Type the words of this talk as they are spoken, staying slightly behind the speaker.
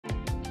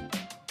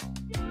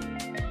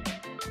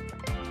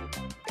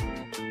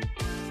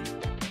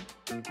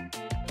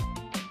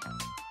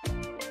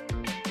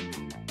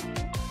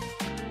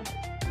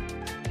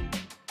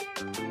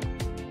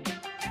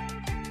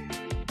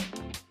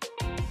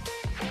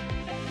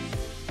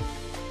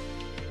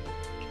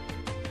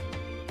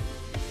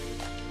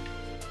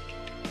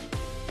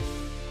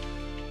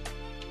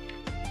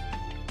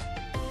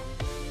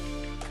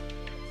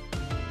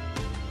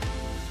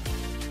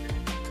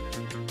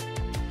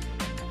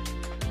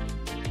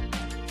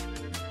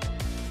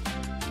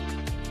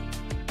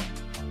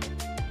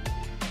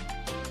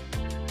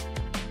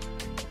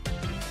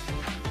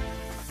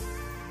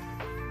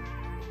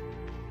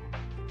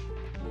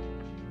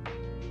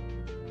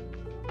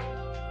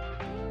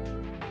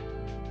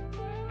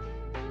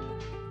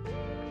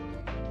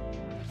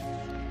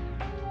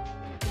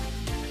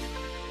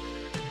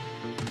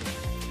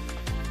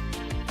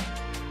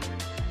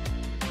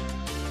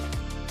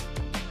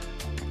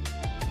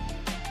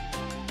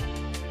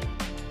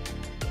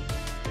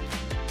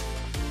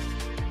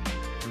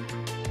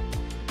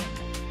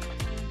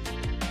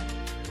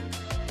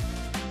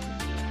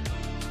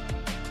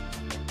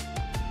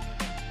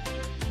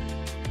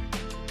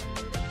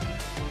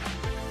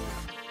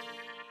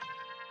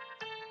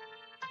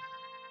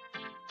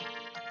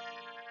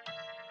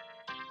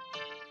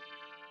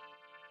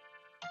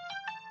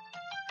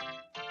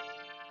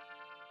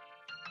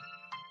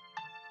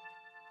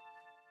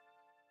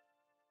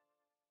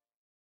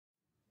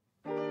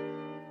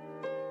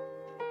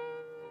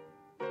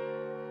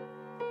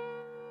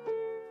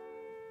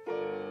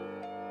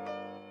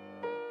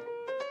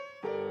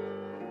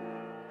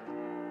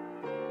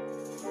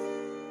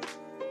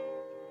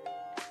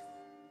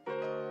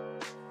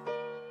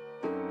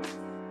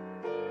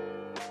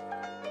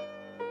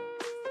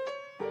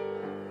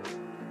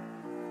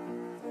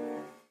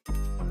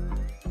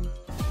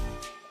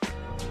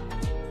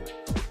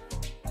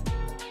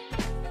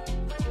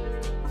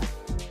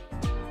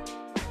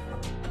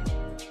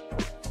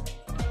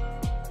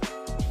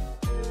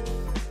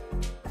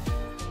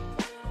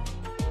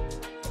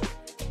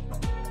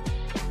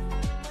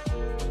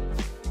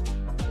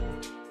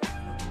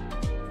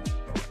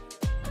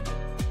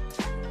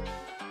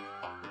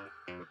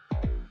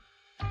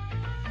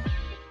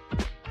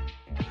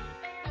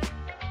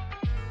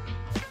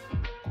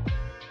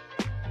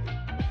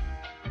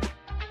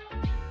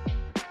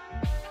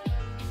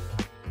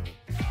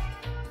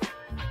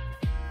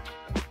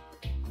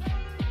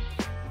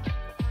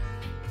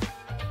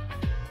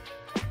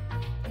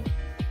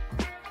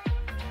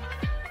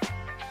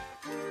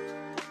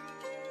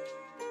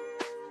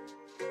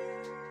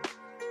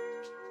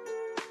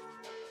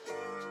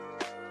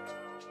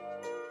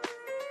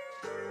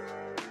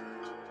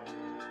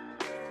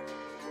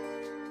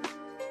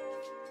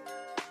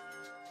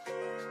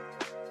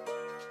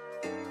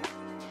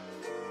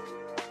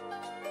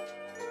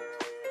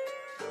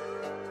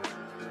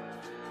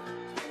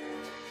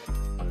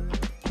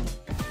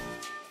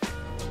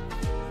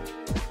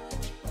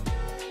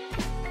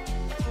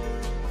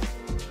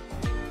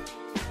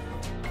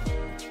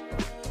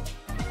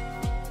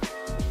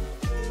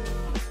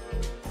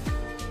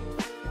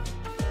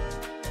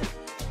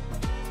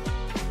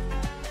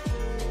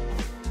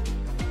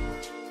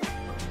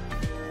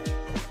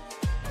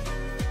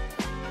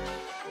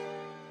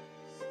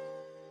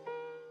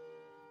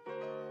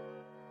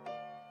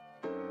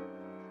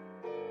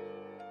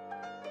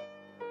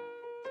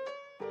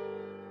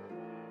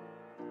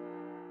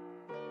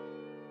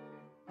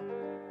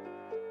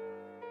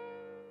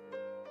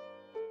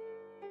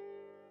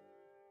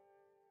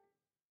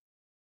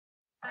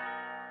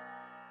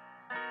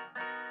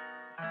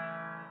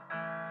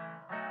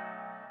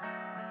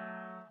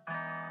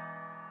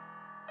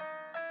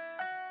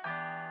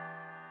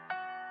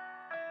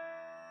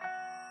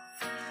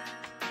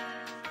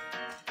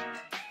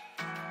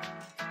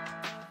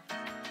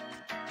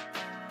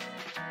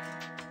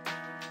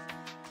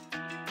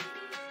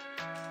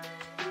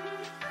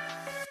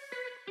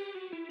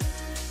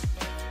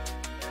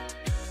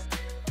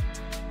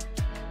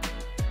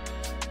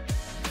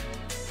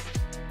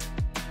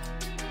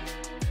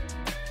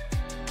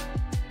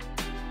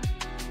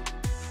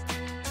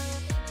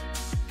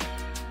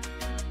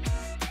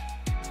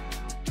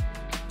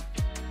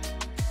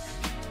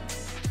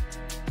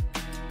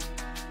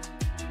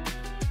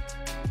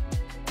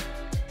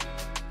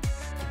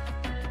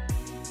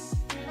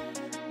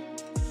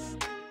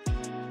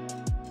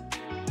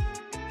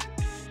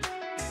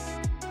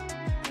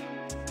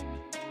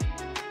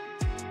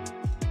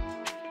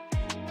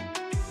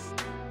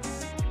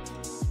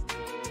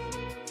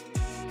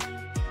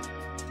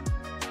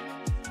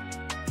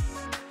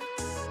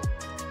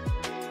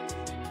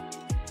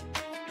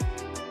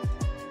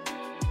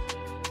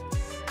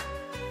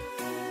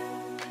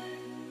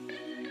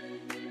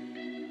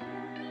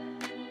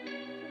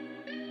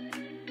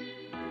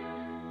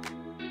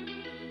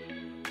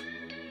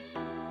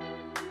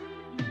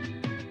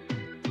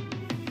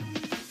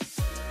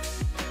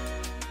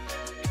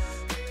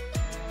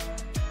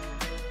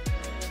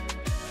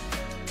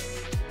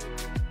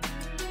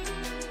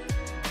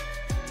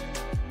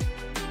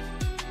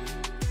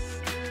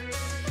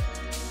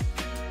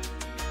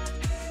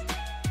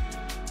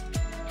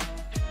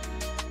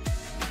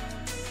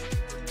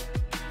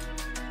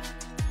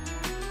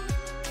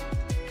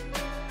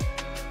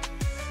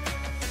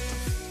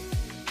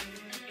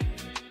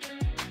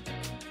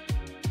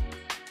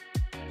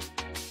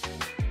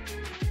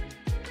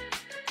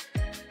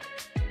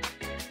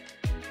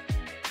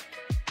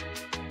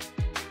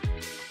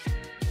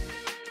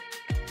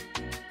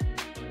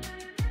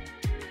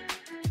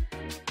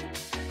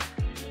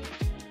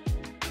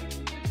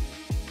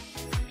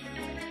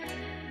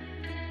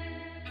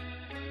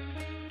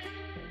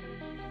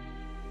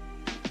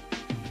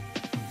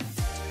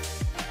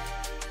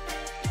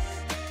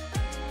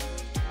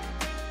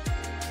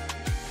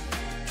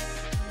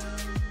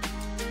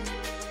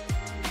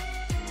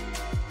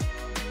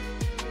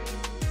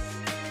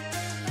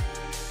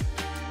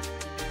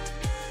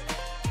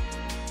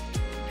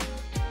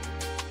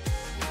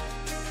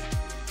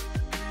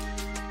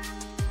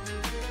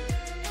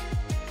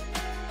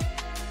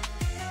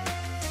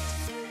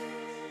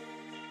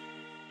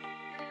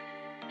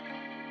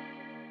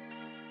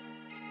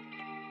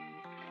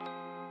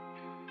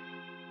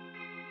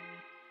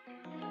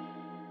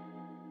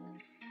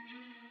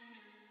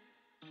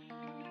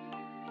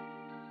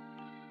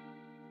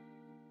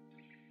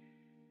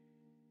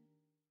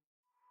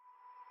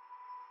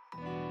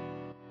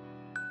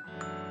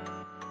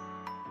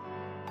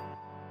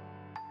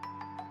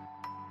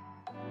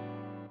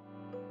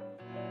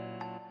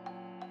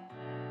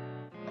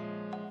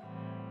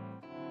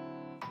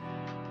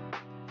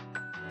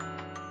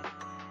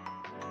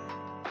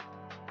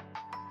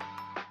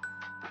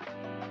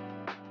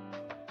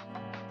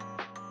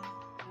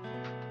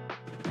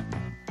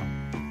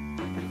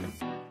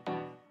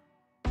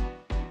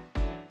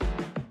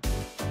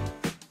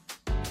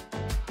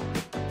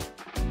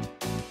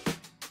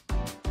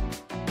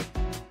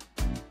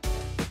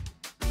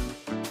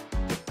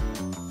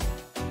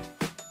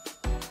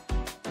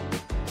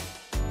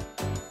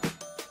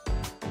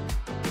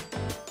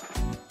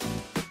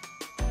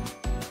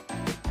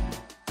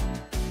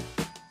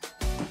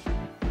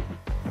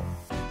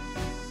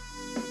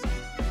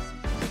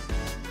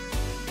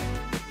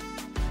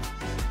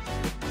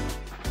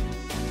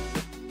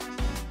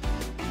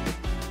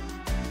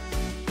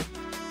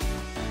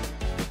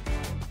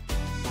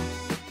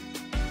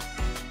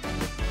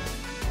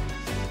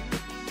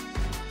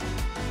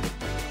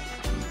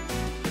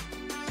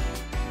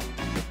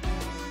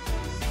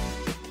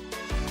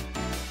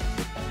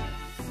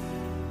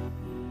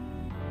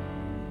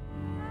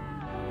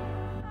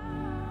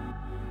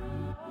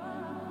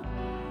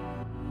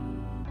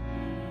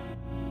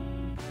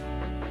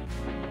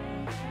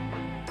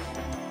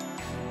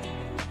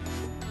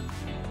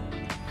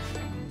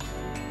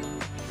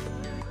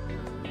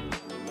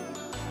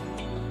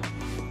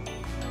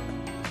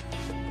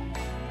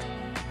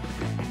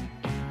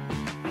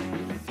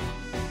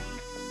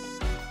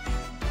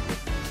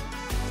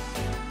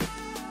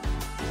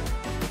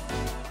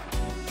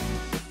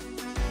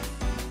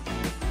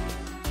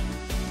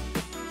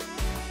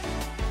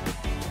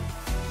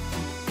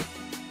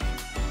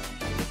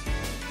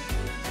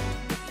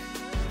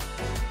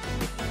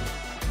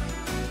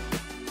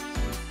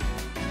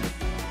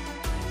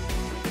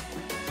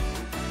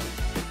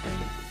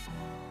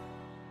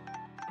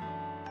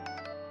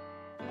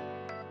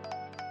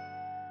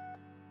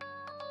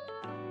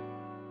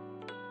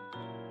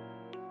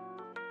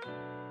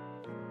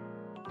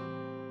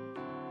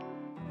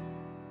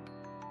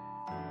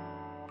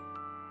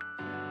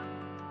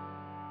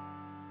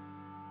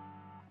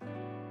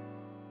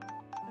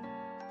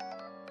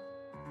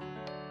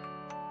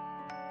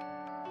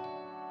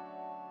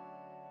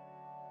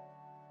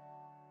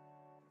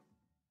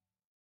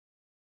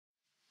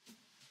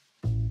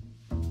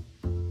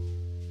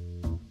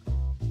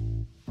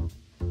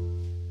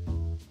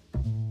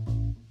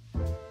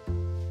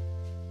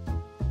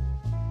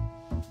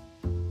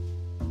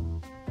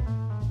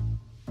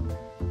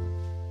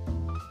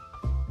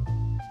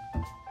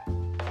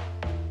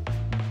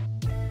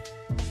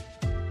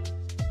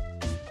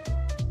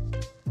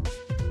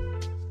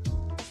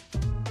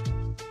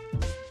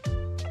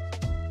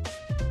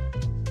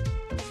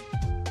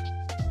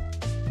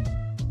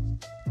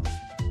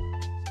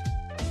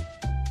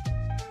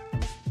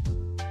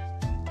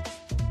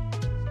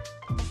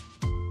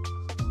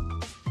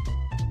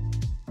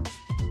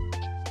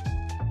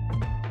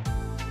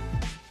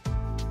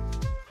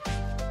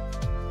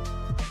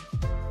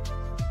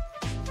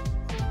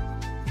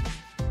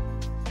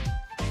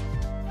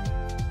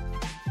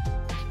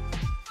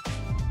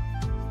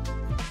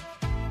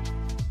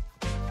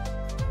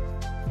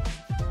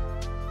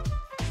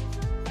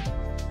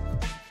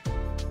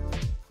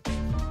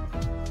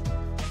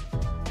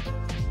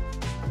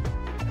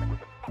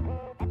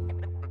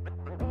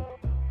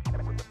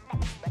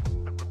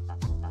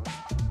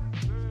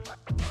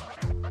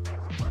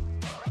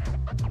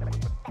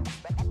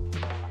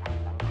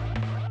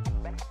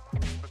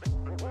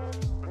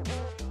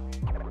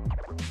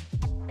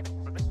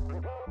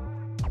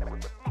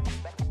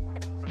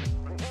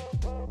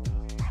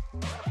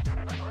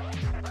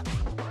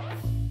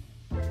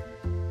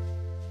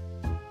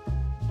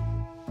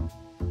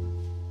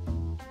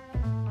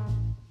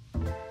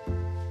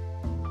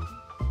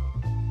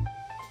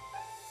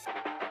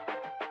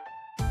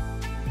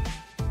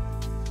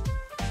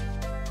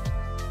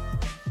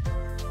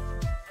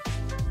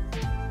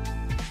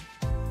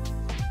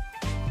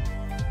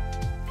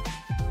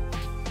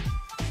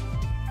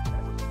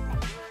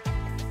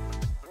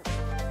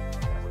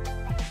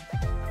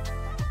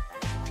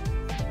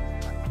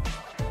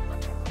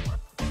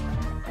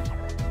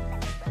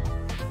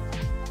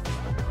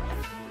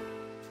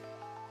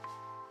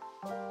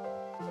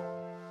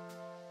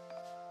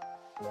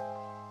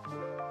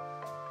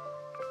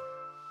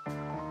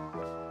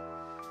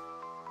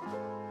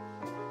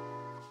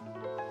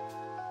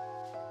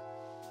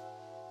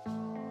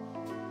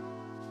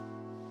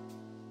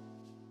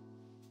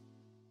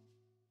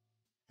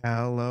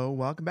Hello,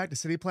 welcome back to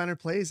City Planner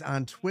Plays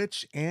on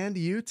Twitch and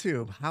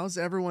YouTube. How's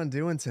everyone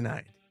doing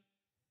tonight?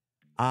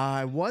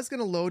 I was going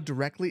to load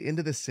directly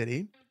into the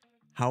city.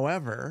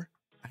 However,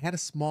 I had a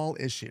small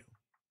issue.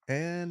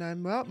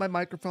 And my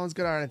microphone's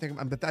good. All right, I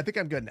think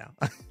I'm good now.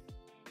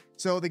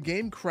 So the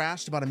game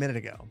crashed about a minute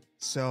ago.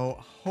 So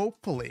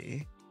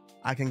hopefully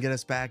I can get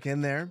us back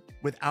in there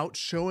without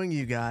showing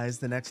you guys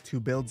the next two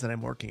builds that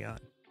I'm working on.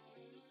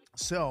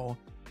 So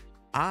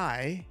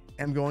I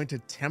am going to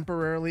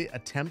temporarily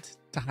attempt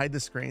to hide the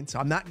screen. So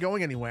I'm not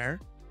going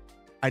anywhere.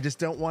 I just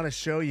don't want to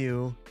show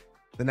you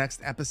the next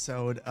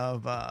episode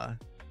of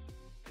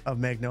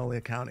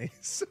Magnolia County.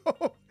 So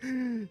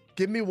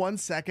give me 1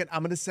 second.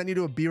 I'm going to send you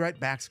to a be right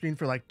back screen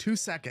for like 2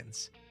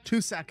 seconds.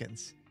 2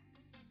 seconds.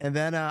 And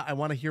then I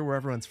want to hear where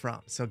everyone's from.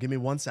 So give me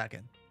 1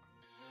 second.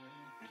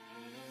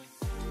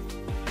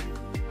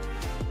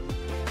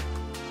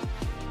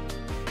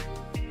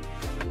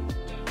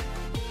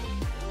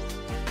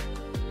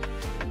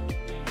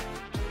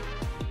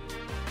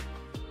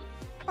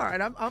 All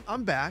right,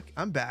 I'm back.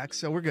 I'm back.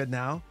 So we're good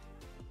now.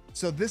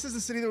 So this is the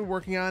city that we're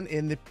working on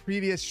in the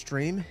previous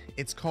stream.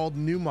 It's called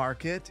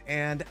Newmarket,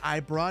 and I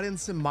brought in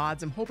some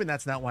mods. I'm hoping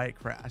that's not why it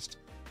crashed.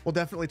 We'll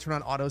definitely turn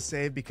on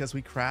autosave because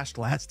we crashed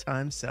last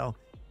time. So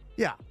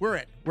yeah, we're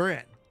in. We're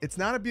in. It's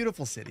not a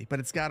beautiful city, but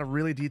it's got a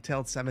really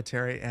detailed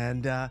cemetery,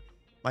 and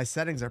my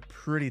settings are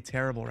pretty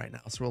terrible right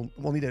now. So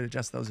we'll need to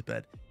adjust those a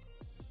bit.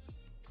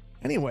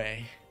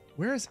 Anyway,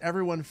 where is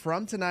everyone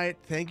from tonight?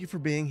 Thank you for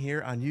being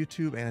here on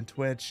YouTube and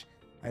Twitch.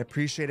 I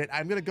appreciate it.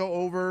 I'm going to go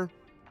over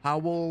how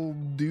we'll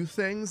do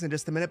things in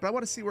just a minute, but I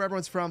want to see where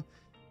everyone's from.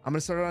 I'm going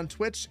to start it on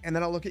Twitch, and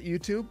then I'll look at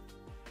YouTube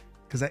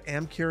because I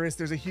am curious.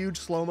 There's a huge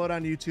slow mode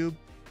on YouTube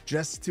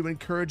just to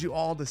encourage you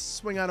all to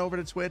swing on over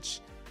to Twitch.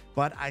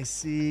 But I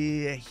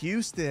see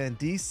Houston,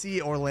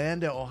 DC,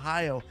 Orlando,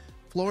 Ohio,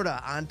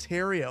 Florida,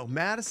 Ontario,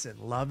 Madison,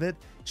 love it,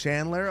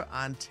 Chandler,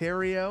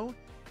 Ontario,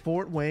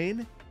 Fort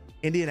Wayne,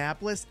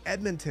 Indianapolis,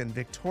 Edmonton,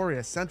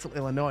 Victoria, Central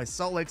Illinois,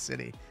 Salt Lake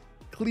City,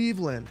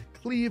 Cleveland,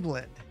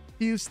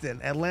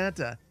 Houston,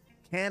 Atlanta,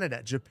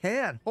 Canada,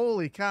 Japan,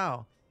 holy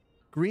cow,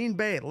 Green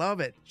Bay, love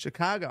it,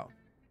 Chicago,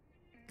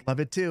 love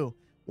it too,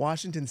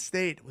 Washington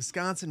State,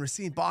 Wisconsin,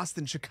 Racine,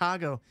 Boston,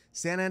 Chicago,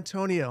 San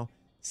Antonio,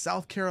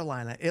 South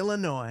Carolina,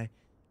 Illinois,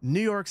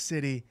 New York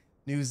City,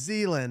 New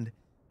Zealand,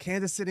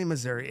 Kansas City,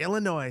 Missouri,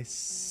 Illinois,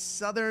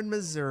 Southern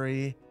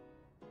Missouri,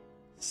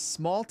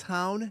 small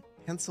town,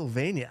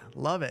 Pennsylvania,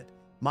 love it,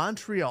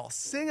 Montreal,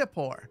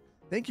 Singapore,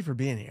 thank you for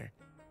being here,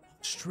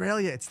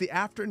 Australia, it's the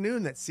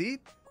afternoon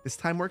this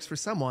time works for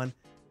someone,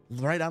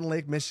 right on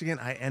Lake Michigan,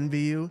 I envy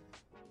you,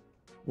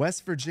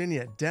 West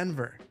Virginia,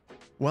 Denver,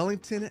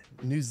 Wellington,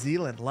 New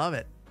Zealand, love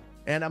it,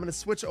 and I'm going to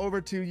switch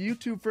over to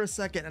YouTube for a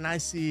second, and I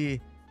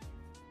see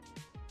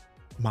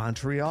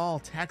Montreal,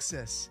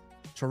 Texas,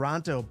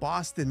 Toronto,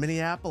 Boston,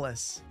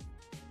 Minneapolis,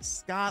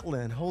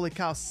 Scotland, holy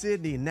cow,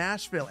 Sydney,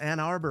 Nashville, Ann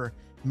Arbor,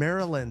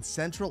 Maryland,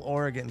 Central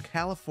Oregon,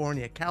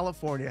 California,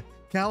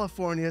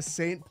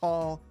 St.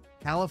 Paul,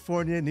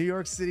 California, New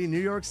York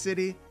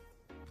City,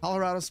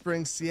 Colorado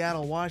Springs,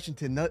 Seattle,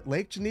 Washington,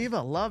 Lake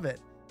Geneva, love it,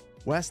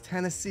 West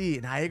Tennessee,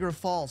 Niagara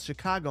Falls,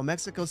 Chicago,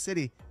 Mexico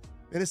City,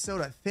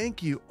 Minnesota.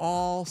 Thank you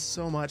all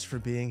so much for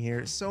being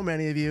here. So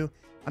many of you.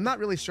 I'm not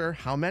really sure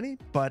how many,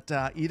 but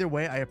either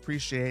way, I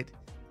appreciate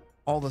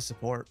all the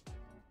support.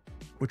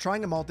 We're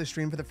trying a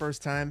multi-stream for the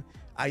first time.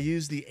 I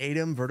use the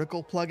Atom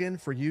vertical plugin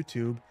for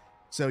YouTube.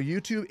 So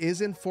YouTube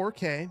is in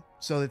 4K,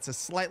 so it's a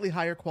slightly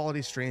higher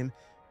quality stream,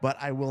 but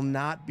I will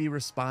not be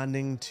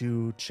responding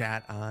to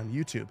chat on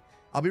YouTube.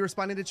 I'll be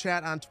responding to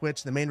chat on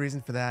Twitch. The main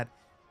reason for that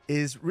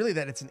is really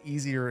that it's an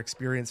easier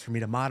experience for me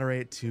to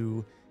moderate,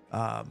 to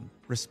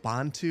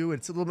respond to.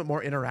 It's a little bit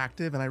more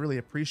interactive, and I really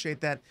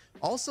appreciate that.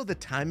 Also, the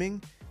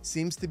timing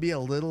seems to be a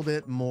little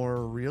bit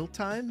more real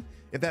time,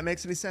 if that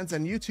makes any sense.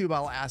 On YouTube,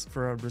 I'll ask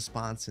for a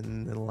response,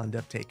 and it'll end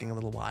up taking a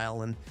little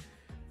while, and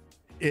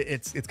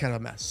it's kind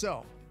of a mess.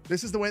 So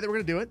this is the way that we're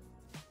going to do it,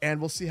 and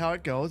we'll see how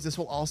it goes. This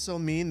will also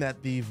mean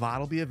that the VOD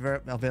will be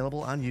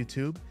available on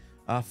YouTube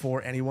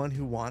for anyone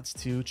who wants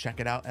to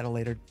check it out at a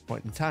later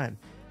point in time.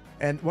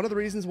 And one of the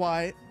reasons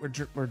why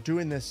we're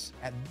doing this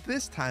at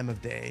this time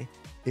of day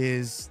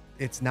is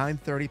it's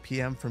 9:30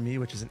 p.m. for me,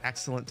 which is an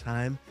excellent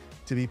time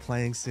to be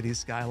playing Cities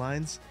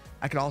Skylines.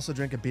 I could also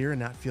drink a beer and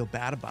not feel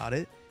bad about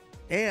it.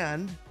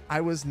 And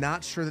I was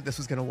not sure that this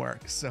was going to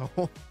work. So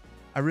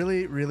I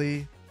really,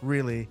 really,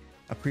 really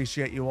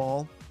appreciate you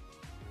all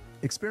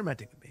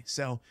experimenting with me.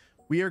 So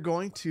we are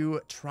going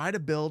to try to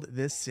build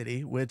this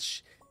city,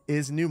 which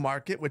is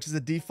Newmarket, which is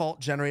a default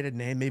generated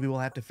name. Maybe we'll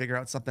have to figure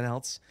out something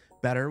else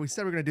better. We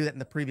said we are going to do that in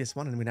the previous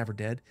one, and we never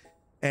did.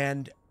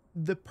 And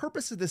the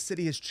purpose of the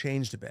city has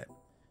changed a bit.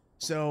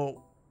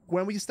 So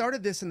when we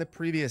started this in the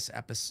previous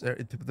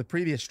episode, the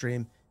previous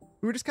stream,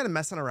 we were just kind of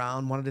messing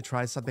around, wanted to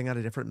try something on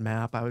a different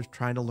map. I was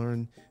trying to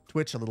learn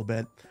Twitch a little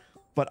bit,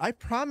 but I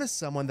promised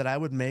someone that I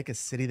would make a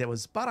city that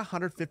was about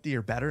 150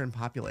 or better in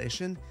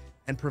population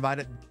and provide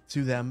it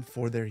to them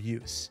for their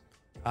use.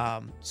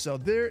 So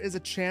there is a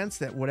chance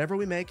that whatever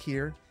we make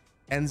here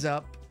ends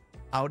up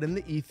out in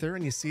the ether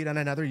and you see it on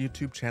another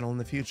YouTube channel in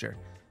the future.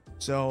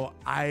 So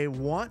I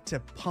want to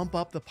pump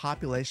up the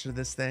population of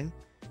this thing.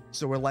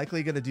 So we're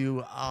likely going to do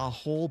a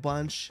whole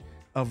bunch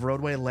of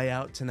roadway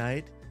layout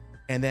tonight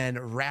and then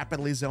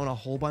rapidly zone a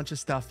whole bunch of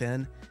stuff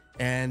in.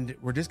 And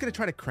we're just going to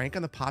try to crank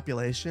on the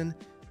population.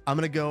 I'm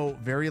going to go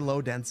very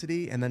low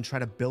density and then try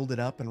to build it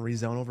up and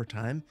rezone over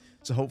time.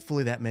 So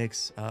hopefully that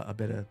makes a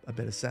bit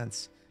of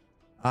sense.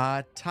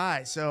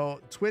 Ty,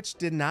 so Twitch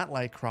did not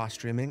like cross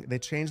streaming. They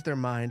changed their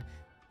mind.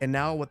 And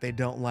now what they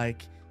don't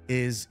like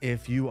is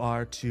if you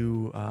are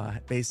to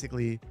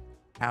basically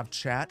have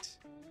chat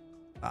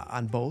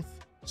on both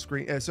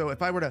screen. So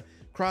if I were to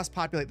cross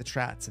populate the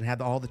chats and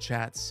have all the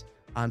chats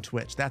on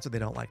Twitch, that's what they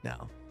don't like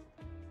now.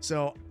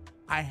 So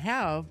I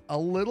have a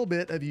little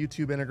bit of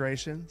YouTube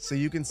integration, so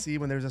you can see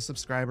when there's a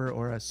subscriber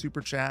or a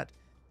super chat,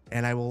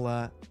 and I will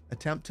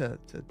attempt to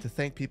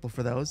thank people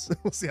for those.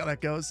 We'll see how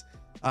that goes.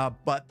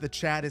 But the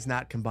chat is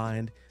not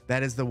combined.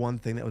 That is the one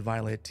thing that would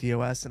violate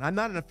TOS, and I'm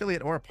not an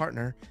affiliate or a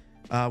partner,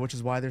 which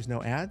is why there's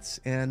no ads.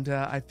 And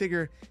I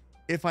figure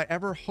if I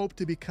ever hope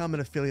to become an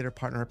affiliate or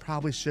partner, I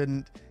probably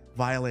shouldn't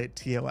violate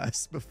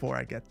TOS before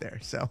I get there.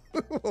 So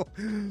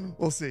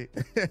we'll see.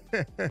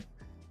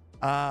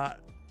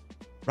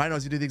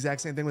 Rhinos, you do the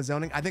exact same thing with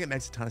zoning? I think it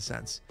makes a ton of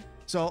sense.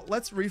 So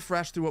let's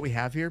refresh through what we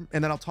have here,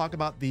 and then I'll talk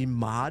about the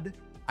mod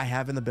I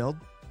have in the build.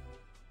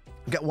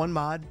 I've got one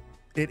mod.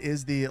 It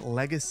is the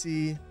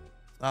Legacy.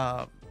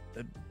 What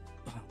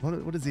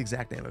is the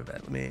exact name of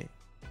it? Let me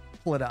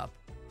pull it up.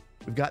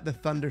 We've got the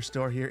Thunder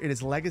Store here. It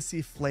is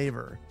Legacy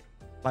Flavor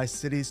by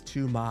Cities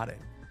 2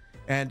 Modding.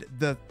 And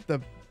the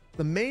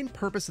main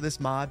purpose of this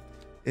mod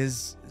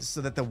is so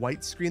that the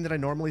white screen that I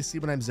normally see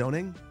when I'm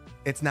zoning,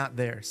 it's not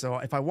there. So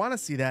if I want to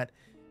see that,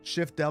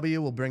 Shift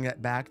W will bring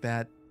it back,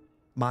 that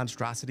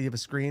monstrosity of a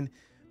screen.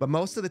 But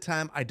most of the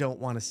time I don't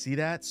want to see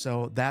that.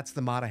 So that's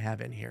the mod I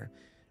have in here.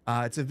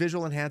 It's a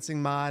visual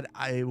enhancing mod.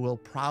 I will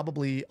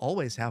probably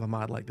always have a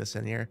mod like this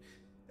in here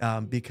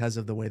because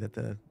of the way that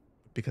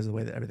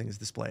everything is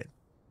displayed.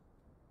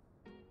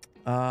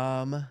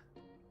 I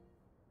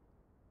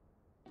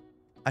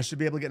should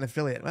be able to get an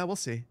affiliate. Well, we'll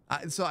see.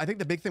 So I think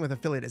the big thing with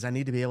affiliate is I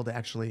need to be able to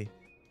actually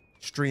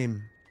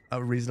stream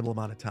a reasonable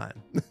amount of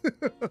time.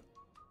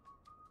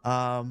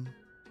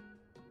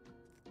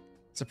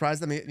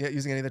 Surprised I'm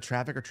using any of the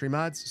traffic or tree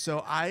mods.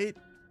 So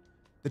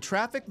the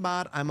traffic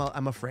mod,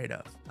 I'm afraid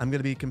of. I'm going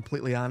to be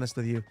completely honest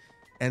with you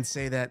and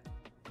say that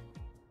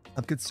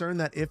I'm concerned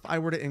that if I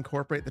were to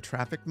incorporate the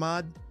traffic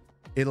mod,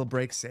 it'll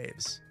break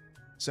saves.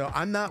 So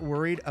I'm not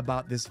worried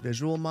about this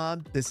visual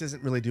mod. This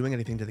isn't really doing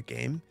anything to the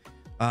game.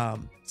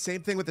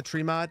 Same thing with the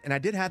tree mod. And I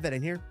did have that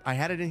in here. I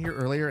had it in here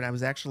earlier, and I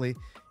was actually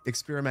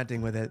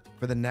experimenting with it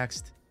for the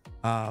next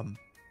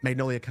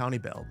Magnolia County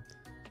build.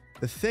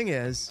 The thing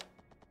is,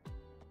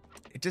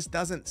 it just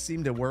doesn't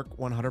seem to work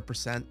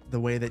 100% the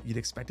way that you'd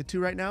expect it to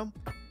right now.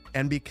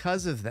 And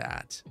because of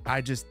that,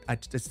 I just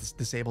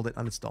disabled it,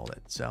 uninstalled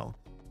it. So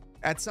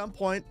at some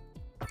point,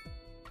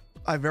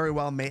 I very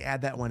well may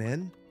add that one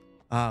in.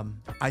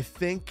 I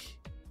think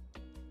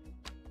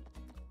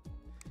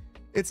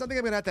it's something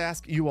I'm gonna have to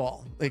ask you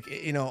all. Like,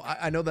 you know,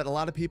 I know that a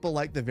lot of people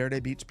like the Verde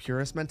Beach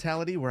purist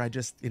mentality where I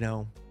just, you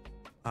know,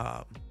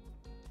 oh,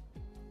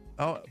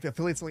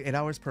 affiliate's only 8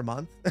 hours per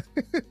month. I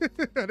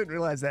didn't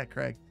realize that,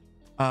 Craig.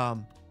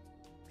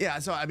 Yeah,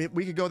 so I mean,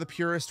 we could go the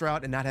purist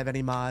route and not have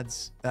any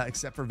mods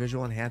except for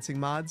visual enhancing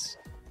mods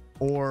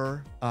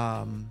or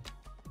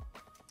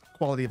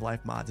quality of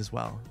life mods as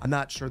well. I'm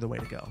not sure the way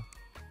to go.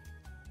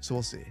 So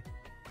we'll see.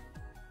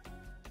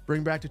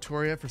 Bring back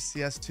Tutoria for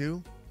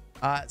CS2.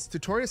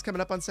 Tutoria's coming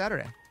up on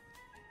Saturday.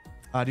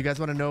 Do you guys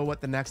want to know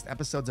what the next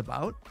episode's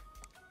about?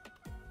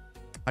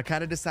 I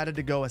kind of decided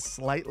to go a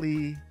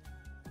slightly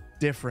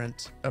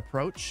different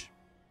approach.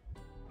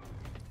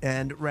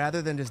 And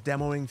rather than just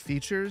demoing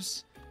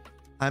features,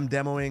 I'm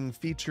demoing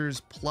features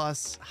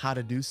plus how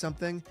to do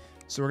something.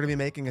 So we're going to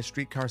be making a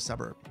streetcar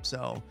suburb.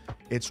 So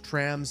it's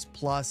trams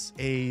plus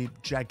a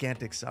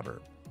gigantic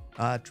suburb.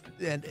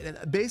 And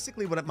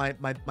basically what my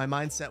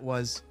mindset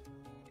was,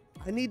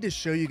 I need to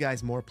show you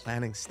guys more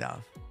planning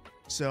stuff.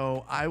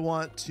 So I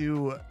want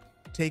to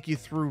take you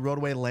through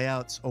roadway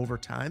layouts over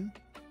time.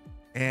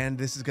 And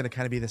this is going to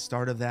kind of be the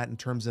start of that in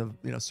terms of,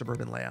 you know,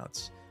 suburban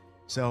layouts.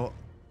 So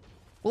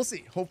we'll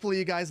see. Hopefully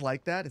you guys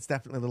like that. It's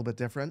definitely a little bit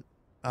different.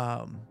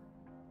 But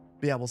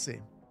yeah, we'll see.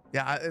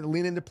 Yeah, I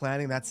lean into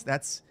planning.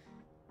 That's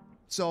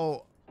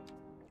so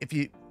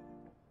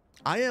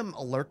I am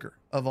a lurker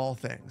of all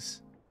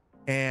things.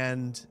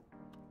 And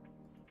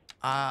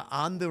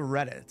on the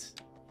Reddit,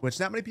 which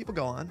not many people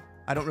go on,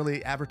 I don't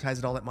really advertise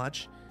it all that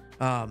much.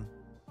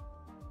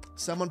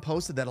 Someone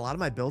posted that a lot of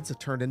my builds have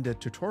turned into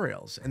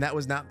tutorials, and that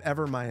was not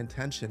ever my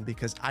intention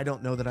because I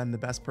don't know that I'm the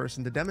best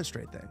person to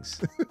demonstrate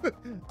things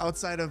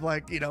outside of,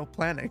 like, you know,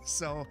 planning.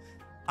 So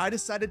I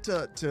decided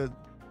to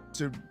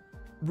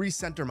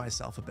recenter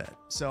myself a bit.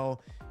 So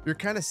you're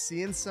kind of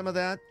seeing some of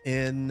that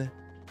in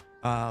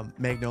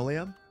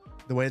Magnolia.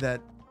 The way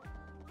that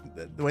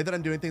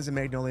I'm doing things in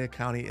Magnolia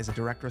County is a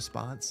direct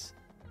response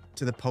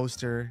to the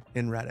poster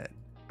in Reddit.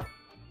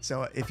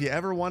 So if you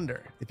ever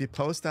wonder, if you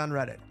post on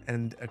Reddit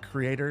and a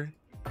creator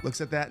looks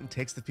at that and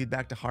takes the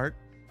feedback to heart,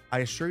 I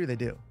assure you they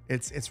do.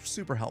 It's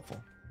super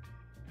helpful.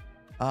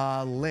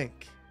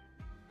 Link.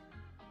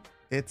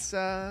 It's go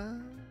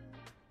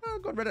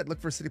on Reddit, look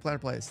for City Planner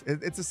Plays.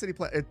 It's a city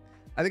plan.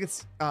 I think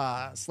it's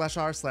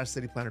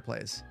 /r/City Planner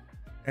Plays,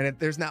 and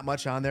there's not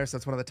much on there, so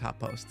it's one of the top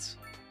posts.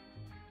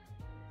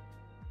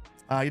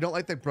 You don't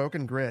like the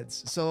broken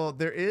grids. So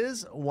there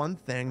is one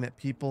thing that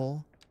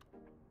people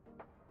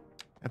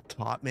have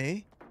taught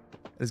me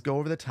is go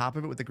over the top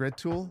of it with the grid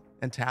tool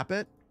and tap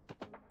it,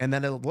 and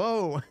then it'll,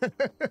 whoa.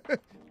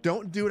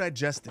 Don't do what I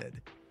just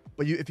did.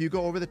 But if you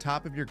go over the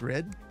top of your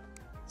grid,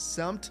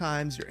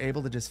 sometimes you're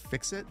able to just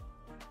fix it.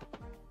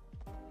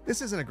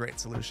 This isn't a great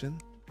solution,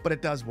 but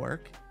it does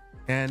work.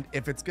 And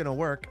if it's gonna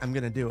work, I'm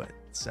gonna do it.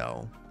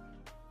 So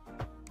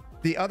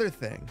the other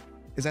thing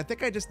is I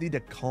think I just need to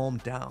calm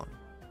down.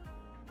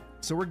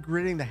 So we're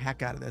gridding the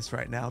heck out of this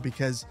right now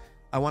because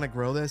I want to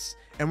grow this,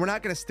 and we're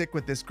not going to stick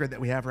with this grid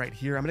that we have right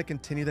here. I'm going to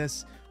continue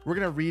this. We're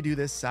going to redo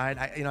this side.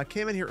 I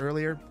came in here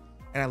earlier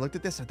and I looked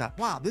at this. And I thought,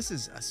 wow, this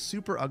is a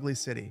super ugly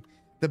city.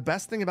 The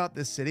best thing about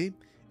this city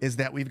is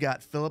that we've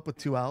got Philip with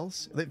 2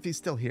 L's. If he's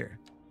still here.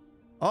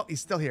 Oh,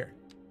 he's still here.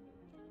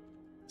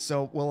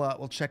 So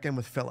we'll check in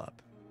with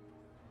Philip.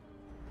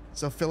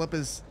 So Philip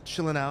is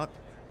chilling out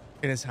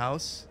in his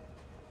house.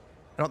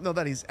 I don't know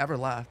that he's ever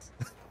left.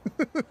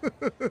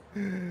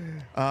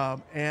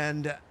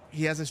 And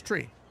he has his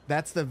tree.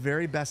 That's the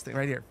very best thing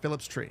right here.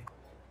 Philip's tree.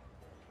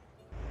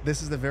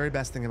 This is the very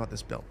best thing about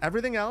this build.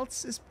 Everything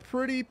else is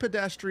pretty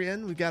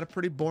pedestrian. We've got a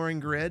pretty boring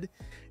grid.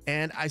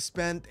 And I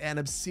spent an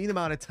obscene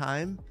amount of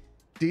time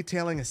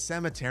detailing a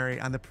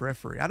cemetery on the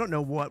periphery. I don't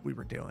know what we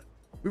were doing.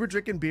 We were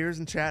drinking beers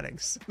and chatting.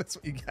 So that's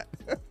what you get.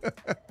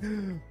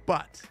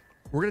 But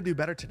we're going to do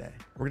better today.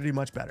 We're going to do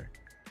much better.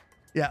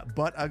 Yeah,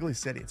 but ugly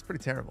city. It's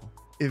pretty terrible.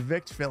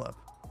 Evict Philip.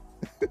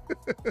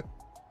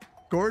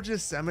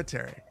 Gorgeous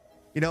cemetery.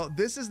 You know,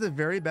 this is the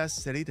very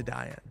best city to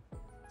die in.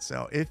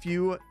 So if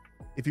you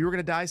were going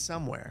to die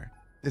somewhere,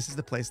 this is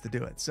the place to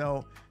do it.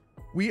 So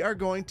we are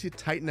going to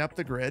tighten up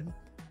the grid.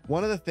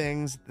 One of the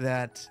things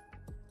that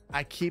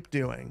I keep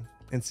doing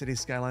in City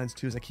Skylines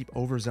 2 is I keep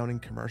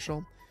overzoning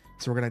commercial.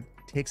 So we're going to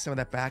take some of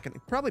that back and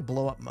probably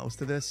blow up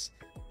most of this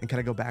and kind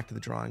of go back to the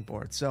drawing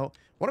board. So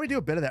why don't we do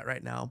a bit of that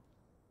right now?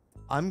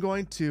 I'm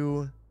going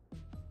to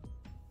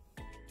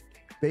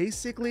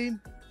basically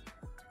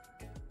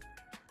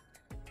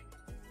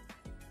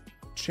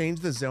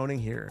change the zoning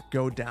here,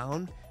 go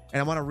down,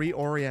 and I want to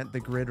reorient the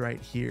grid right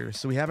here.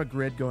 So we have a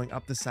grid going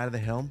up the side of the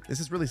hill.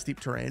 This is really steep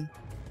terrain.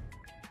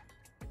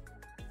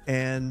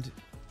 And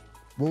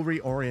we'll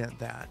reorient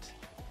that.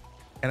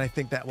 And I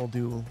think that will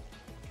do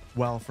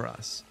well for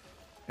us.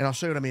 And I'll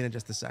show you what I mean in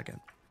just a second.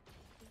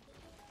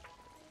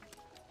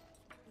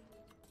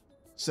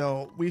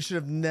 So we should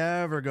have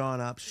never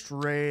gone up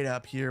straight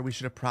up here. We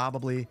should have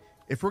probably,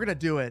 if we're going to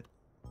do it,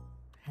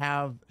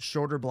 have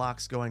shorter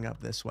blocks going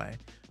up this way.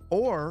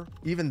 Or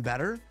even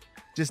better,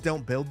 just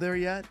don't build there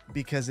yet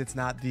because it's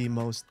not the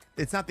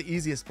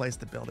easiest place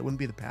to build. It wouldn't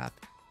be the path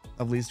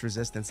of least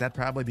resistance. That'd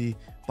probably be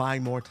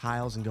buying more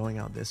tiles and going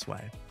out this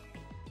way.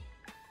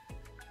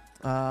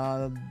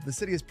 The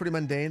city is pretty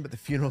mundane, but the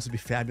funerals would be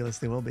fabulous.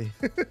 They will be.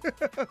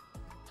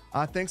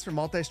 Thanks for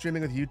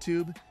multi-streaming with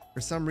YouTube.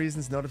 For some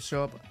reasons, notifs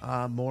show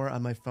up more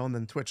on my phone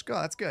than Twitch. Oh,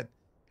 that's good.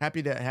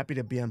 Happy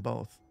to be on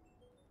both.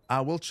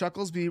 Will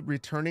Chuckles be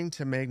returning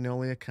to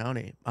Magnolia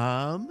County?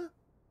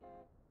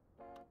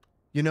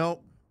 You know,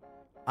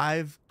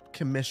 I've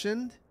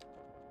commissioned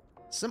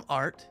some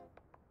art,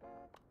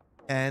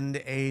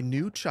 and a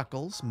new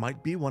Chuckles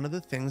might be one of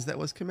the things that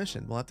was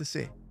commissioned. We'll have to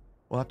see.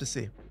 We'll have to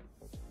see.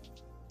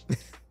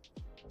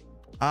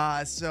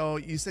 So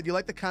you said you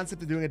like the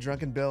concept of doing a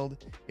drunken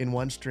build in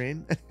one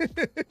stream.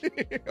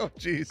 Oh,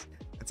 geez.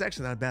 That's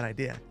actually not a bad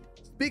idea.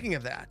 Speaking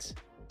of that,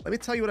 let me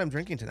tell you what I'm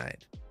drinking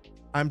tonight.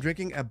 I'm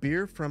drinking a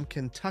beer from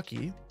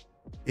Kentucky.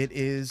 It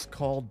is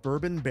called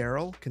Bourbon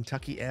Barrel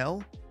Kentucky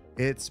Ale.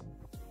 It's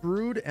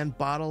brewed and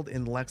bottled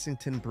in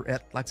Lexington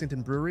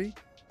Brewery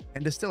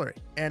and Distillery,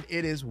 and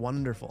it is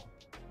wonderful.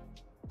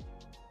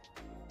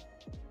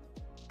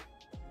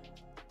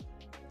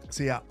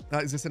 So yeah,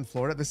 is this in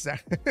Florida? This is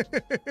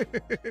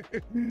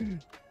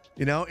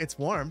you know, it's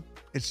warm.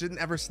 It shouldn't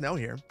ever snow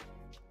here.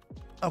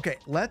 Okay,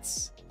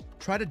 let's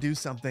try to do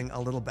something a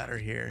little better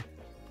here.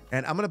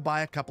 And I'm gonna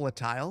buy a couple of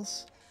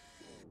tiles.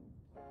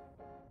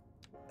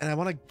 And I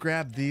want to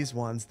grab these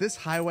ones. This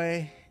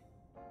highway,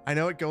 I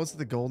know it goes to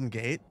the Golden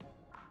Gate.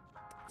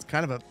 It's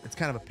kind of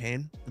a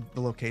pain,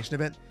 the location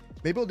of it.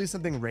 Maybe we'll do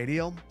something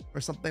radial or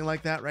something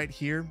like that right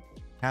here.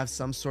 Have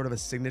some sort of a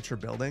signature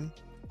building.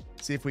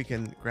 See if we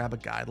can grab a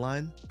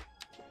guideline.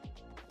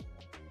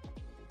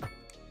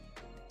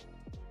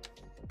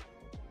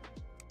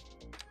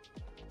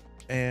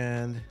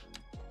 And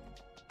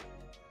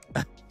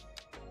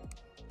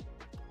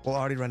we'll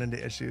already run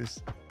into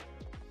issues.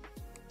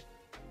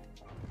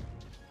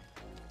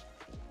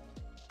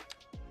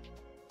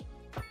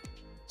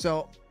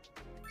 So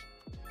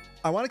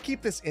I want to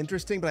keep this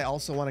interesting, but I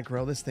also want to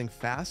grow this thing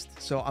fast.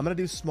 So I'm going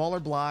to do smaller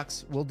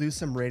blocks. We'll do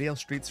some radial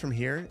streets from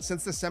here.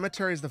 Since the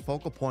cemetery is the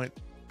focal point,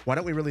 why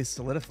don't we really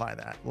solidify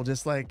that? We'll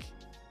just like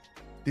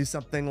do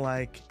something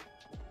like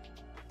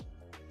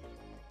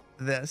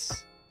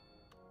this.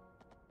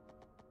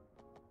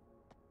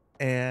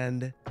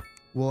 And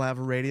we'll have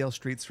radial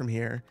streets from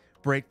here,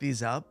 break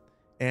these up,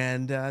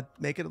 and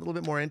make it a little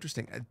bit more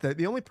interesting.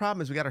 The only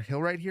problem is we got our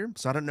hill right here,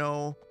 so I don't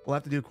know. We'll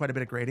have to do quite a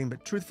bit of grading,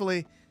 but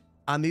truthfully,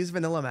 on these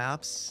vanilla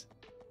maps,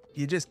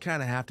 you just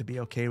kind of have to be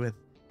okay with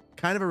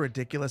kind of a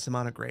ridiculous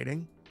amount of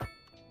grading,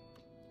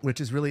 which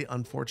is really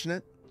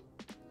unfortunate.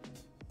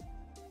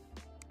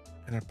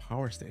 And our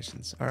power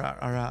stations,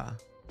 our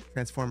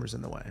transformers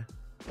in the way.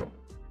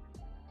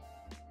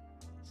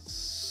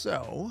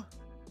 So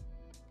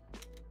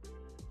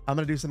I'm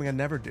going to do something I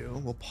never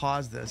do. We'll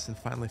pause this and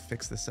finally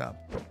fix this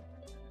up.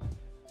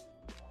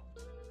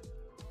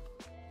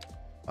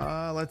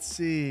 Let's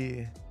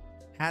see.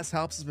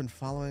 Helps has been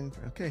following.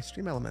 Okay,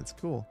 Stream Elements,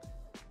 cool.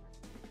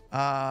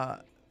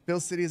 Phil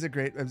City is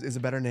a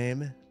better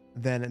name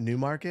than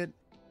Newmarket.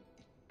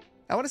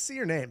 I want to see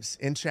your names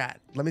in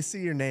chat. Let me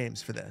see your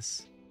names for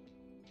this.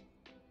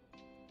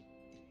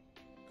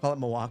 Call it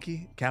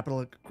Milwaukee,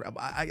 capital.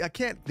 I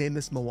can't name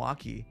this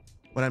Milwaukee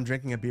when I'm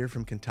drinking a beer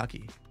from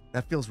Kentucky.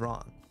 That feels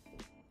wrong.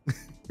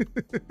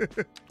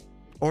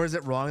 Or is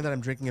it wrong that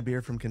I'm drinking a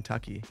beer from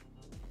Kentucky?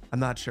 I'm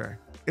not sure.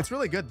 It's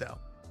really good though.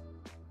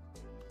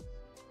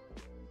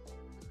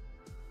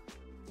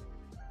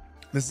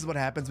 This is what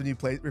happens when you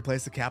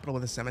replace the capital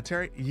with a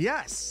cemetery.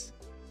 Yes.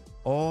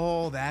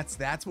 Oh, that's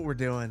what we're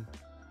doing.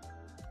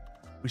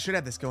 We should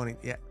have this going.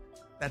 Yeah,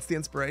 that's the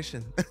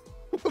inspiration.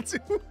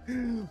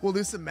 We'll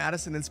do some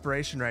Madison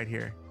inspiration right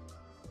here.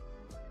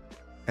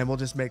 And we'll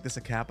just make this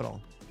a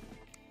capital.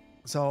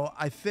 So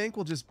I think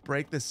we'll just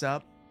break this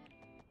up.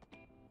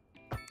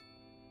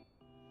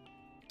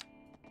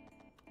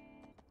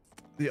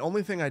 The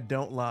only thing I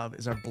don't love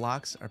is our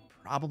blocks are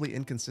probably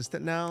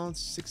inconsistent now.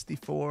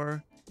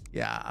 64.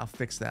 Yeah, I'll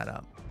fix that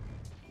up.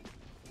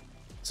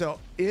 So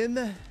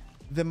in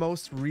the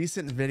most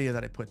recent video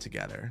that I put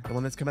together, the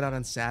one that's coming out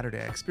on Saturday,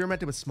 I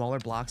experimented with smaller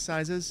block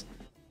sizes,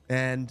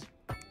 and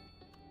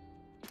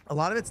a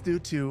lot of it's due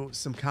to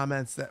some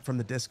comments that from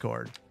the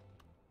Discord,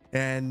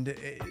 and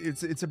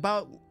it's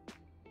about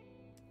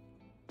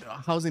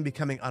housing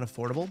becoming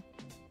unaffordable,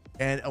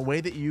 and a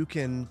way that you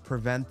can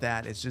prevent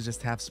that is to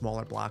just have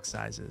smaller block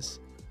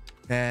sizes.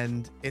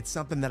 And it's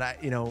something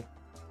that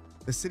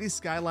the City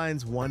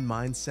Skylines one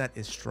mindset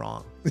is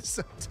strong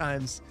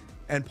sometimes.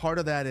 And part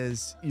of that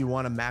is you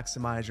want to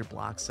maximize your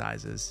block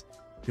sizes.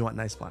 You want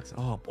nice blocks.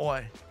 Oh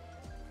boy,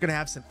 I'm going to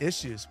have some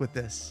issues with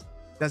this.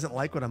 Doesn't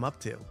like what I'm up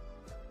to.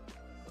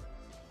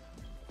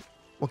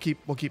 We'll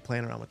keep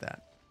playing around with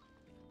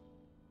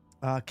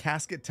that.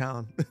 Casket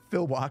Town,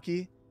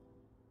 Milwaukee,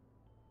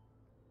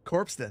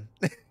 Corpston.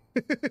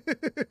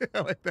 I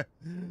like that.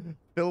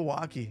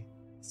 Milwaukee,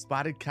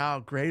 Spotted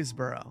Cow,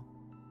 Gravesboro.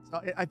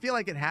 So I feel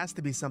like it has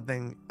to be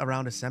something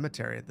around a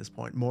cemetery at this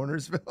point.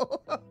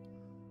 Mournersville.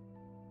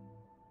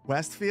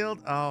 Westfield.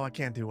 Oh, I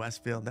can't do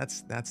Westfield.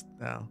 That's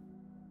no.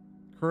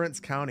 Currents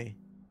County.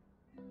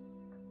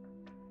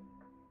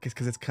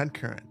 Because it's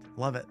concurrent.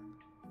 Love it.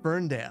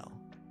 Ferndale.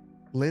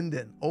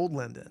 Linden. Old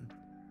Linden.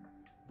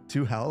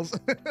 Two hells.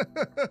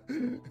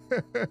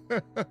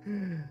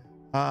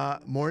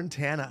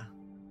 Montana.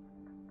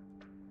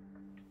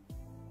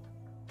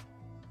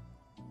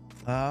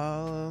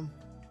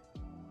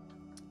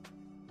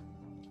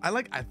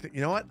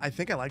 You know what? I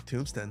think I like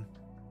Tombstone.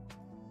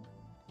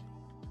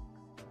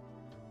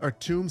 Or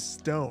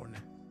Tombstone.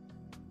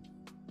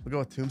 We'll go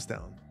with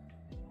Tombstone.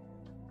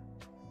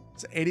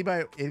 So 80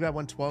 by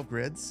 112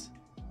 grids.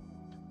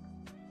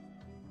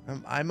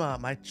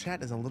 My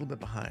chat is a little bit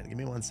behind. Give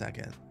me 1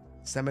 second.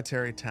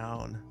 Cemetery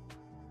Town.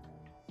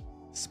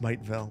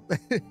 Smiteville.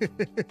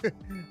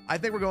 I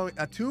think we're going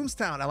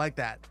Tombstown. I like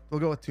that. We'll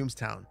go with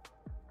Tombstown.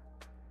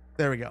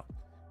 There we go.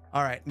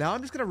 All right, now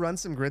I'm just gonna run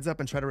some grids up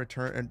and try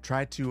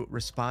to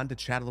respond to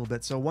chat a little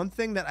bit. So one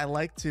thing that I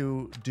like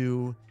to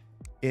do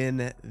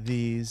in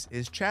these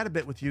is chat a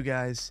bit with you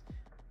guys.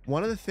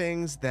 One of the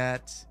things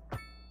that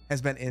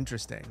has been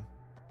interesting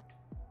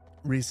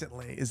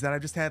recently is that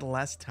I've just had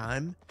less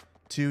time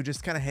to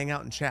just kind of hang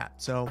out and chat.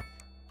 So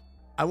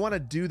I want to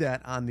do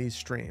that on these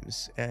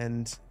streams,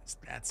 and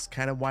that's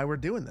kind of why we're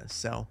doing this.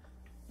 So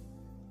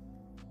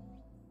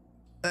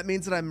that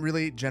means that I'm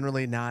really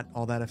generally not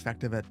all that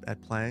effective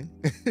at playing,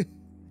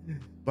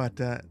 but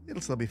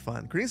it'll still be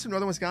fun. Greetings from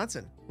Northern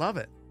Wisconsin. Love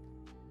it.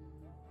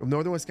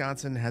 Northern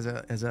Wisconsin has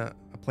a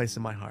place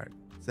in my heart.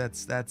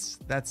 That's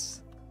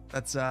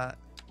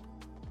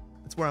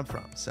where I'm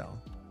from. So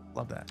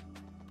love that.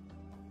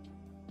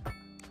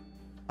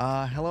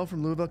 Hello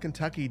from Louisville,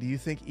 Kentucky. Do you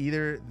think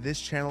either this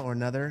channel or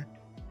another,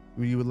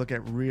 you would look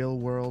at real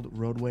world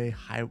roadway,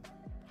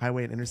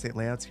 highway and interstate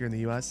layouts here in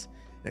the US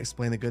and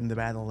explain the good and the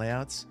bad of the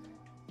layouts?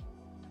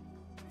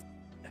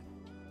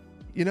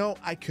 You know,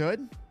 I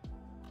could.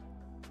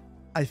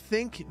 I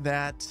think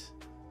that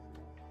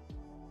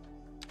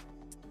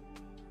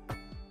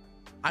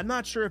I'm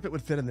not sure if it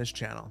would fit in this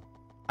channel.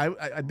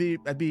 I'd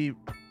be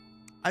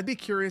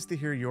curious to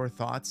hear your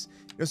thoughts.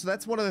 So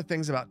that's one of the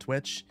things about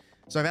Twitch.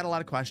 So I've had a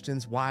lot of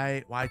questions.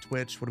 Why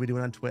Twitch? What are we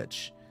doing on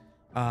Twitch?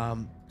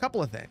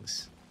 Couple of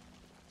things.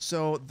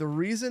 So the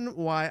reason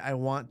why I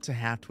want to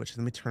have Twitch,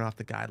 let me turn off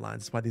the guidelines.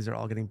 That's why these are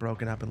all getting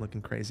broken up and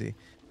looking crazy.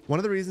 One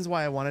of the reasons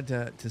why I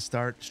wanted to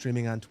start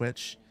streaming on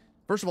Twitch,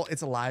 first of all,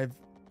 it's a live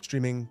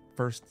streaming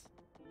first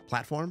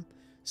platform.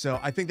 So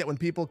I think that when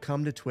people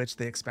come to Twitch,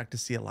 they expect to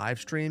see a live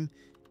stream,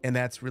 and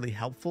that's really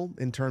helpful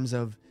in terms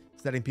of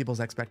setting people's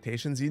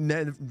expectations. You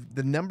know,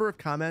 the number of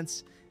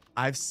comments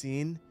I've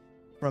seen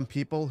from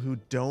people who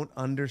don't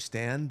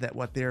understand that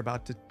what they're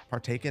about to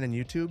partake in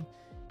YouTube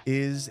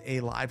is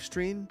a live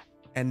stream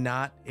and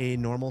not a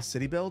normal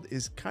city build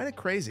is kind of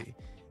crazy,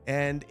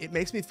 and it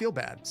makes me feel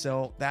bad.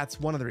 So that's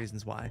one of the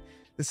reasons why.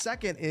 The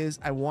second is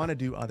I want to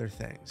do other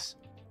things.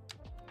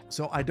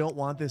 So I don't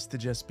want this to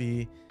just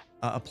be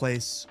a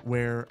place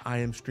where I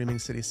am streaming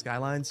city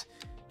skylines.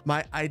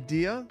 My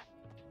idea,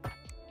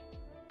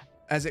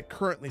 as it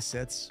currently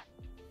sits,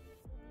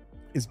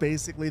 is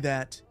basically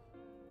that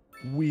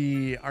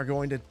we are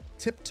going to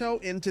tiptoe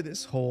into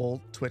this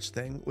whole Twitch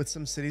thing with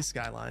some city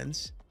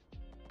skylines,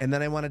 and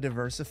then I want to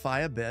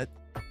diversify a bit,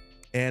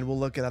 and we'll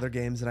look at other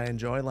games that I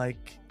enjoy,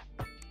 like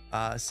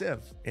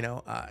Civ. You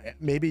know,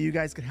 maybe you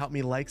guys could help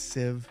me like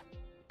Civ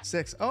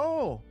 6.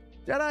 Oh,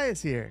 Jedi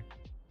is here.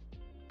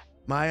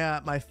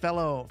 My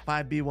fellow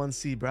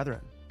 5B1C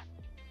brethren.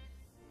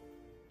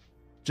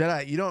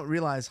 Jedi, you don't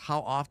realize how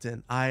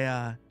often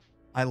I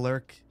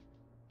lurk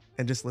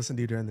and just listen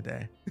to you during the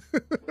day.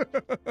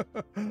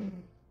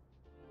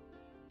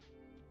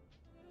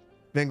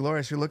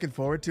 Vanglorious, you're looking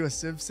forward to a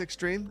Civ 6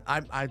 stream?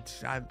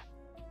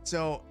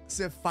 So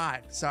Civ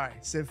 5, sorry,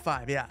 Civ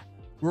 5, yeah.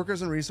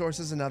 Workers and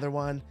Resources, another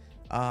one.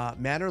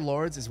 Manor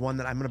Lords is one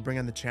that I'm going to bring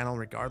on the channel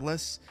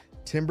regardless.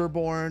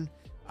 Timberborn,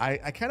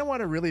 I kind of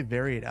want to really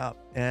vary it up.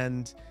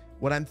 And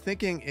what I'm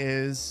thinking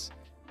is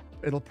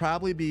it'll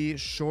probably be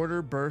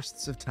shorter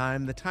bursts of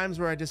time. The times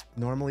where I just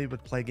normally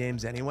would play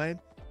games anyway.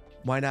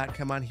 Why not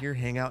come on here,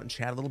 hang out and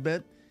chat a little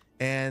bit?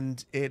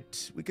 And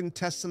we can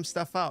test some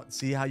stuff out,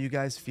 see how you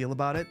guys feel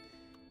about it.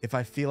 If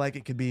I feel like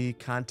it could be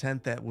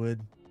content that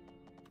would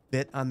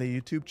fit on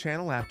the YouTube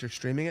channel after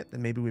streaming it,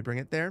 then maybe we bring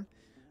it there.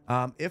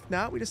 If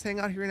not, we just hang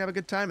out here and have a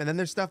good time. And then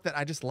there's stuff that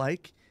I just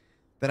like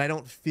that I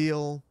don't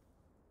feel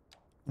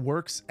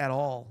works at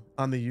all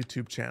on the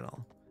YouTube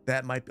channel.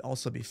 That might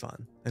also be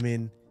fun. I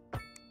mean,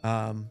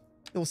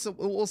 we'll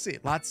see.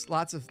 Lots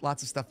of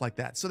stuff like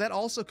that. So that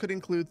also could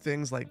include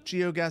things like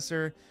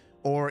GeoGuessr,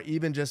 or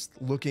even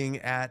just looking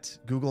at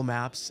Google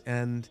Maps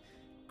and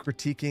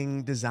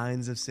critiquing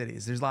designs of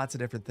cities. There's lots of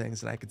different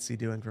things that I could see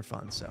doing for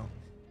fun. So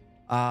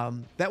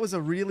that was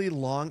a really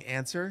long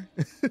answer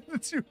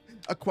to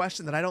a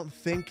question that I don't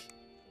think,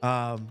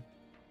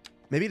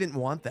 maybe you didn't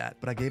want that,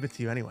 but I gave it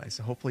to you anyway.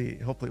 So hopefully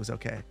it was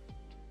okay.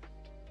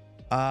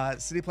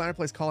 City Planner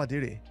plays Call of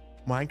Duty,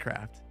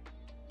 Minecraft.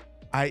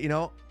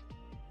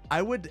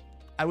 I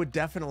would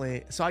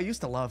definitely. So I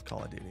used to love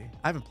Call of Duty.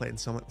 I haven't played in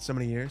so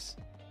many years.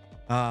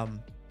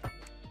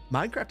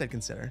 Minecraft I'd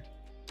consider.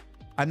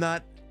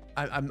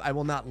 I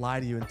will not lie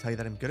to you and tell you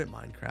that I'm good at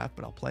Minecraft,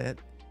 but I'll play it.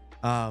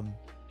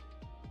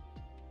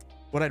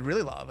 What I'd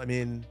really love, I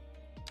mean,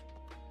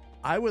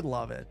 I would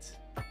love it.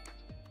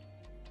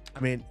 I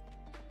mean,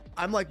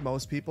 I'm like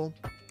most people.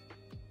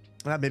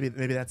 Maybe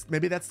that's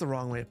the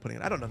wrong way of putting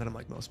it. I don't know that I'm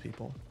like most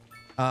people.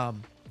 I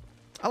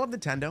love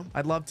Nintendo.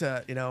 I'd love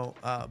to,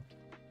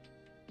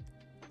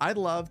 I'd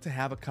love to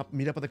have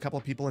meet up with a couple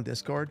of people in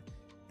Discord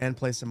and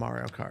play some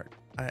Mario Kart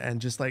and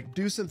just like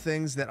do some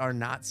things that are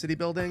not city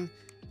building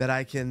that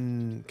I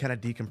can kind of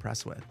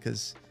decompress with,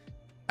 because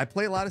I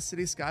play a lot of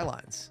city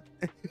skylines.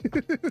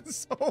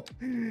 So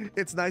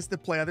it's nice to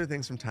play other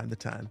things from time to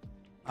time.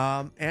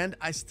 And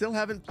I still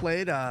haven't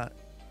played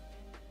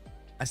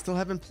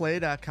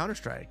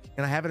Counter-Strike,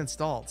 and I have it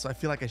installed, so I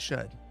feel like I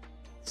should.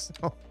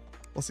 So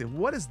we'll see.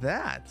 What is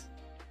that?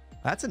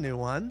 That's a new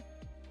one.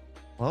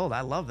 Oh,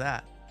 I love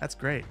that. That's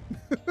great.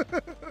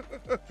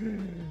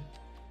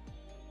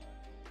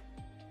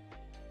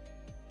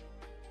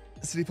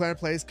 City Planner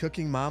plays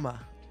Cooking Mama.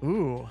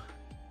 Ooh.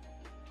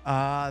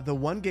 The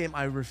one game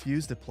I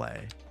refuse to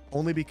play,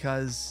 only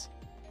because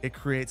it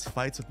creates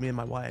fights with me and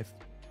my wife.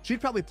 She'd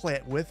probably play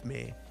it with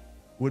me,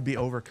 would be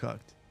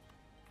Overcooked.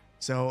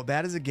 So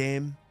that is a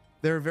game.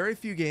 There are very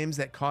few games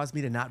that cause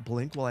me to not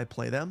blink while I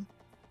play them,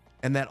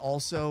 and that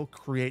also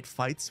create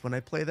fights when I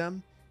play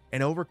them.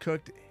 And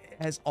Overcooked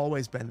has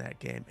always been that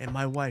game, and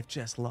my wife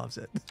just loves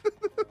it.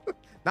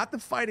 Not the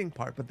fighting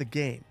part, but the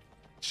game.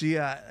 She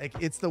like,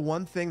 it's the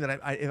one thing that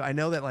I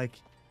know that, like,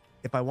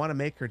 if I want to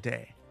make her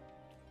day,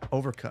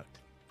 Overcooked,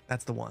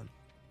 that's the one.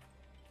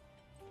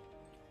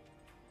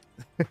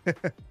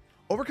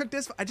 Overcooked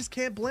is, I just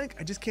can't blink.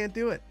 I just can't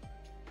do it.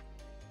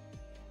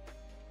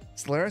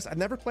 Solaris, I've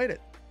never played it.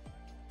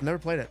 Never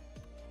played it.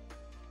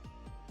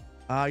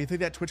 You think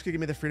that Twitch could give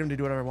me the freedom to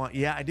do whatever I want?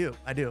 Yeah, I do.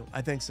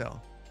 I think so.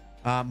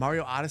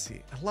 Mario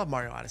Odyssey. I love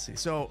Mario Odyssey.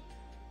 So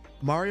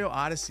Mario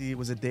Odyssey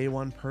was a day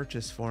one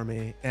purchase for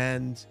me.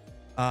 And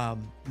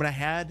when I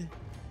had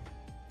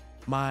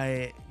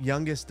my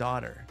youngest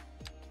daughter,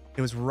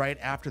 it was right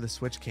after the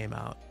Switch came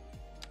out.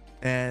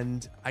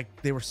 And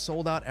they were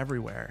sold out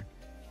everywhere.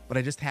 But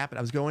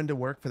I was going to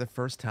work for the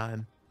first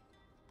time.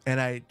 And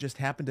I just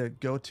happened to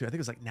go to, I think it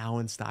was like Now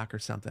in Stock or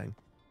something.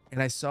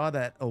 And I saw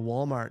that a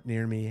Walmart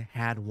near me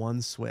had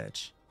one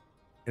Switch.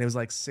 And it was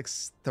like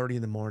 6:30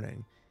 in the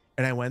morning.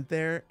 And I went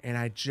there and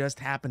I just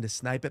happened to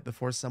snipe it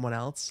before someone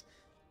else.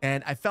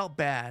 And I felt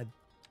bad,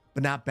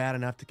 but not bad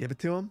enough to give it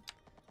to him.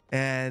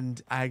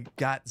 And I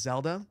got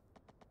Zelda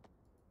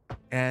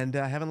and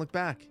I haven't looked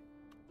back.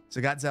 So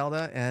I got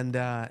Zelda and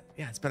yeah,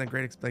 it's been a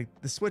great, like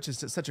the Switch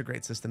is such a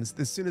great system.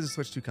 As soon as the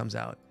Switch 2 comes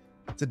out,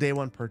 it's a day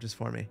one purchase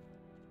for me.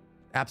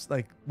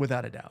 Like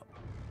without a doubt.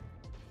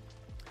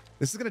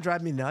 This is going to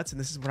drive me nuts. And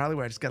this is probably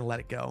where I just got to let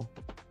it go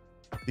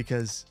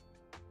because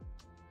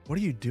what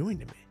are you doing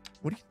to me?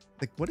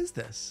 What is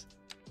this?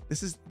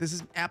 This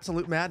is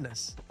absolute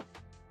madness.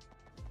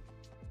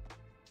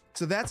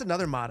 So that's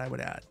another mod I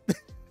would add.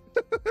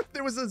 If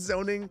there was a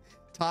zoning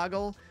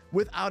toggle,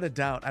 without a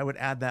doubt, I would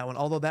add that one.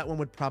 Although that one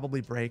would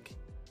probably break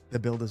the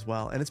build as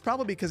well. And it's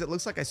probably because it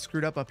looks like I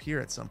screwed up here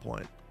at some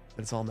point.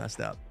 But it's all messed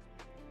up.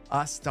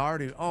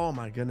 Stardew. Oh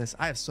my goodness.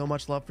 I have so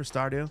much love for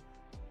Stardew.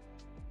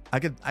 I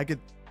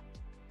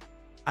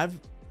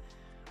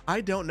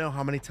don't know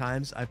how many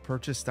times I've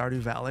purchased Stardew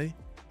Valley,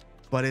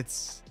 but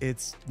it's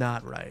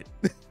not right.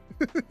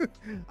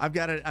 I've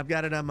got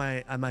it on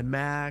my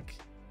Mac.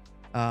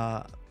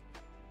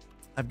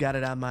 I've got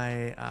it on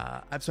my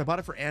so I bought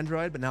it for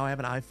Android, but now I have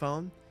an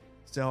iPhone.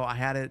 So I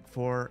had it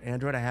for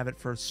Android. I have it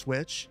for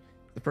Switch.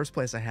 The first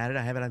place I had it.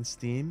 I have it on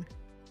Steam,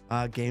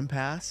 Game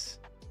Pass.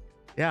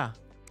 Yeah.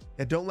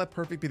 Don't let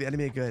perfect be the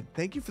enemy of good.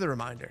 Thank you for the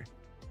reminder.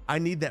 I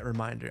need that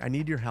reminder. I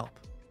need your help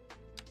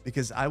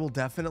because I will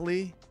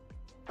definitely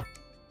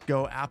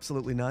go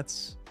absolutely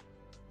nuts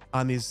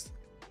on these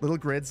little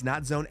grids,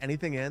 not zone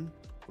anything in.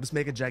 We'll just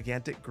make a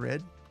gigantic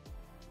grid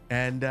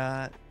and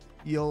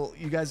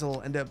you guys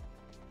will end up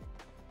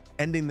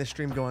ending the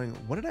stream going,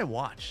 what did I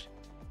watch?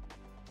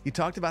 He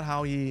talked about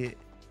how he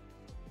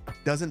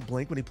doesn't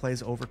blink when he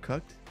plays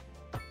Overcooked.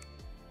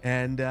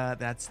 And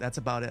that's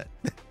about it.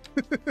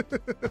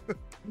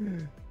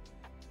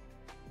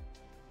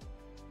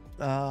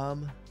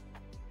 Come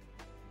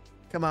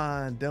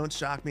on, don't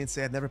shock me and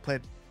say I've never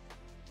played.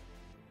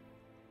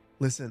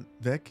 Listen,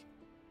 Vic,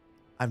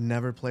 I've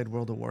never played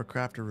World of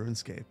Warcraft or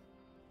RuneScape.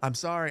 I'm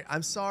sorry.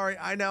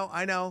 I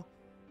know.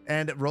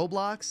 And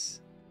Roblox.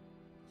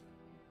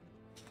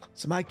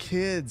 So my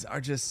kids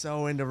are just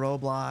so into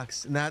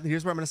Roblox. And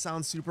here's where I'm going to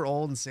sound super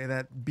old and say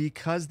that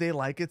because they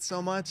like it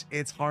so much,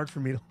 it's hard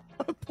for me to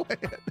want to play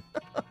it.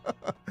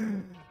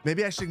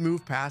 Maybe I should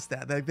move past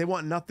that. They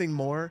want nothing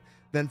more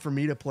than for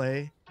me to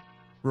play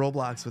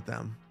Roblox with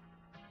them.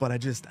 But I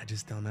just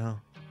don't know.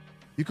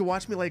 You could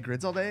watch me lay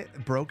grids all day?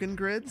 Broken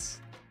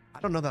grids? I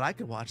don't know that I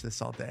could watch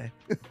this all day.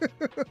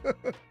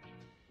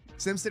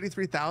 SimCity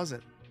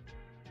 3000.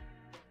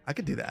 I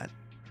could do that.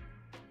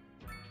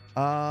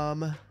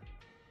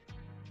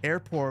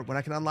 Airport, when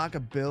I can unlock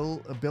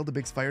build a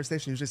big fire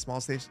station, usually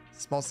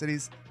small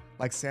cities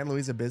like San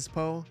Luis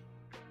Obispo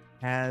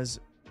has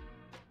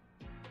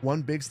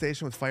one big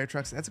station with fire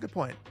trucks. That's a good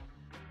point.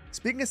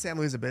 Speaking of San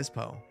Luis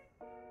Obispo,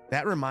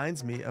 that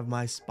reminds me of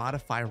my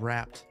Spotify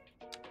Wrapped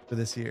for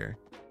this year.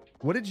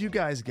 What did you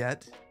guys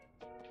get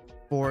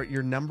for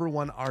your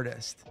 #1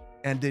 artist?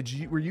 And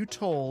were you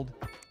told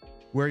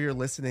where your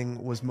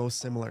listening was most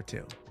similar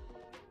to?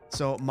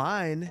 So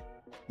my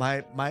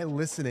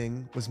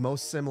listening was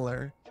most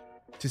similar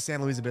to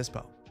San Luis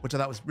Obispo, which I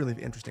thought was really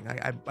interesting.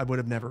 I would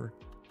have never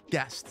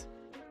guessed.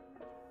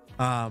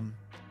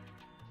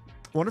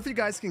 Wonder if you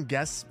guys can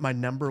guess my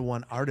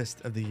 #1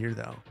 artist of the year,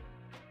 though.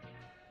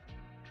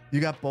 You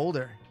got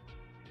Boulder.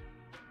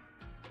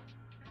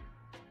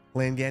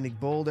 Langandig,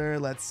 Boulder.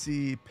 Let's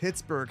see.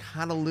 Pittsburgh,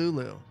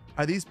 Honolulu.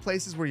 Are these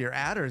places where you're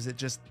at, or is it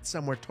just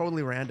somewhere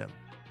totally random?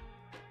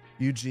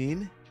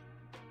 Eugene.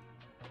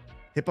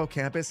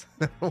 Hippocampus.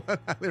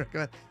 Highly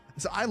recommend.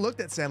 So I looked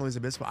at San Luis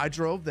Obispo. I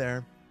drove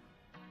there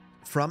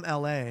from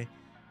LA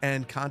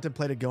and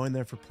contemplated going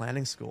there for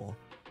planning school.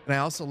 And I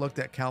also looked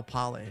at Cal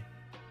Poly.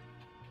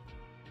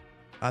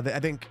 I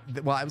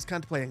was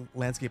contemplating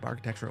landscape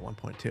architecture at one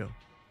point too,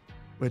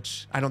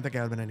 which I don't think I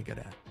would have been any good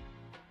at.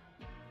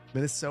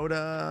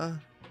 Minnesota,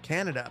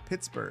 Canada,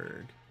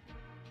 Pittsburgh.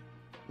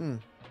 You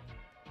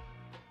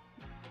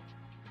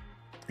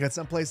got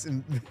someplace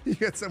you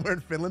got somewhere in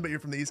Finland, but you're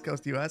from the East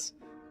Coast US.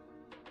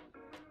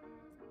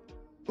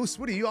 Oh,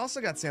 Swooty, you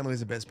also got San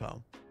Luis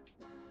Obispo.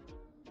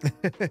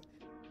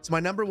 So my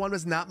 #1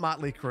 was not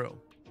Motley Crue.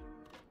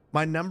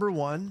 My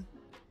 #1.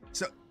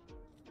 So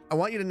I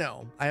want you to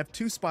know I have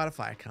 2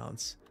 Spotify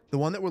accounts. The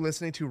one that we're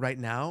listening to right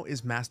now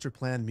is Master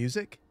Plan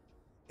Music,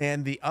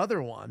 and the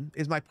other one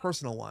is my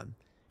personal one.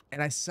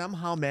 And I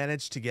somehow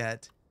managed to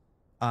get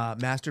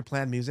Master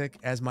Plan Music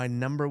as my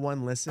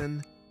 #1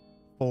 listen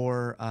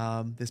for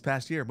this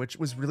past year, which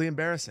was really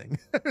embarrassing.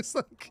 It's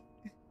like,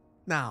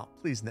 no,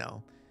 please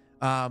no.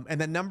 And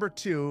then number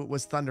 2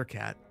 was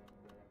Thundercat,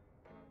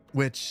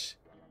 which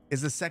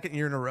is the second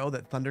year in a row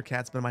that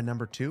Thundercat's been my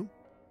number 2.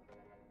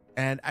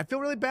 And I feel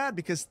really bad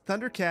because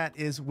Thundercat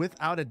is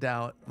without a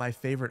doubt my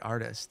favorite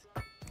artist.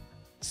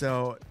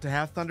 So to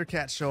have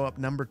Thundercat show up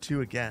number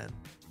 2 again,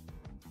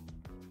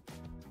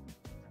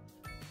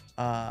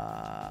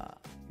 yeah,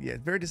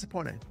 very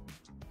disappointing.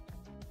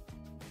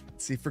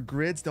 Let's see, for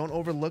grids, don't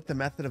overlook the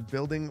method of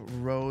building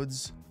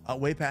roads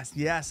way past.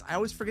 Yes, I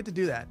always forget to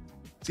do that.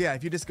 So yeah,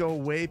 if you just go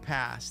way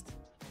past,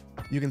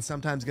 you can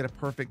sometimes get a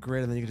perfect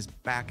grid and then you can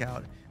just back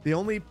out. The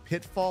only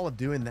pitfall of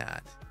doing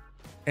that,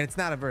 and it's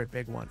not a very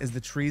big one, is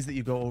the trees that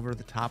you go over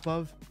the top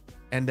of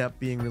end up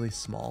being really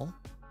small.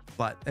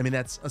 But I mean,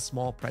 that's a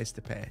small price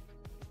to pay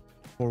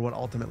for what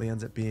ultimately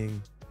ends up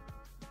being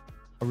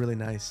a really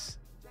nice,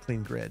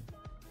 clean grid.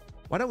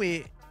 Why don't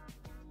we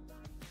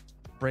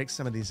break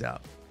some of these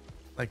up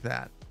like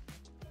that?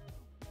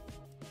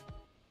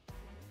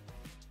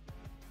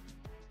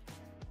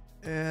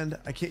 And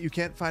you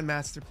can't find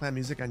master plan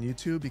music on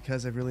YouTube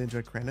because I've really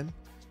enjoyed Crandon.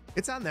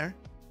 It's on there,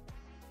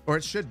 or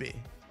it should be.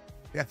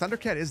 Yeah,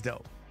 Thundercat is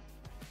dope.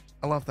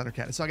 I love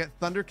Thundercat. So I got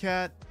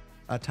Thundercat,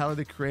 Tyler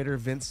the Creator,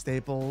 Vince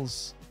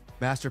Staples,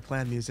 master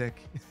plan music.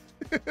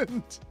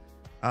 And,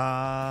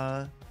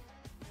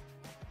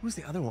 who's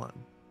the other one?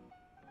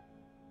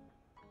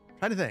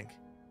 Trying to think.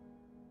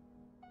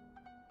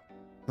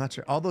 Not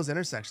sure. All those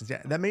intersections.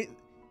 Yeah,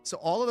 so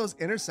all of those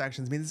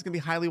intersections means it's gonna be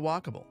highly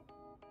walkable.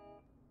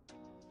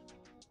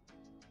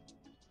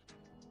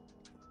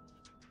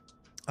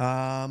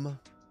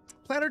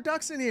 Planter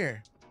Duck's in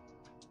here.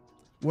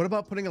 What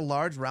about putting a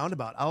large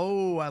roundabout?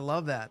 Oh, I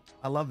love that.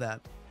 I love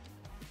that.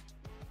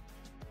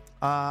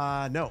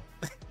 No.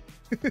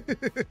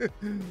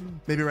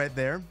 Maybe right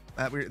there.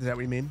 Is that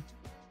what you mean?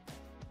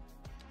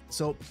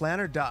 So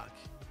Planter Duck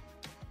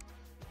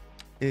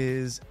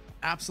is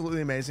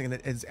absolutely amazing, and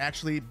it has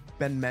actually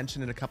been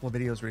mentioned in a couple of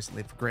videos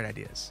recently for great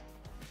ideas.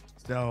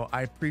 So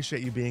I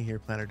appreciate you being here,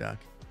 Planter Duck.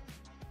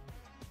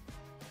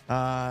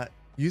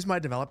 Use my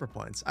developer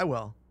points. I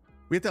will.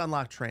 We have to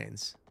unlock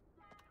trains.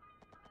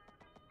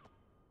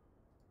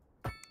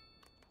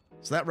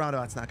 So that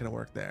roundabout's not going to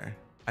work there,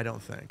 I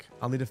don't think.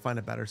 I'll need to find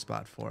a better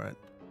spot for it.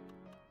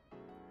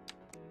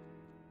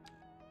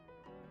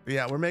 But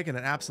yeah, we're making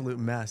an absolute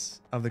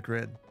mess of the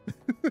grid.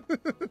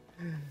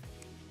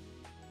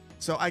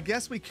 So I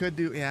guess we could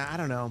do, yeah, I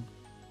don't know.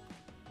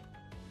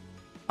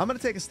 I'm going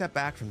to take a step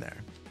back from there.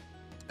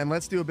 And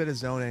let's do a bit of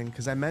zoning,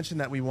 because I mentioned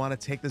that we want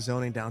to take the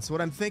zoning down. So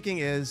what I'm thinking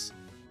is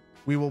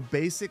we will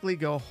basically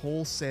go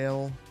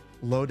wholesale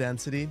low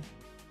density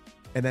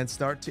and then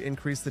start to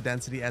increase the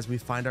density as we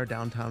find our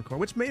downtown core,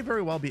 which may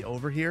very well be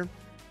over here.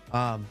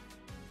 The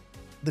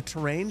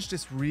terrain's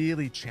just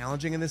really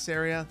challenging in this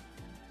area.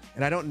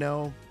 And I don't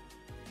know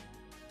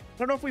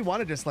if we want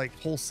to just like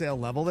wholesale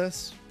level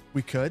this.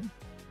 We could.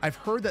 I've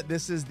heard that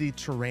this is the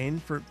terrain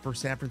for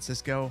San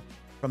Francisco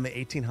from the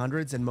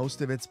 1800s, and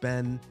most of it's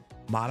been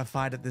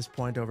modified at this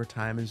point over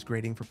time as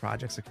grading for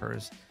projects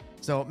occurs.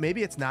 So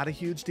maybe it's not a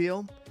huge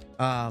deal.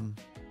 But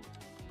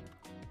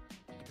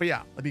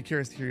yeah, I'd be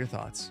curious to hear your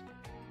thoughts.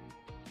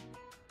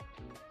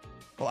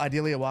 Well,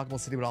 ideally, a walkable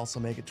city would also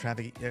make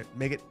traffic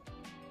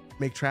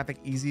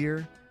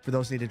easier for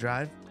those who need to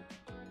drive.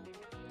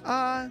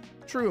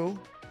 True.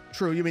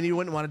 You mean you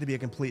wouldn't want it to be a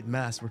complete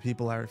mess where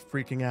people are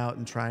freaking out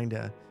and trying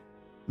to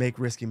make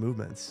risky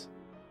movements.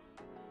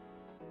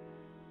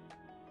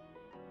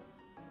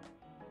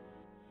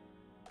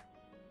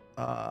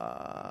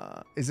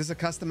 Is this a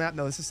custom map?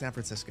 No, this is San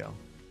Francisco.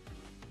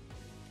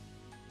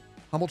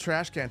 Humble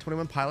Trash Can.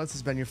 21 Pilots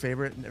has been your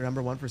favorite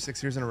 #1 for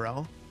 6 years in a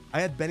row.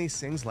 I had Benny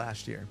Sings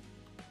last year,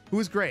 who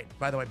was great,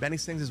 by the way. Benny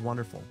Sings is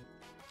wonderful.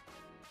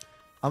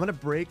 I'm going to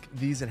break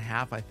these in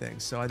half, I think.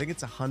 So I think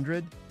it's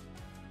 100.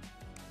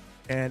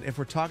 And if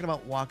we're talking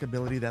about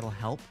walkability, that'll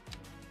help.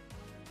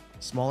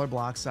 Smaller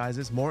block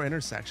sizes, more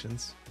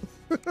intersections.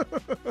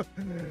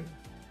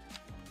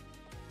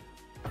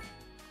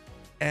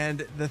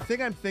 And the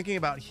thing I'm thinking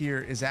about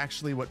here is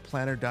actually what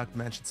Planter Duck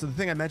mentioned. So the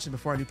thing I mentioned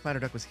before I knew Planter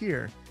Duck was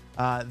here,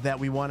 that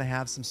we want to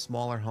have some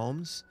smaller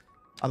homes.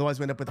 Otherwise,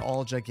 we end up with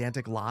all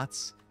gigantic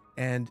lots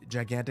and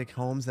gigantic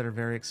homes that are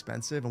very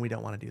expensive, and we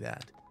don't want to do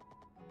that.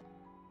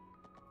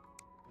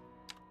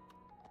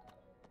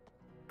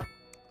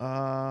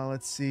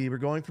 Let's see. We're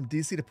going from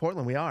DC to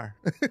Portland. We are.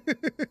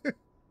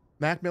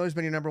 Mac Miller's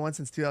been your #1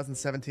 since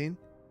 2017.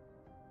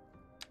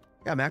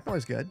 Yeah, Mac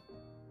Miller's good.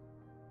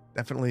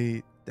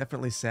 Definitely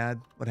sad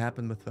what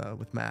happened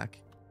with Mac.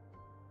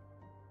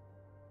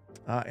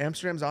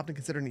 Amsterdam's often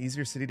considered an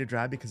easier city to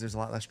drive because there's a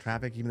lot less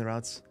traffic, even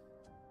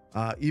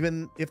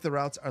if the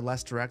routes are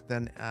less direct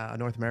than a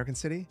North American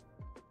city.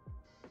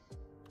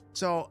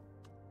 So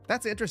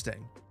that's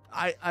interesting.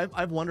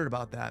 I've wondered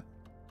about that.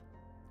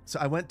 So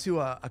I went to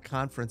a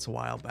conference a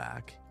while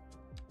back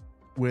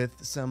with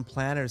some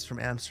planners from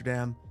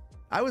Amsterdam.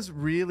 I was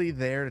really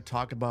there to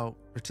talk about,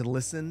 or to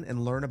listen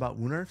and learn about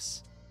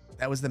Woonerfs.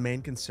 That was the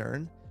main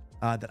concern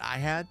that I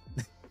had.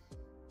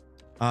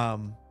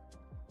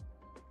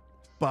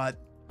 But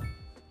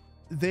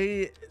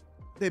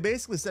they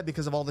basically said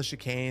because of all the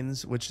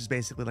chicanes, which is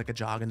basically like a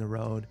jog in the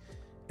road,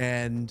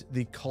 and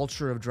the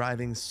culture of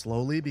driving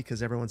slowly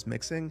because everyone's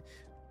mixing,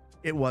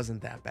 it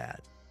wasn't that bad.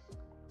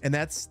 And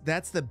that's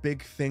the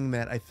big thing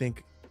that I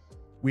think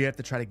we have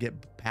to try to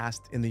get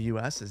past in the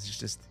US, is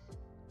just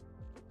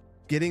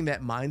getting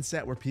that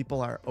mindset where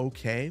people are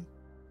okay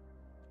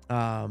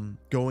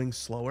going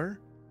slower.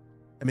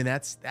 I mean,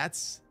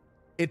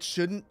 it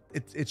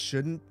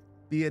shouldn't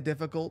be a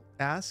difficult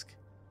ask,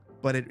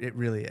 but it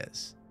really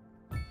is.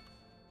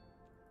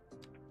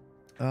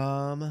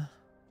 How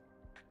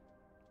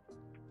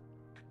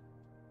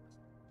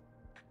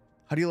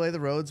do you lay the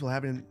roads while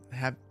having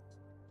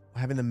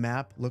the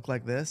map look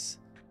like this?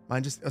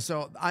 Mine just,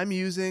 so I'm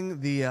using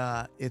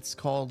the it's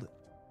called,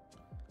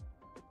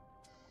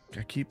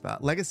 I keep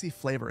Legacy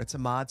Flavor. It's a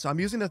mod. So I'm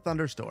using the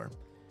Thunderstore,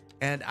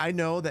 and I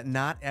know that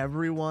not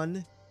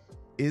everyone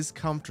is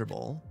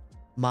comfortable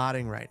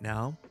modding right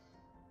now,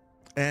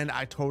 and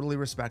I totally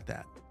respect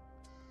that.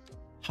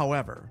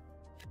 However,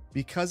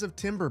 because of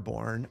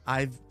Timberborn,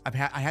 I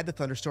had the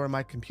Thunderstore on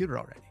my computer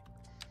already.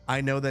 I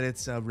know that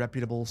it's a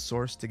reputable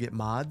source to get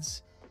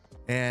mods,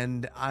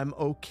 and I'm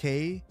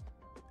okay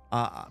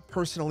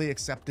personally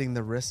accepting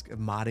the risk of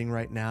modding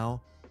right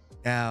now,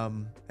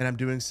 and I'm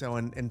doing so,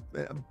 and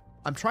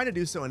I'm trying to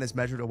do so in as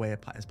measured a way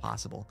as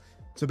possible.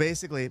 So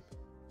basically,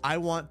 I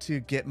want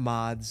to get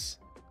mods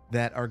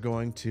that are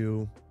going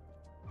to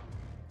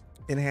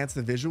enhance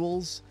the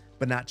visuals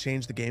but not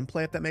change the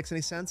gameplay, if that makes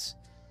any sense.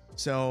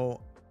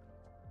 So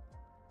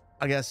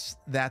I guess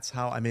that's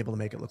how I'm able to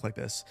make it look like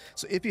this.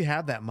 So if you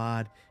have that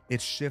mod,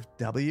 it's Shift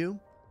W.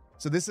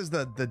 So this is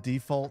the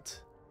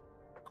default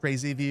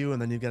crazy view,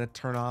 and then you've got to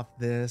turn off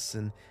this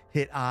and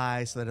hit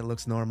I so that it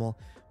looks normal.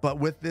 But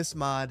with this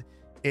mod,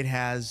 it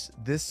has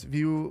this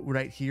view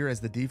right here as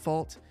the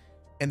default,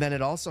 and then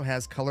it also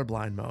has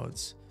colorblind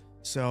modes.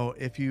 So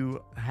if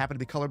you happen to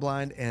be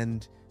colorblind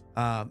and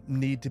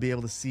need to be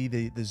able to see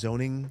the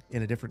zoning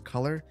in a different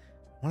color,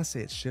 I want to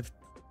say it's Shift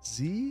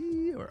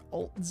Z or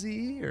Alt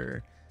Z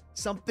or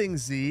something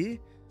Z,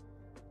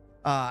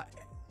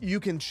 you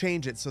can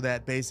change it so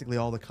that basically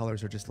all the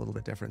colors are just a little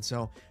bit different.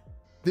 So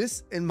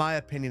this, in my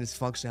opinion, is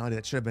functionality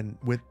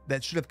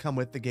that should have come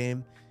with the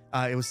game.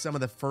 It was some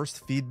of the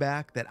first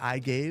feedback that I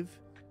gave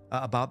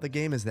about the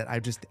game, is that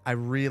I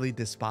really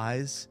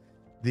despise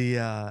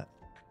the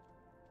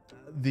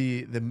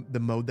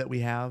mode that we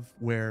have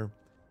where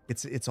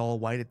it's all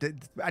white.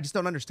 I just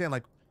don't understand.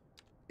 Like,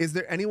 is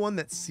there anyone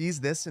that sees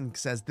this and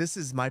says, this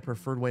is my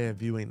preferred way of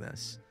viewing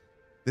this?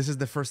 This is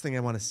the first thing I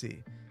want to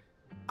see.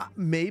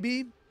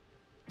 Maybe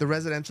the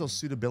residential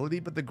suitability,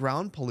 but the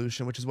ground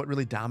pollution, which is what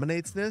really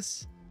dominates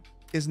this,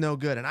 is no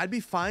good. And I'd be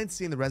fine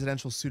seeing the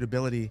residential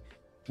suitability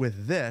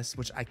with this,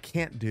 which I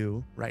can't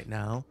do right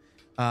now.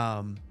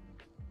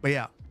 But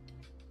yeah,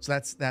 so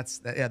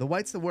that's yeah, the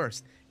white's the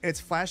worst. It's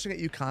flashing at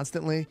you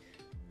constantly.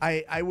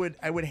 I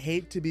would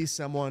hate to be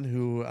someone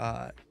who,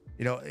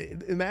 you know,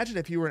 imagine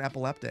if you were an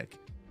epileptic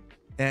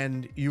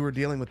and you were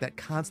dealing with that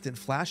constant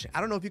flashing.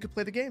 I don't know if you could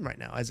play the game right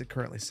now as it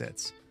currently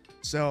sits.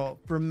 So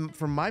from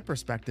my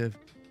perspective,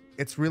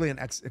 it's really an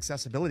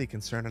accessibility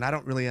concern, and I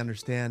don't really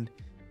understand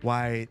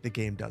why the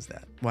game does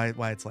that,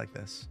 why it's like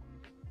this.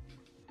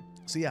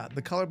 So yeah,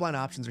 the colorblind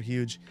options are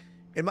huge.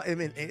 I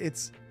mean,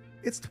 it's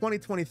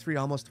 2023,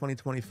 almost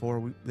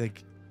 2024.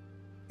 Like,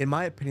 in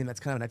my opinion, that's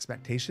kind of an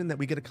expectation that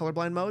we get a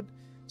colorblind mode.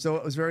 So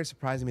it was very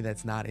surprising to me that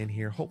it's not in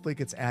here. Hopefully it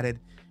gets added.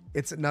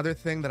 It's another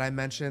thing that I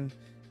mentioned.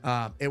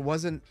 It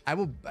wasn't, I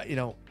will, you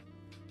know,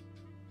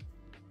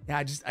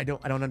 yeah, I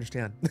don't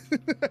understand.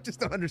 I just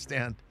don't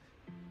understand.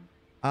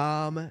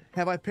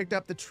 Have I picked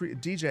up the tree,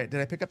 DJ,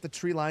 did I pick up the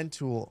tree line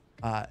tool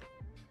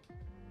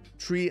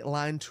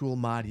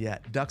mod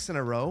yet? Ducks in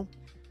a row?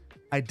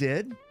 I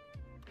did.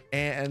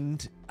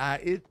 And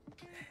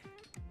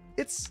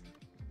it's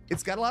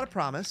got a lot of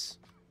promise.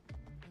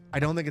 I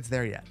don't think it's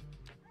there yet.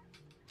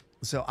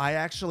 So I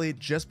actually,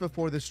 just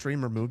before the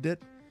stream, removed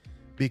it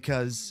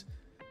because,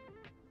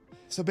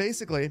 so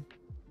basically,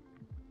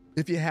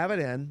 if you have it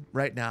in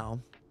right now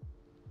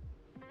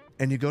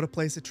and you go to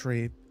place a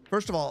tree,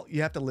 first of all,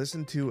 you have to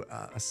listen to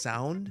a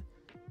sound,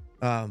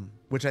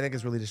 which I think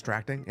is really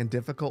distracting and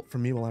difficult for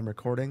me while I'm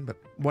recording, but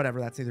whatever,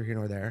 that's neither here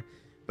nor there.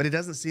 But it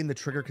doesn't seem to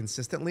trigger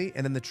consistently,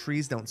 and then the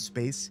trees don't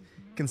space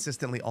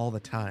consistently all the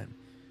time.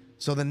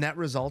 So the net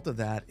result of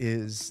that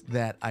is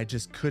that I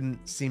just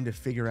couldn't seem to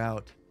figure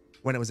out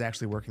when it was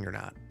actually working or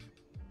not.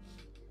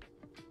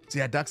 So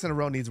yeah, ducks in a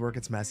row needs work.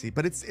 It's messy,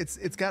 but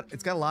it's got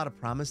a lot of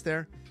promise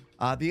there.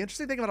 The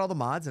interesting thing about all the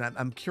mods, and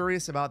I'm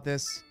curious about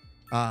this,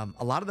 a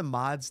lot of the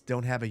mods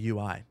don't have a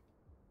UI.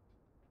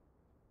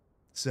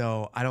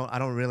 So I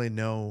don't really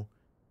know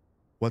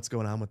what's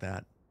going on with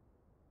that.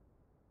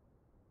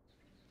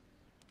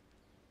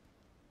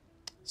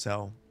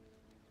 So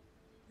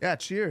yeah,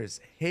 cheers.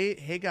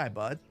 Hey guy,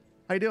 bud.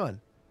 How you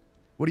doing?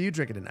 What are you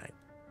drinking tonight?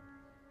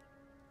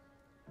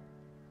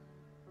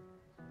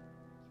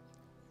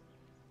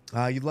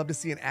 You'd love to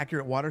see an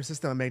accurate water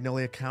system in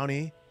Magnolia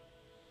County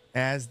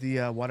as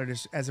the water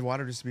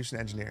distribution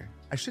engineer.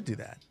 I should do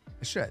that.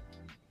 I should.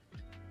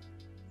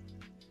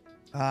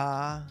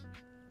 Uh,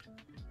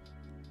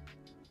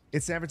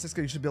 it's San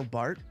Francisco. You should build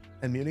BART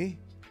and Muni.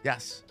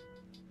 Yes.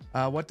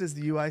 What does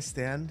the UI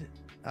stand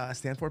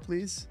for,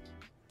 please?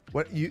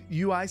 What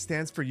UI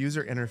stands for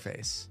user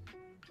interface.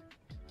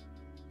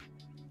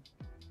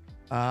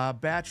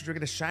 Batch, you're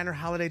drinking a Shiner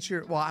Holiday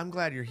Cheer. Well, I'm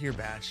glad you're here,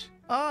 Batch.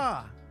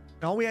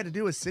 All we had to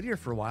do was sit here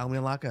for a while and we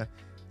unlock a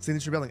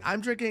signature building.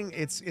 I'm drinking,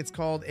 it's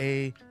called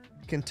a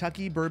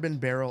Kentucky Bourbon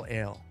Barrel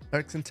Ale.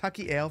 Or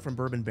Kentucky Ale from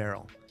Bourbon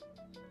Barrel.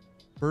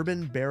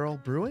 Bourbon Barrel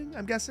Brewing,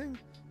 I'm guessing?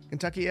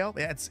 Kentucky Ale?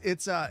 Yeah,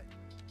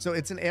 so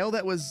it's an ale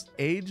that was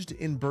aged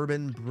in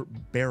bourbon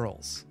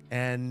barrels.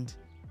 And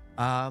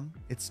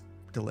it's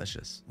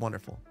delicious.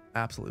 Wonderful.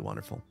 Absolutely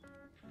wonderful.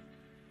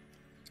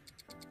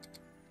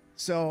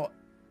 So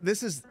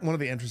this is one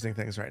of the interesting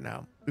things right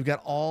now. We've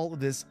got all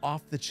this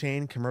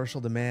off-the-chain commercial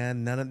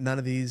demand. None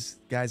of these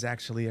guys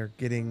actually are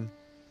getting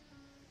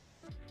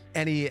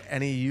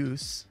any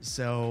use.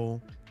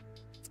 So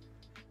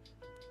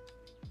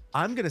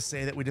I'm gonna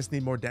say that we just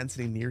need more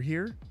density near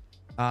here,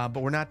 but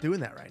we're not doing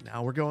that right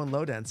now. We're going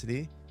low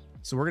density,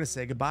 so we're gonna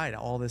say goodbye to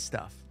all this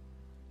stuff,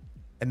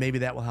 and maybe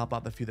that will help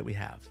out the few that we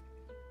have.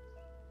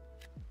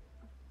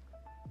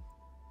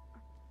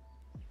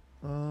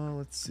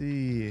 Let's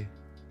see.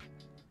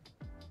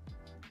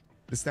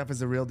 This stuff is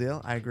the real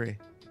deal. I agree.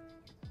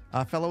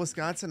 Fellow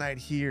Wisconsinite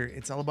here.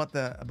 It's all about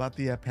the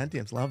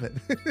Pentiums. Love it.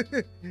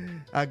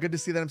 Good to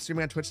see that I'm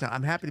streaming on Twitch now.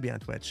 I'm happy to be on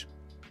Twitch.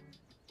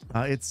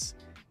 It's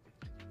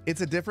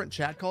a different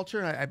chat culture,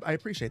 and I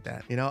appreciate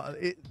that. You know,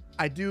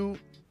 I do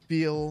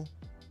feel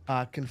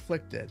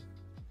conflicted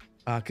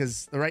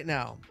because right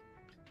now,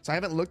 so I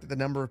haven't looked at the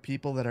number of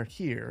people that are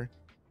here,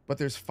 but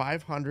there's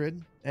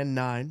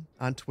 509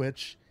 on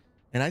Twitch,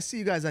 and I see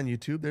you guys on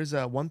YouTube. There's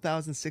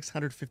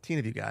 1,615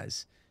 of you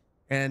guys.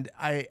 And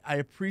I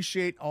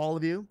appreciate all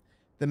of you.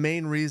 The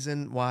main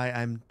reason why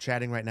I'm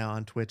chatting right now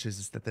on Twitch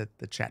is that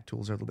the chat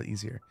tools are a little bit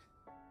easier.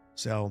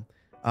 So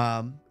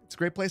it's a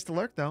great place to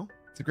lurk, though.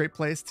 It's a great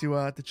place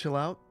to chill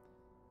out.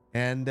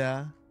 And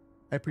I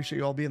appreciate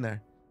you all being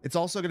there. It's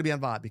also going to be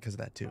on VOD because of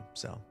that, too.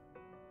 So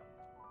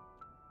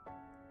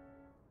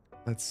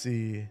let's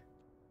see.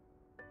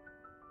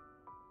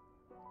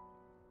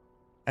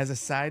 As a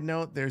side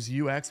note, there's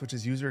UX, which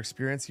is user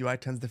experience. UI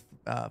tends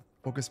to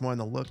focus more on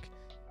the look,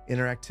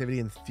 interactivity,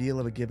 and feel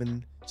of a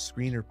given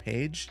screen or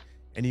page,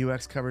 and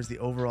UX covers the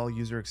overall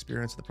user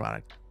experience of the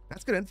product.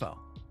 That's good info.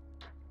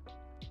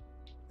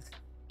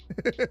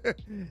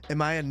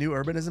 Am I a new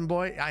urbanism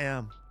boy? I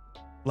am.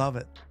 Love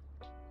it.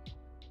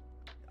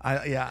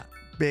 Yeah,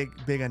 big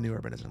on new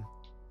urbanism.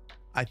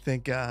 I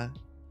think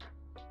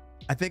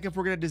if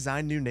we're gonna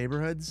design new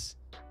neighborhoods,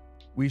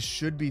 we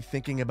should be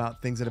thinking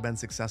about things that have been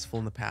successful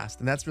in the past,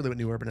 and that's really what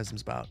new urbanism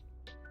is about.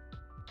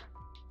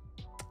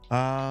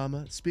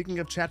 Speaking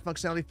of chat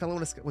functionality, fellow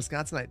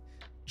Wisconsinite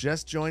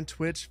just joined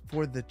Twitch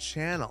for the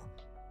channel.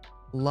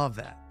 Love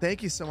that.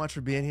 Thank you so much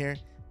for being here.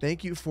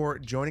 Thank you for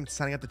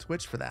signing up to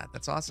Twitch for that.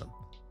 That's awesome.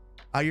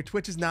 Your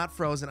Twitch is not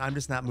frozen. I'm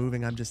just not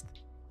moving. I'm just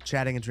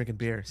chatting and drinking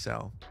beer.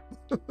 So,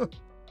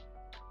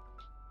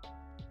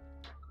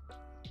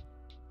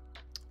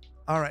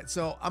 all right.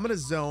 So I'm going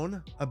to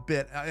zone a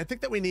bit. I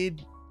think that we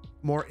need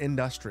more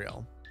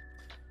industrial,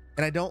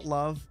 and I don't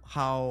love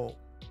how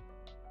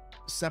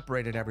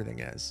separated everything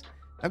is.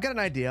 I've got an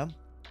idea.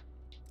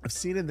 I've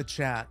seen in the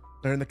chat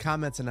or in the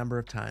comments a number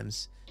of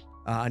times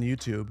on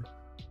YouTube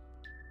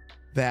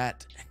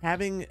that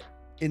having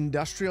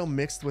industrial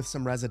mixed with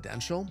some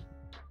residential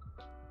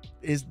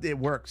it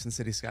works in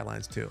city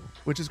skylines too,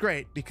 which is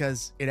great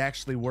because it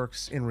actually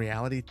works in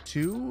reality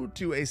too,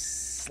 to a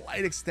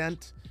slight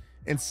extent.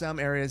 In some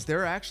areas,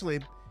 there's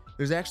actually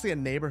a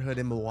neighborhood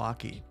in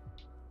Milwaukee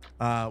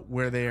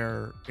where they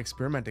are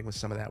experimenting with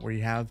some of that, where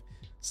you have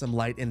some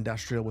light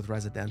industrial with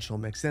residential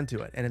mixed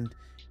into it. And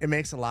it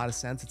makes a lot of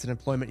sense. It's an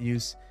employment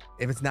use.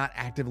 If it's not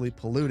actively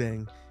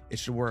polluting, it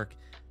should work.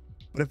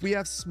 But if we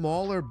have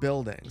smaller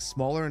buildings,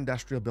 smaller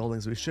industrial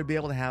buildings, we should be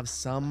able to have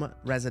some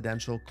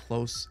residential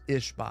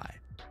close-ish by.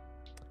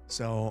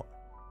 So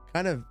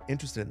kind of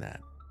interested in that.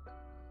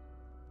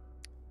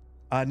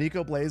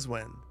 Nico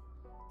Blazewin,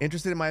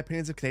 interested in my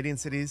opinions of Canadian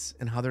cities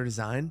and how they're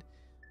designed.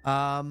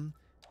 You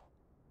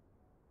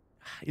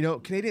know,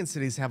 Canadian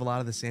cities have a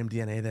lot of the same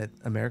DNA that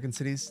American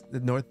cities,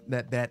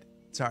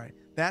 sorry,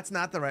 that's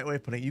not the right way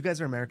of putting it. You guys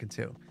are American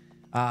too.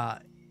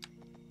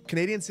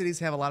 Canadian cities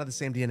have a lot of the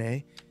same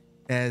DNA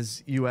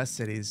as US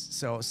cities.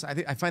 So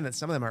I find that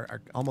some of them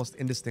are almost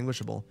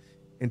indistinguishable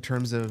in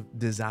terms of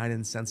design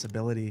and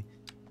sensibility.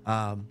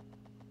 You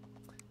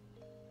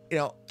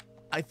know,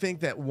 I think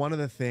that one of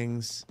the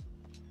things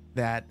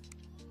that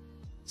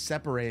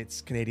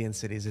separates Canadian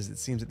cities is it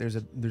seems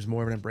that there's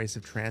more of an embrace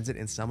of transit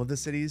in some of the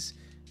cities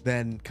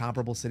than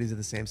comparable cities of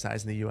the same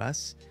size in the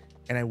US.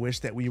 And I wish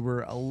that we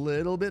were a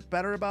little bit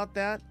better about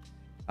that.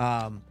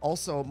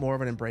 Also more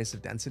of an embrace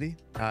of density.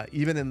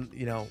 Even in,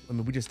 you know, I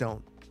mean,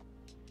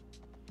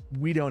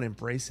 we don't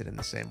embrace it in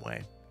the same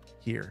way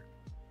here.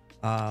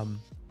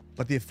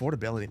 But the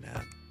affordability,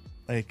 man,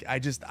 like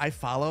I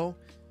follow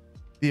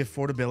the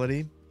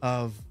affordability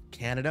of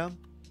Canada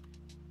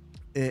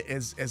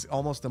is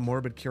almost a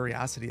morbid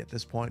curiosity at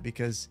this point,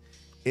 because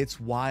it's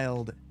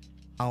wild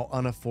how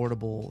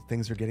unaffordable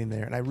things are getting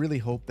there. And I really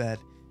hope that,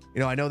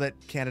 I know that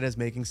Canada is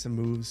making some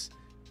moves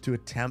to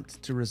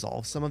attempt to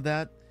resolve some of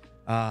that.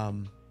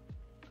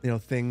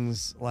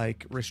 Things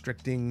like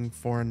restricting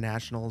foreign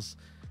nationals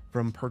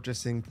from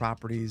purchasing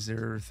properties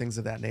or things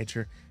of that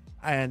nature.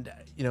 And,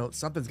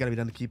 something's got to be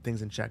done to keep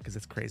things in check, because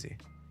it's crazy.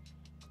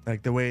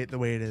 Like the way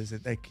it is,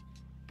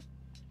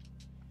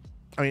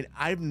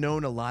 I've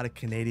known a lot of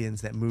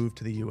Canadians that moved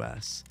to the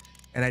US,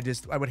 and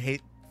I would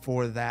hate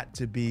for that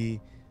to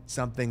be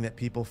something that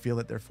people feel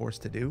that they're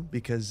forced to do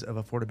because of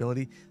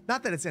affordability.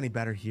 Not that it's any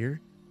better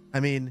here.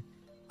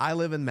 I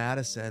live in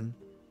Madison,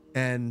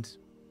 and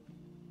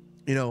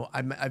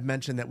I've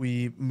mentioned that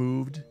we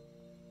moved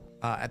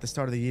at the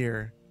start of the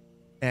year,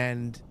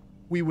 and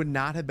we would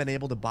not have been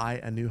able to buy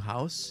a new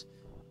house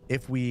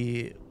if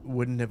we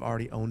wouldn't have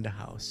already owned a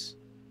house,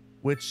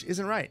 which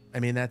isn't right.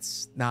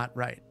 That's not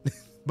right.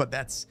 But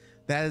that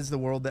is the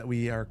world that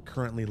we are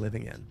currently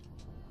living in.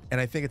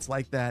 And I think it's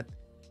like that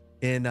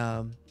in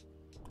a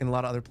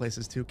lot of other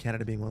places too,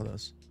 Canada being one of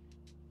those.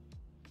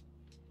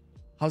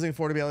 Housing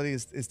affordability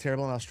is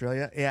terrible in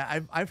Australia.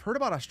 Yeah, I've heard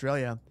about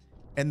Australia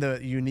and the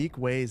unique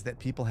ways that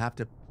people have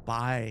to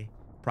buy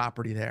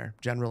property there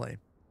generally.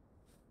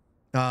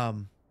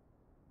 Isn't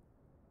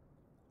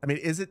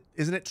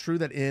it true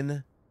that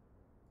in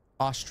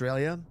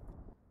Australia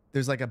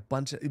there's like a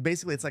bunch of,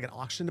 basically it's like an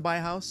auction to buy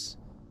a house?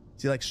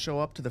 So you like show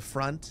up to the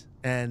front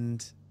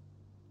and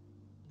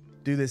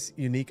do this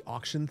unique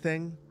auction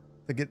thing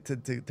to get to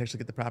actually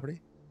get the property.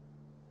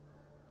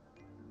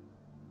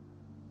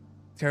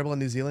 Terrible in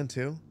New Zealand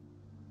too.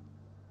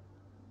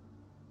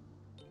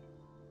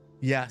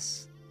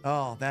 Yes.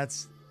 Oh,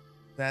 that's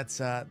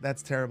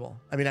terrible.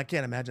 I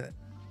can't imagine it.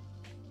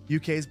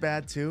 UK's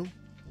bad too.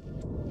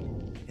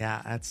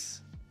 Yeah,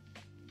 that's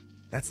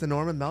the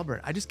norm in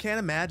Melbourne. I just can't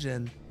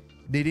imagine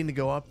needing to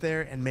go up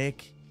there and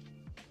make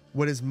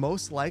what is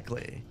most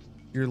likely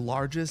your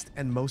largest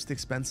and most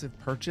expensive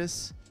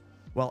purchase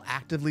while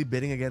actively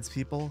bidding against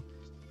people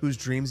whose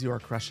dreams you are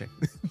crushing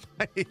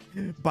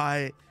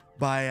by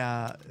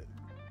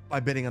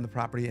bidding on the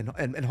property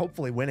and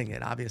hopefully winning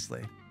it.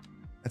 Obviously,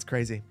 that's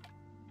crazy.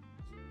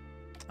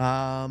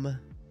 1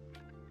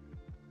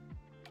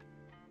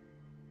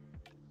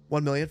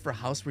 million for a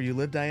house where you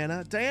live,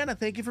 Diana. Diana,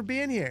 thank you for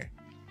being here.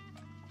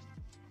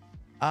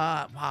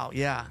 Wow,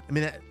 yeah.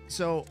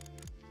 So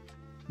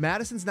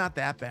Madison's not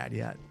that bad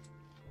yet,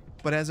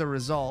 but as a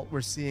result,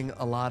 we're seeing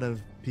a lot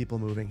of people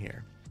moving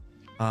here.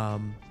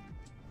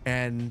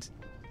 And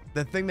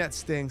the thing that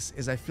stinks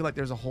is I feel like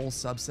there's a whole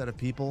subset of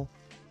people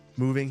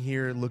moving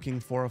here looking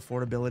for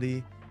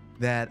affordability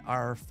that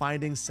are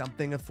finding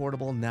something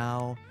affordable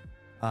now,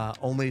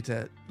 only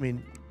to,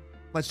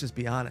 let's just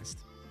be honest.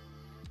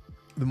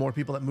 The more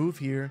people that move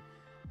here,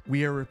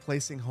 we are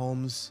replacing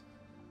homes.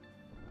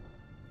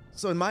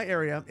 So in my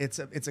area, it's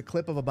a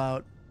clip of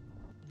about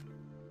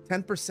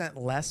 10%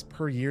 less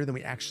per year than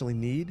we actually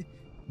need.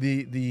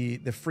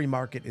 The free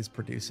market is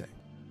producing.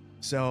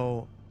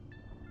 So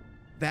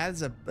that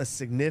is a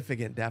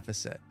significant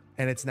deficit,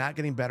 and it's not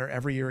getting better.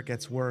 Every year it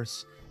gets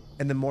worse.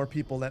 And the more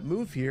people that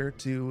move here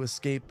to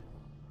escape,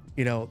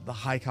 the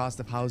high cost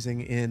of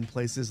housing in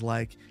places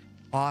like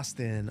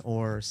Austin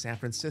or San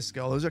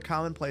Francisco, those are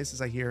common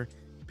places I hear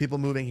people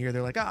moving here.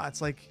 They're like,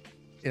 it's like,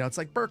 it's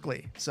like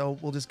Berkeley. So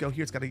we'll just go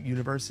here. It's got a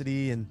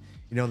university and,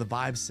 the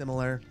vibe's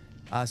similar.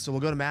 So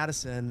we'll go to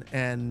Madison,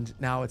 and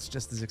now it's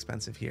just as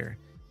expensive here.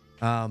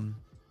 Yeah,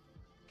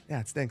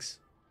 it stinks.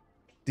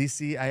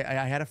 DC,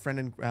 I had a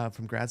friend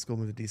from grad school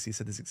move to DC,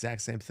 said this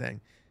exact same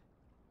thing.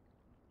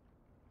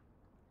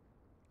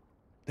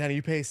 Danny,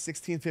 you pay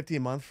 $16.50 a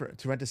month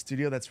to rent a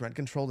studio that's rent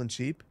controlled and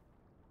cheap?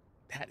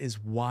 That is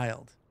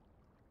wild.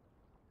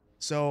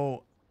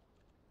 So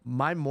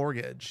my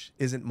mortgage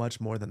isn't much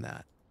more than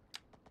that.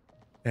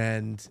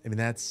 And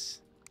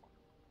that's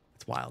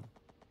wild.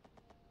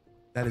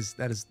 That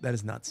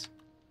is nuts.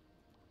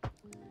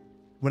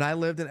 When I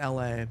lived in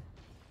LA,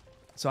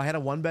 so I had a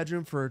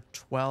 1-bedroom for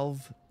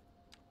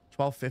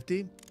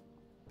 $12.50,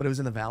 but it was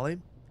in the Valley.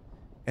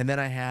 And then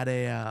I had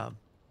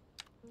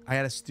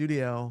a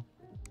studio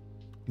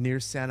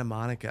near Santa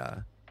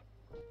Monica,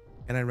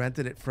 and I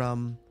rented it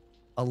from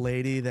a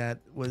lady that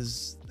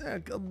was a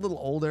little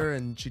older,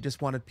 and she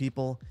just wanted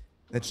people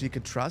that she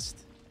could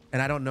trust.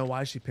 And I don't know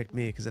why she picked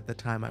me, because at the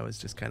time I was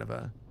just kind of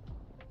a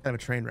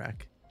train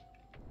wreck.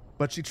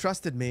 But she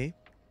trusted me,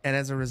 and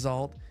as a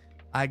result,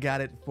 I got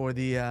it for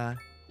I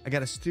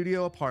got a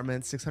studio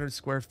apartment, 600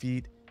 square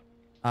feet,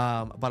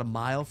 about a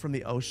mile from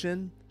the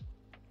ocean,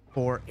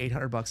 for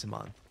 $800 a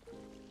month.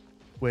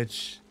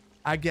 Which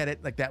I get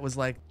it, like that was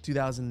like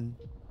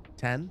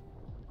 2010.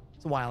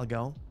 It's a while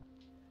ago,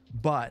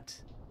 but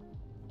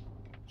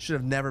should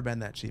have never been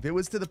that cheap. It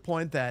was to the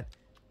point that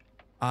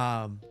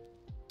I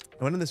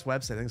went on this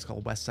website, I think it's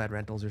called West Side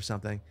Rentals or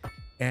something,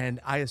 and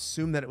I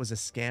assumed that it was a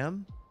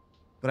scam,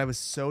 but I was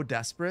so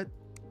desperate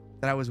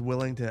that I was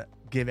willing to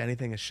give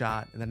anything a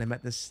shot. And then I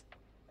met this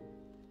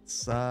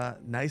It's a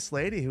nice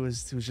lady who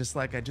was just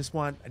like, I just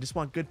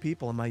want good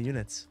people in my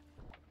units.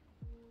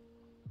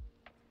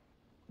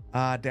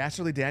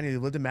 Dastardly Daniel, you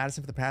lived in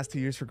Madison for the past 2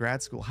 years for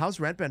grad school. How's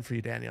rent been for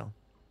you, Daniel?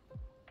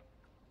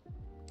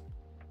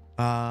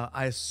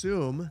 I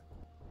assume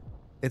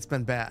it's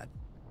been bad.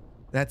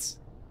 That's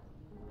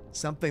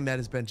something that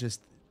has been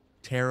just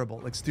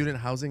terrible. Like student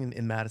housing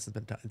in Madison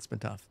has been it's been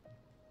tough.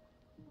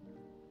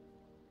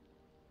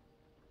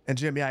 And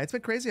Jim, yeah, it's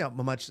been crazy how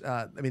much.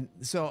 I mean,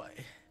 so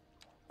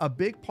a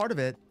big part of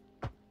it,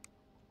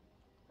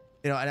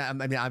 you know,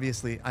 and I mean,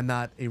 obviously, I'm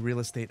not a real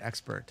estate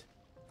expert,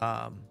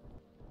 but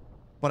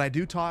I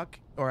do talk,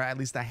 or at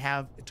least I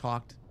have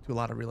talked to a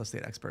lot of real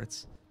estate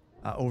experts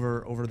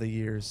over the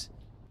years,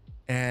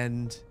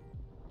 and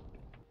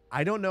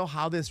I don't know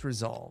how this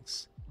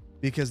resolves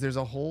because there's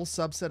a whole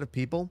subset of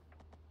people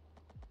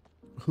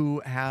who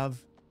have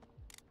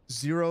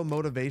zero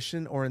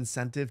motivation or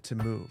incentive to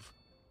move.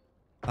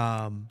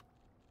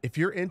 If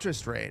your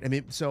interest rate, I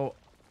mean, so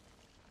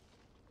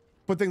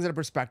put things into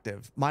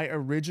perspective. My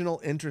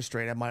original interest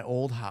rate at my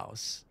old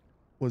house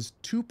was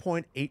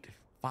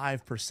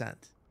 2.85%,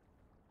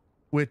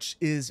 which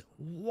is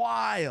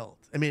wild.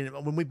 I mean,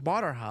 when we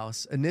bought our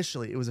house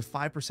initially, it was a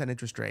 5%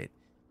 interest rate.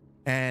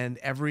 And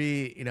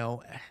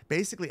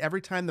basically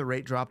every time the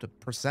rate dropped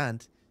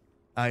 1%,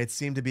 it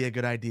seemed to be a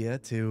good idea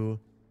to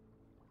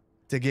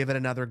give it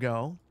another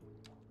go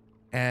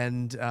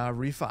and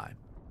refi.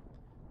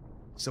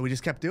 So we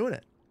just kept doing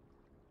it.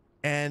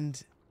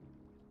 And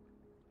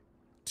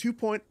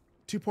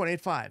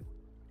 2.85.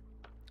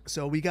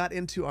 So we got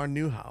into our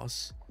new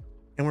house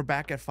and we're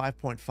back at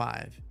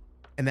 5.5.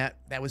 And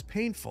that was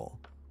painful.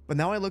 But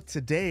now I look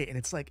today and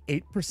it's like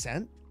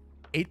 8%,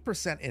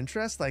 8%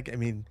 interest. Like, I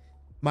mean,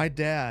 my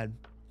dad,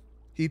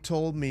 he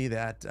told me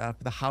that for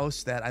the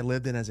house that I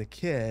lived in as a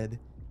kid,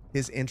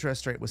 his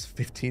interest rate was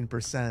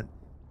 15%.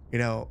 You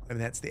know, I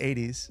mean, that's the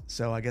 80s.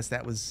 So I guess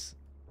that was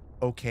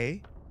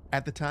okay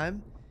at the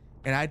time.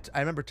 And I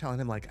remember telling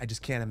him, like, I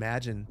just can't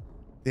imagine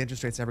the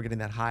interest rates ever getting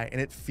that high.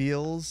 And it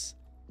feels,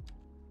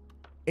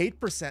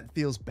 8%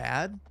 feels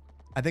bad.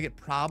 I think it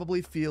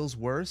probably feels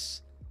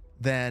worse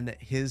than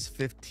his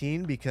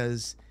 15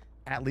 because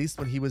at least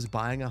when he was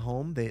buying a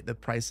home, the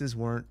prices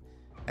weren't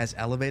as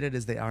elevated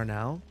as they are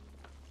now.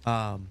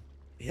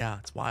 Yeah,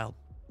 it's wild.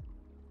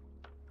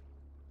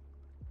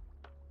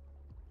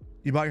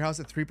 You bought your house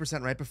at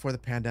 3% right before the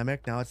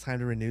pandemic. Now it's time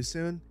to renew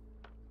soon.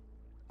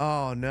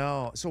 Oh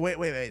no. So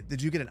wait.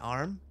 Did you get an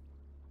ARM?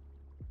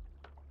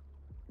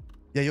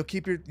 Yeah, you'll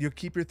keep your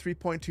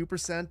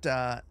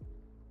 3.2%,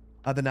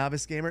 the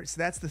novice gamer.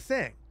 So that's the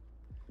thing.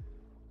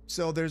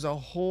 So there's a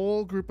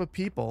whole group of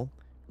people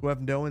who have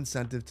no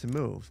incentive to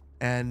move.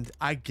 And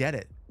I get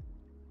it.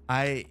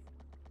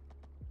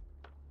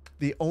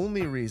 The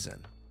only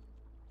reason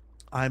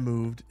I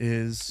moved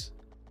is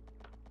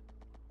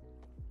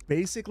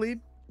basically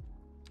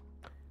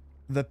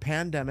the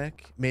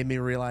pandemic made me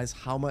realize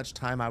how much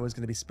time I was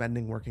going to be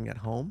spending working at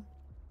home.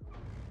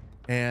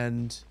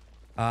 And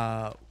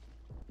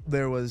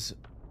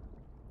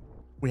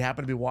we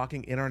happened to be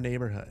walking in our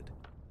neighborhood.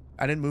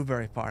 I didn't move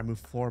very far. I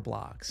moved 4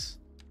 blocks.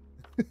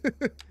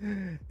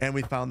 And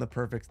we found the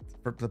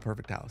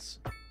perfect house.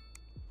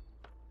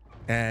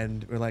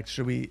 And we're like,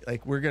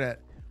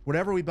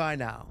 whatever we buy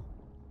now,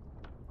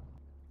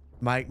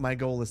 my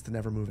goal is to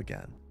never move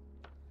again.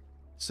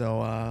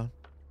 So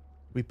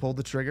we pulled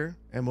the trigger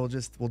and we'll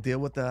deal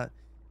with the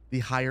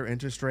higher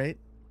interest rate.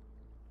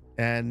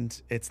 And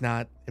it's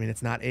not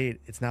 8,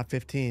 it's not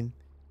 15.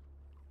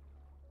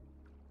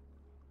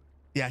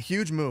 Yeah,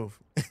 huge move.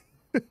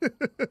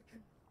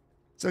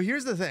 So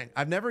here's the thing.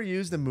 I've never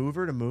used a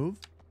mover to move.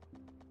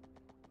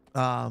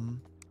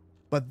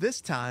 But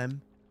this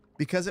time,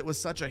 because it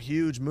was such a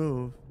huge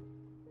move,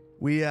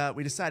 we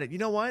decided, you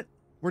know what?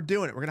 We're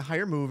doing it. We're going to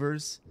hire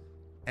movers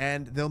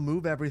and they'll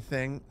move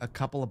everything a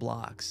couple of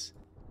blocks.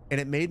 And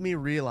it made me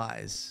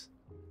realize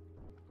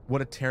what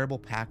a terrible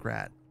pack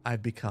rat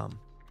I've become.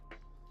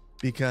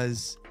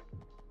 Because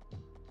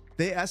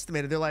they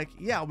estimated, they're like,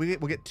 yeah, we'll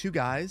get 2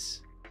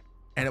 guys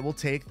and it will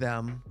take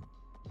them,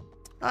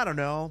 I don't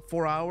know,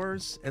 4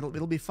 hours.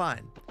 It'll be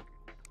fine.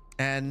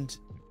 And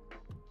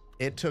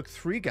it took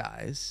 3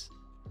 guys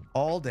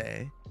all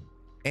day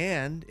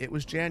and it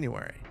was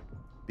January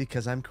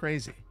because I'm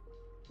crazy.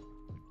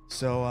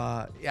 So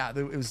yeah,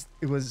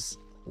 it was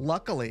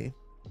luckily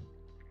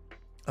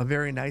a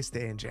very nice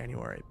day in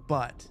January,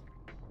 but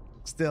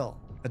still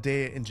a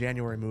day in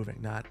January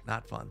moving, not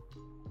fun.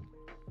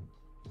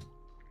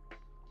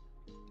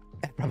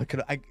 I probably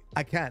could.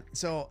 I can't.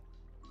 So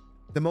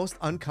the most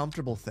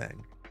uncomfortable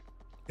thing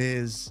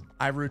is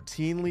I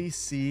routinely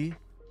see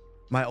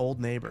my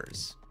old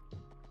neighbors,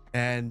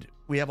 and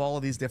we have all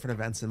of these different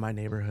events in my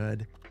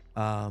neighborhood.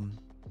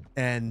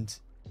 And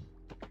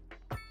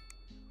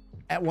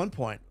at one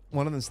point,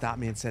 one of them stopped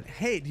me and said,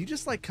 "Hey, do you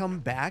just like come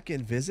back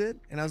and visit?"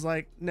 And I was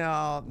like,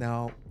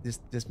 no,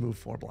 just move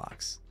 4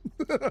 blocks.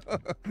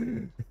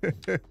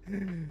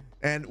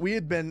 And we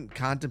had been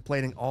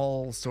contemplating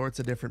all sorts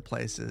of different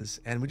places,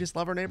 and we just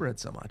love our neighborhood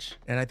so much.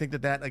 And I think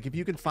that like, if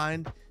you can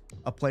find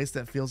a place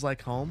that feels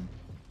like home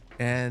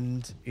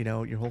and, you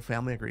know, your whole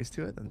family agrees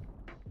to it, then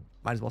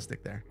might as well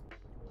stick there.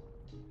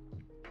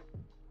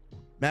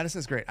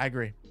 Madison's great. I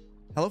agree.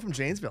 Hello from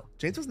Janesville.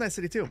 Janesville's a nice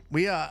city too.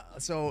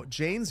 So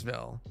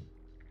Janesville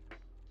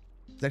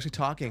is actually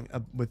talking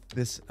with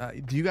this.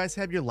 Do you guys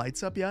have your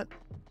lights up yet?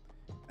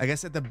 I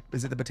guess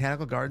is it the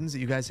Botanical Gardens that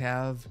you guys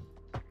have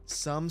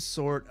some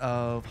sort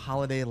of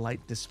holiday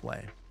light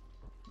display?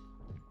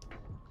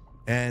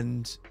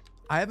 And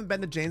I haven't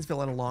been to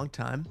Janesville in a long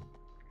time,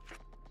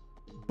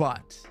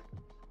 but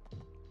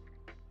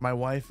my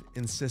wife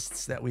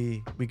insists that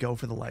we go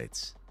for the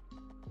lights,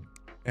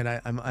 and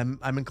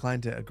I'm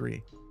inclined to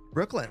agree.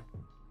 Brooklyn,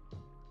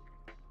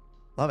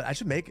 love it. I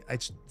should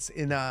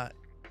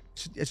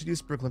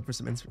use Brooklyn for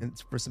some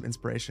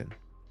inspiration.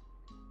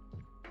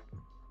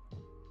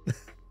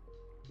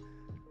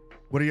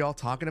 What are y'all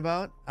talking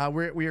about?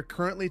 We are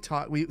currently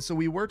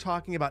we were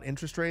talking about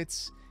interest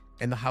rates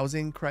and the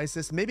housing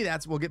crisis. Maybe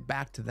we'll get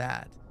back to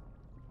that.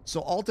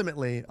 So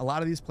ultimately, a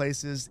lot of these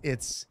places,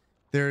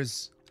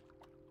 there's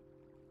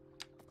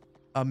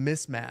a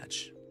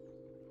mismatch.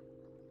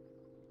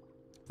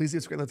 Please,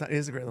 it's a great little town. It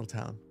is a great little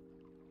town.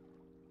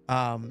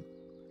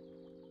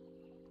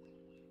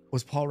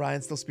 Was Paul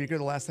Ryan still speaker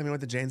the last time he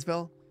went to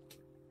Janesville?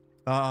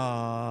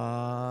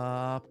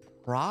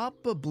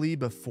 Probably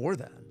before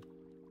then.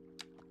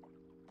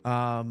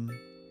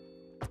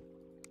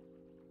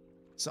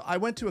 So I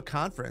went to a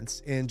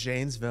conference in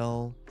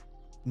Janesville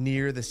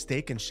near the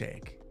Steak and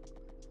Shake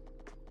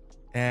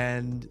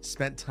and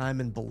spent time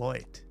in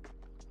Beloit.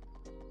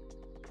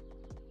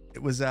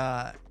 It was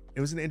an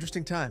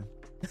interesting time.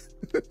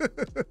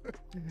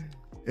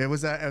 I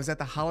was at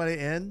the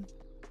Holiday Inn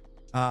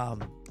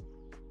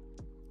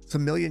it's a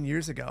million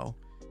years ago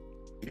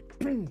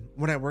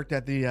when I worked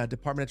at the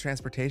Department of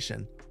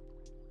Transportation.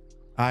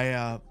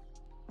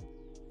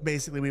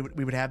 Basically we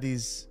would have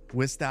these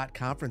WISDOT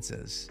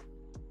conferences,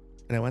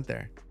 and I went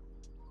there.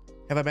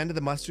 Have I been to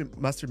the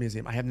Mustard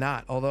Museum? I have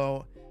not,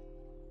 although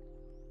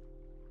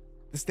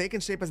the Steak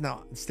and Shake is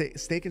now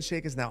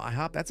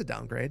IHOP. That's a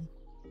downgrade.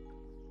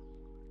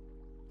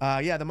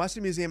 Yeah, the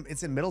Mustard Museum,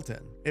 it's in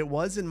Middleton. It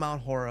was in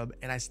Mount Horeb,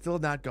 and I still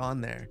have not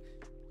gone there.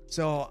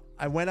 So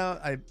I went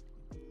out,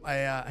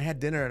 I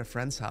had dinner at a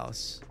friend's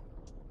house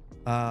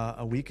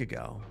a week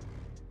ago,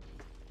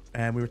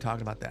 and we were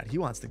talking about that. He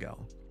wants to go.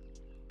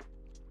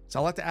 So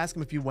I'll have to ask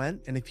him if he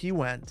went, and if he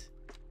went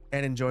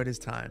and enjoyed his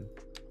time,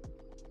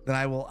 then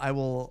I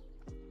will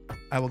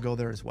go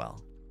there as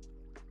well.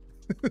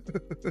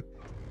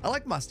 I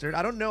like mustard.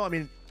 I don't know. I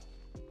mean,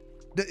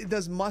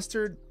 does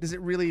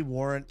it really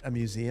warrant a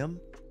museum?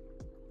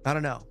 I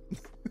don't know.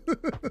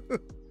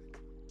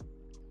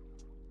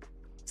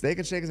 Steak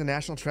and Shake is a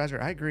national treasure.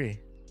 I agree.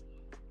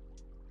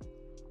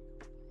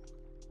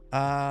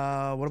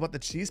 What about the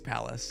Cheese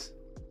Palace?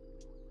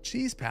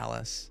 Cheese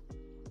Palace.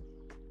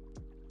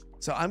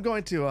 So I'm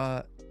going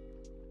to,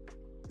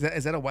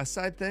 is that a West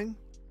Side thing?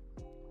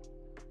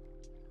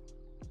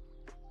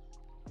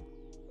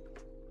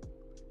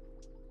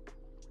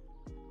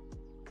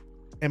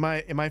 Am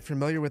I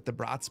familiar with the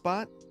Brat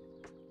Spot?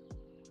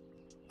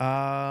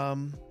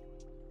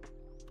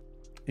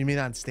 You mean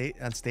on State?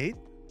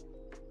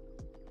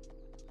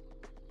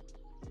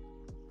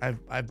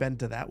 I've been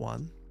to that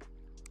one.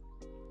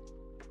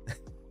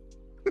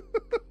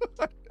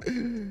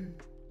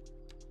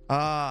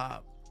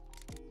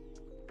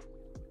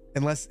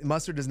 Unless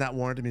mustard does not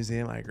warrant a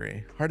museum, I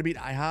agree. Hard to beat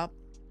IHOP.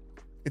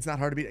 It's not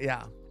hard to beat.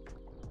 Yeah.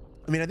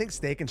 I mean, I think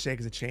Steak and Shake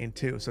is a chain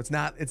too, so it's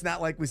not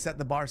like we set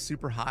the bar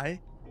super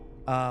high.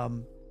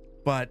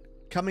 But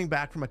coming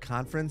back from a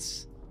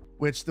conference,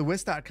 which the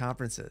WISDOT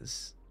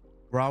conferences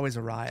were always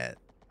a riot.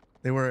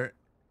 They were.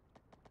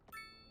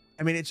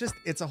 I mean,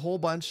 it's a whole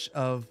bunch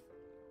of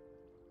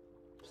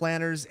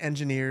planners,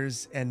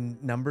 engineers,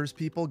 and numbers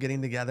people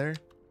getting together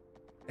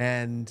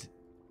and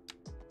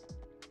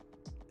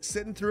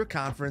sitting through a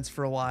conference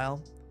for a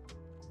while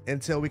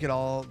until we could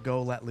all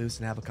go let loose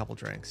and have a couple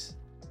drinks.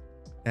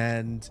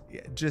 And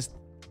just,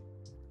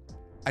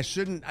 I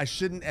shouldn't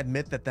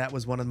admit that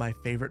was one of my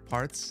favorite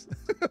parts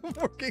of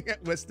working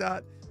at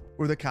WISDOT,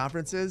 were the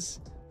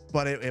conferences,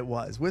 but it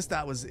was.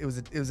 WISDOT was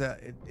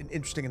an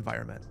interesting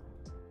environment.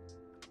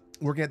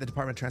 Working at the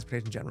Department of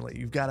Transportation generally,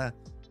 you've got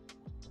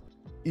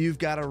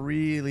to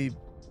really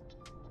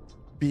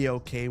be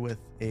okay with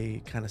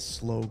a kind of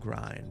slow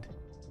grind,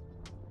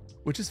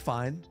 which is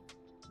fine,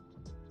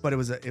 but it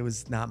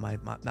was not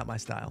my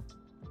style.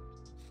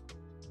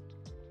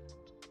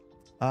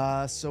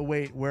 So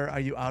wait, where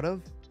are you out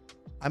of?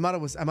 I'm out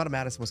of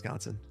Madison,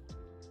 Wisconsin.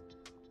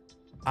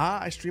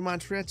 I stream on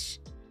Twitch.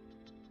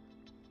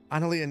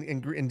 Honestly,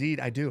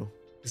 indeed, I do.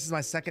 This is my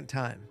second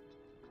time.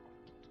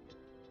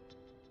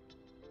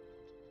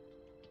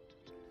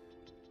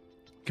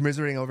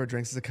 Commiserating over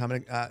drinks is a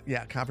common,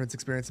 conference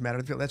experience in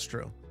Madison. That's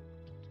true.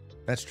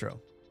 That's true.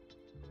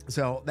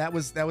 So that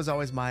was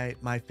always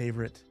my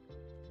favorite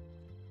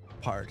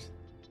part,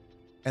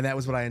 and that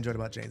was what I enjoyed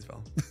about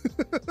Janesville.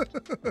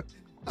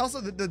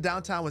 Also, the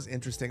downtown was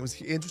interesting. It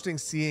was interesting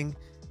seeing.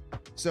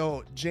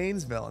 So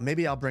Janesville, and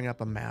maybe I'll bring up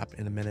a map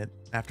in a minute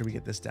after we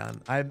get this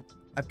done. I've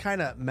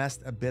kind of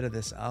messed a bit of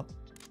this up,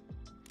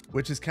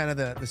 which is kind of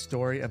the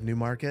story of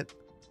Newmarket.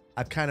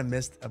 I've kind of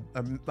missed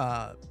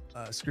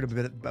screwed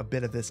a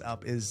bit of this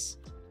up. Is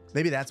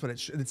maybe that's what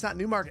it's not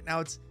Newmarket now.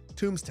 It's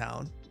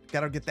Tombstown.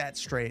 Got to get that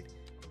straight.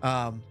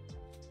 Yeah,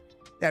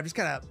 I've just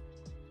kind of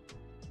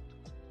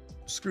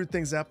screwed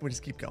things up. We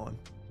just keep going.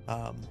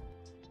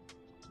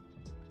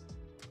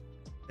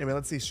 Anyway,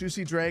 let's see.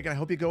 Shusy Drake, I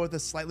hope you go with a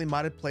slightly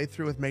modded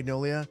playthrough with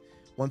Magnolia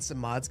once the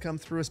mods come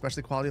through,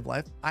 especially quality of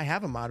life. I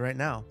have a mod right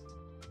now.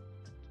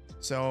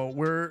 So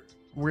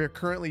we're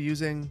currently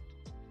using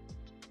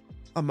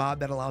a mod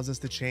that allows us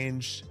to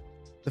change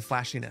the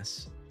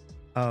flashiness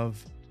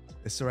of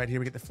this. So right here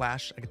we get the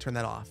flash. I can turn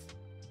that off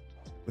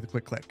with a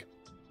quick click.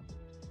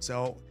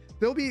 So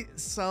there'll be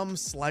some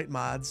slight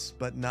mods,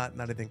 but not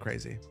anything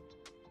crazy.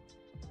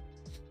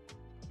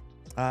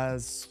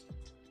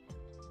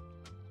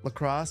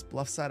 Lacrosse,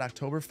 Bluffside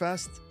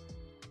Oktoberfest.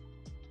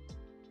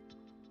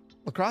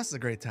 Lacrosse is a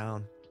great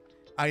town.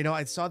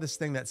 I saw this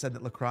thing that said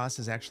that Lacrosse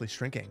is actually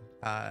shrinking,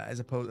 as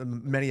opposed to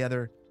many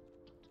other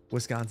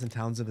Wisconsin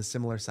towns of a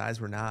similar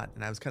size were not,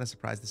 and I was kind of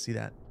surprised to see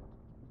that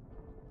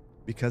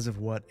because of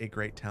what a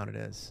great town it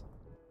is.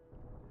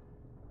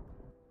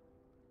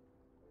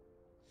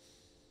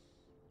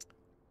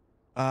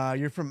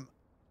 You're from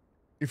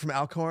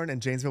Alcorn,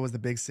 and Janesville was the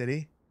big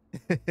city.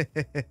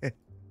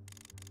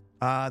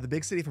 The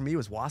big city for me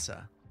was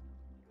Wausau.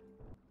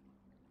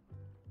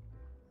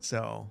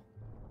 So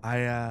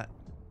I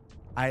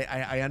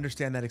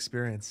understand that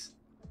experience.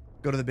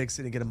 Go to the big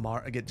city, get amazed.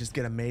 I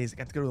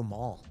got to go to a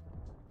mall.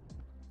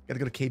 Got to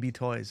go to KB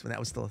Toys when that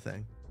was still a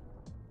thing.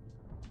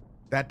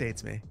 That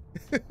dates me.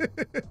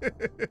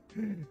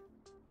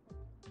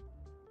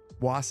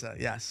 Wausau,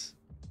 yes.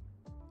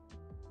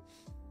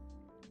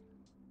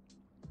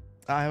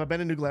 Have I been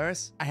to New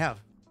Glarus? I have.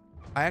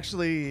 I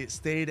actually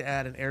stayed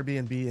at an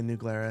Airbnb in New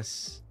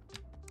Glarus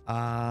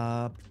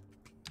a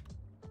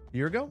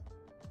year ago.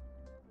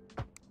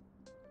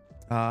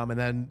 And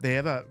then they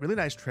have a really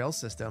nice trail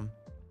system,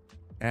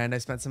 and I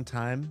spent some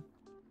time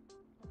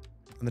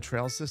on the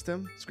trail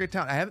system. It's a great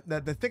town.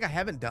 The thing I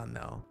haven't done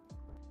though,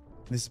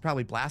 and this is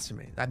probably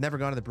blasphemy, I've never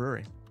gone to the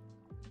brewery,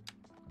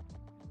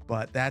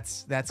 but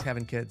that's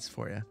having kids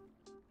for you.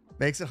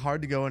 Makes it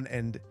hard to go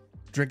and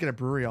drink at a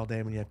brewery all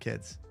day when you have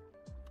kids.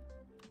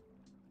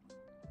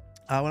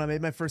 When I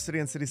made my first City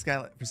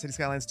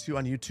Skylines 2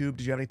 on YouTube,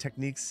 did you have any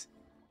techniques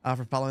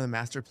for following the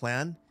master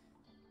plan?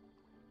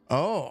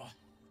 Oh,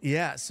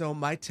 yeah. So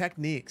my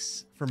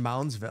techniques for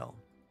Moundsville,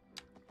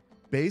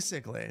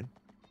 basically,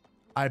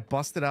 I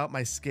busted out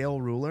my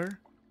scale ruler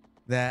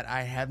that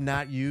I have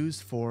not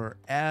used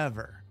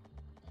forever.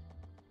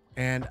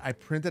 And I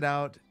printed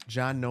out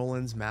John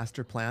Nolan's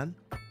master plan.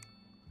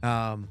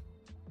 And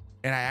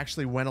I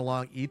actually went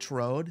along each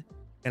road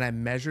and I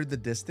measured the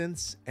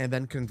distance and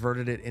then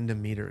converted it into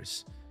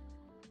meters.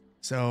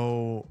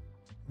 So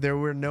there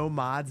were no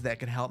mods that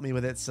could help me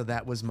with it. So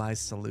that was my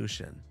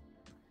solution.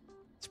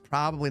 It's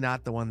probably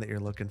not the one that you're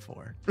looking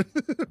for,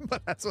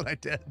 but that's what I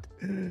did.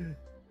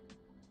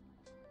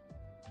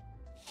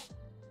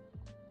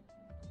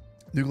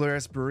 New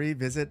Glarus Brewery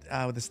visit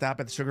with a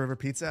stop at the Sugar River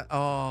Pizza.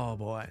 Oh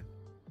boy.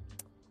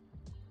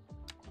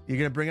 You're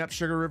going to bring up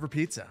Sugar River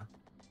Pizza.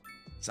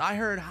 So I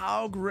heard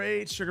how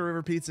great Sugar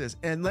River Pizza is.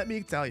 And let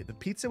me tell you, the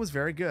pizza was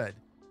very good.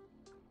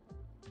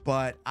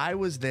 But I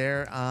was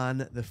there on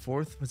the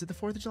 4th. Was it the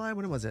 4th of July?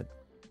 When was it?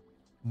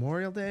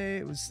 Memorial Day?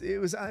 It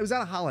was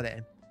on a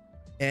holiday.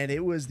 And it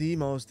was the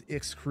most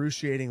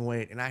excruciating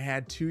wait. And I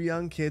had 2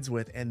 young kids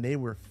with, and they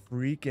were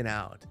freaking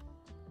out.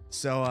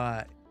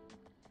 So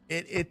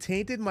it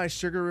tainted my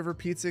Sugar River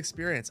Pizza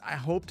experience. I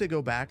hope to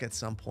go back at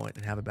some point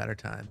and have a better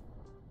time.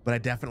 But I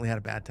definitely had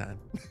a bad time.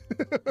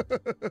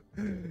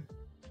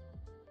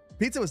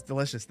 Pizza was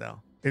delicious though.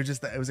 It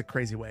was a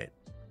crazy wait.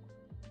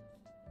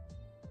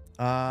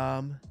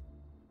 The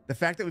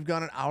fact that we've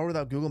gone an hour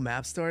without Google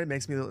Maps story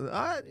makes me, you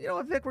know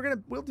what, Vic,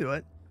 we'll do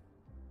it.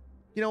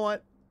 You know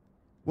what?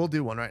 We'll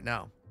do one right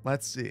now.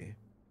 Let's see.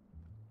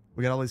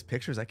 We got all these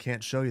pictures I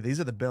can't show you. These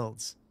are the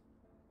builds.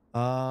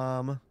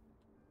 Why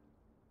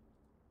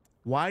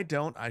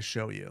don't I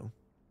show you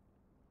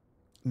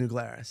New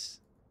Glarus?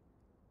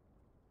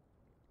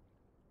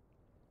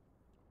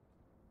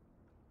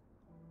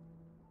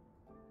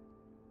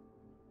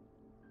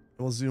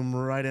 We'll zoom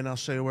right in. I'll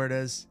show you where it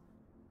is.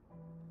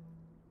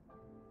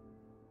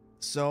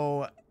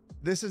 So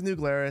this is New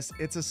Glarus.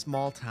 It's a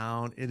small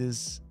town. It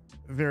is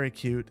very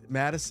cute.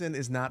 Madison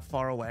is not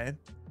far away.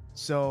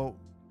 So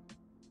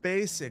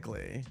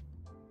basically,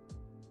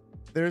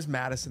 there's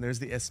Madison. There's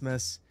the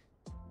Isthmus.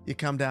 You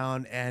come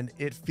down and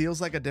it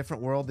feels like a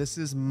different world. This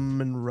is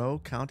Monroe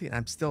County.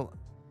 And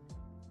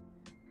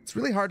it's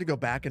really hard to go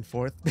back and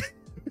forth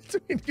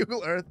between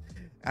Google Earth.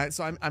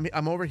 So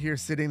I'm over here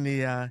sitting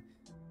the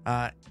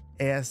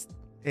AS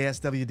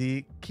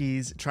ASWD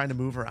keys trying to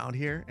move around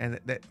here, and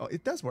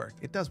it does work.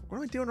 It does. What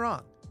am I doing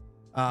wrong?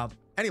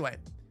 Anyway,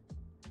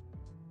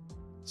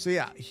 so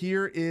yeah,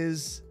 here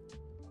is.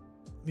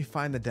 Let me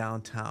find the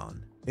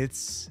downtown.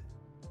 It's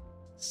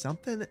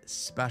something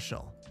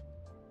special.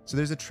 So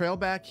there's a trail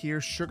back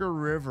here. Sugar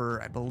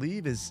River, I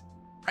believe, is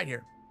right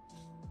here.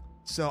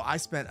 So I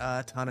spent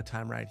a ton of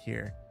time right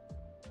here.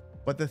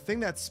 But the thing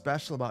that's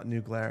special about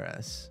New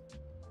Glarus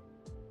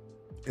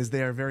is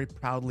they are very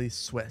proudly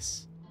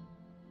Swiss.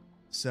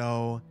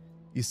 So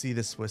you see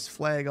the Swiss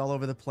flag all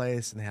over the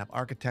place, and they have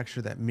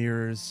architecture that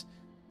mirrors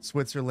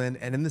Switzerland.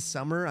 And in the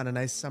summer, on a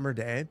nice summer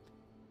day,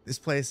 this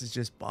place is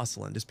just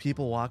bustling, just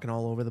people walking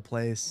all over the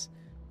place.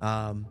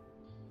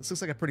 This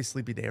looks like a pretty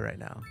sleepy day right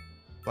now,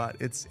 but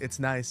it's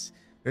nice.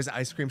 There's an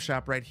ice cream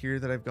shop right here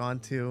that I've gone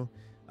to.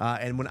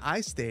 And when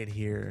I stayed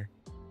here,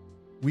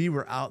 we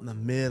were out in the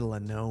middle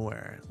of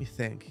nowhere. Let me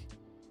think.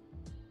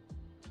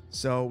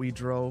 So we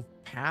drove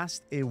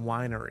past a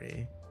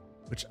winery,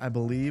 which I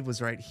believe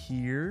was right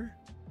here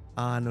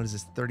on, what is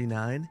this,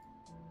 39?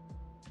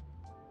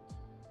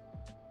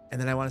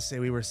 And then I want to say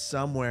we were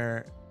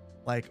somewhere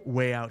like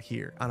way out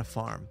here on a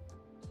farm.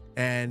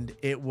 And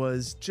it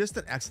was just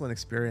an excellent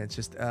experience.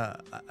 Just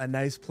a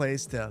nice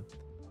place for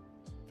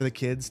the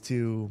kids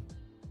to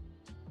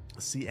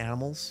see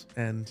animals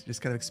and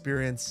just kind of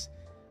experience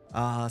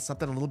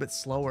something a little bit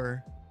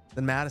slower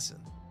than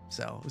Madison.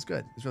 So it was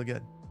good. It was really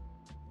good.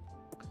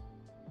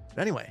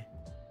 But anyway,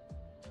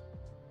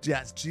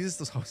 yes,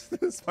 Jesus,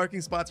 those parking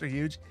spots are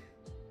huge.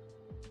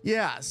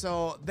 Yeah,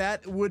 so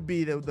that would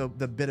be the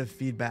bit of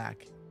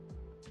feedback.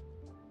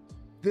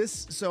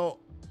 This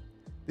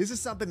is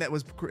something that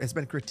has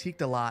been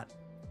critiqued a lot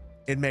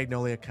in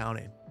Magnolia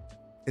County,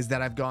 is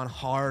that I've gone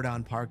hard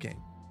on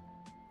parking.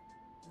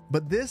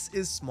 But this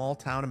is small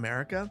town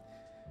America.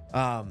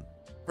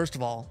 First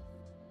of all,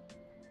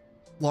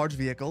 large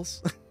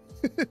vehicles.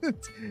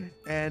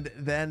 And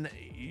then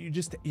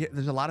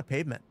there's a lot of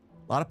pavement,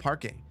 a lot of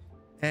parking.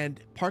 And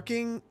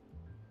parking,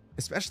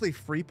 especially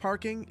free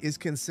parking, is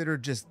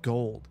considered just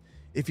gold.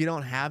 If you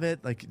don't have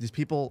it, like, there's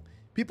people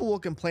will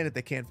complain that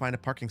they can't find a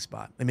parking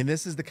spot. I mean,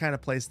 this is the kind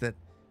of place that,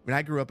 I mean,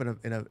 I grew up in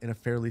a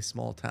fairly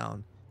small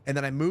town, and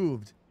then I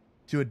moved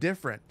to a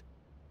different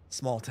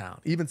small town,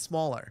 even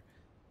smaller.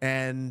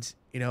 And,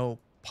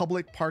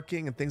 public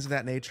parking and things of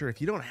that nature,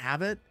 if you don't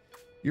have it,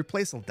 your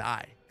place will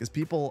die because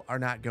people are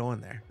not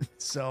going there.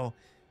 So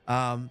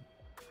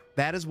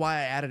that is why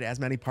I added as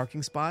many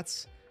parking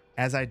spots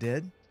as I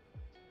did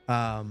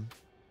to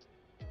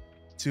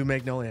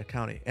Magnolia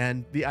County.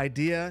 And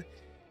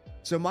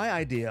my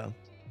idea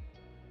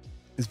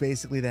is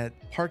basically that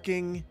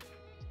parking,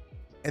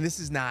 and this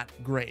is not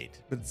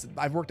great, but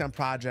I've worked on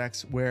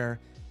projects where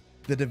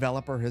the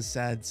developer has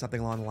said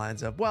something along the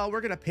lines of, well, we're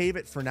going to pave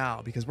it for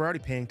now because we're already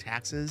paying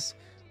taxes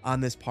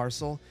on this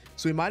parcel.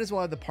 So we might as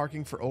well have the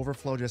parking for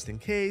overflow just in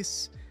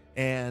case.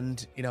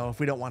 And, if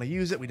we don't want to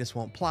use it, we just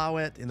won't plow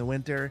it in the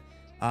winter.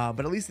 But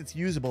at least it's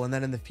usable. And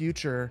then in the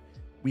future,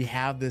 we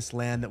have this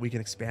land that we can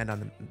expand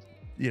on,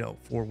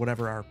 for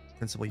whatever our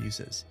principal use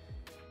is.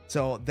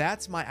 So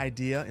that's my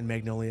idea in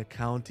Magnolia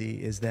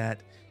County, is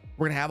that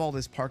we're going to have all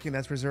this parking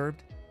that's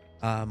reserved.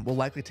 We'll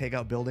likely take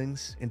out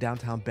buildings in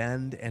downtown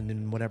Bend and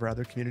in whatever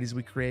other communities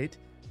we create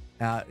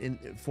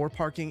for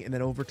parking. And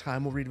then over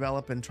time, we'll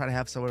redevelop and try to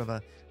have sort of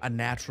a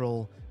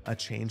natural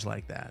change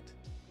like that.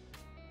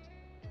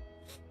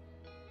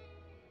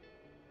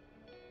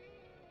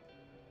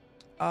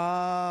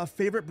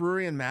 Favorite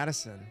brewery in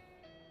Madison?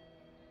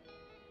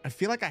 I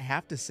feel like I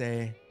have to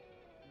say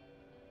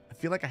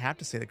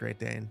the Great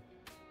Dane,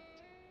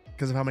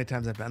 because of how many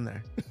times I've been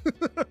there.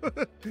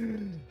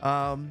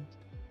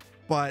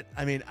 But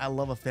I mean, I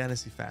love a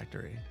Fantasy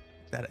Factory,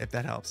 if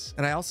that helps.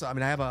 And I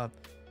have a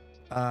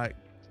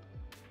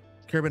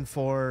Carbon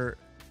 4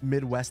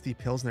 Midwesty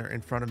Pilsner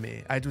in front of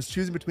me. I was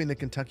choosing between the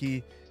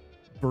Kentucky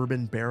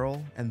Bourbon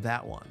Barrel and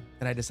that one,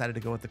 and I decided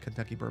to go with the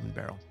Kentucky Bourbon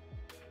Barrel.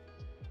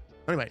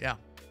 Anyway, yeah.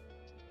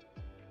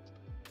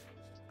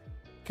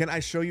 Can I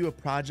show you a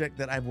project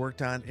that I've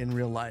worked on in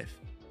real life?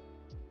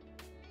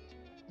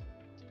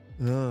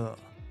 Ugh.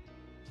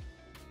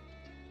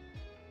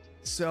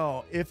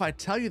 So if I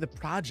tell you the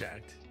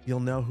project,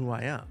 you'll know who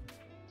I am.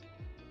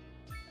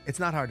 It's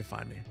not hard to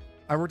find me.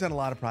 I worked on a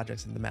lot of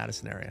projects in the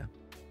Madison area.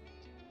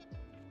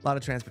 A lot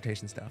of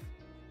transportation stuff.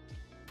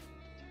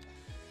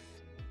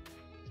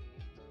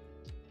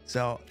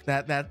 So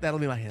that'll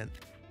be my hint.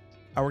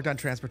 I worked on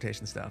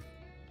transportation stuff.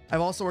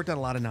 I've also worked on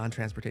a lot of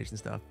non-transportation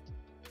stuff.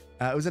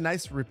 It was a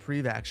nice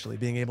reprieve, actually,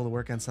 being able to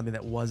work on something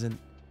that wasn't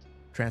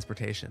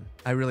transportation.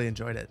 I really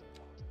enjoyed it.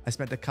 I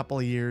spent a couple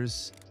of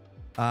years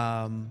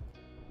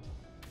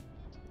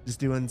just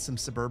doing some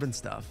suburban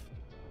stuff.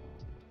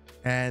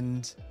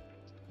 And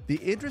the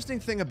interesting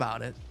thing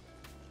about it,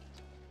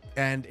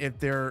 and if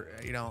there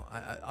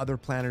are, other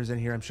planners in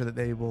here, I'm sure that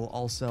they will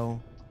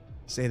also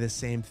say the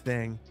same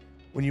thing.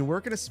 When you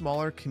work in a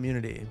smaller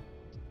community,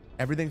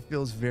 everything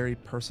feels very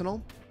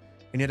personal,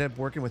 and you end up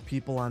working with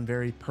people on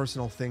very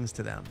personal things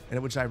to them,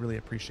 and which I really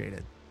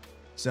appreciated.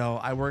 So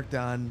I worked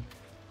on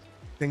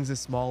things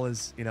as small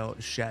as, you know,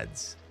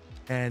 sheds,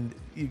 and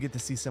you get to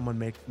see someone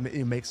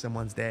make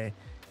someone's day.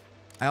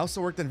 I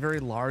also worked on very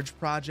large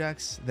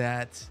projects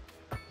that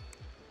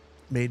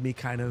made me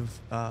kind of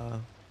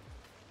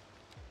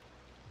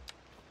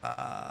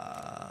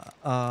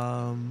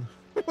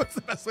what's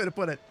the best way to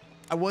put it?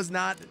 I was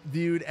not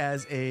viewed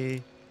as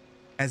a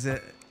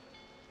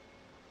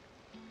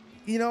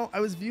you know, I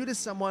was viewed as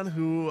someone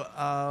who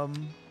I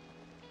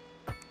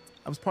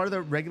was part of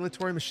the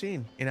regulatory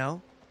machine, you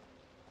know,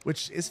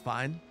 which is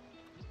fine.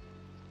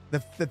 The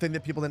thing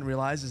that people didn't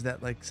realize is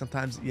that, like,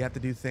 sometimes you have to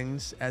do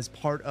things as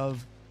part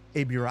of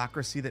a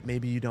bureaucracy that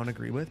maybe you don't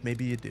agree with,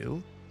 maybe you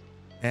do.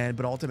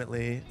 But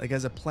ultimately, like,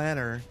 as a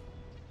planner,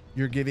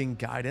 you're giving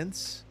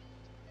guidance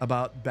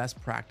about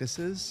best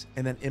practices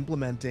and then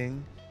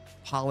implementing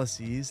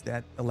policies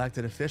that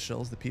elected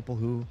officials, the people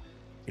who,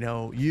 you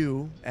know,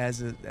 you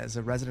as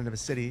a resident of a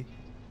city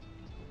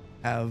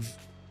have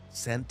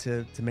sent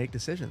to make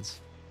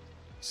decisions.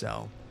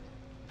 So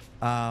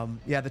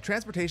yeah, the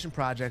transportation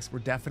projects were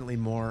definitely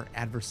more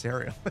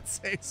adversarial,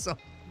 let's say. So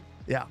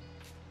yeah.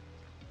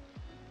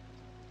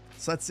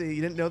 So let's see,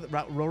 you didn't know that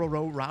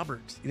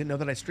Robert, you didn't know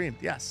that I streamed.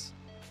 Yes.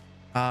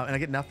 And I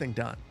get nothing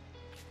done.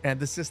 And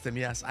the system,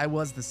 yes, I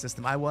was the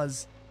system. I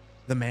was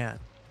the man.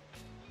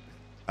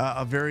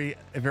 A very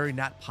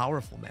not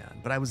powerful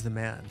man, but I was the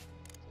man.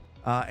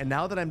 And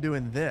now that I'm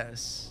doing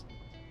this,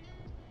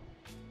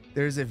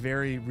 there's a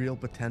very real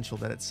potential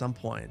that at some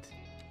point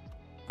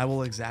I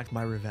will exact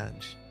my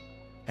revenge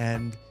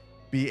and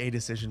be a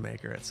decision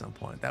maker at some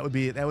point. That would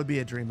be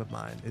a dream of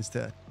mine, is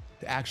to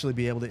actually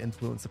be able to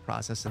influence the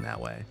process in that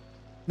way.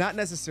 Not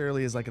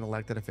necessarily as like an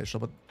elected official,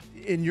 but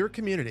in your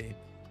community,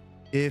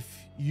 if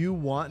you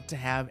want to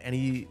have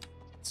any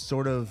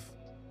sort of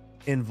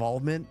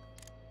involvement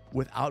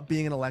without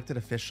being an elected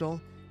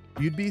official,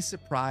 you'd be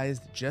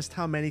surprised just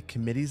how many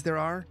committees there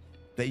are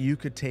that you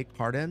could take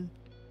part in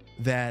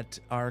that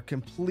are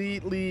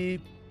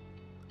completely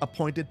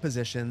appointed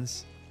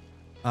positions,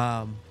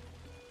 that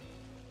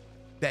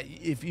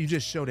if you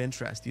just showed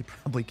interest, you'd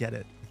probably get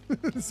it.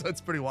 So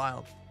it's pretty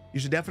wild. You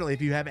should definitely,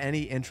 if you have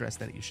any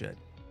interest in it, you should.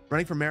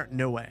 Running for mayor?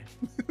 No way.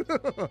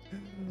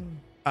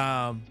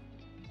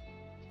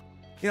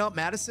 You know,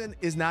 Madison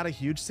is not a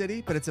huge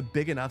city, but it's a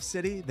big enough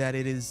city that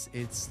it's,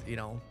 you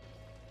know,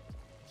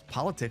 it's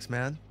politics,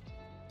 man.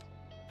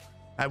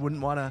 I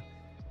wouldn't want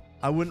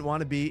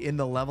to be in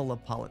the level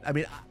of politics. I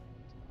mean,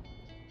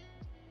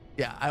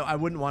 yeah, I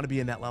wouldn't want to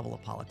be in that level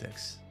of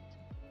politics.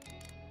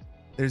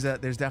 There's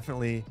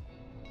definitely,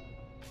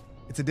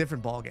 it's a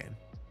different ball game.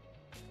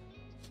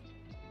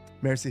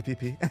 Mayor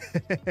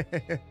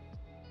CPP.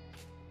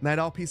 Night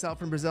all, peace out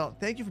from Brazil.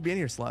 Thank you for being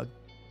here, Slug.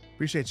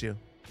 Appreciate you.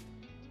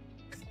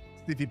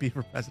 CPP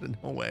for president,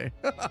 no way.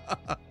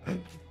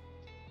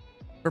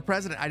 For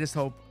president, I just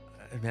hope,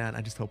 man,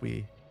 I just hope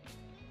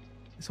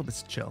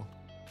it's chill.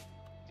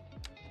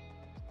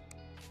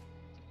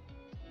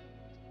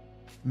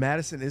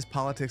 Madison is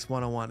politics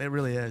 101. It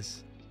really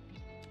is.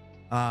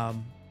 Yeah,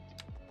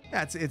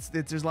 it's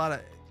there's a lot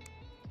of,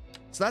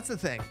 so that's the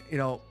thing, you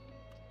know,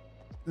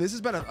 this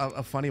has been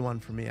a funny one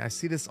for me. I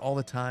see this all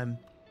the time,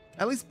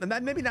 at least, and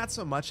that maybe not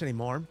so much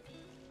anymore,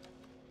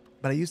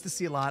 but I used to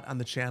see a lot on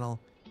the channel.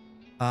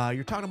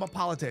 You're talking about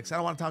politics. I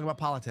don't want to talk about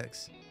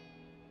politics.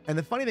 And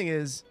the funny thing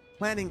is,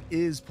 planning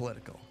is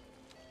political.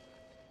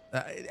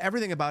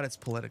 Everything about it's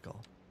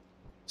political.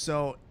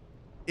 So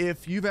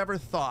if you've ever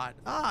thought,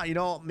 you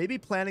know, maybe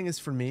planning is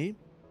for me,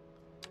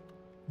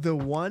 the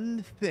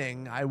one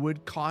thing I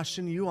would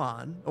caution you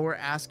on or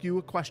ask you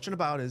a question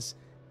about is,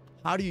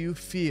 how do you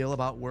feel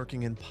about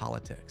working in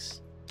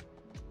politics?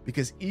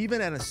 Because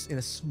even in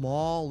a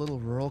small little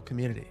rural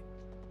community,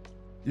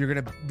 you're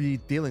going to be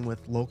dealing with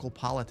local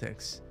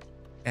politics,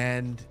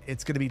 and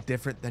it's going to be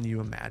different than you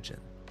imagine.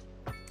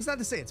 It's not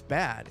to say it's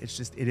bad. It's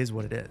just, it is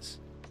what it is.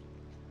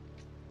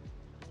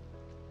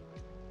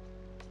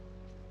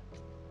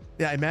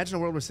 Yeah, imagine a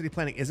world where city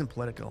planning isn't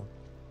political.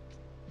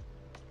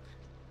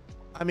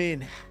 I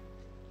mean,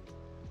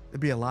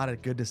 there'd be a lot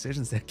of good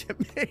decisions that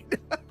get made.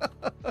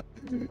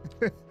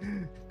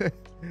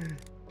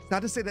 It's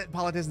not to say that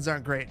politicians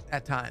aren't great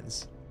at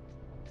times.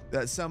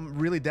 Some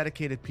really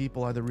dedicated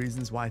people are the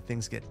reasons why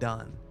things get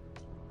done.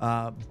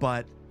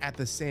 But at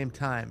the same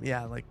time,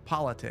 yeah, like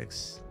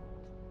politics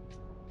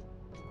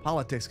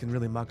can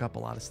really muck up a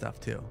lot of stuff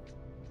too.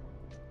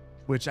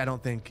 Which I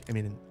don't think, I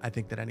mean, I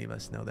think that any of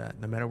us know that,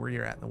 no matter where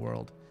you're at in the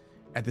world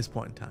at this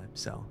point in time.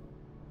 So,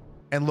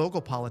 and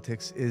local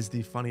politics is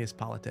the funniest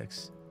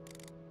politics,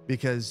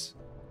 because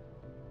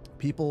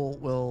people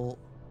will,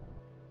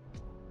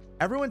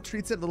 everyone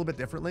treats it a little bit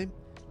differently.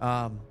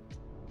 I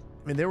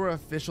mean, there were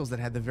officials that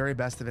had the very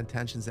best of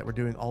intentions that were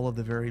doing all of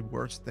the very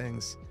worst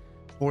things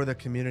for the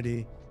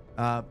community,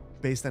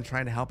 based on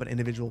trying to help an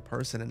individual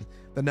person. And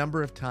the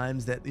number of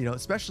times that, you know,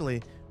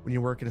 especially when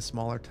you work in a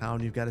smaller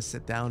town, you've got to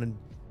sit down and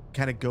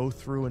kind of go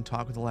through and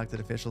talk with elected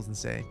officials and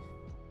say,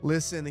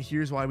 listen,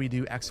 here's why we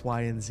do X,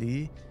 Y, and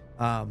Z.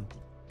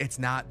 It's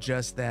not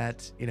just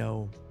that, you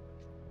know,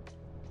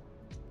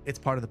 it's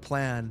part of the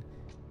plan.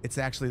 It's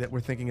actually that we're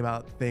thinking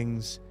about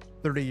things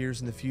 30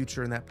 years in the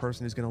future, and that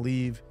person who's going to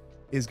leave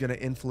is going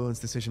to influence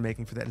decision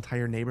making for that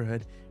entire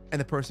neighborhood. And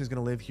the person who's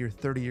going to live here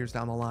 30 years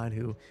down the line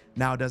who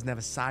now doesn't have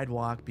a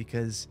sidewalk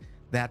because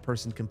that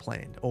person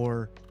complained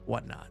or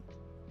whatnot.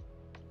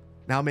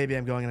 Now maybe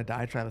I'm going on a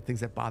diatribe of things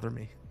that bother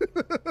me.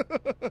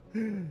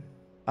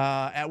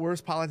 At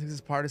worst, politics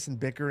is partisan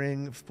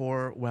bickering.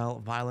 For, well,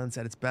 violence.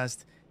 At its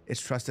best,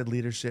 it's trusted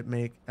leadership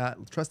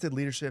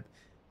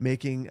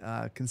making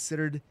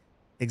considered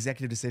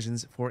executive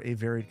decisions for a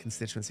varied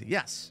constituency.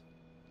 Yes.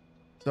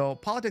 So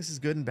politics is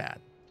good and bad.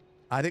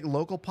 I think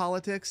local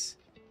politics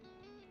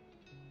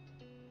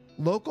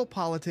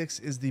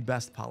is the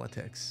best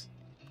politics.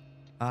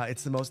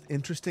 It's the most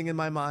interesting in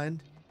my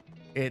mind.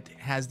 It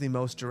has the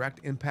most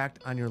direct impact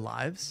on your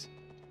lives.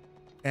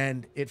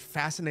 And it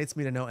fascinates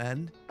me to no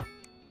end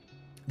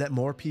that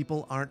more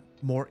people aren't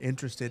more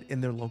interested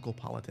in their local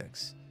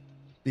politics,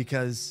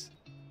 because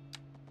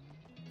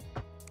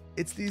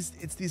it's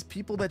these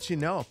people that you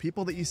know,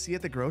 people that you see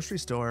at the grocery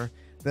store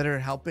that are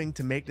helping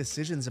to make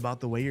decisions about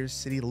the way your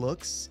city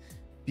looks,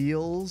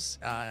 feels,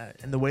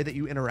 and the way that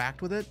you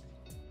interact with it.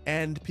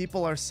 And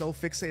people are so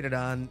fixated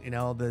on,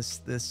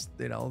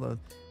 the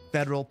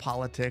federal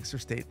politics or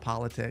state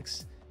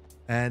politics.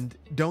 And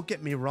don't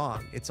get me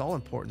wrong, it's all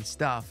important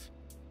stuff.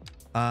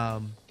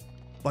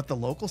 But the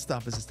local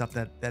stuff is the stuff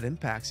that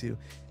impacts you.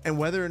 And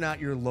whether or not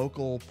your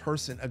local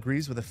person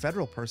agrees with a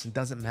federal person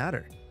doesn't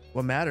matter.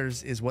 What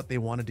matters is what they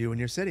want to do in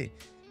your city.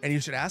 And you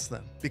should ask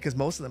them, because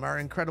most of them are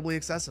incredibly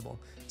accessible.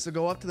 So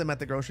go up to them at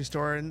the grocery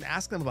store and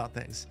ask them about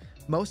things.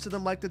 Most of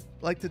them like to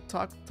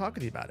talk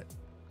to you about it.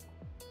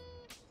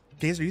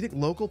 Gazer, you think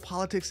local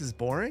politics is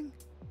boring?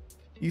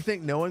 You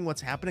think knowing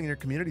what's happening in your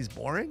community is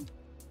boring?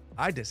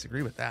 I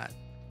disagree with that.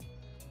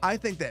 I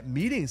think that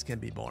meetings can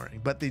be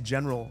boring, but the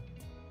general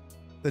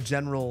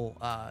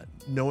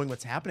knowing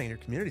what's happening in your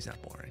community is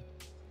not boring.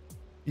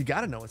 You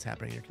got to know what's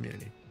happening in your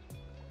community.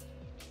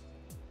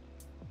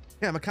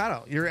 Yeah,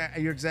 Mikado, you're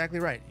exactly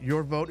right.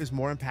 Your vote is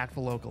more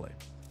impactful locally.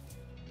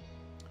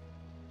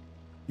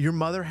 Your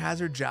mother has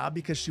her job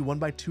because she won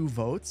by 2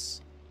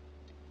 votes?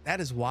 That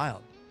is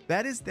wild.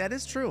 That is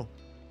true.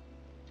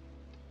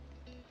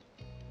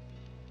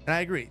 And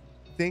I agree.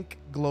 Think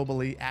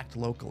globally, act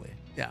locally.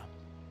 Yeah.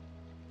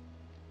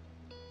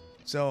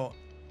 So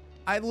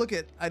I'd look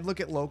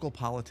at local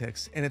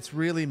politics, and it's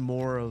really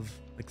more of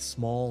like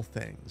small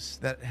things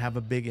that have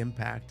a big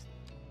impact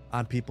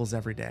on people's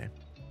everyday.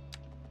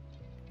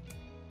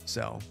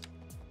 So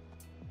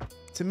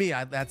to me,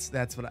 that's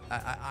what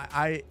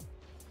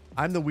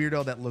I'm the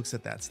weirdo that looks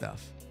at that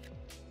stuff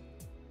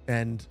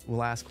and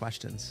will ask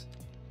questions.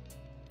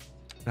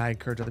 And I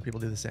encourage other people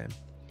to do the same.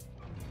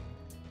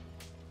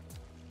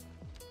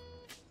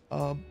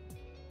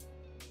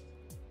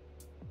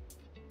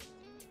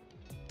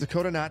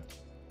 Dakota not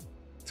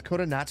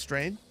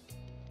strain.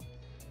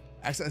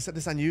 Actually, I said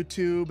this on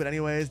YouTube, but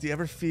anyways, do you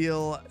ever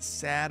feel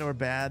sad or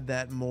bad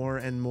that more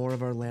and more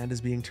of our land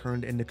is being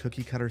turned into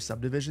cookie cutter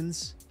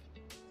subdivisions?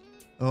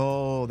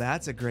 Oh,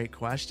 that's a great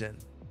question.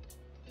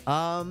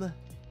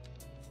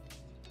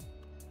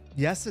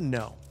 Yes and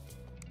no.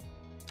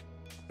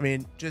 I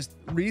mean, just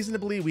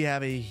reasonably, we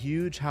have a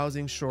huge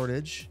housing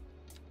shortage,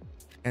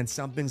 and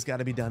something's got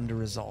to be done to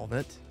resolve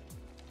it.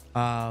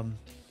 I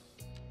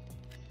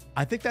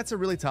think that's a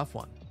really tough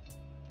one,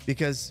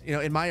 because,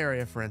 in my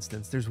area, for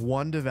instance, there's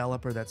one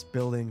developer that's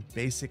building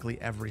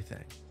basically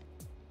everything.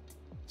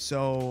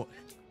 So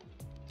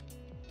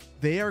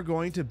they are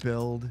going to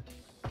build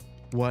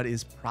what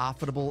is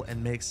profitable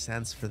and makes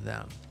sense for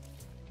them.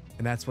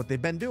 And that's what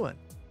they've been doing.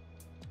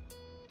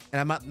 And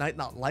I might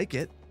not like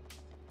it,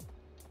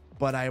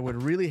 but I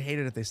would really hate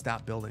it if they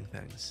stopped building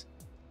things,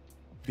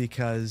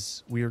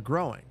 because we are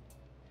growing.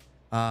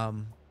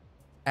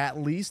 At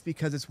least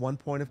because it's one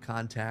point of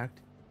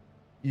contact,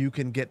 you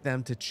can get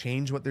them to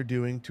change what they're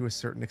doing to a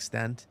certain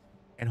extent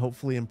and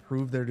hopefully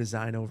improve their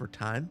design over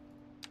time.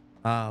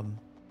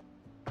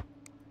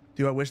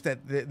 Do I wish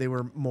that they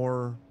were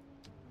more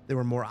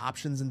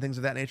options and things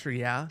of that nature?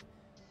 Yeah.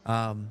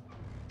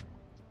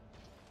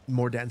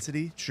 More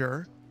density,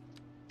 sure.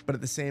 But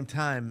at the same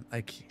time,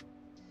 like,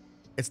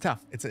 it's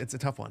tough. It's a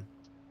tough one.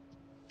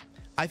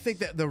 I think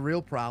that the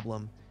real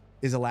problem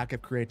is a lack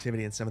of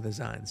creativity in some of the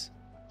designs,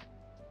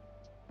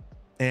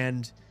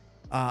 and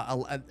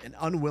an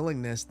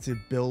unwillingness to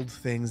build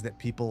things that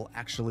people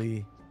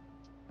actually,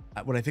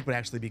 what I think would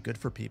actually be good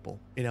for people.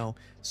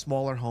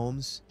 Smaller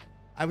homes.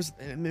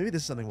 Maybe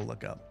this is something we'll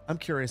look up. I'm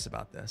curious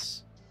about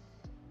this.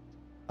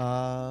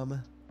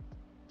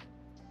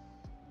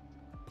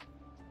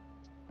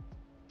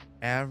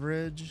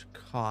 Average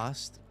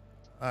cost,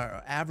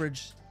 or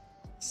average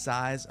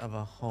size of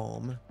a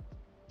home,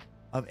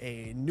 of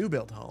a new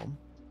build home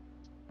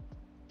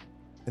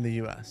in the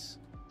US.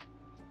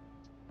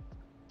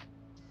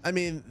 I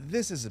mean,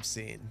 this is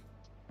obscene.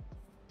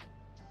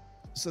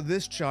 So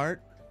this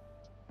chart,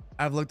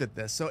 I've looked at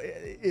this. So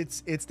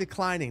it's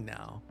declining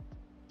now,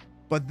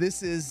 but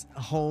this is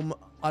home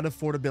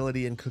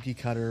unaffordability and cookie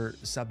cutter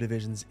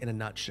subdivisions in a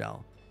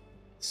nutshell.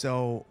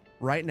 So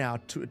right now,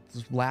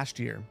 last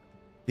year,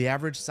 The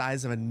average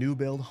size of a new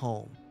build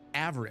home,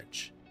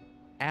 average,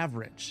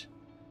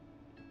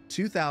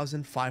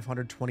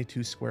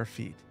 2,522 square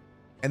feet.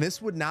 And this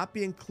would not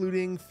be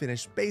including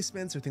finished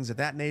basements or things of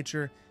that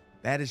nature.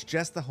 That is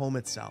just the home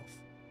itself.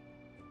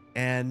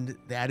 And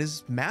that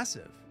is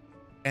massive.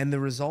 And the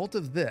result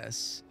of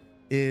this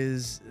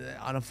is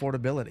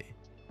unaffordability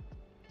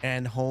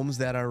and homes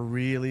that are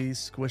really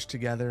squished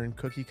together in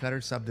cookie cutter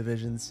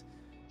subdivisions,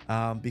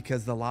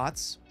 because the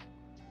lots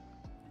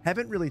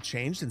haven't really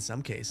changed in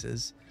some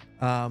cases,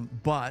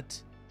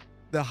 but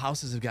the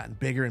houses have gotten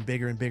bigger and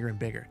bigger and bigger and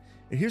bigger.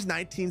 And here's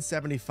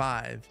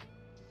 1975,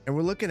 and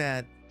we're looking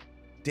at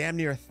damn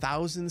near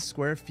 1,000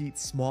 square feet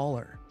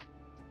smaller.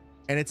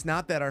 And it's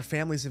not that our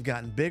families have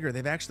gotten bigger,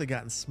 they've actually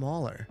gotten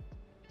smaller.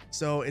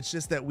 So it's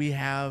just that we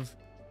have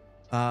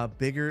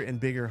bigger and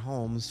bigger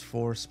homes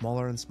for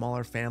smaller and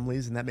smaller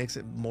families, and that makes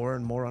it more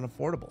and more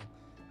unaffordable.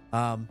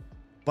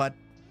 But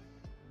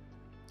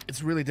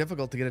it's really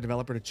difficult to get a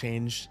developer to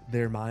change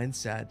their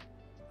mindset,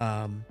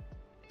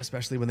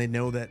 especially when they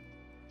know that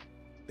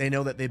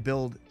they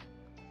build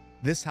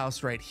this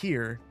house right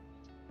here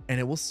and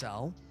it will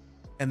sell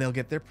and they'll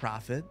get their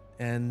profit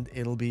and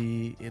it'll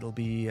be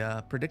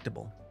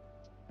predictable.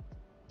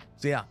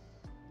 So yeah,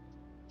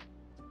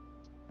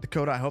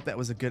 Dakota, I hope that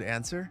was a good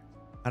answer.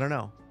 I don't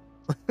know.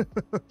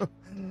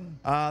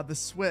 The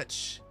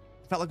switch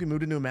felt like we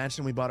moved into a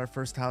mansion. We bought our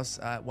first house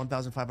at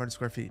 1,500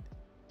 square feet.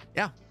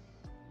 Yeah.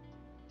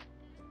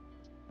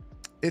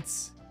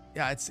 It's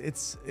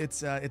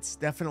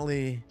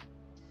definitely,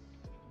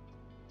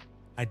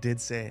 I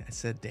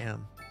said,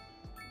 damn.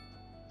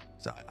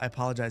 So I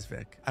apologize,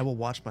 Vic. I will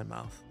watch my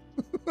mouth.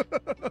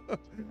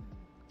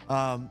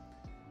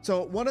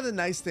 So one of the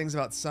nice things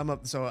about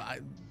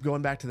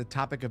going back to the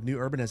topic of new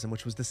urbanism,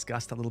 which was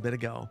discussed a little bit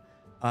ago,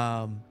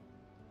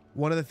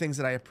 one of the things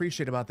that I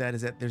appreciate about that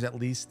is that there's at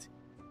least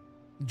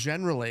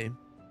generally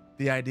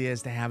the idea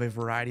is to have a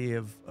variety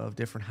of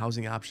different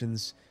housing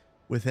options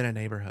within a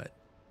neighborhood.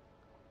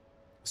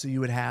 So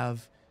you would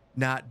have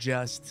not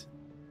just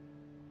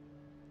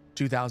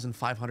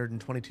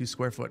 2,522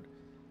 square foot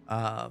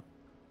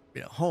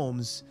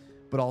homes,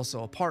 but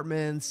also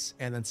apartments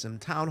and then some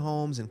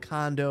townhomes and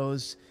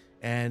condos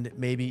and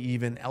maybe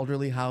even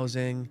elderly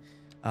housing.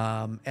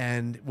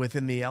 And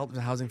within the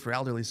housing for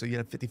elderly, so you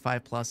have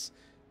 55 plus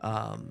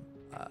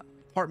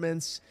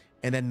apartments,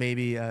 and then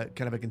maybe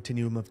kind of a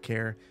continuum of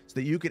care so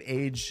that you could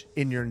age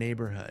in your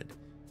neighborhood.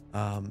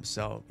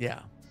 So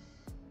yeah,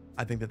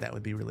 I think that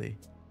would be really,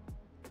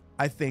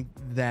 I think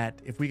that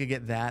if we could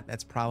get that,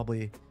 that's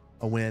probably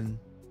a win.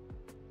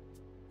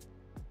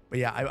 But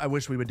yeah, I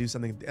wish we would do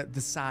something.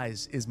 The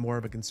size is more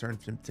of a concern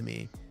to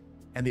me,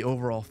 and the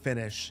overall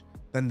finish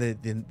than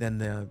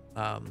the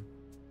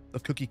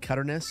cookie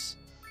cutterness.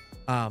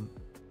 And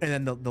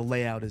then the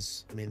layout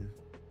is, I mean,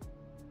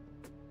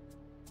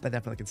 that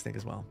definitely can stink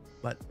as well.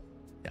 But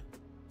yeah.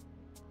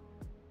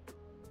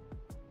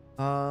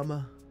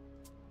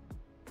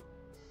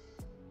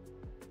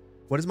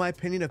 What is my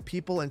opinion of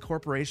people and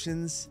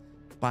corporations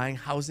buying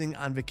housing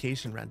on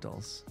vacation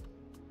rentals?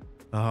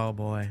 Oh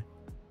boy.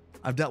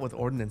 I've dealt with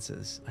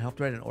ordinances. I helped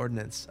write an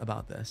ordinance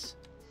about this.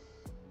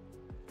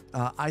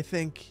 I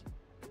think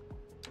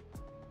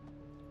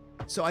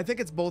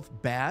it's both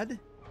bad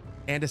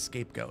and a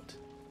scapegoat.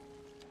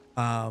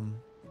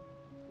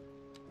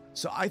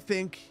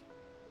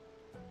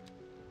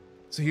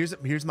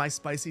 Here's my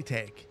spicy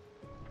take.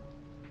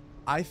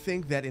 I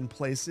think that in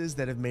places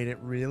that have made it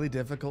really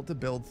difficult to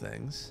build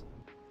things,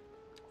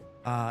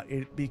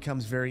 it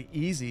becomes very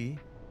easy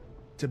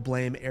to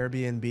blame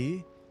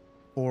Airbnb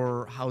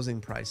for housing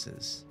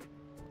prices.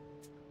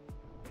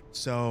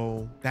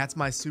 So that's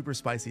my super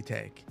spicy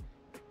take.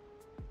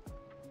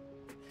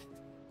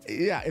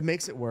 Yeah, it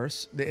makes it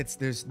worse.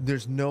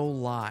 There's no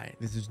lie.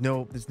 There's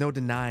no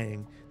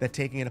denying that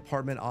taking an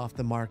apartment off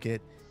the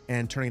market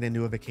and turning it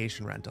into a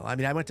vacation rental. I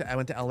mean, I went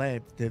to LA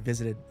to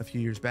visit a few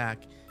years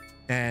back,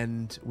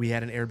 and we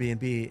had an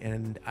Airbnb,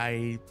 and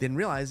I didn't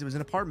realize it was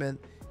an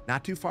apartment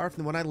not too far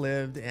from the one I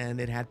lived,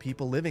 and it had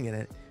people living in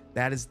it.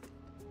 That is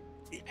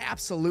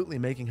absolutely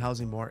making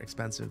housing more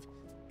expensive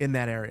in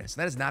that area. So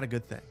that is not a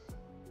good thing.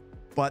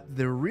 But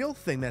the real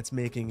thing that's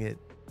making it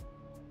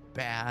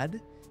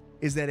bad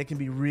is that it can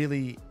be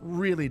really,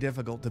 really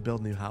difficult to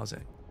build new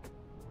housing.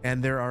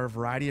 And there are a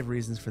variety of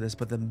reasons for this,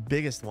 but the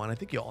biggest one, I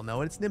think you all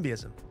know it, it's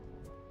NIMBYism.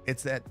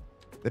 It's that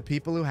the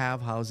people who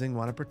have housing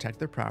want to protect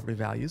their property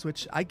values,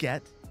 which I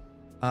get,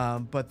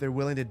 but they're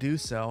willing to do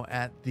so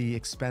at the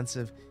expense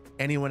of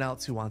anyone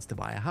else who wants to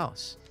buy a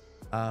house,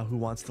 who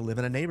wants to live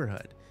in a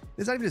neighborhood.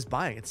 It's not even just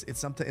buying. It's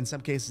something. In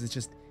some cases, it's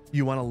just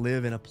you want to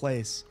live in a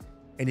place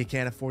and you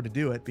can't afford to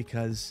do it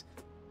because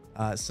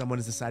someone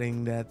is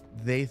deciding that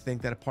they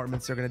think that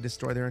apartments are going to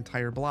destroy their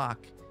entire block.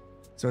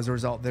 So as a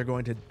result, they're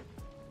going to,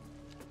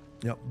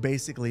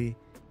 basically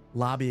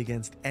lobby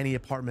against any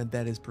apartment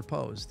that is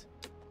proposed.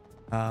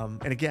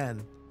 And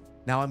again,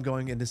 now I'm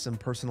going into some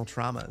personal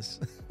traumas.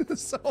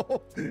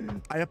 So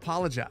I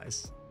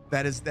apologize.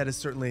 That is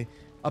certainly,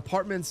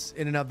 apartments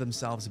in and of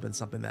themselves have been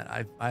something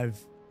that I've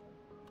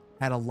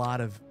had a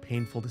lot of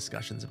painful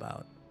discussions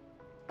about.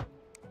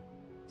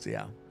 So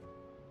yeah.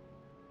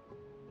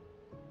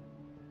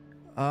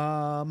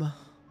 I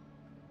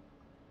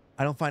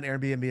don't find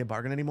Airbnb a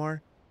bargain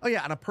anymore. Oh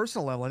yeah, on a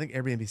personal level, I think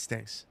Airbnb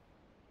stinks.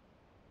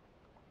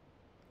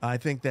 I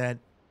think that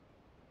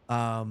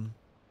my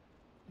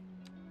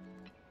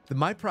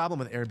problem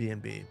with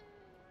Airbnb,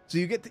 so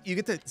you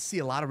get to see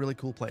a lot of really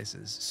cool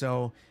places.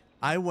 So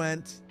I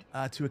went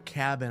to a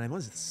cabin, what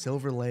was it,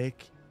 Silver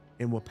Lake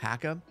in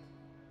Wapaka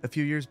a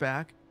few years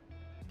back,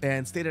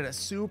 and stayed at a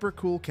super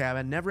cool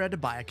cabin. Never had to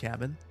buy a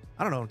cabin.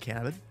 I don't own a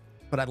cabin,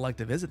 but I'd like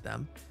to visit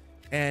them.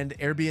 And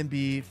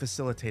Airbnb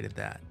facilitated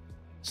that.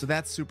 So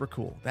that's super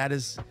cool. That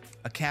is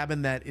a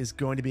cabin that is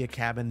going to be a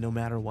cabin no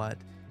matter what.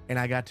 And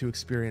I got to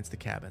experience the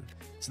cabin.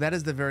 So that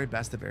is the very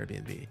best of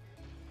Airbnb.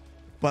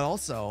 But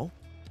also,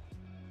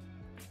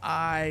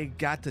 I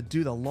got to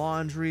do the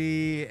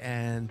laundry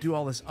and do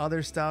all this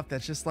other stuff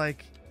that's just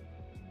like,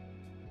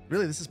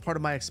 really, this is part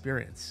of my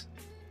experience.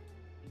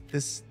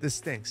 This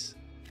stinks.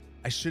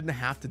 I shouldn't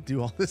have to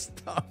do all this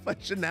stuff. I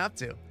shouldn't have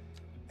to.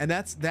 And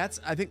that's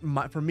I think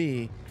for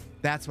me,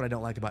 that's what I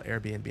don't like about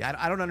Airbnb.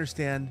 I don't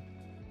understand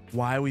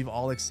why we've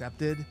all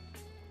accepted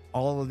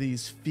all of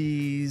these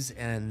fees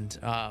and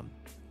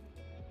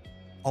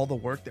all the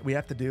work that we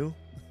have to do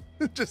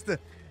just to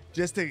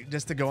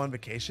go on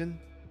vacation.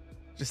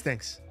 Just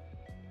stinks.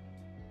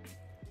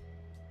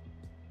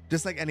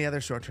 Just like any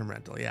other short-term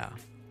rental, yeah.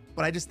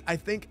 But I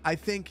think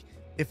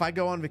if I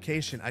go on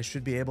vacation, I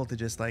should be able to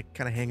just like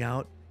kind of hang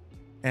out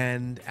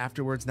and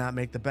afterwards not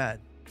make the bed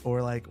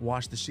or like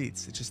wash the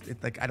sheets. It's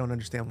like I don't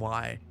understand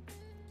why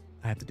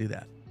I have to do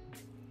that.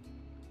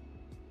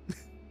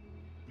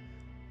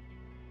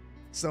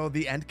 So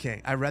the End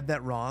King, I read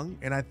that wrong,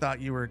 and I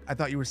thought you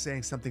were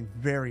saying something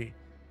very,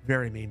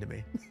 very mean to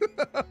me.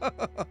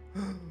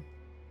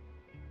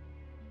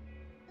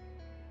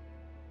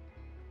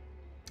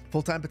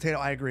 Full-time potato,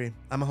 I agree.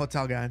 I'm a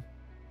hotel guy.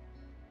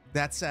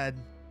 That said,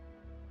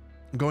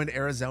 I'm going to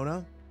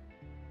Arizona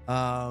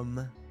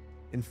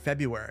in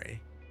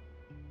February,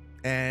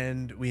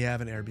 and we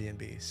have an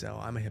Airbnb, so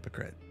I'm a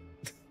hypocrite.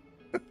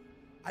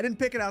 I didn't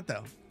pick it out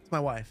though. It's my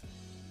wife.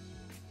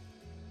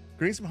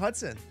 Greens from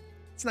Hudson.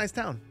 It's a nice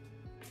town.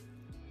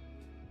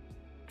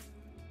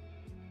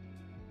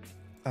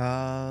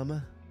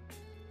 I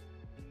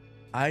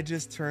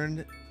just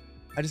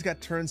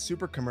got turned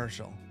super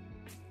commercial.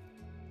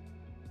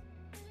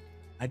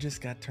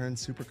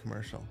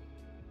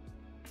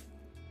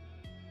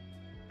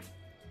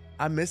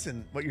 I'm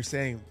missing what you're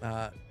saying,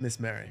 Miss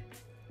Mary.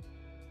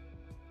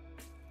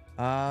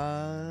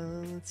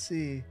 Let's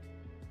see.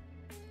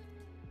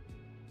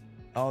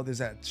 Oh, there's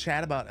that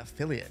chat about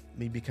affiliate,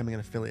 me becoming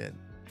an affiliate.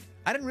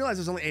 I didn't realize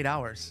it was only 8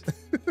 hours.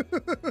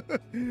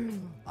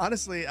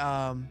 Honestly,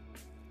 I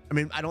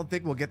mean, I don't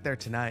think we'll get there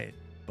tonight,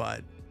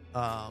 but,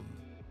 and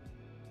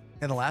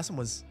the last one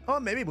was, oh,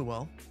 maybe we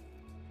will.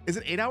 Is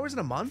it 8 hours in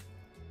a month?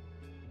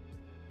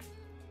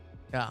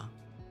 Yeah.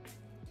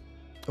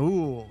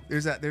 Ooh,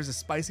 there's a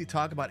spicy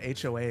talk about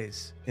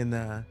HOAs in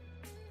the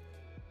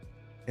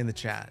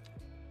chat.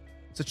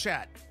 So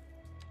chat,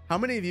 how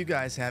many of you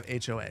guys have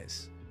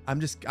HOAs?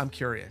 I'm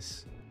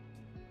curious.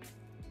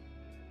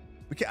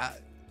 We can't,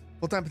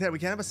 full-time potato, we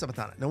can't have a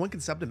subathon. No one can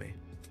sub to me.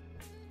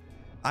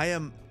 I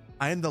am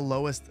the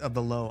lowest of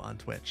the low on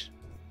Twitch.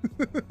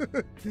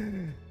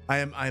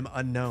 I'm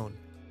unknown.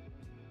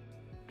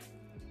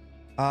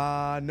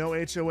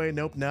 No HOA,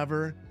 nope,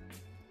 never.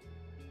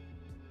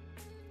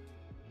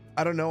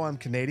 I don't know, I'm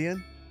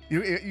Canadian.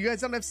 You guys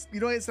don't have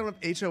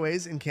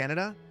HOAs in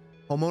Canada?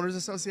 Homeowners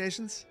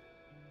associations?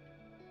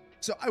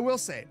 So I will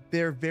say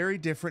they're very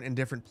different in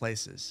different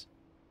places.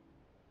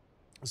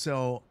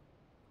 So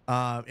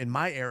in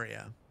my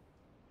area,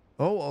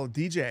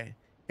 DJ,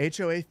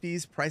 HOA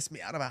fees priced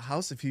me out of a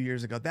house a few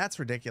years ago. That's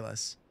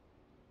ridiculous.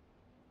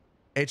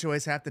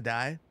 HOAs have to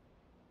die.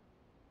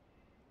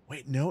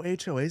 Wait, no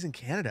HOAs in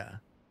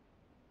Canada.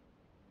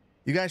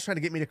 You guys trying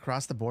to get me to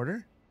cross the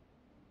border?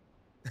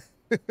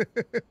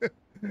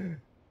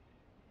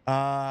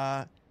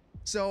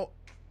 So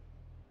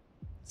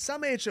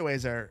some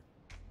HOAs are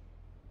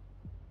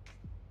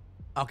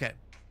okay.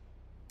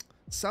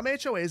 Some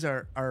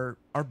HOAs are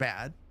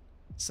bad.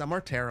 Some are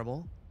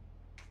terrible,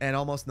 and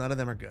almost none of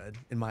them are good,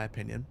 in my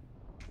opinion.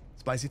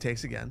 Spicy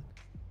takes again.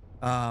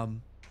 So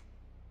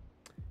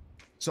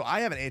I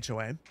have an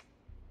HOA,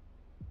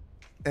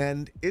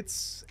 and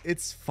it's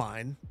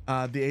fine.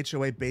 The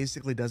HOA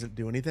basically doesn't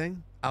do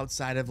anything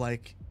outside of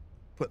like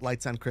put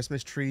lights on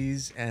Christmas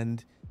trees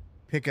and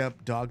pick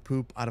up dog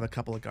poop out of a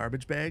couple of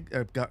garbage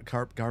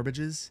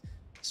garbages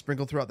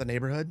sprinkled throughout the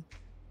neighborhood.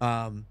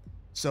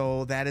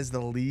 So that is the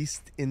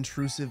least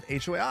intrusive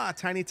HOA.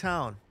 Tiny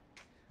town.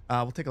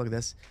 We'll take a look at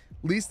this.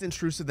 Least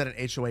intrusive that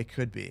an HOA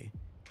could be.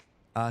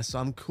 So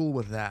I'm cool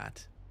with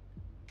that.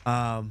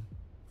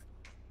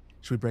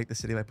 Should we break the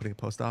city by putting a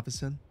post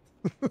office in?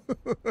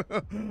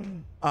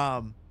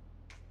 But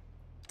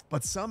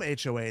some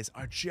HOAs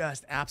are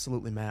just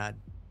absolutely mad,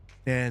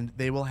 and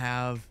they will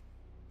have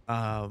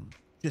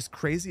just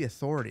crazy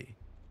authority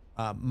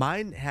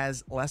Mine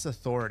has less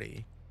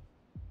authority,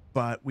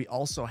 but we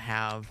also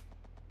have.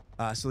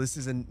 So this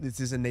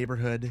is a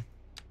neighborhood.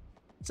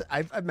 So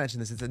I've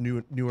mentioned this. It's a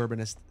new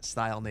urbanist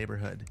style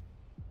neighborhood,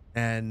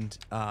 and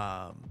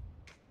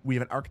we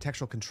have an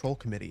architectural control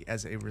committee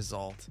as a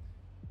result.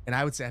 And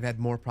I would say I've had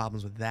more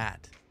problems with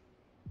that,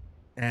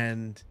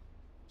 and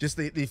just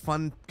the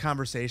fun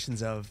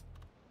conversations of,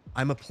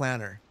 I'm a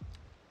planner.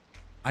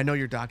 I know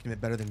your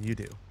document better than you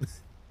do.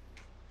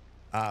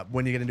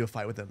 When you get into a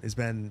fight with them has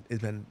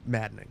been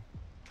maddening,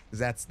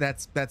 because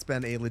that's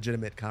been a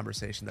legitimate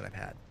conversation that I've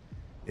had.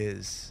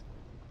 Is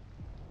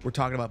we're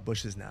talking about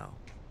bushes now.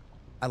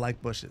 I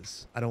like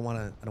bushes. I don't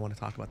want to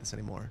talk about this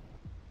anymore.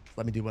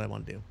 Let me do what I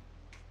want to do.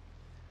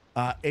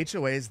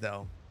 HOAs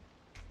though,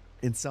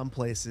 in some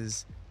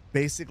places,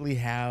 basically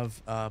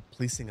have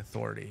policing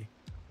authority.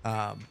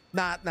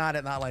 Not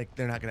like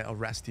they're not going to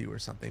arrest you or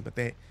something, but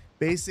they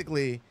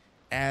basically,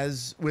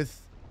 as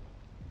with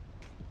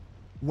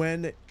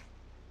when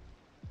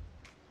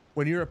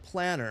you're a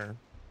planner,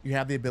 you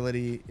have the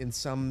ability in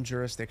some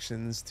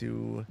jurisdictions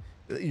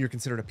you're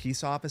considered a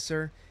peace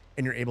officer,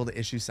 and you're able to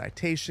issue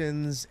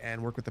citations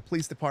and work with the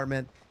police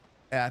department.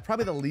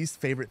 Probably the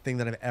least favorite thing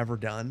that I've ever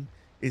done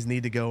is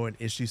need to go and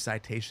issue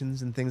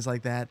citations and things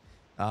like that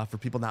for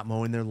people not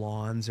mowing their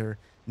lawns or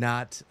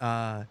not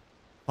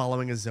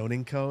following a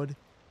zoning code,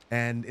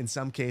 and in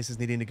some cases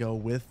needing to go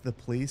with the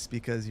police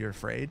because you're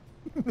afraid.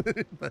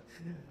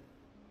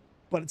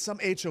 but some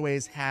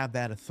HOAs have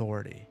that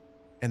authority,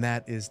 and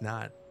that is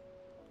not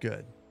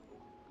good.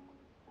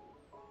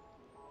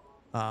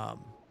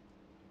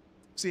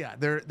 So yeah,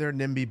 they're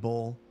NIMBY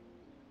bull.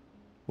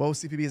 Whoa,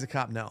 CPB is a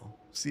cop? No,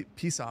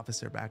 peace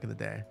officer back in the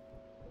day.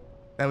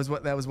 That was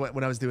what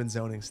when I was doing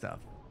zoning stuff.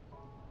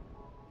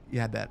 You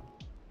had that.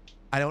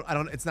 I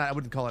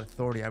wouldn't call it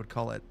authority. I would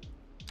call it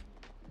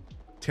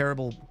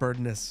terrible,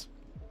 burdenous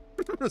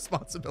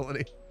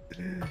responsibility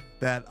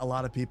that a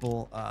lot of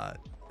people,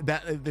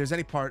 that if there's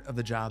any part of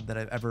the job that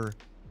I've ever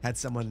had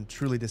someone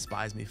truly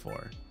despise me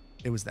for,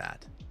 it was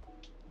that.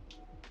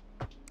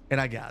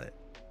 And I got it.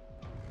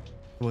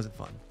 It wasn't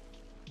fun.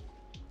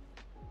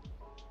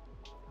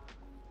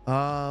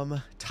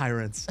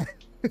 Tyrants.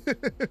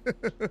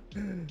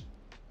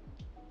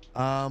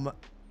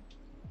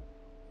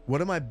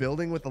 What am I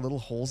building with the little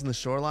holes in the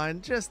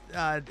shoreline? Just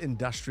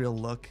industrial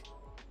look.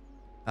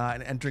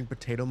 And entering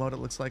potato mode, it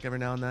looks like every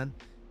now and then.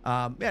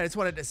 Yeah, I just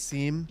wanted to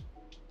seem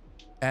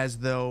as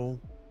though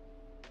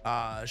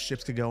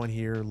ships could go in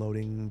here,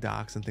 loading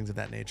docks and things of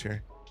that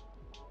nature.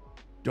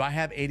 Do I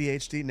have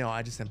ADHD? No,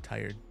 I just am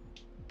tired.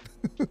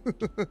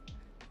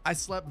 I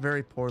slept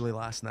very poorly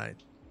last night.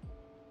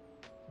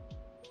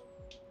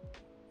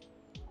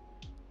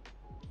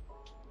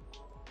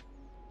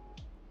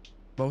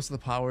 Most of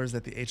the powers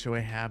that the HOA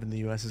have in the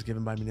U.S. is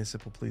given by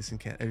municipal police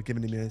given to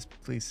municipal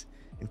police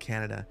in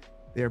Canada.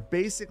 They're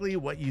basically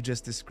what you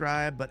just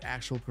described, but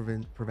actual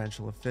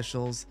provincial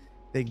officials.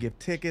 They can give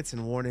tickets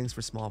and warnings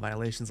for small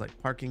violations like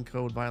parking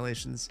code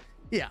violations.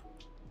 Yeah.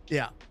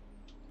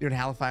 You're in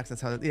Halifax.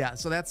 That's how. Yeah.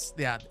 So that's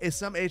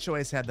some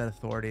HOAs have that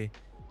authority.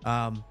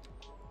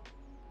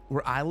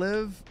 Where I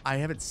live, I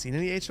haven't seen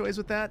any HOAs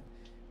with that.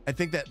 I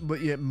think that what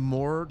you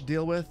more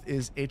deal with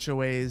is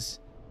HOAs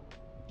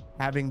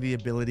having the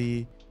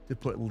ability to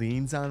put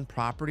liens on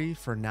property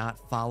for not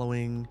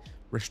following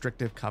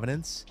restrictive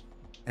covenants.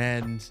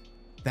 And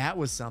that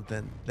was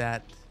something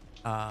that,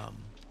 I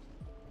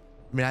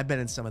mean, I've been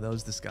in some of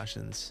those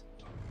discussions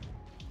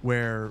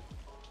where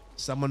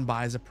someone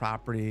buys a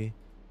property.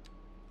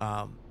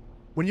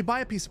 When you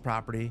buy a piece of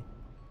property,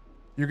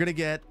 you're going to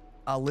get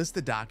a list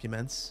of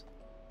documents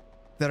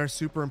that are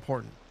super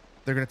important.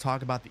 They're going to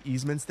talk about the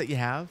easements that you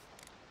have.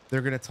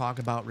 They're going to talk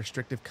about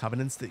restrictive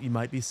covenants that you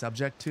might be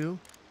subject to.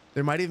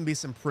 There might even be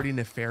some pretty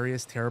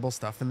nefarious, terrible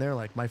stuff in there.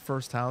 Like my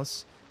first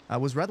house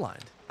was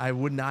redlined. I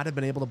would not have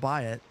been able to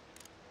buy it,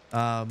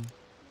 back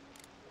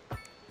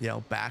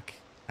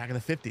in the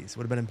 50s. It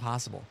would have been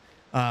impossible.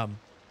 But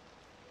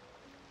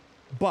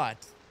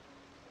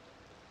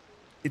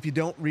if you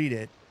don't read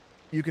it,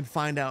 you can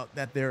find out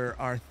that there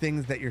are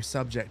things that you're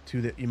subject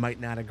to that you might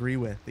not agree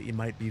with, that you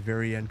might be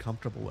very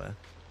uncomfortable with.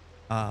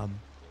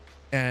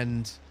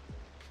 And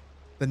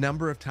the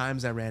number of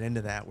times I ran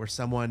into that where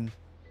someone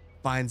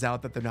finds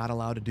out that they're not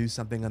allowed to do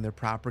something on their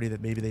property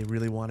that maybe they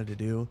really wanted to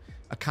do.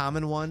 A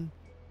common one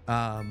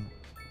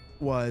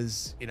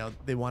was,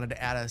 they wanted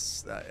to add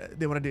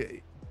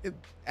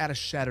a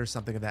shed or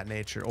something of that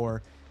nature.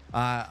 Or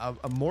a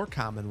more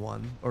common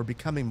one, or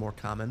becoming more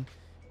common,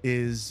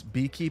 is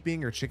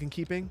beekeeping or chicken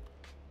keeping.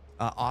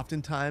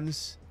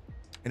 Oftentimes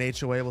an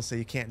HOA will say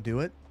you can't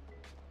do it,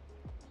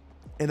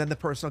 and then the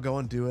person will go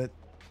and do it.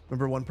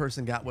 Remember, one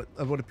person got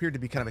what appeared to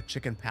be kind of a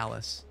chicken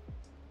palace,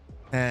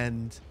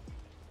 and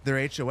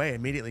their HOA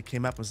immediately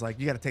came up and was like,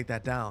 you got to take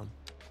that down,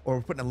 or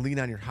we're putting a lien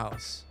on your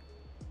house.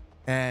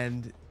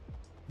 And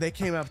they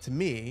came up to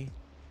me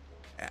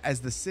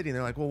as the city, and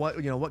they're like, well, what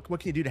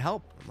can you do to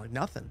help? I'm like,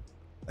 nothing.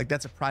 Like,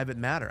 that's a private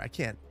matter. I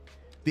can't.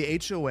 The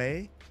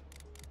HOA,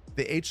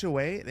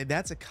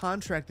 that's a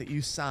contract that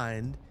you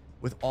signed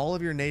with all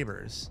of your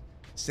neighbors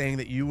saying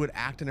that you would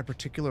act in a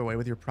particular way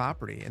with your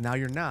property, and now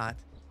you're not.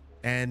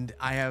 And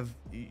I have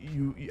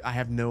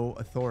no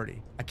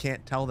authority. I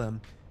can't tell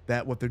them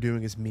that what they're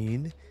doing is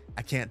mean.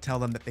 I can't tell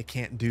them that they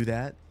can't do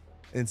that.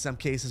 In some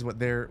cases, what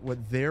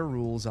their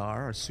rules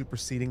are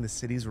superseding the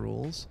city's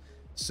rules.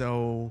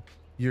 So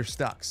you're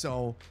stuck.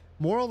 So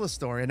moral of the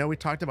story, I know we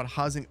talked about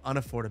housing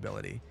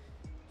unaffordability.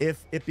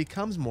 If it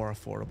becomes more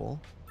affordable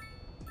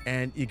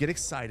and you get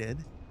excited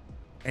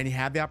and you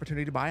have the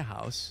opportunity to buy a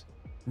house,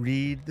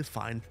 read the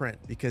fine print,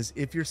 because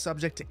if you're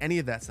subject to any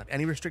of that stuff,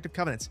 any restrictive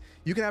covenants,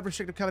 you can have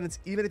restrictive covenants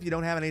even if you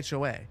don't have an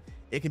HOA.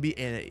 It can be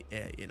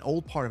an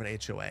old part of an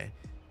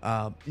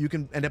HOA. You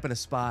can end up in a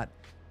spot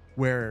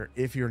where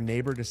if your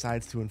neighbor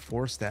decides to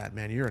enforce that,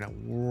 man, you're in a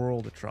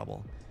world of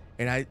trouble.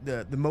 And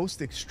the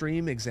most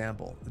extreme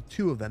example,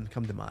 two of them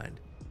come to mind.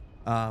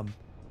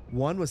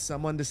 One was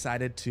someone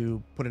decided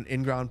to put an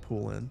in-ground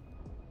pool in,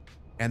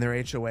 and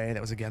their HOA that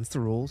was against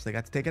the rules, they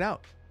got to take it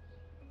out.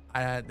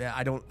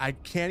 I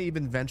can't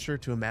even venture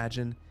to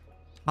imagine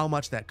how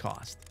much that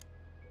cost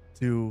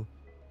to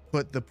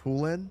put the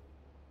pool in.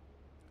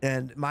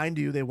 And mind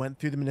you, they went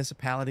through the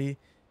municipality,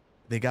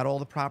 they got all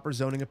the proper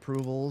zoning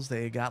approvals,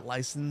 they got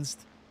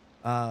licensed,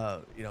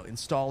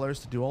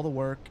 installers to do all the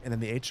work, and then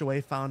the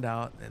HOA found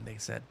out, and they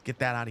said, "Get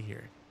that out of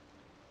here."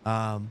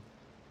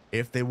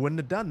 If they wouldn't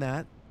have done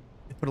that,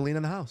 they put a lien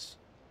on the house,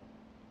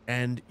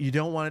 and you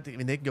don't want it to. I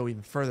mean, they can go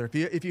even further.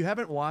 If you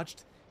haven't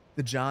watched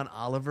the John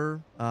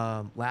Oliver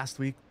last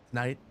week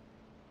night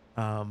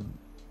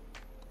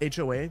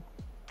HOA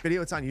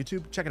video, it's on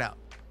YouTube. Check it out.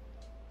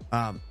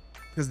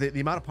 Because the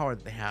amount of power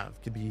that they have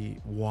could be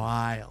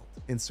wild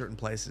in certain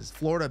places.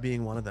 Florida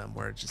being one of them,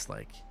 where it's just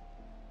like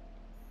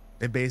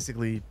they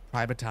basically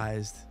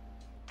privatized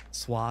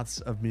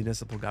swaths of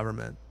municipal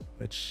government,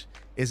 which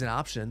is an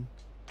option,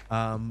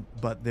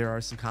 but there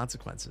are some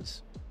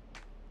consequences.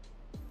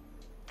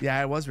 Yeah,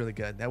 it was really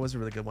good. That was a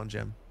really good one,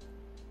 Jim.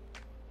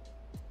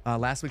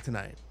 Last week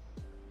tonight.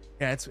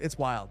 Yeah, it's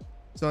wild.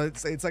 So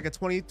it's like a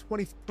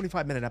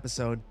 25 minute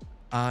episode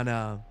on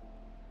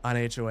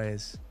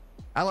HOAs.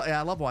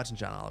 I love watching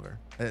John Oliver.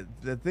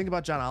 The thing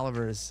about John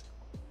Oliver is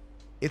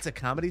it's a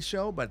comedy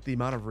show, but the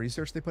amount of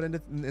research they put into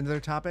their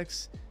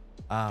topics,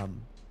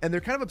 and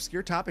they're kind of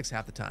obscure topics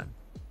half the time.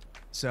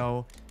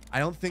 So I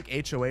don't think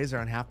HOAs are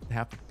on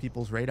half of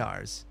people's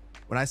radars.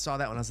 When I saw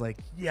that one, I was like,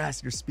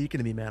 yes, you're speaking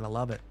to me, man. I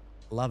love it.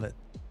 Love it.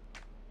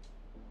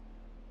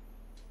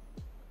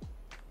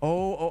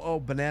 Oh,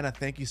 Banana,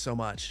 thank you so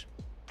much.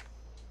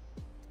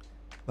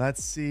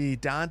 Let's see.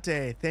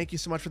 Dante, thank you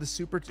so much for the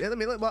super. I'm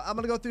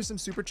going to go through some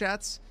super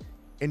chats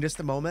in just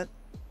a moment.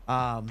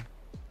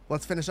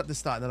 Let's finish up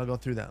this thought, and then I'll go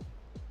through them.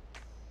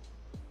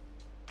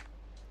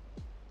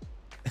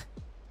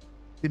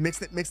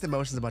 Mixed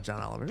emotions about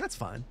John Oliver. That's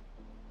fine.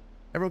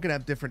 Everyone can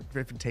have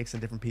different takes on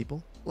different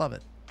people. Love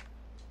it.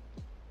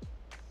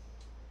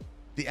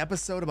 The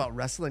episode about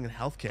wrestling and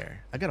healthcare.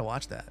 I got to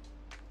watch that.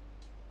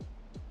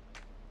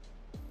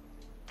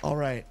 All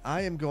right,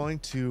 I am going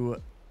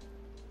to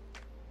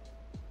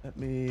let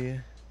me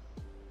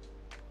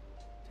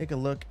take a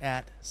look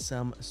at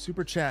some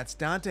super chats.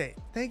 Dante,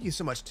 thank you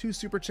so much. 2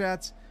 super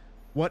chats.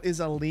 What is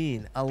a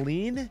lien? A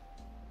lien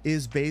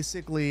is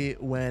basically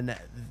when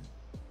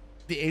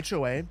the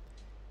HOA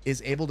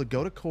is able to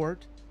go to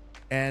court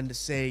and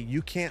say,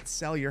 you can't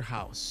sell your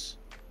house.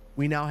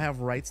 We now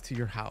have rights to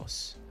your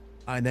house,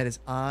 and that is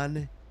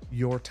on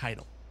your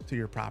title to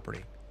your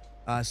property.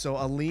 So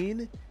a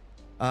lien,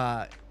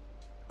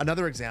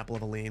 another example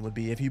of a lien would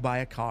be if you buy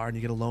a car and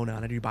you get a loan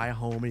on it, or you buy a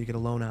home and you get a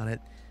loan on it,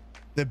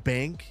 the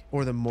bank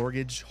or the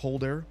mortgage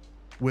holder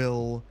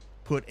will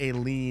put a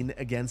lien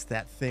against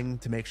that thing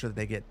to make sure that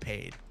they get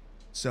paid.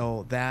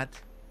 So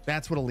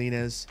that's what a lien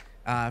is.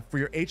 For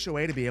your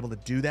HOA to be able to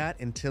do that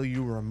until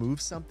you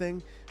remove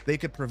something, they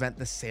could prevent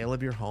the sale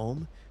of your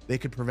home. They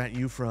could prevent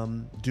you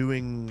from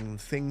doing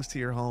things to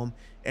your home.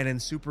 And in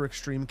super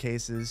extreme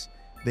cases,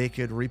 they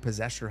could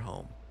repossess your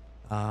home,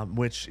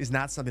 which is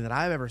not something that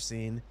I've ever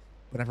seen.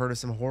 But I've heard of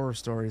some horror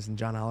stories, and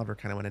John Oliver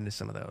kind of went into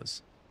some of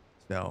those.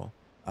 So,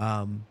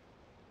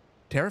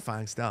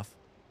 terrifying stuff.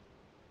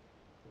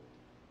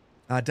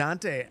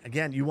 Dante,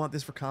 again, you want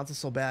this for console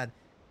so bad.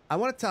 I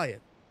want to tell you,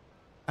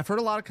 I've heard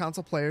a lot of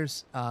console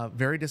players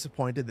very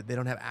disappointed that they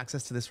don't have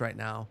access to this right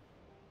now.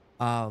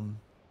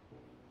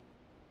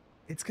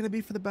 It's going to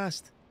be for the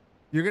best.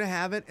 You're going to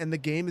have it, and the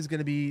game is going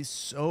to be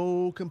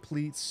so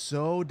complete,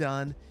 so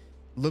done,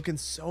 looking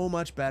so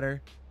much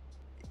better.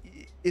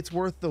 It's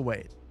worth the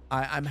wait.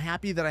 I'm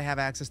happy that I have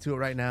access to it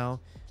right now,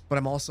 but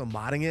I'm also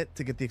modding it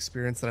to get the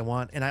experience that I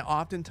want. And I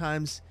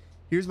oftentimes,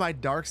 here's my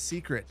dark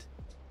secret.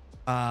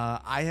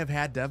 I have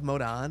had dev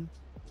mode on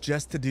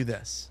just to do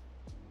this.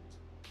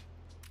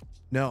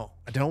 No,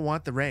 I don't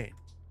want the rain.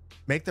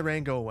 Make the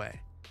rain go away,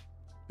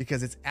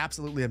 because it's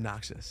absolutely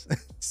obnoxious.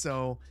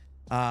 So,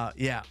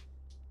 yeah,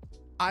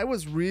 I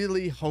was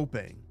really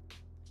hoping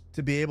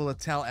to be able to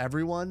tell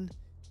everyone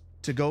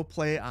to go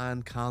play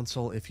on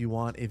console if you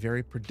want a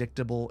very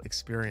predictable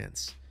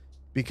experience.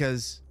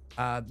 Because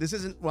this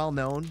isn't well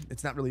known.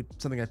 It's not really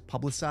something I've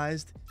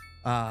publicized,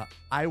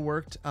 I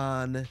worked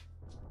on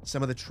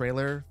some of the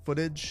trailer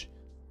footage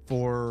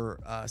for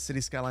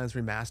City Skylines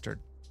Remastered.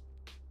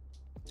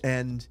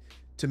 And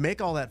to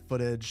make all that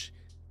footage,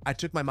 I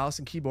took my mouse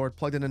and keyboard,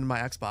 plugged it into my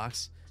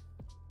Xbox,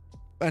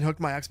 and hooked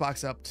my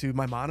Xbox up to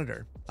my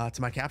monitor,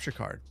 to my capture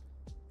card.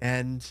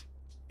 And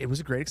it was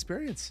a great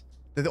experience.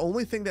 The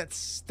only thing that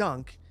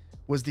stunk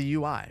was the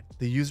UI,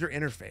 the user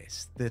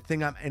interface, the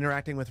thing I'm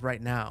interacting with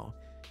right now.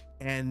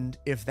 And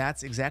if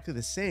that's exactly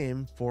the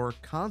same for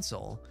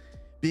console,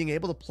 being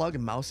able to plug a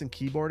mouse and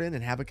keyboard in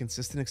and have a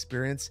consistent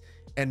experience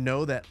and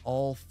know that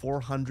all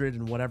 400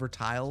 and whatever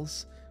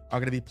tiles are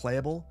going to be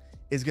playable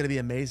is going to be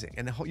amazing.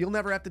 And you'll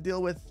never have to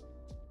deal with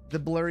the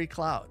blurry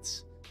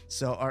clouds.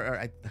 So,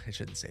 I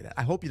shouldn't say that.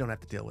 I hope you don't have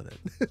to deal with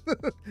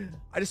it.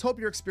 I just hope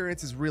your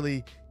experience is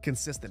really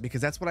consistent, because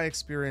that's what I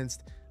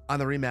experienced on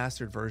the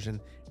remastered version.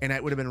 And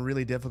it would have been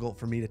really difficult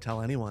for me to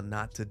tell anyone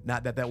not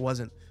that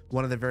wasn't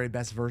one of the very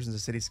best versions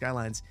of City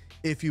Skylines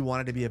if you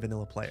wanted to be a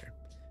vanilla player.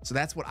 So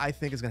that's what I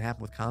think is going to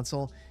happen with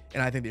console.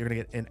 And I think that you're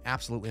going to get an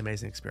absolutely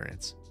amazing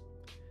experience.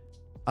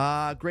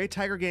 Great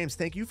Tiger Games,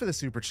 thank you for the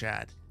super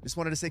chat. Just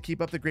wanted to say,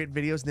 keep up the great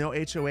videos. No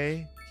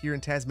HOA here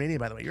in Tasmania,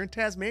 by the way. You're in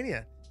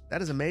Tasmania.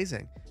 That is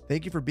amazing.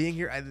 Thank you for being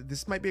here.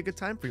 This might be a good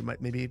time for you.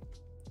 Maybe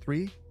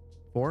 3,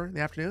 4 in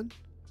the afternoon.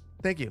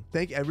 Thank you.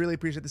 I really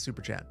appreciate the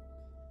super chat.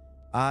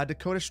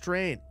 Dakota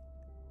Strain.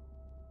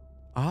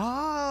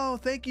 Oh,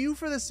 thank you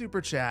for the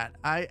super chat.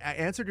 I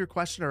answered your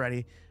question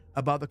already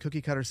about the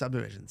cookie cutter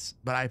subdivisions,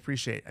 but I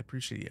appreciate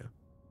you.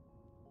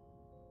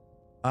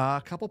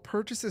 A couple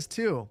purchases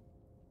too.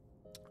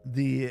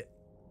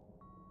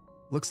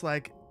 Looks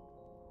like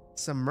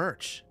some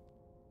merch.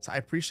 So I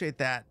appreciate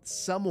that.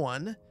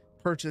 Someone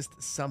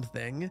purchased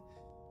something.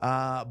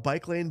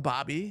 Bike Lane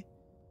Bobby.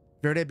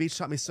 Verde Beach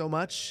taught me so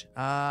much.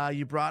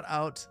 You brought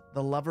out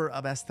the lover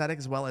of aesthetic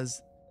as well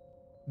as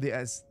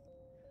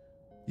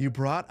you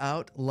brought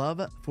out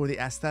love for the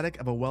aesthetic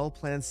of a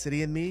well-planned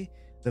city in me.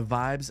 The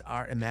vibes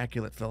are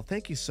immaculate, Phil.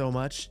 Thank you so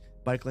much,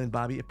 Bike Lane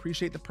Bobby.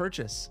 Appreciate the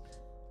purchase.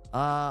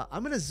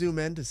 I'm gonna zoom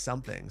into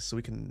something so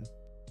we can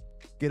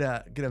get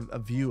a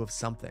view of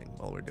something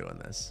while we're doing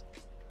this.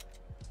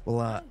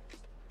 We'll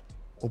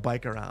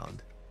bike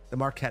around the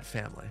Marquette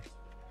family,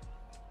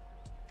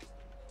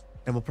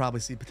 and we'll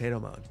probably see potato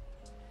mode.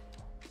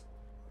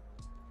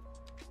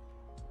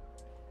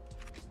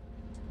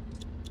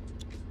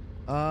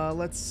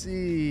 Let's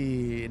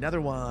see,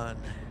 another one.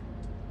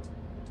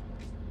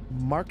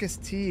 Marcus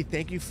T,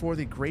 thank you for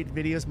the great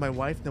videos. My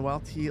wife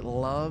Noelle T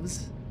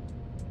loves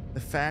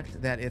the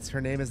fact that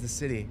her name is the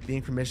city.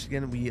 Being from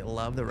Michigan, we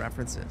love the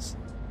references.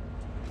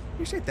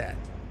 Appreciate that.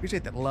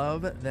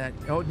 Love that.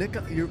 Oh,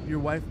 your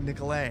wife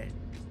Nicolay.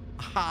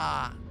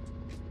 Ha!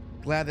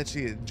 Glad that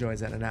she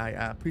enjoys that, and I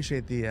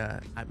appreciate the.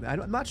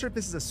 I'm not sure if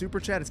this is a super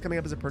chat. It's coming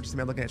up as a purchase.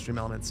 I'm looking at Stream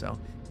Elements, so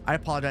I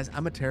apologize.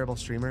 I'm a terrible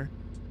streamer,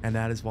 and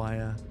that is why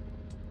I'm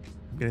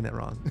getting that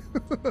wrong.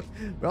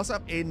 We also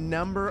have a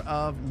number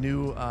of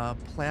new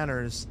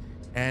planners,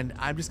 and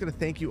I'm just going to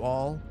thank you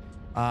all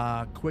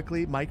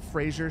quickly. Mike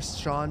Frazier,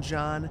 Sean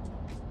John,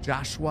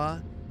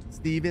 Joshua,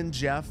 Steven,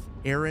 Jeff,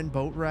 Aaron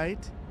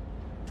Boatwright.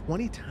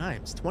 20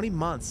 times, 20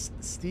 months.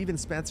 Steven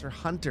Spencer,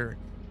 Hunter,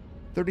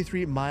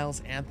 33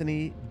 Miles,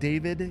 Anthony,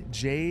 David,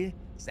 Jay,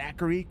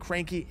 Zachary,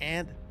 Cranky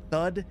Ant,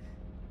 Thud,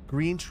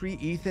 Green Tree,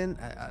 Ethan.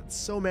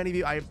 So many of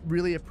you. I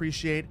really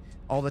appreciate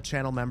all the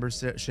channel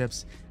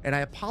memberships, and I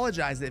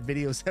apologize that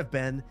videos have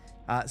been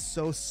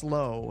so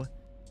slow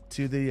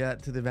to the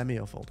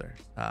Vimeo folder.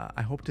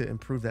 I hope to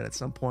improve that at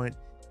some point,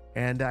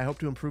 and I hope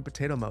to improve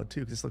potato mode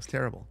too, because this looks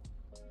terrible.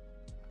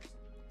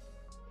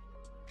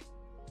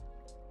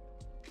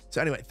 So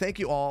anyway, thank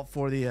you all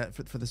for the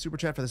super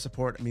chat, for the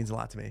support. It means a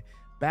lot to me.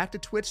 Back to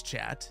Twitch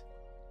chat.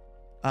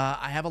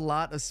 I have a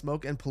lot of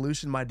smoke and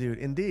pollution, my dude.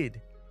 Indeed,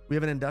 we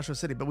have an industrial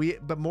city,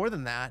 but more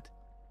than that,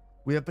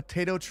 we have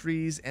potato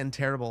trees and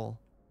terrible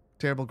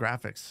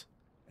graphics.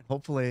 And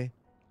hopefully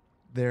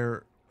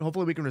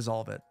we can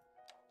resolve it.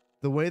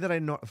 The way that I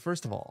know,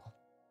 first of all,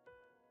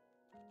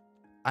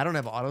 I don't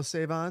have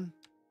autosave on,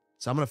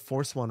 so I'm gonna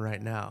force one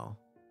right now.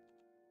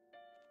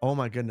 Oh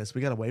my goodness,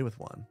 we got away with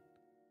one.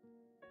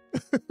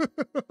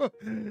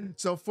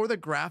 So for the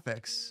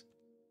graphics,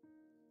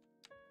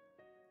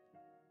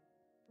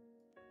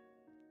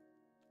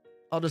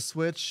 I'll just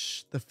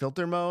switch the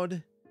filter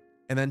mode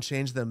and then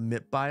change the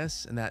MIP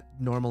bias, and that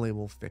normally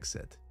will fix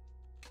it.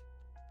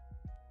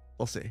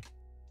 We'll see.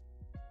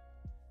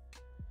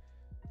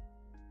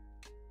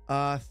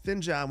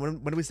 Thin John,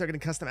 when do we start getting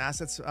custom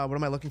assets? What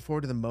am I looking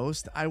forward to the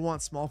most? I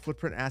want small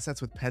footprint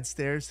assets with ped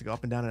stairs to go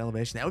up and down an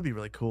elevation. That would be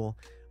really cool.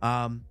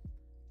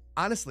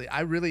 Honestly,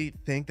 I really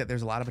think that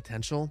there's a lot of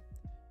potential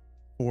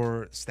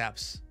for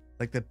steps,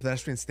 like the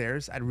pedestrian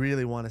stairs. I'd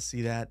really want to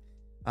see that.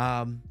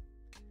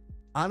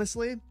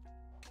 Honestly,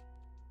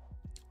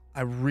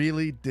 I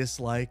really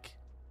dislike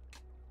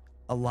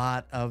a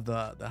lot of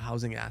the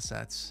housing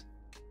assets.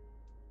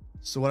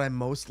 So what I'm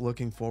most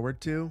looking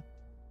forward to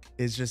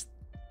is just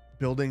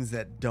buildings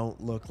that don't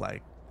look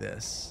like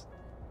this.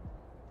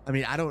 I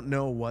mean, I don't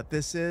know what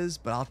this is,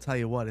 but I'll tell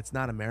you what, it's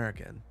not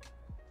American.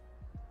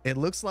 It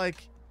looks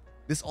like,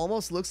 this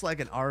almost looks like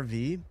an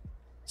RV.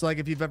 So like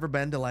if you've ever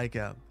been to like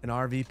an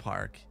RV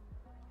park,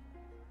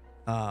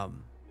 but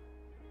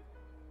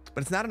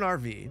it's not an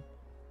RV.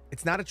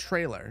 It's not a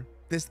trailer.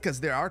 This, because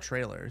there are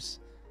trailers.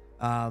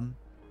 And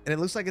it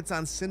looks like it's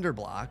on cinder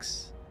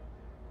blocks.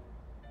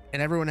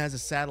 And everyone has a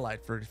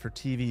satellite for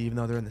TV, even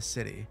though they're in the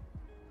city.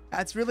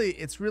 It's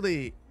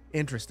really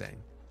interesting.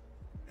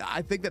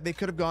 I think that they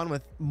could have gone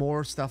with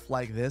more stuff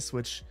like this,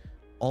 which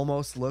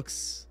almost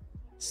looks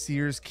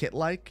Sears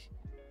kit-like.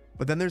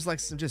 But then there's like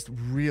some just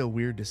real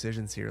weird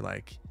decisions here.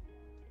 Like,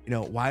 you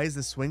know, why is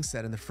the swing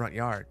set in the front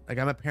yard? Like,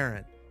 I'm a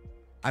parent.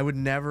 I would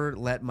never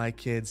let my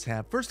kids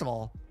have, first of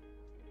all,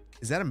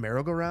 is that a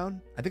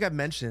merry-go-round? I think I've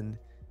mentioned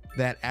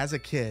that as a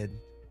kid,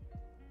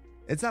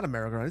 it's not a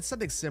merry-go-round. It's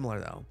something similar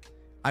though.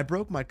 I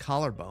broke my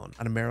collarbone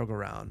on a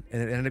merry-go-round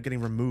and it ended up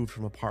getting removed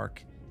from a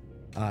park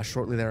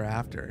shortly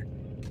thereafter.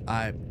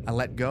 I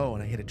let go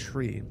and I hit a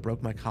tree,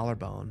 broke my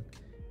collarbone.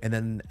 And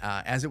then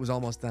as it was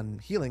almost done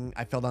healing,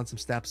 I fell down some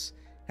steps,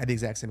 had the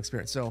exact same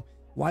experience. So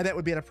why that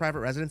would be at a private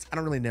residence, I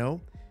don't really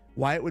know.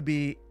 Why it would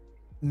be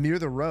near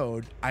the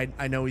road,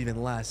 I know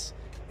even less.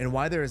 And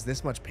why there is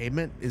this much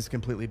pavement is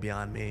completely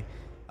beyond me.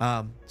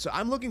 So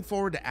I'm looking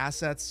forward to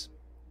assets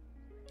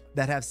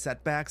that have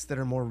setbacks that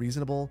are more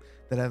reasonable,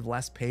 that have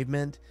less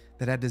pavement,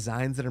 that have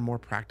designs that are more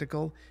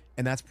practical.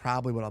 And that's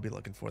probably what I'll be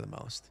looking for the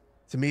most.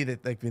 To me,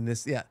 that like in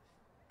this, yeah.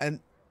 And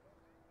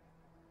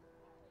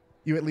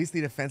you at least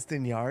need a fenced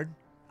in yard.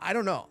 I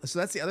don't know. So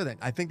that's the other thing.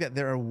 I think that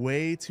there are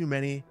way too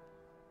many,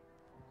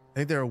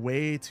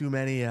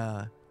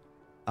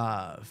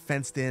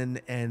 fenced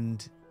in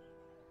and,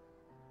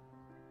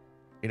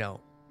 you know,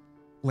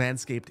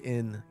 landscaped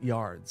in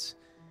yards.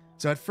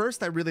 So at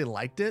first I really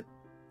liked it.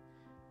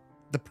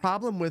 The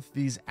problem with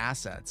these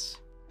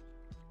assets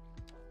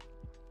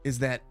is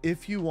that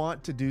if you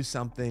want to do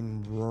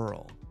something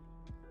rural,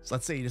 so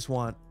let's say you just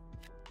want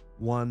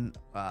one,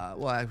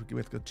 well, I we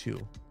have to go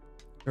 2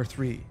 or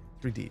 3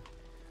 deep.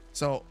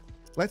 So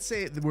let's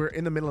say that we're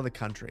in the middle of the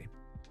country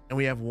and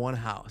we have one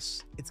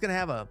house. It's gonna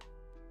have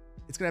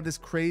this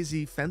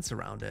crazy fence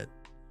around it.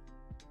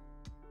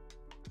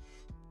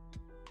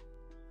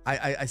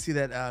 I see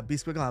that B.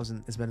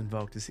 Squigglehausen has been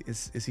invoked.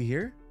 Is he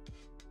here?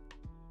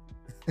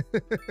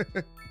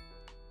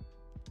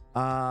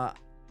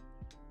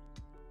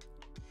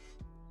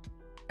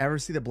 Ever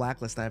see the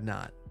blacklist? I have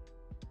not.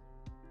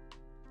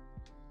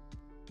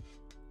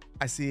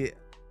 I see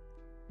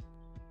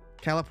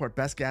Caliport,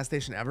 best gas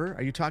station ever.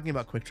 Are you talking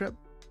about Quick Trip?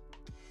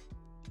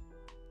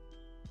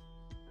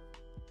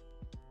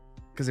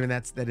 Because I mean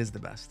that is the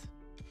best.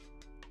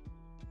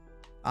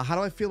 How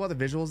do I feel about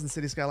the visuals in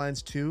City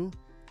Skylines 2?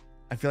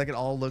 I feel like it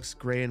all looks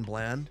gray and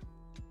bland.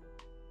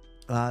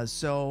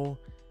 So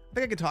I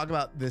think I could talk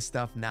about this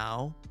stuff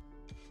now.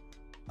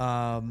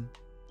 I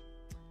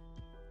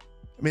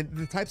mean,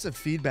 the types of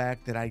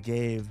feedback that I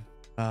gave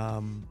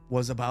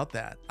was about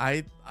that.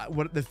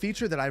 What the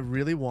feature that I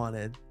really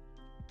wanted,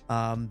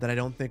 that I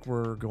don't think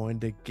we're going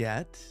to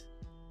get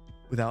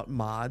without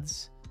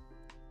mods,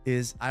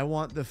 is I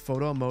want the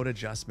photo mode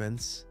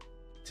adjustments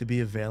to be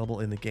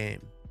available in the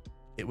game.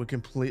 It would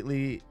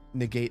completely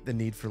negate the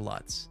need for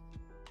LUTs.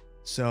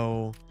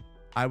 So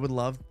I would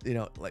love, you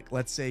know, like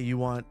let's say you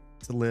want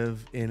to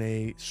live in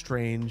a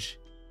strange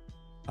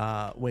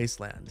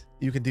wasteland.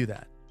 You can do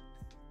that.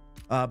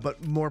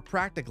 But more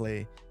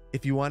practically,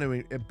 if you want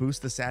to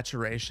boost the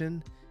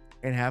saturation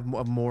and have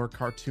a more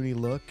cartoony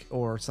look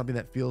or something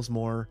that feels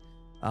more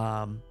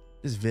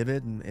just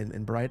vivid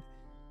and bright,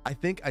 I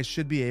think I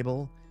should be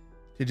able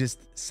to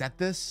just set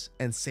this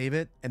and save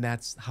it, and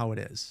that's how it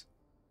is.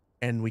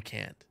 And we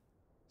can't.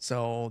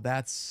 So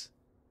that's,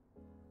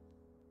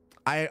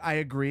 I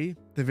agree.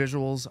 The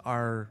visuals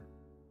are,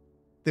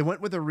 they went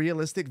with a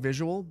realistic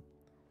visual.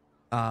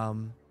 I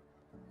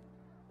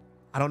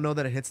don't know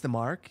that it hits the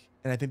mark.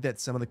 And I think that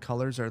some of the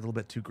colors are a little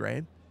bit too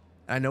gray.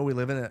 I know we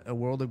live in a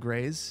world of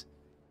grays.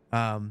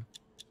 But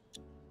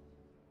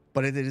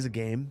it is a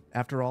game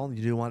after all.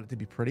 You do want it to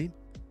be pretty.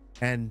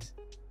 And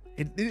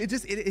it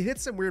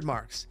hits some weird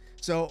marks.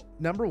 So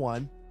number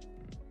one,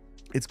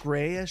 it's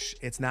grayish.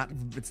 It's not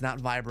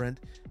vibrant.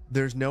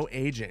 There's no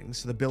aging.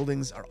 So the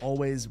buildings are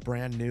always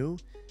brand new.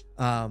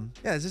 Yeah,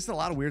 it's just a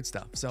lot of weird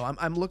stuff. So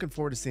I'm looking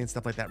forward to seeing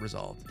stuff like that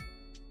resolved.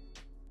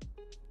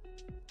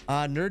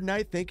 Nerd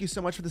Knight, thank you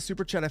so much for the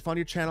super chat. I found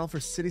your channel for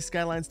City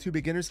Skylines 2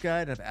 Beginner's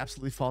Guide. I've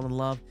absolutely fallen in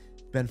love.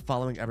 Been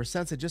following ever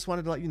since. I just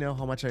wanted to let you know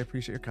how much I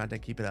appreciate your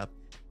content. Keep it up.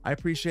 I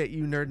appreciate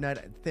you, Nerd Knight.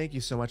 Thank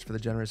you so much for the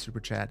generous super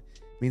chat.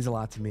 It means a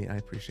lot to me. I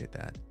appreciate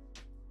that.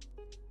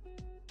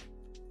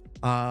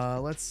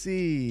 Let's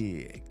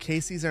see.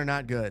 Casey's are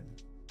not good.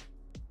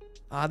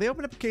 They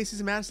opened up a Casey's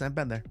in Madison. I've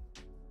been there.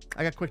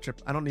 I got Quick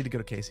Trip. I don't need to go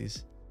to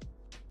Casey's.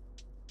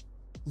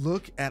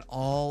 Look at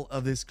all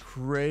of this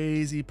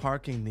crazy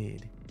parking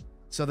need.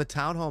 So the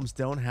townhomes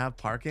don't have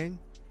parking.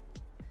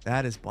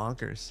 That is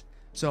bonkers.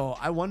 So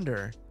I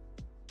wonder,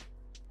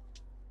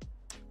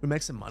 we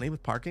make some money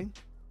with parking?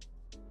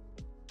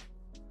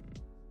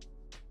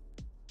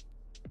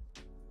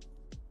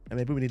 And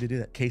maybe we need to do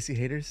that. Casey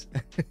haters.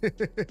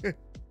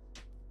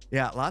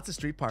 Yeah, lots of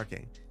street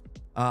parking.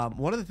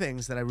 One of the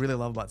things that I really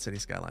love about City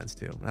Skylines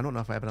too, I don't know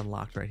if I have it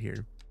unlocked right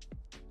here.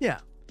 Yeah.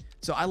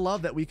 So I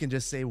love that we can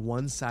just say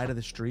one side of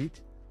the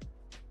street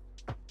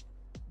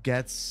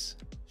gets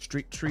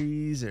street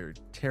trees or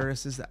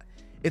terraces.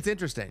 It's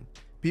interesting.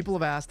 People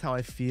have asked how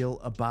I feel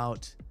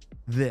about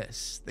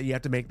this, that you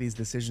have to make these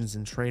decisions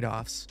and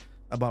trade-offs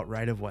about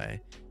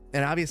right-of-way.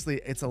 And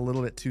obviously it's a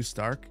little bit too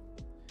stark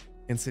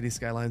in City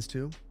Skylines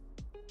 2.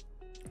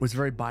 It's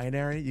very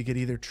binary. You get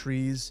either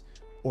trees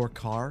or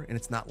car, and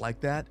it's not like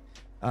that.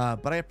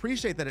 But I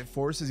appreciate that it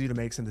forces you to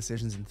make some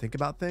decisions and think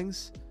about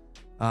things.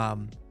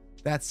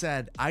 That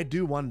said, I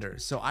do wonder.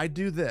 So I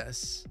do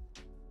this.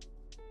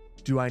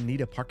 Do I need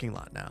a parking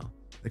lot now?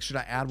 Like, should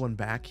I add one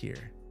back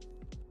here?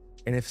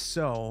 And if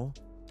so,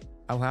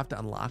 I'll have to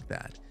unlock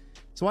that.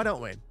 So why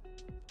don't we?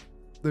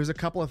 There's a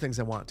couple of things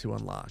I want to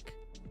unlock.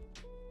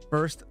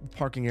 First,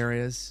 parking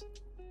areas.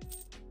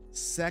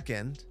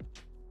 Second,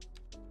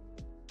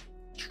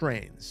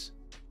 trains.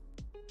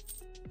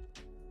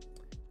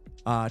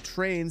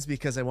 Trains,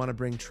 because I want to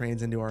bring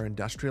trains into our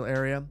industrial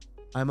area.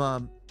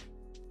 I'm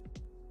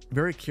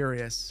very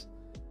curious.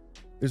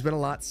 There's been a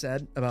lot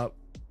said about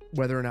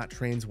whether or not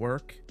trains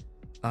work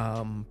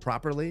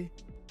properly.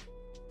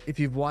 If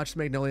you've watched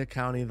Magnolia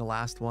County, the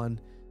last one,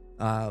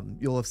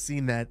 you'll have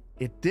seen that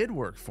it did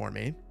work for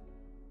me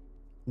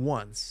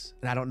once.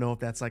 And I don't know if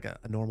that's like a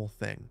normal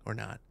thing or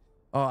not.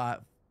 Oh,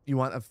 you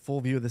want a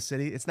full view of the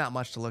city? It's not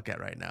much to look at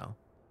right now.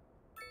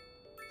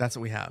 That's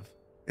what we have.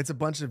 It's a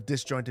bunch of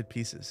disjointed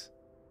pieces.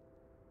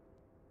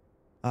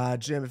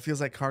 Jim, it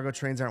feels like cargo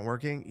trains aren't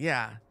working.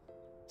 Yeah.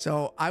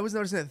 So I was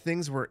noticing that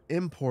things were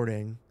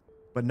importing,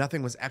 but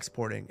nothing was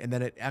exporting. And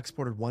then it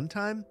exported one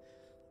time.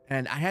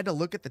 And I had to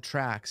look at the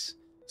tracks.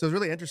 So it was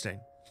really interesting.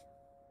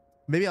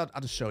 Maybe I'll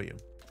just show you.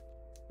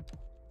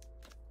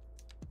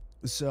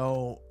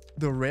 So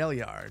the rail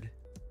yard,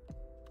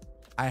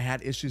 I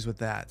had issues with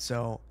that.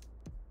 So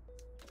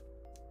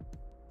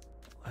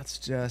let's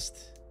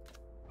just...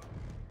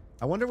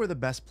 I wonder where the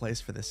best place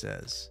for this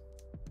is.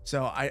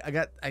 So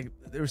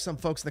there were some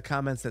folks in the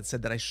comments that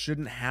said that I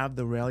shouldn't have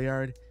the rail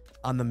yard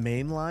on the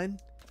main line,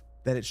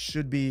 that it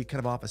should be kind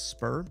of off a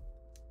spur.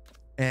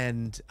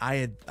 And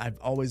I've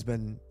always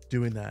been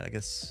doing that, I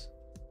guess.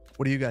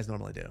 What do you guys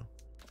normally do?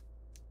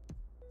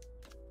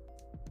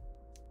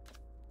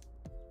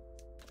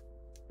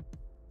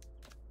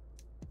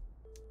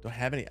 Do I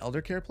have any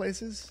elder care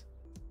places?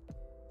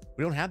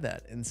 We don't have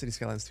that in City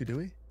Skylines 2, do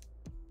we?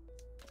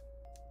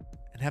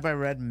 And have I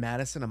read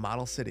Madison, a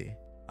Model City?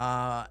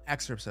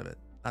 Excerpts of it,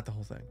 not the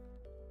whole thing.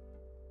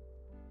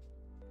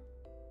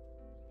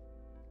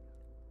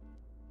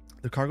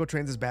 The cargo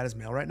train's as bad as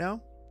mail right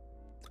now?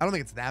 I don't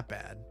think it's that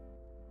bad,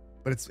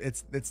 but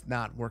it's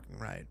not working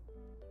right.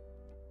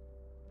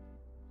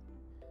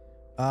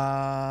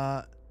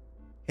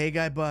 Hey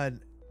guy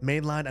bud,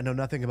 mainline, I know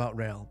nothing about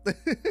rail.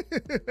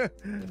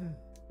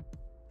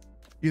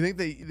 You think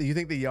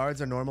the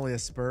yards are normally a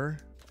spur,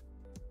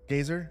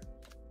 Gazer?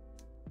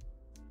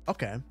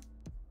 Okay.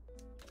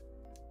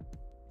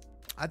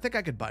 I think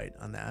I could bite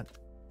on that.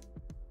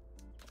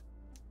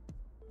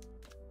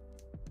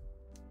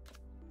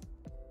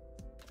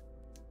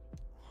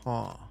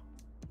 Huh.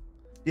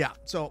 Yeah,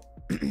 so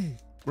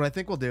what I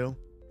think we'll do,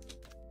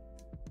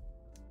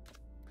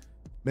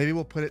 maybe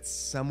we'll put it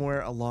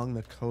somewhere along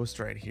the coast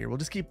right here. We'll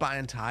just keep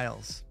buying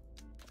tiles.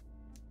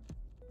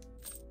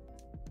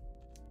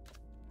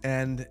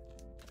 And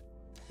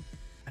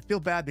I feel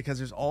bad because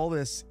there's all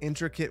this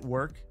intricate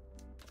work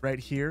right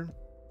here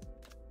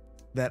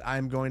that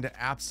I'm going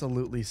to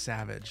absolutely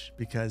savage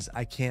because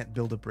I can't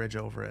build a bridge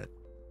over it.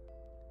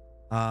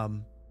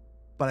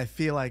 But I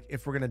feel like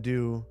if we're going to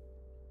do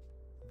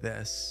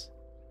this,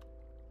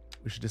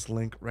 we should just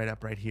link right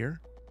up right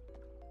here.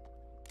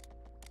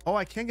 Oh,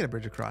 I can get a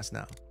bridge across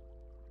now.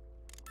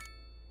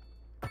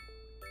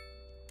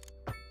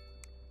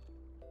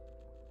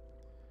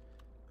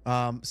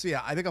 So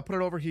yeah, I think I'll put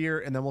it over here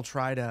and then we'll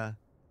try to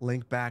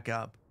link back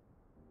up.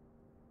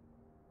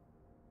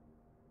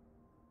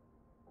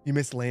 You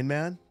missed Lane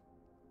Man?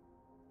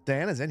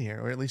 Diana's in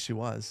here, or at least she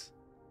was.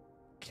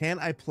 Can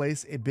I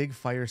place a big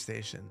fire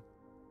station?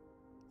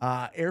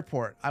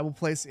 Airport. I will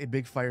place a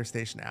big fire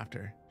station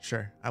after.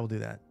 Sure, I will do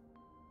that.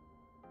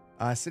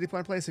 City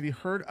Plan Place. Have you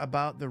heard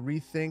about the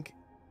Rethink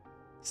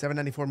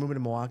 794 movement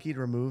in Milwaukee to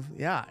remove?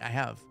 Yeah, I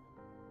have.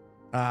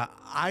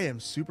 I am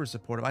super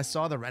supportive. I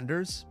saw the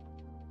renders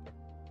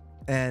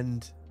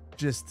and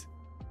just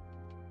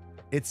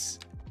it's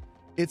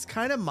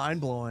kind of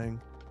mind-blowing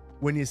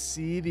when you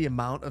see the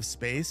amount of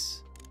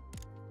space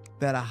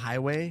that a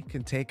highway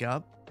can take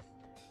up.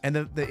 And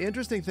the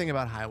interesting thing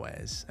about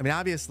highways, I mean,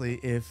 obviously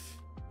if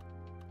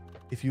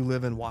you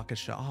live in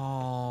Waukesha,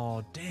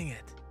 oh, dang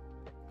it.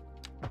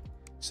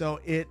 So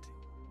it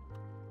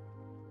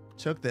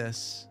took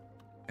this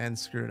and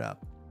screwed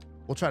up.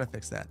 We'll try to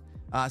fix that.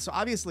 So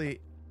obviously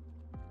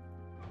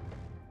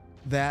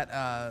that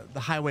the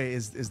highway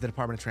is the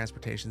Department of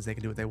Transportation. They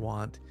can do what they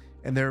want.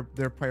 And their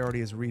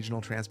priority is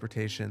regional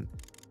transportation.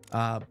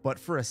 But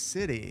for a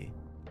city,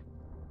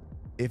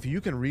 if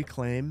you can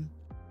reclaim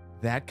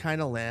that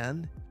kind of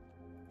land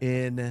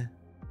in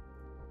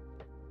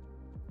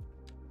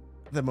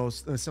some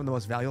of the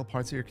most valuable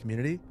parts of your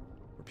community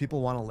where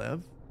people want to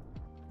live,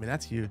 I mean,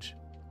 that's huge.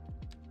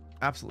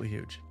 Absolutely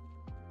huge.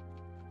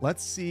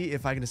 Let's see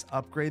if I can just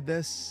upgrade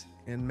this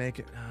and make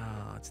it.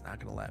 Oh, it's not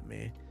going to let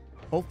me.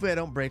 Hopefully I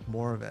don't break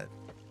more of it.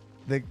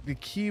 The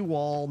key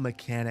wall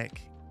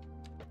mechanic,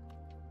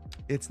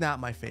 it's not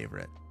my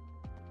favorite.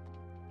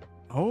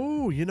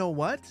 Oh, you know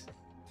what?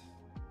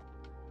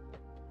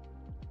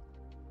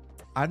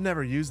 I've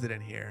never used it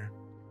in here,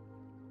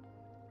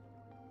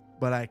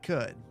 but I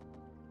could.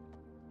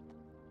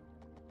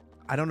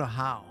 I don't know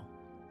how.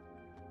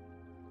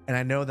 And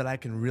I know that I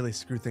can really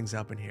screw things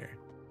up in here.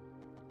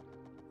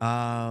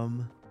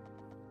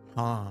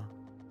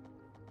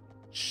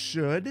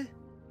 Should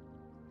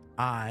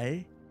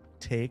I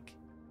take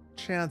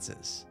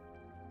chances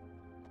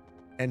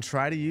and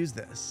try to use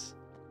this?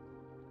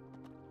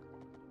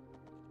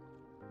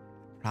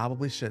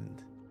 Probably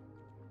shouldn't.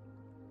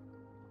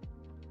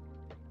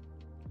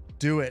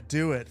 Do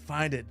it,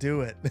 find it,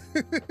 do it.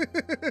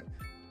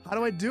 How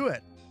do I do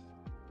it?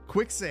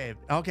 Quick save.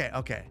 Okay.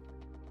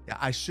 Yeah,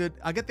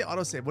 I'll get the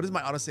autosave. What is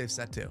my autosave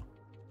set to?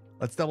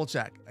 Let's double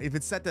check. If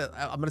it's set to,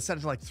 I'm going to set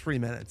it to like 3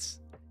 minutes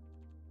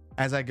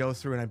as I go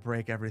through and I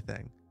break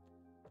everything.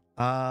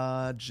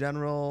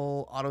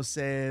 General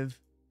autosave.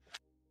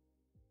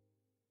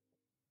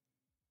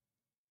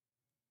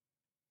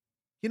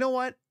 You know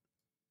what?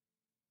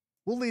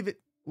 We'll leave it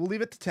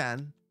to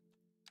 10.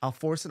 I'll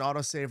force an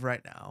autosave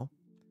right now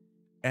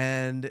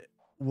and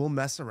we'll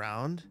mess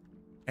around.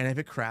 And if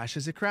it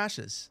crashes, it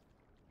crashes.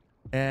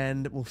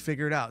 And we'll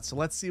figure it out. So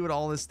let's see what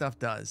all this stuff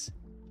does.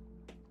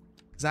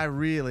 Because I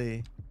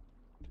really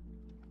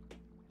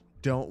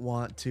don't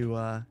want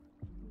to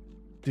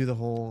do the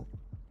whole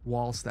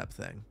wall step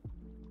thing.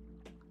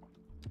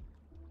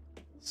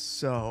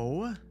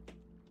 So,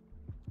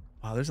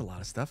 wow, there's a lot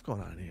of stuff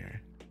going on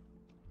here.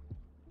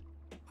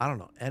 I don't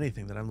know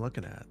anything that I'm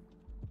looking at.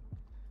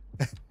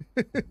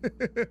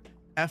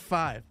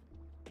 F5.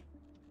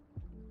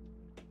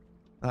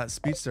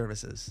 Speech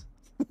services.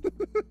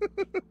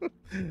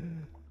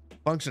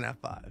 Function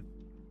F5.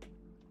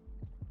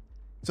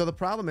 So the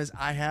problem is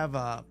I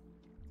have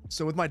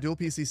so with my dual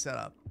PC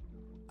setup,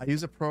 I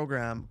use a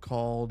program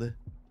called,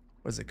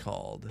 what is it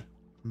called?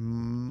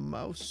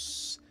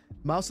 Mouse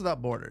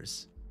Without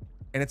Borders.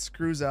 And it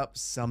screws up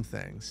some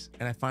things.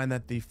 And I find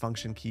that the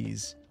function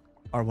keys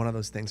are one of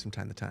those things from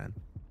time to time.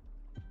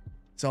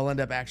 So I'll end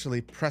up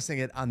actually pressing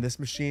it on this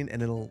machine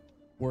and it'll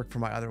work for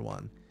my other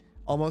one.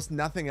 Almost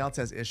nothing else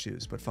has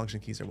issues, but function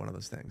keys are one of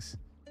those things.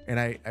 And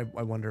I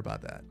wonder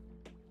about that.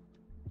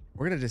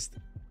 We're going to just...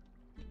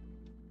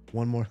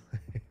 One more.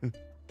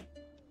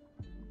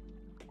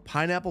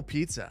 Pineapple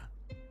pizza.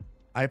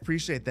 I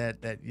appreciate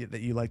that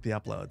you like the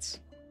uploads.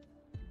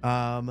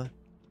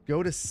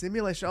 Go to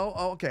simulation.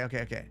 Oh,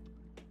 okay.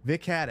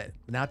 Vic had it.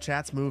 Now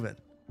chat's moving.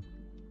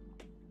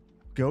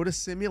 Go to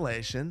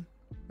simulation.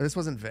 Oh, this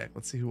wasn't Vic.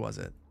 Let's see, who was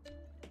it?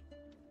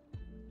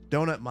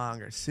 Donut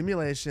Monger.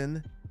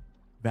 Simulation.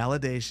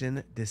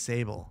 Validation.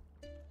 Disable.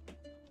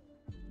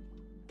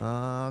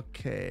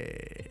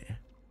 Okay.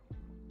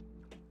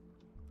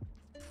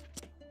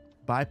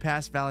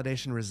 Bypass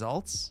validation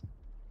results.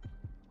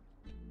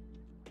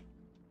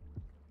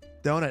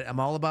 Donut, I'm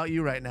all about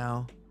you right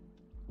now.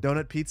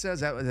 Donut pizza?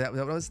 Is that what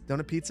it was?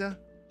 Donut pizza?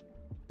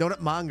 Donut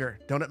Monger.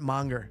 Donut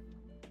Monger.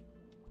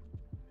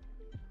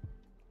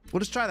 We'll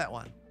just try that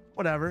one.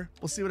 Whatever.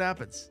 We'll see what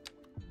happens.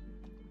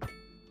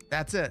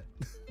 That's it.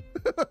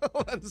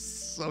 That's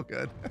so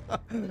good.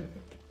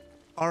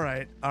 All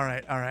right.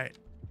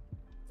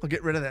 We'll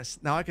get rid of this.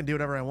 Now I can do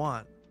whatever I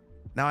want.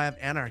 Now I have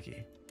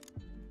anarchy.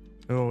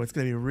 Oh, it's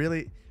going to be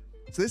really...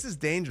 So this is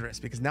dangerous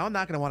because now I'm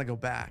not going to want to go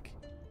back.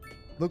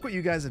 Look what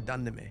you guys have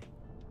done to me.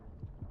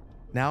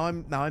 Now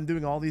I'm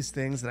doing all these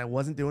things that I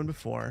wasn't doing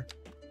before.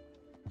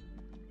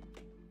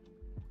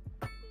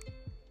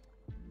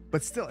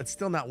 But still, it's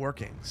still not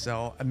working.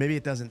 So maybe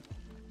it doesn't...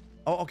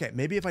 Oh, okay.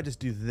 Maybe if I just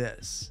do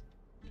this.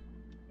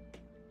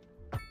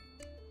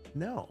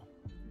 No.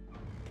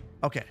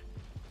 Okay.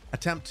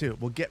 Attempt 2.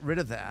 We'll get rid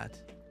of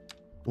that.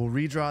 We'll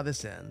redraw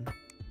this in.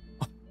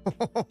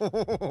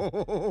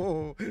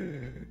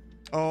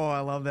 Oh, I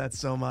love that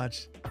so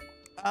much.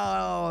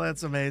 Oh,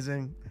 that's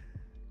amazing.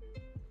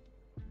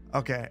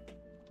 Okay.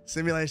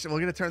 Simulation. We're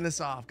going to turn this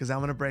off because I'm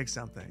going to break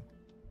something.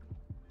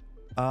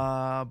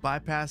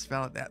 Bypass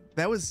valid.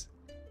 That was...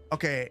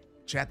 Okay,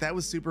 chat, that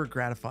was super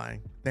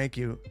gratifying. Thank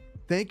you.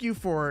 Thank you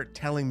for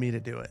telling me to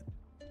do it.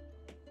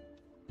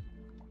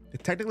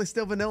 It's technically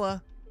still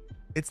vanilla.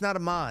 It's not a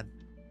mod.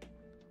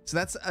 So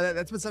that's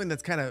been something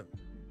that's kind of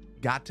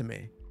got to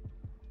me.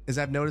 Is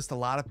I've noticed a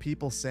lot of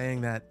people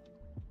saying that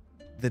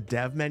the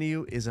dev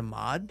menu is a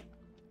mod.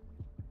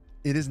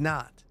 It is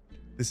not.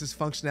 This is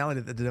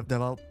functionality that the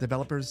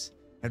developers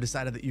have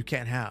decided that you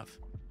can't have.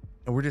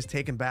 And we're just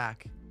taking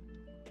back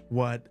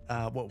what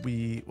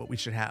we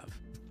should have.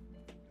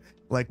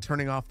 Like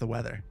turning off the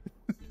weather.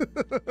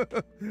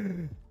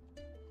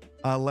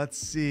 Let's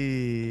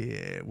see.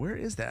 Where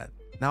is that?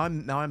 Now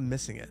I'm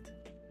missing it.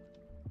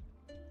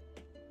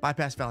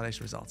 Bypass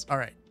validation results. All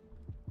right.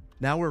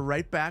 Now we're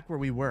right back where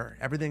we were.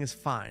 Everything is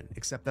fine,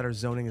 except that our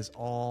zoning is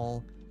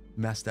all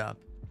messed up.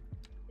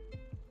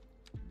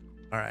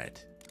 All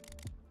right.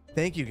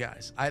 Thank you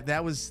guys.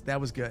 That was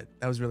good.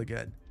 That was really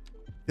good.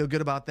 Feel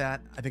good about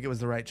that. I think it was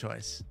the right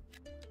choice.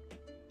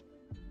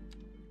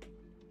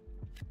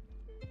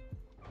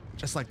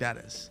 Just like that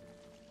is.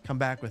 Come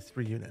back with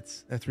 3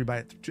 units. A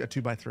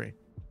 2x3.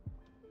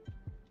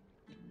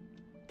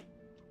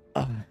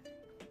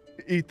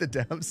 Eat the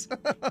devs.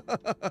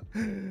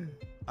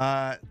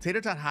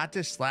 Tater tot hot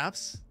dish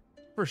slaps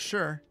for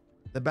sure.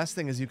 The best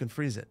thing is you can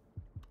freeze it.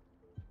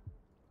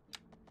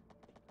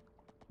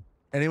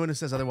 Anyone who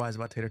says otherwise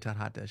about tater tot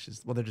hot dish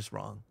is, well, they're just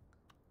wrong.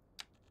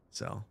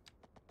 So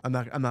I'm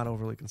not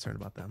overly concerned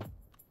about them.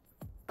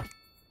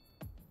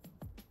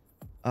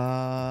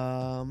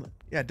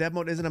 Yeah, dev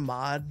mode isn't a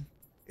mod.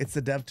 It's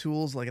the dev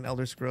tools like an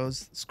Elder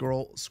Scrolls.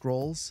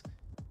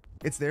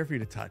 It's there for you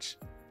to touch.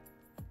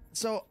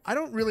 So I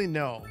don't really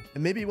know,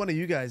 and maybe one of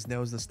you guys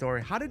knows the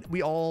story. How did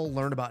we all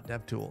learn about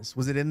dev tools?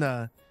 Was it in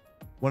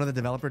one of the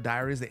developer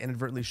diaries they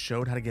inadvertently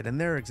showed how to get in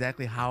there?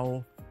 Exactly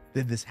how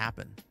did this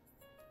happen?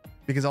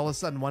 Because all of a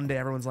sudden one day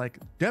everyone's like,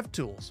 dev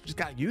tools, just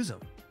gotta use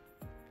them.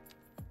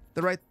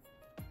 They're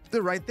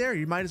right there.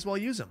 You might as well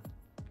use them.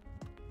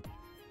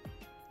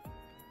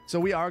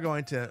 So we are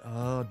going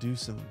to do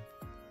some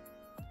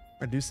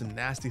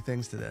nasty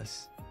things to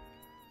this.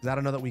 Because I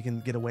don't know that we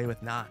can get away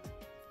with not.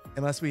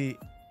 Unless we...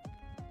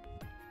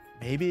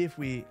 Maybe if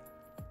we...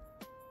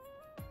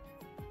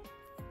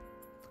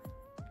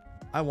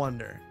 I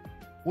wonder.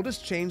 We'll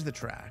just change the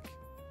track.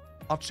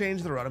 I'll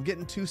change the road. I'm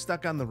getting too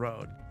stuck on the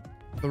road.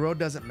 The road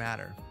doesn't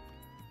matter.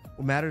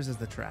 What matters is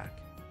the track.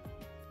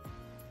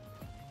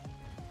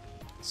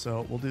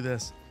 So we'll do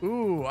this.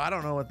 Ooh, I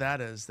don't know what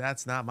that is.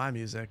 That's not my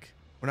music.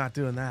 We're not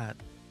doing that.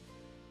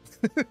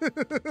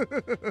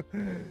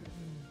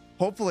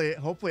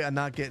 Hopefully I'm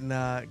not getting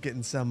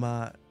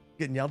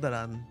yelled at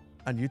on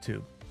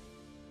YouTube.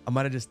 I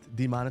might have just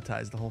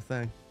demonetized the whole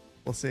thing.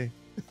 We'll see.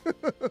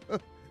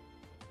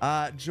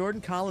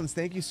 Jordan Collins,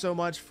 thank you so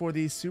much for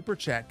the super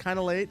chat. Kind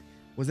of late.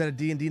 Was at a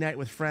D&D night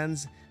with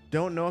friends.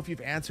 Don't know if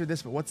you've answered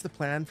this, but what's the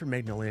plan for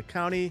Magnolia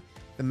County?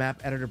 The map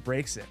editor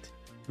breaks it.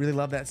 Really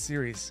love that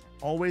series.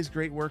 Always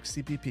great work,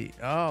 CPP.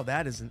 Oh,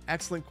 that is an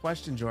excellent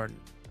question, Jordan.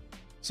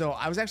 So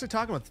I was actually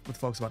talking with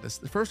folks about this.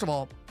 First of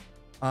all,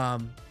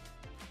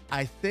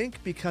 I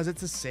think because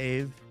it's a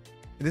save,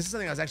 and this is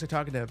something I was actually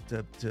talking to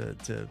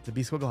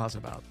B Squigglehouse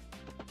about.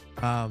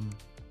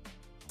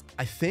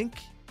 I think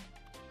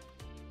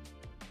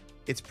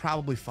it's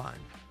probably fine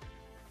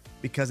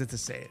because it's a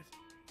save.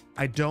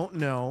 I don't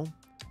know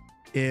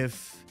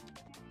if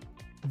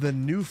the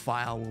new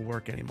file will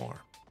work anymore.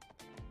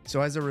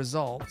 So as a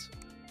result,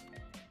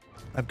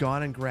 I've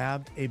gone and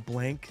grabbed a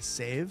blank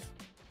save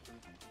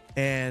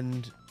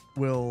and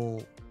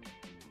will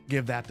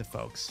give that to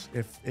folks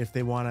if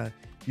they want to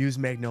use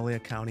Magnolia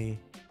County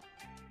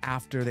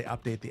after they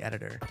update the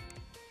editor.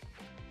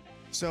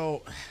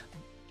 So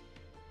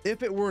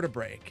if it were to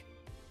break,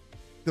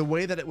 the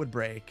way that it would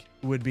break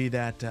would be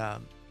that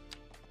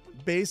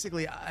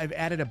basically I've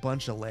added a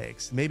bunch of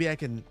lakes. Maybe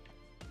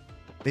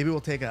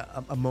we'll take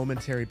a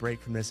momentary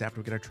break from this after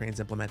we get our trains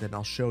implemented, and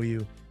I'll show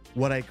you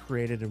what I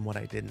created and what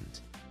I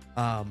didn't.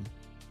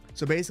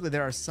 So basically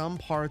there are some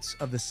parts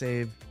of the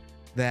save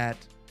that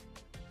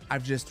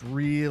I've just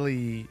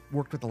really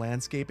worked with the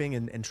landscaping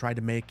and tried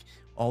to make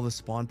all the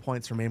spawn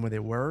points remain where they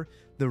were.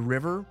 The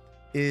river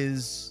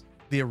is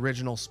the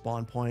original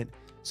spawn point,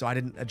 so I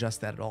didn't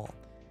adjust that at all.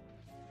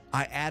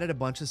 I added a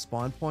bunch of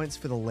spawn points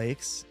for the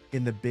lakes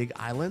in the big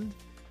island,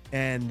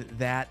 and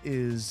that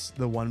is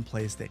the one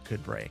place that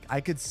could break.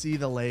 I could see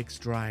the lakes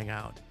drying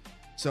out.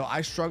 So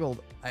I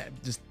struggled,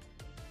 just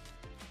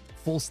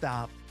full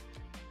stop,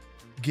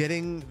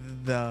 getting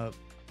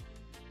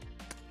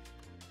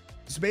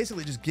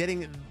basically just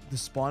getting the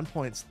spawn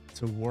points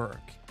to work.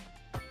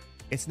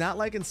 It's not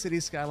like in City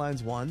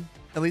Skylines 1,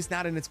 at least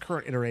not in its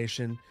current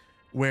iteration,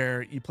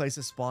 where you place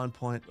a spawn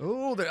point.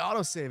 Oh, the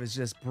autosave is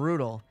just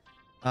brutal.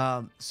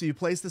 So you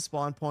place the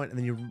spawn point and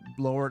then you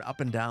lower it up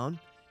and down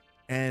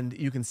and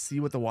you can see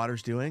what the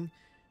water's doing.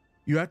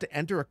 You have to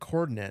enter a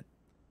coordinate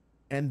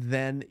and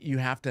then you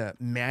have to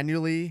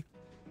manually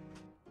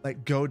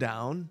like go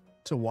down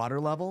to water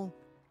level,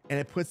 and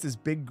it puts this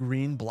big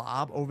green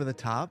blob over the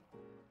top,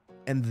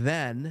 and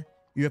then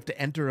you have to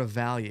enter a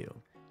value.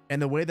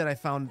 And the way that I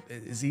found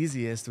is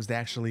easiest was to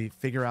actually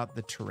figure out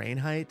the terrain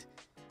height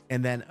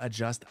and then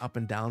adjust up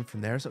and down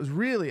from there. So it was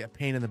really a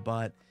pain in the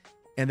butt.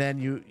 And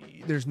then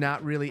there's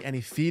not really any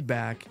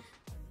feedback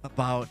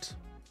about,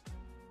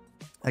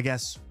 I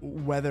guess,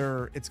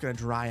 whether it's going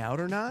to dry out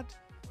or not.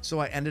 So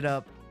I ended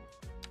up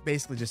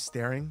basically just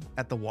staring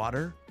at the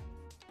water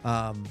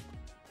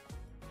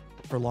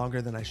for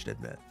longer than I should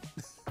admit.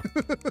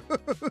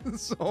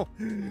 So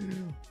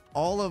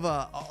all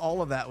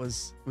of that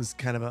was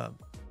kind of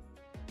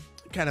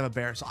a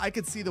bear. So I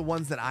could see the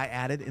ones that I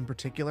added in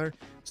particular.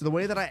 So the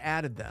way that I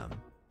added them,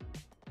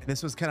 and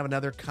this was kind of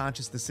another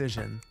conscious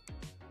decision,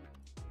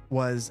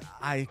 was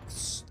I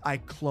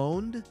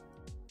cloned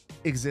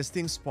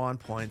existing spawn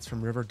points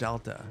from River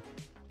Delta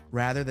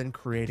rather than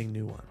creating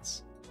new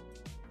ones.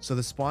 So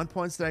the spawn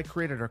points that I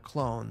created are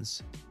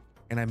clones,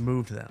 and I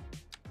moved them.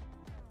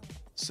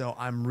 So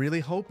I'm really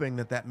hoping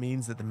that that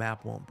means that the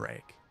map won't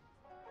break.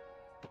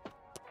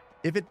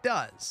 If it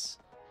does,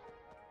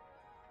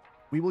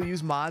 we will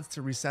use mods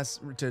to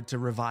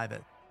revive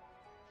it.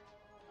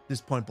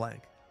 Just point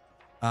blank.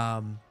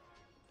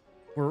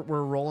 We're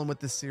rolling with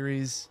this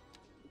series.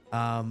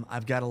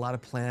 I've got a lot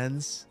of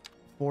plans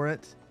for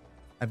it.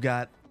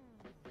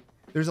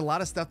 There's a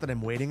lot of stuff that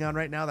I'm waiting on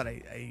right now that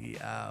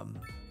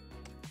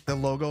the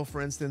logo,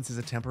 for instance, is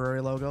a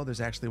temporary logo.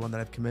 There's actually one that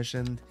I've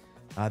commissioned.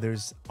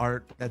 There's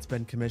art that's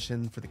been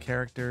commissioned for the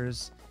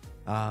characters.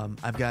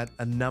 I've got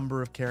a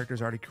number of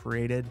characters already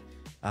created,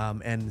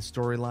 and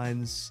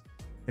storylines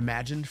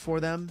imagined for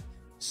them.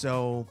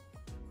 So,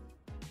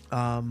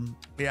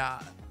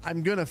 yeah,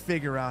 I'm going to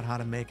figure out how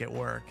to make it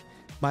work.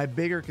 My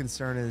bigger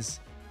concern is,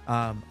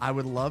 I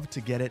would love to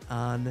get it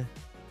on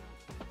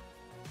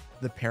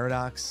the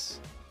Paradox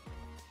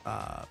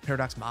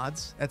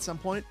mods at some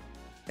point,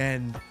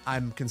 and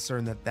I'm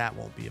concerned that that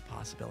won't be a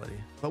possibility,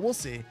 but we'll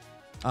see.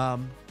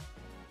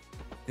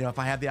 If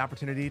I have the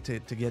opportunity to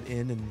get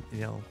in and,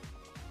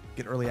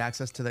 get early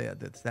access to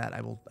that,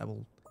 I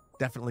will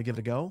definitely give it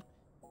a go.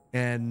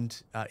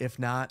 And if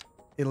not,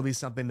 it'll be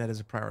something that is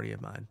a priority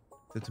of mine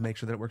to make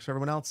sure that it works for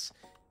everyone else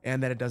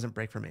and that it doesn't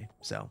break for me.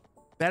 So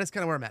that is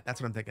kind of where I'm at.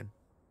 That's what I'm thinking.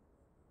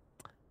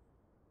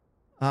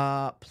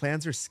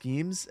 Plans or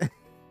schemes?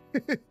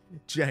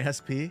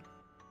 GISP.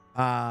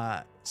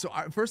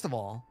 First of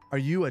all, are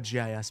you a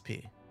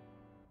GISP?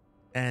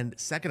 And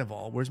second of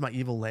all, where's my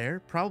evil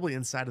lair? Probably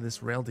inside of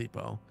this rail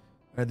depot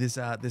or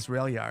this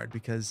rail yard,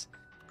 because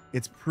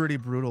it's pretty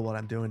brutal what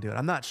I'm doing to it.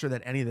 I'm not sure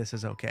that any of this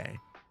is okay,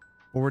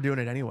 but we're doing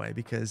it anyway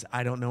because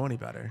I don't know any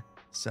better.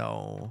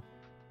 So,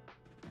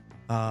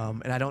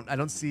 and I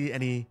don't see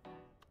any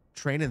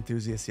train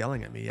enthusiasts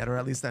yelling at me yet, or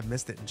at least I've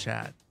missed it in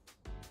chat.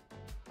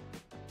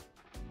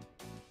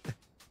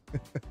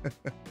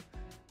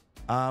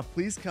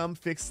 Please come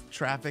fix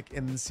traffic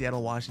in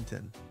Seattle,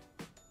 Washington.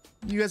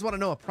 You guys want to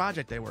know a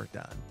project I worked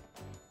on?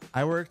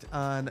 I worked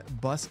on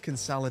bus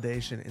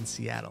consolidation in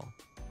Seattle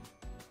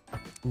a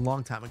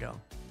long time ago.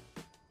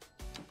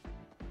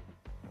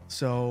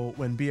 So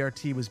when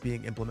BRT was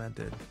being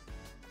implemented,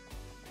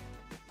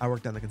 I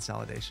worked on the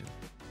consolidation.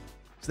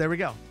 So there we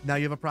go. Now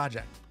you have a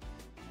project.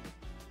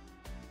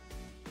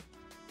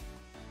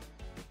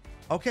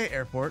 Okay,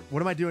 airport,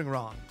 what am I doing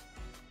wrong?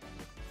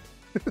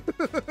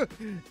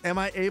 Am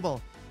I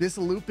able? This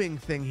looping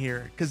thing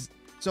here,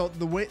 so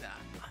the way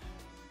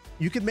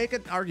you could make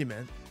an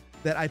argument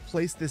that I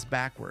placed this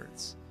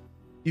backwards.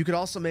 You could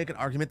also make an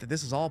argument that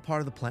this is all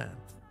part of the plan.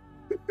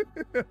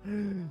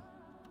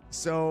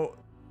 So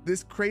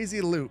this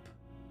crazy loop,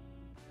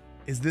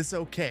 is this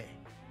okay?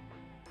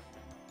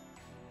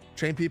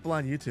 Train people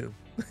on YouTube.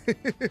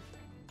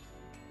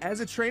 As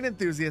a train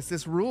enthusiast,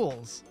 this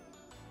rules.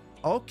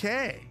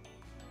 Okay.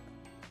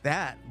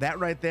 That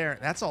right there,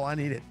 that's all I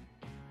needed.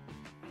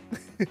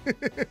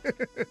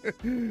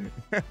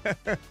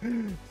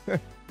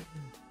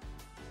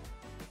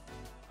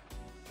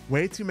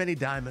 Way too many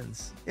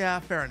diamonds. Yeah,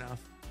 fair enough.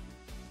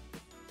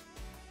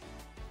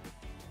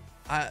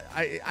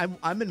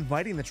 I'm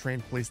inviting the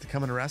train police to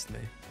come and arrest me.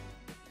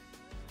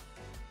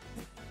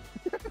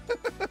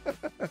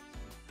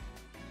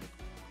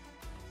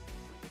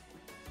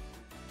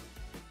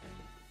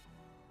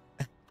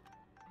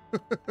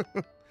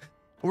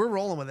 We're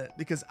rolling with it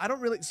because I don't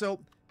really. So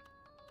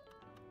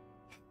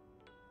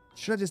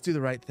should I just do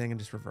the right thing and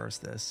just reverse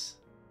this?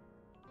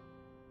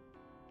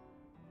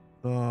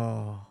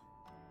 Oh,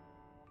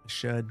 I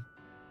should.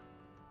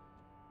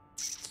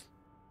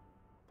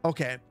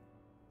 Okay.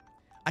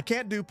 I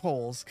can't do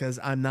polls because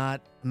I'm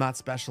not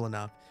special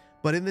enough.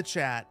 But in the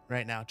chat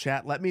right now,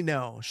 chat, let me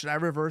know. Should I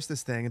reverse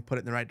this thing and put it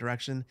in the right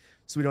direction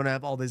so we don't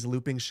have all these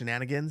looping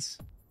shenanigans?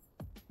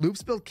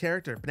 Loops build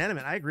character.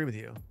 Bananaman, I agree with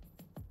you.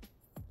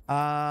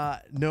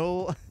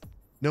 No,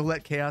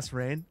 let chaos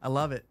reign. I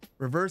love it.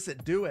 Reverse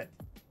it. Do it.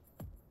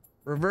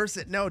 Reverse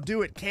it. No,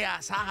 do it.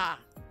 Chaos. Haha.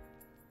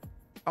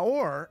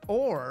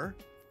 Or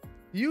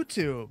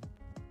YouTube.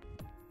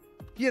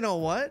 You know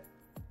what?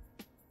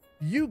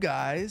 You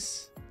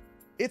guys,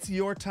 it's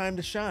your time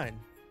to shine.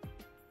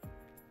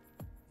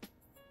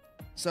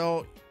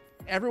 So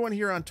everyone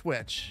here on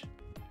Twitch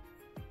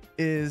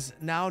is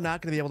now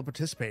not going to be able to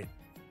participate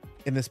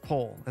in this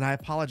poll, and I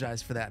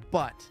apologize for that.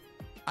 But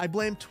I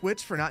blame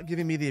Twitch for not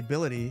giving me the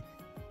ability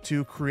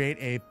to create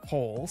a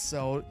poll.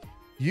 So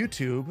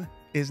YouTube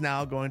is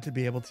now going to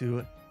be able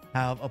to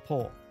have a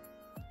poll.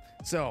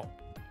 So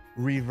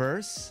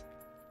reverse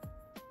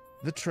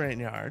the train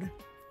yard.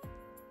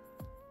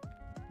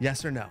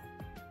 Yes or no?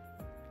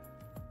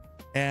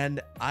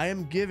 And I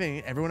am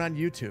giving everyone on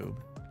YouTube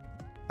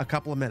a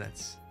couple of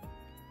minutes.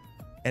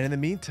 And in the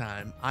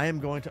meantime, I am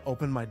going to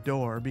open my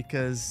door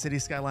because City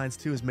Skylines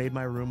 2 has made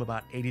my room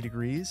about 80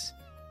 degrees,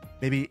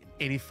 maybe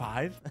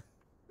 85.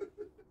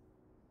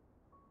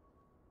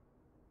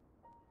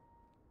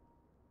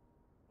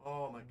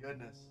 Oh my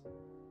goodness.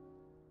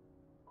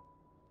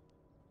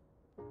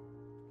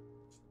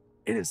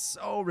 It is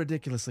so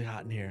ridiculously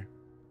hot in here.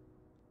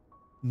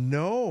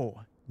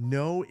 No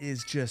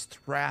is just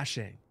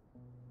thrashing.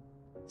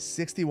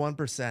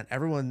 61%.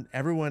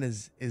 Everyone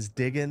is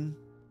digging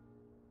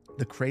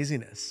the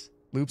craziness.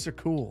 Loops are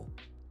cool.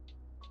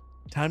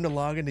 Time to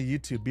log into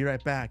YouTube. Be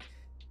right back.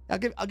 I'll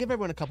give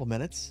everyone a couple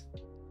minutes.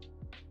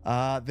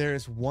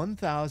 There's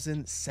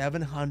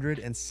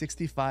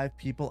 1,765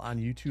 people on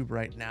YouTube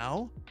right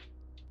now,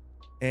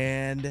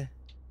 and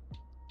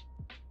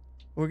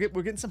we're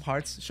getting some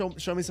hearts.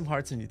 Show me some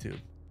hearts on YouTube.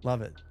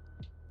 Love it.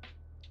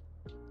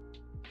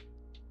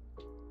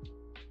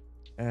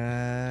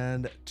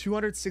 And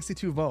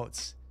 262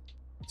 votes.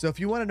 So if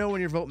you want to know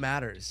when your vote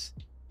matters,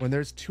 when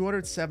there's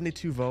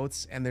 272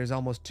 votes and there's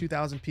almost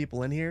 2,000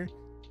 people in here,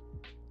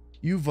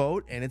 you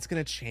vote and it's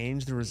going to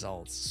change the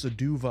results. So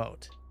do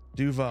vote.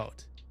 Do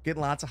vote. Get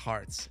lots of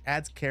hearts.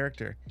 Adds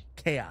character.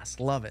 Chaos.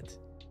 Love it.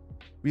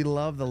 We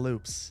love the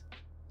loops.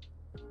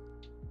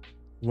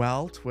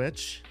 Well,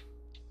 Twitch.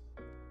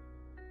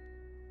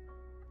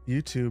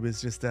 YouTube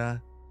is just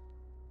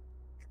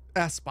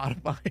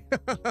Spotify.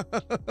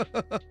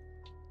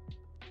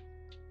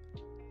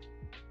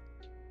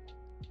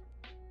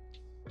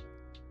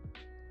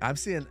 I'm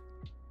seeing,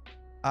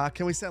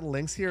 can we send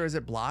links here? Is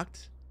it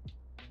blocked?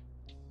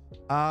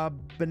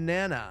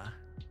 Banana.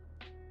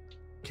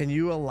 Can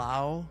you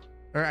allow,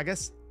 or I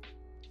guess,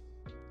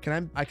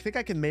 I think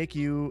I can make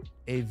you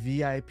a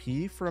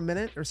VIP for a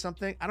minute or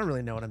something. I don't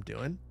really know what I'm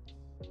doing.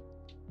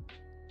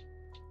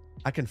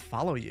 I can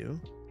follow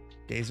you,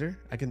 Gazer.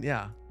 I can,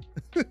 yeah.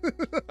 I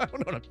don't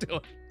know what I'm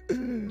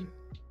doing.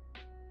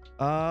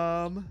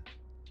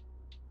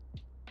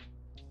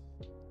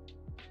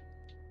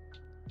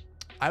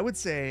 I would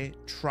say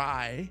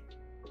try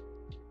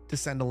to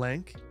send a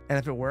link, and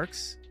if it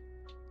works,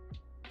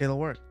 it'll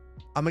work.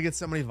 I'm gonna get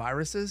so many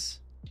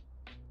viruses.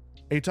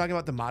 Are you talking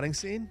about the modding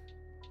scene?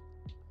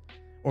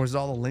 Or is it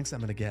all the links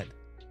I'm gonna get?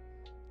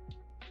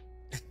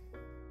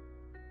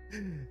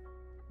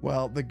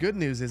 Well, the good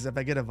news is if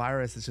I get a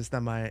virus, it's just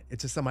on my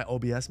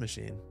OBS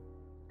machine.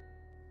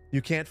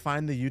 You can't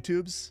find the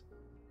YouTubes.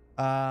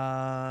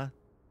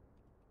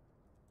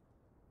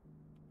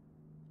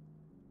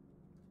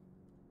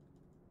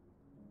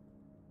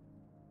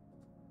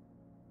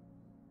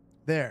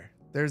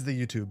 There's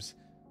the YouTubes.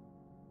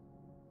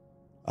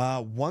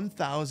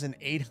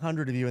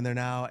 1,800 of you in there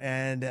now.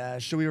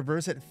 And should we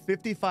reverse it?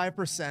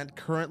 55%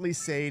 currently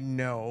say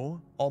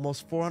no.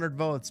 Almost 400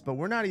 votes, but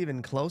we're not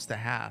even close to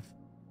half.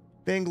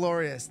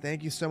 Vainglorious,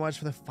 thank you so much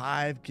for the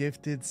 5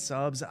 gifted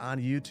subs on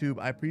YouTube.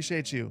 I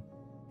appreciate you.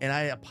 And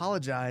I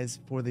apologize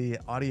for the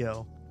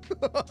audio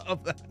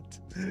of that.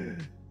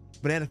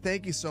 Banana,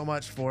 thank you so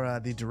much for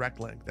the direct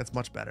link. That's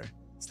much better.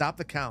 Stop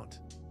the count.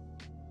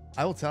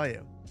 I will tell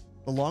you,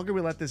 the longer we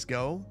let this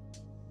go,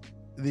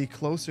 the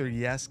closer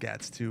Yes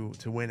gets to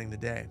winning the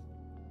day.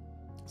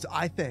 So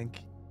I think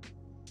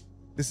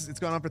it's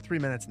gone on for 3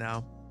 minutes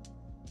now.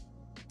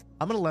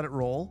 I'm gonna let it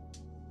roll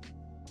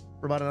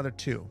for about another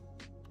 2.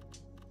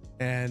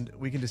 And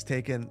we can just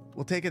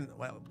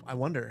well, I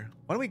wonder,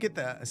 why don't we get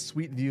a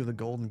sweet view of the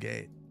Golden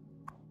Gate?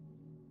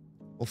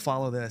 We'll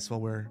follow this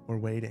while we're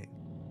waiting.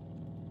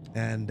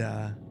 And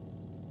I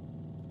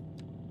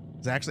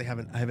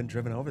haven't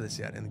driven over this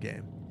yet in the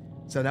game.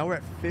 So now we're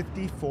at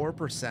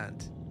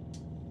 54%.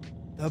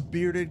 The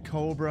Bearded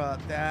Cobra,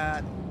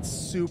 that's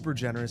super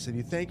generous of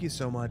you. Thank you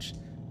so much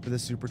for the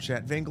super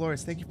chat.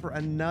 Vainglorious, thank you for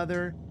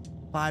another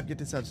 5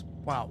 gifted subs.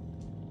 Wow.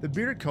 The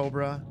Bearded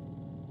Cobra,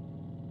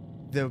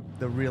 the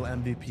real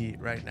MVP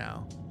right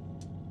now.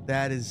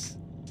 That is,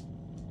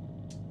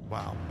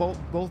 wow.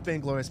 Both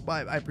Vainglorious,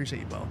 I appreciate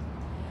you both.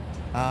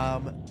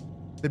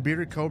 The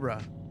Bearded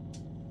Cobra,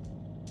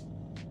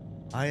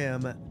 I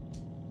am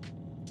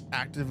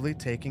actively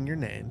taking your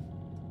name,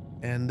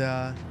 and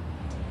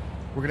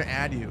we're gonna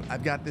add you.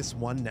 I've got this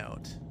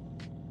OneNote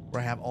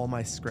where I have all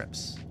my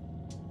scripts,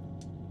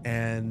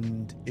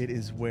 and it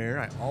is where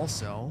I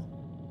also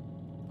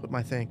put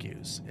my thank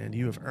yous, and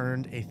you have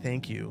earned a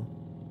thank you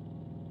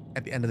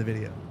at the end of the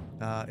video,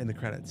 in the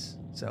credits.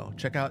 So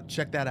check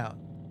that out.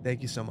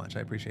 Thank you so much.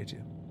 I appreciate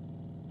you.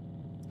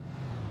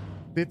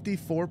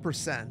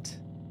 54%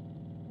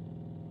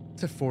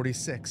 to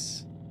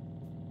 46.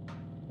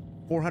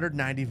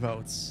 490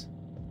 votes.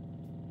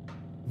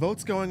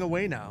 Votes going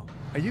away now.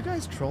 Are you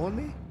guys trolling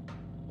me?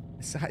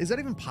 Is that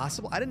even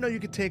possible? I didn't know you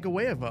could take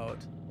away a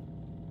vote,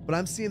 but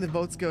I'm seeing the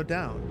votes go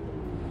down.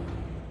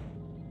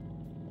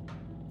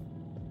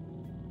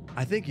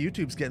 I think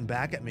YouTube's getting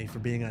back at me for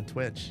being on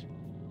Twitch.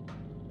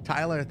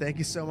 Tyler, thank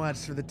you so much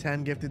for the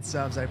 10 gifted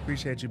subs. I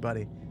appreciate you,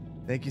 buddy.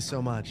 Thank you so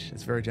much.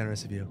 It's very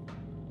generous of you.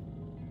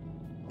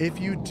 If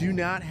you do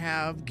not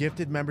have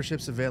gifted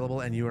memberships available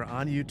and you are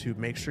on YouTube,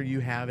 make sure you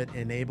have it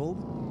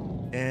enabled,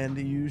 and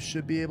you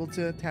should be able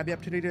to have the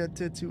opportunity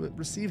to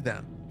receive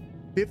them.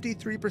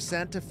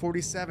 53% to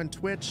 47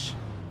 Twitch.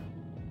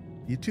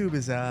 YouTube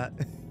is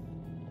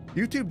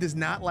YouTube does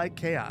not like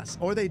chaos,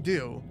 or they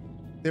do.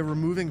 They're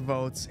removing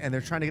votes and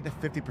they're trying to get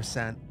to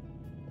 50%.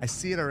 I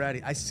see it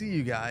already. I see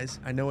you guys.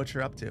 I know what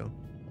you're up to.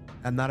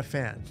 I'm not a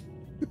fan.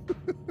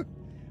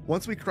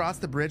 Once we cross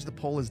the bridge, the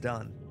poll is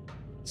done.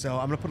 So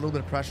I'm gonna put a little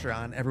bit of pressure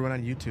on everyone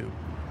on YouTube.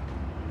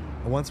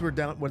 And once we're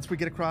done, once we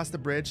get across the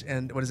bridge,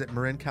 and what is it,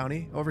 Marin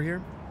County over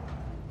here,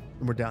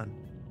 and we're done.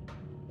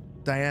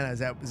 Diana, is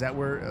that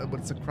where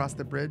what's across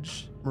the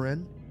bridge,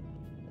 Marin?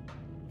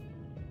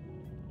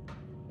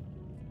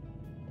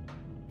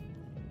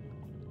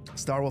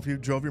 Starwolf, you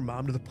drove your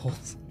mom to the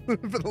polls for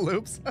the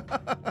loops.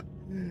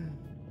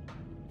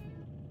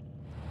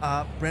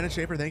 Brandon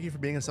Schaefer, thank you for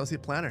being an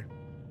associate planner.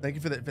 Thank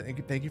you for that.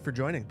 Thank you for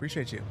joining.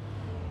 Appreciate you.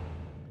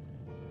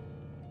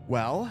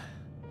 Well,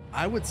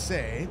 I would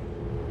say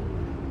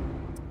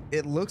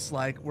it looks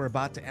like we're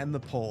about to end the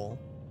poll,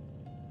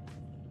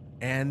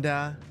 and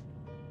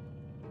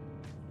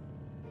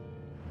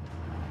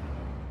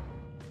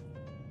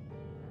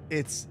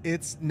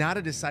it's not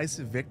a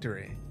decisive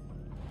victory.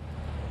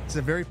 It's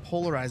a very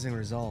polarizing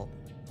result.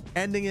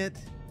 Ending it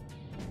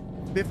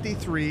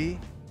 53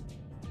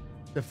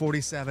 to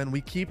 47.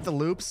 We keep the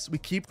loops, we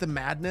keep the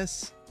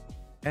madness,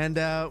 and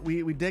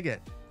we dig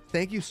it.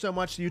 Thank you so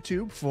much,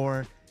 YouTube,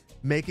 for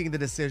making the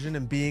decision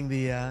and being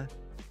the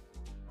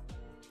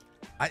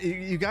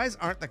you guys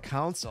aren't the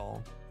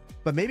council,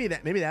 but maybe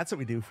that's what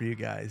we do for you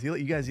guys. You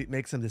guys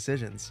make some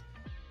decisions.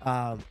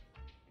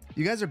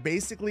 You guys are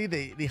basically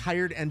the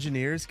hired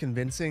engineers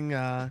convincing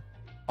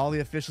all the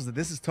officials that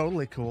this is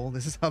totally cool.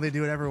 This is how they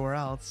do it everywhere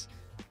else.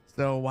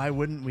 So why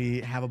wouldn't we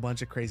have a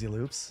bunch of crazy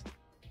loops?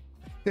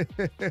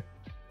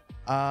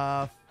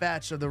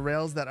 Fetch, of the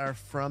rails that are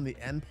from the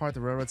end part, the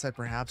railroad side,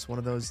 perhaps one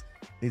of those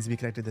needs to be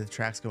connected to the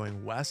tracks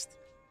going west,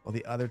 while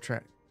the other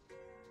track,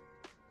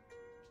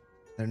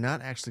 they're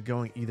not actually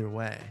going either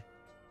way.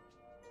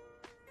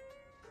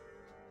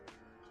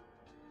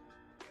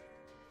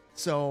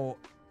 So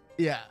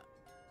yeah,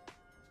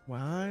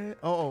 why?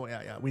 Oh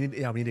yeah, we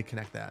need to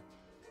connect that.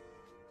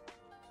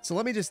 So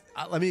let me just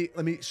let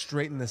me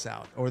straighten this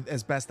out, or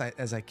as best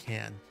as I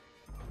can.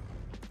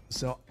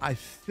 So I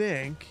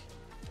think,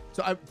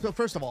 so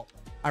first of all,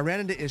 I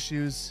ran into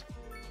issues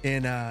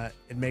in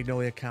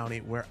Magnolia County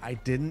where I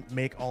didn't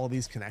make all of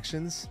these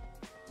connections,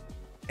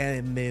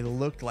 and they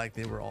looked like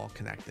they were all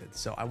connected.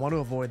 So I want to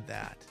avoid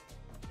that.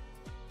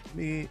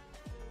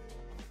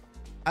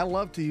 I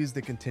love to use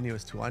the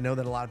continuous tool. I know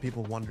that a lot of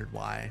people wondered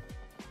why,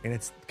 and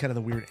it's kind of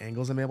the weird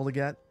angles I'm able to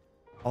get.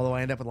 Although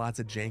I end up with lots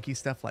of janky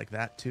stuff like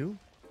that too.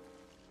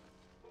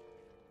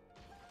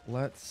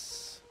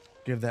 Let's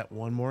give that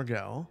one more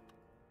go.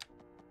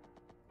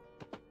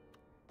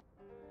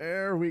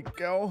 There we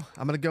go.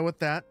 I'm going to go with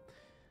that.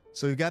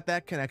 So we've got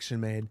that connection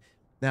made.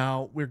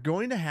 Now we're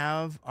going to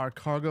have our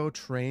cargo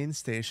train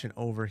station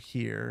over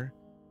here.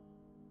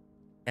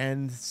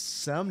 And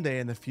someday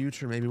in the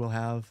future, maybe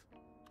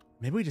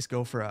we just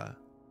go for a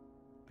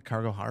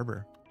cargo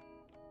harbor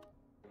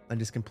and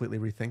just completely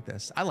rethink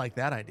this. I like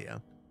that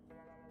idea.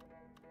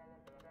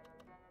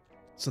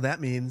 So that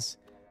means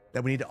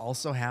that we need to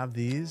also have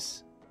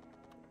these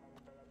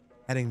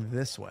heading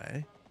this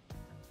way.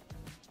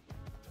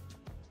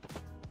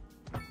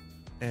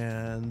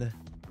 And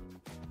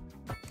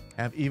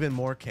have even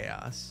more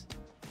chaos.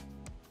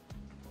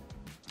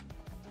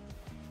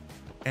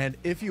 And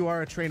if you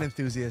are a train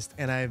enthusiast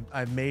and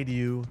I've made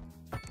you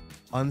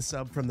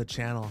unsub from the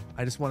channel,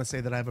 I just want to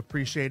say that I've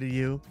appreciated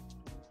you.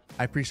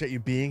 I appreciate you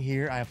being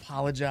here. I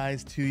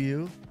apologize to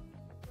you.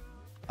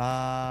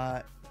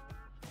 I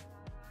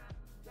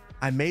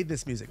made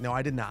this music. No,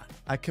 I did not.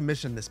 I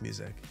commissioned this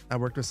music. I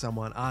worked with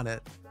someone on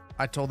it.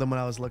 I told them what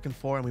I was looking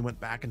for, and we went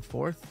back and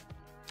forth,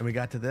 and we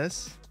got to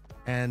this.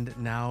 And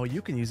now you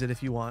can use it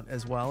if you want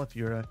as well. If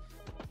you're a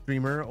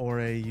streamer or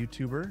a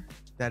YouTuber,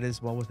 that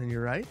is well within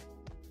your right.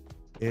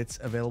 It's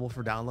available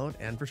for download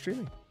and for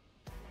streaming.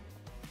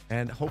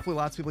 And hopefully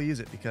lots of people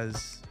use it,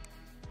 because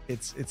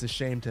it's a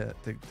shame to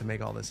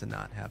make all this and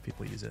not have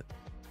people use it.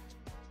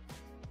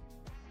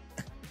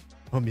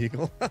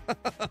 Omegle.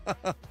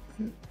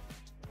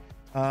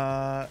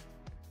 The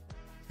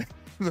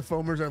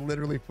foamers are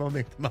literally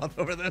foaming at the mouth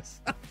over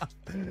this.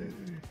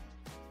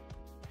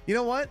 You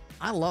know what?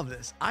 I love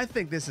this. I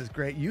think this is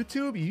great.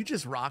 YouTube, you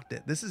just rocked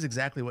it. This is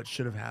exactly what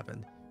should have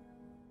happened.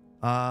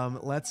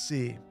 Let's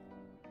see.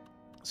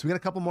 So we got a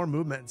couple more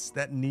movements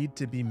that need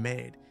to be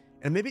made.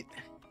 And maybe,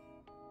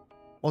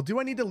 well, do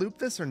I need to loop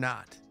this or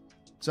not?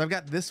 So I've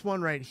got this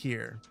one right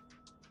here.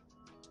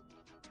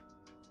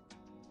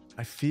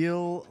 I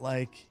feel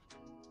like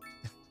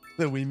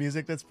the Wii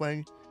music that's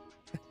playing.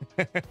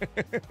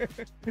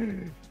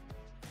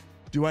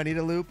 Do I need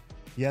a loop?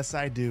 Yes,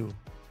 I do.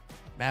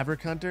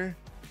 Maverick Hunter?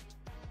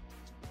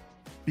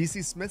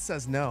 BC Smith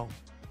says no.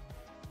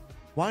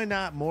 Why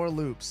not more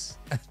loops?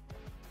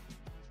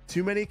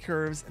 Too many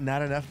curves,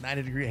 not enough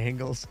 90-degree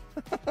angles.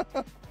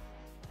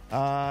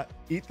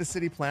 Eat the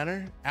city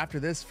planner after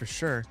this for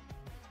sure.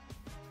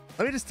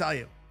 Let me just tell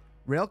you,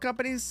 rail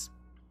companies,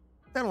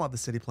 they don't love the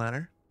city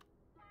planner.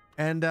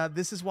 And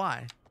this is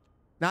why.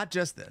 Not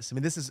just this. I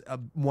mean, this is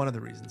one of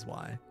the reasons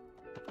why.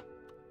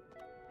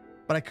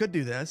 But I could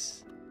do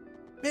this.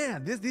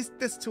 Man,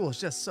 this tool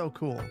is just so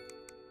cool.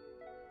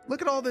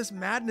 Look at all this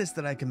madness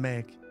that I can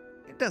make.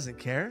 It doesn't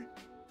care.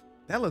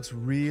 That looks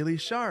really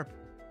sharp.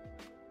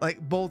 Like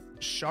both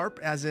sharp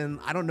as in,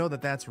 I don't know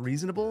that that's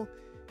reasonable,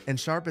 and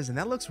sharp as in,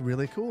 that looks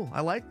really cool.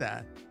 I like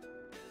that.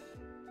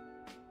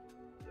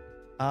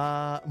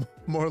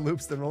 More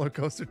loops than Roller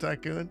Coaster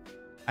Tycoon.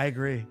 I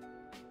agree.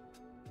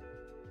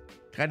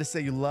 Gotta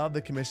say, you love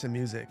the commission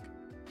music.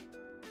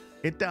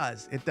 It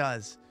does. It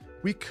does.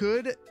 We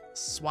could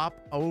swap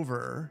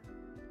over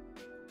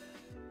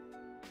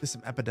to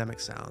some Epidemic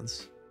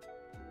sounds.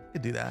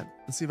 Could do that.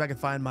 Let's see if I can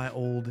find my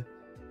old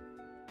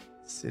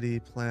City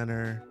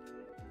Planner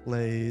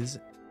plays.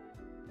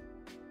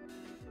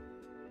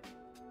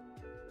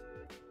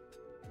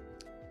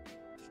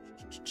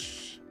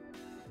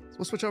 So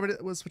we'll switch over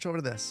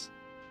to this.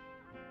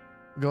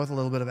 We'll go with a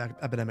little bit of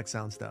Epidemic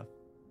sound stuff.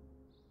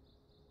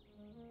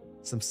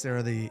 Some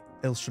Sarah the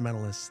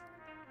Instrumentalist.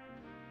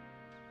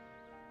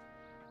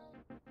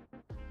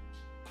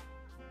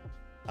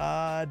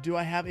 Do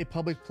I have a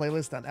public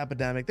playlist on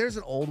Epidemic? There's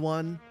an old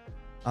one.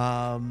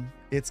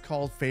 It's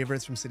called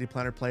Favorites from City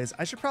Planner Plays.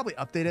 I should probably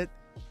update it.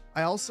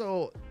 I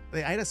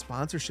had a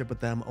sponsorship with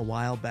them a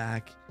while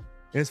back.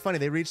 It was funny.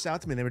 They reached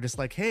out to me and they were just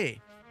like,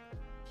 hey,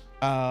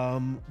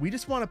 we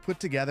just want to put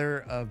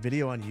together a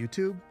video on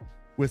YouTube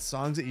with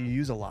songs that you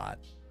use a lot.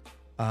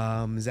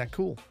 Is that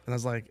cool? And I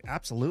was like,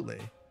 absolutely.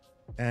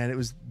 And it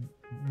was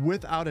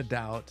without a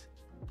doubt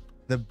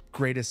the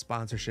greatest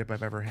sponsorship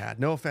I've ever had.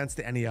 No offense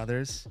to any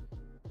others.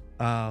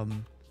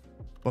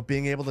 But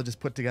being able to just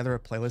put together a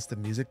playlist of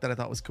music that I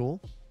thought was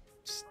cool,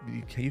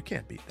 you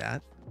can't beat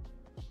that.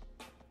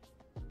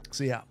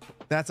 So yeah,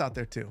 that's out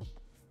there too.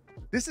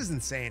 This is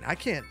insane.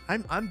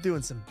 I'm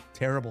doing some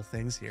terrible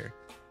things here.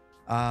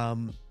 I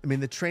mean,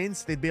 the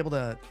trains, they'd be able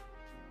to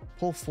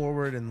pull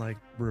forward and like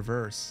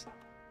reverse.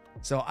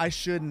 So I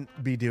shouldn't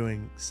be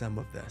doing some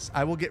of this.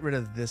 I will get rid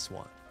of this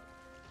one,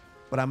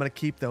 but I'm going to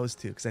keep those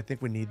two because I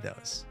think we need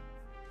those.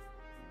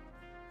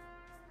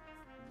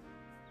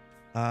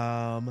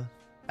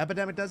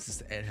 Epidemic does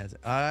this. It has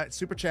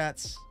super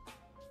chats.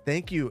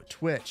 Thank you,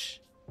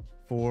 Twitch,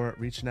 for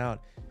reaching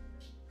out.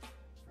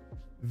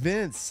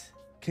 Vince,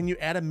 can you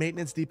add a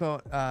maintenance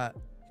depot? Can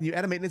you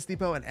add a maintenance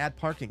depot and add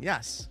parking?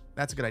 Yes,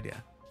 that's a good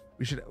idea.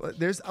 We should.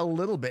 There's a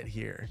little bit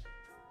here,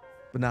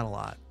 but not a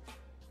lot.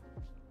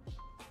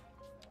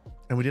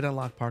 And we did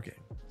unlock parking,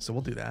 so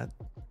we'll do that.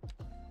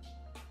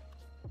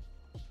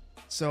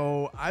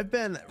 So I've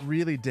been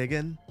really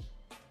digging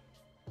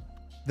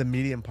the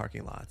medium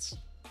parking lots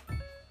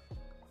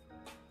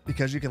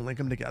because you can link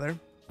them together.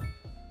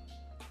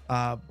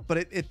 But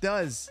it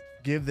does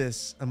give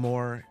this a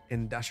more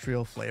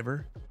industrial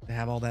flavor to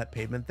have all that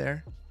pavement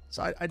there.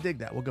 So I dig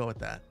that. We'll go with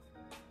that.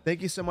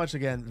 Thank you so much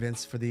again,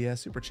 Vince, for the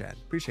super chat.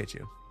 Appreciate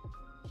you.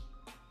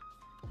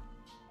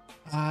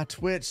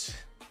 Twitch,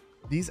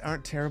 these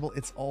aren't terrible.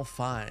 It's all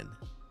fine.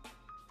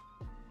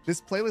 This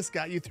playlist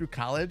got you through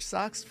college,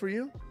 Socks, for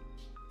you?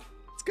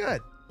 It's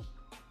good.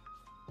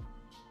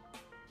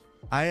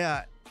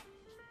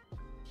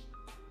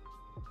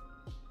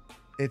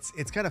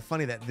 It's kind of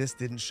funny that this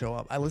didn't show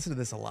up. I listen to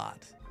this a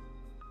lot.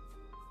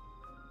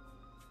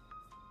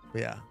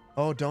 But yeah.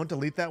 Oh, don't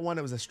delete that one.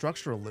 It was a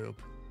structural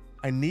loop.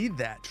 I need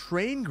that.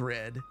 Train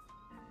grid.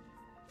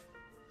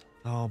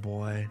 Oh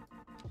boy.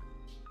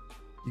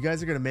 You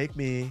guys are gonna make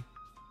me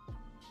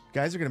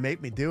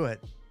do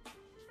it.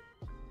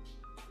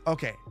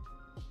 Okay.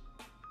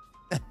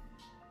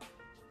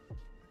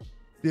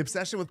 The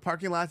obsession with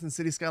parking lots and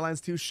City Skylines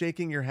 2,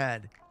 shaking your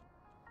head.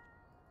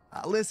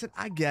 Listen,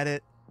 I get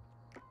it.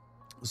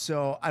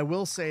 So I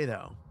will say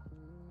though,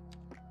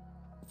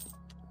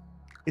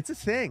 it's a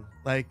thing.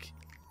 Like,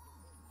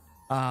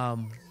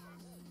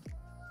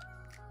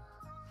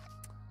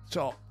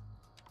 so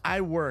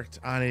I worked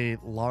on a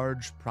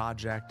large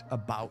project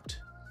about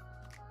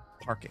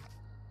parking.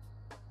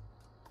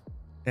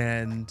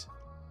 And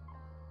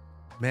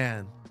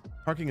man,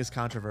 parking is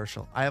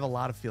controversial. I have a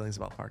lot of feelings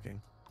about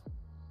parking.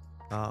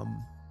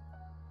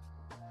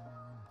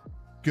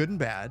 Good and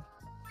bad.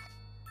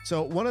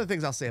 So one of the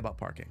things I'll say about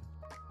parking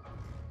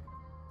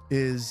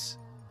is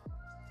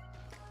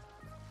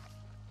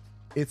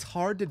it's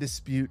hard to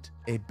dispute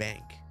a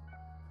bank.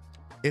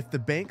 If the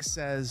bank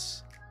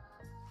says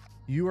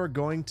you are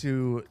going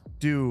to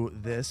do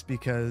this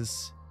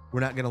because we're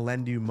not going to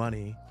lend you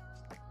money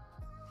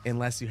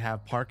unless you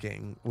have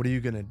parking, what are you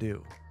going to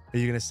do? Are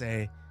you going to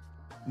say,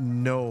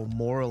 no,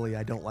 morally,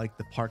 I don't like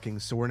the parking,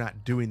 so we're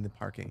not doing the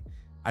parking.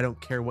 I don't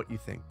care what you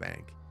think,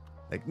 bank.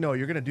 Like, no,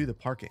 you're going to do the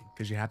parking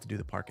because you have to do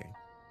the parking.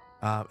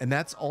 And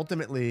that's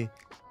ultimately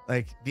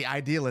like the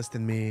idealist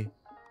in me.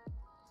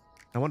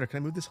 I wonder, can I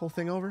move this whole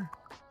thing over?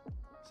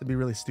 This would be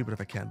really stupid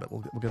if I can, but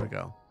we'll give it a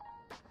go.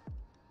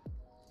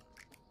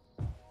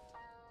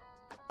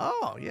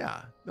 Oh,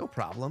 yeah, no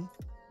problem.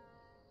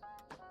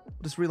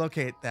 We'll just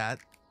relocate that.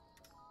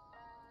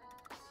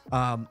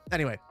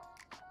 Anyway,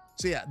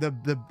 so yeah,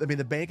 I mean,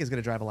 the bank is going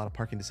to drive a lot of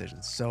parking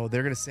decisions. So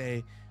they're going to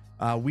say,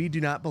 we do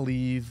not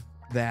believe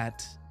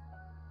that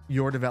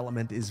your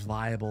development is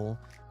viable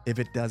if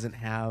it doesn't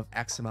have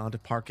X amount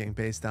of parking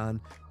based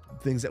on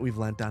things that we've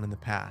lent on in the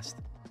past.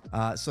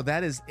 So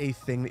that is a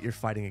thing that you're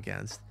fighting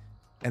against.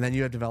 And then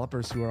you have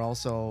developers who are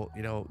also,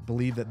 you know,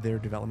 believe that their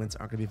developments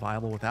aren't going to be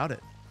viable without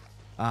it.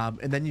 And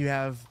then you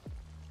have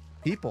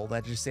people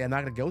that just say, I'm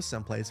not going to go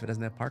someplace if it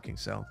doesn't have parking.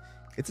 So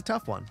it's a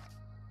tough one.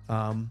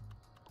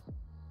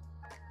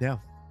 Yeah.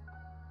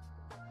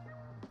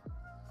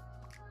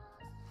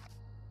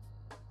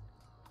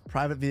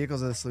 Private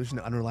vehicles are the solution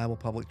to unreliable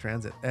public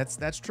transit.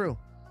 That's true.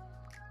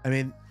 I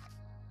mean,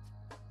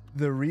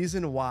 the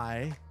reason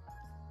why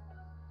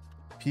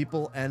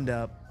people end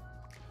up,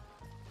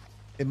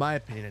 in my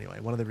opinion anyway,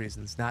 one of the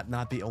reasons,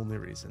 not the only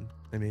reason,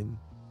 I mean,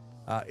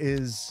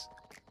 is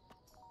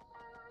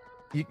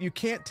you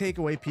can't take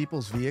away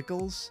people's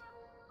vehicles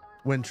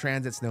when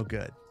transit's no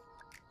good.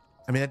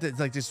 I mean, that's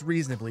like just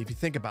reasonably, if you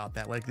think about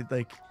that, like,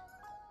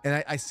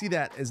 and I see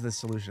that as the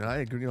solution. I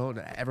agree, you know,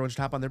 everyone should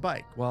hop on their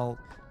bike. Well,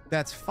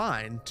 that's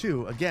fine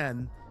too.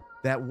 Again,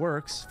 that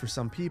works for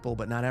some people,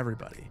 but not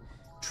everybody.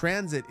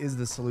 Transit is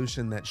the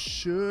solution that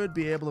should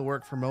be able to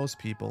work for most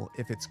people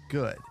if it's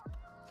good.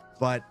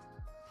 But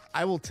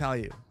I will tell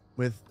you,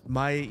 with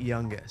my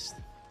youngest,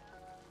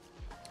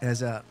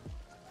 as a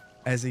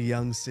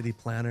young city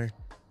planner,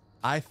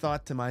 I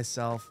thought to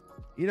myself,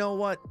 you know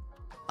what?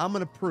 I'm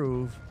going to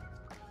prove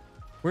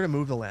we're going to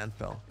move the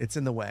landfill. It's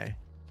in the way.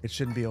 It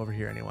shouldn't be over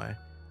here anyway.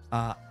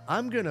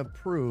 I'm going to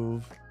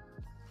prove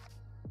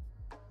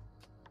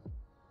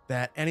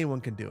that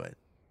anyone can do it.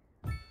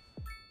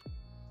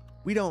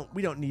 We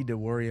don't need to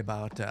worry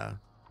about a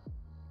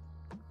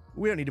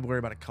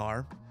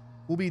car.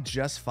 We'll be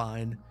just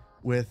fine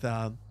with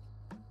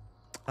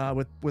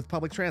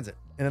public transit.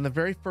 And then the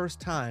very first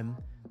time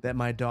that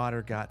my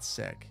daughter got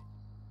sick,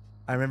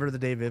 I remember the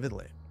day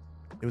vividly.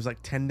 It was like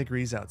 10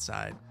 degrees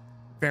outside,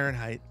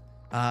 Fahrenheit.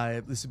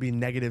 This would be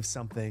negative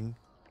something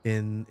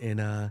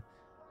in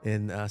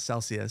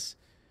Celsius.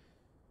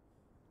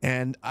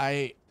 And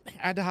I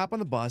had to hop on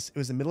the bus. It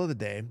was the middle of the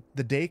day.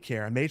 The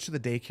daycare, I made sure the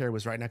daycare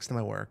was right next to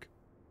my work.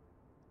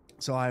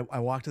 So I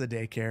walk to the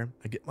daycare.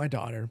 I get my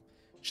daughter.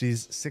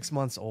 She's 6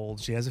 months old.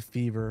 She has a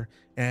fever.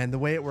 And the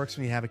way it works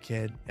when you have a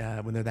kid,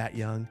 when they're that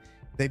young,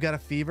 they've got a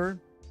fever,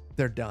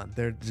 they're done.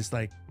 They're just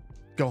like,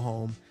 go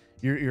home.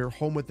 You're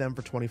home with them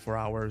for 24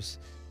 hours.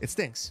 It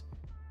stinks.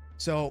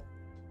 So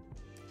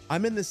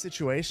I'm in this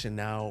situation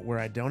now where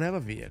I don't have a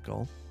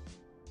vehicle,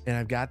 and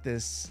I've got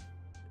this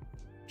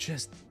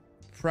just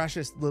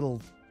precious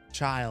little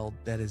child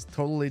that is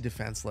totally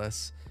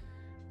defenseless,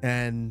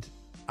 and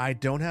I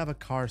don't have a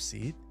car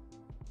seat.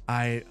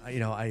 My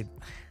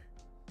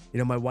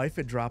wife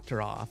had dropped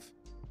her off.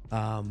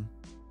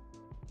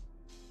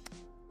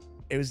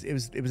 It was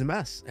a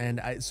mess.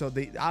 And so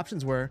the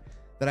options were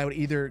that I would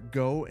either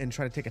go and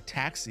try to take a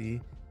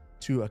taxi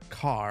to a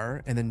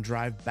car and then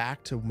drive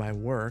back to my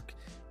work,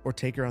 or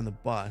take her on the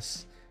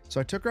bus. So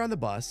I took her on the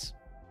bus,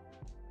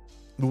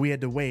 but we had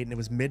to wait, and it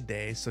was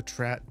midday. So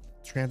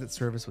transit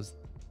service was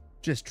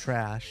just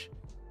trash.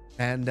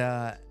 And,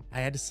 I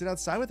had to sit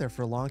outside with her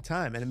for a long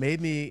time. And it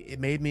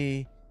made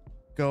me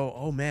go,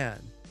 oh man,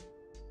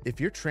 if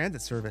your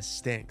transit service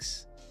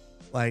stinks,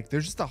 like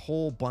there's just a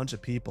whole bunch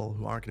of people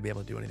who aren't gonna be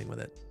able to do anything with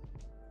it.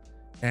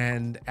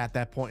 And at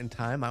that point in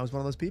time, I was one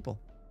of those people.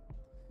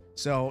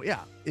 So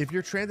yeah, if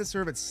your transit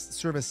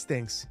service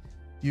stinks,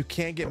 you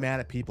can't get mad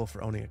at people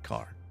for owning a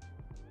car.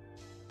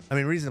 I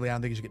mean, reasonably, I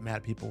don't think you should get mad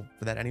at people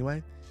for that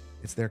anyway.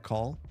 It's their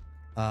call.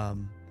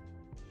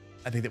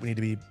 I think that we need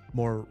to be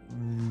more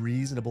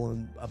reasonable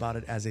about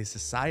it as a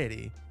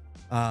society.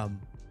 But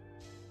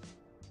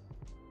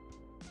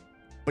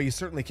you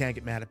certainly can't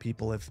get mad at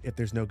people if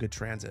there's no good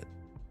transit.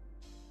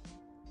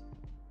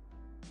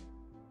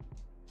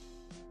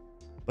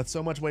 But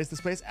so much waste of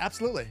space?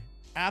 Absolutely.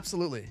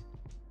 Absolutely.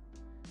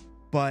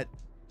 But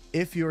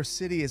if your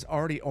city is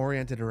already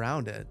oriented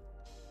around it,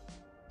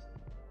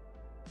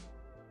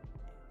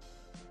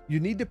 you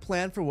need to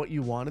plan for what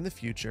you want in the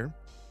future,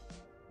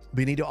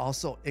 but you need to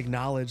also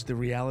acknowledge the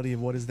reality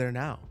of what is there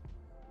now.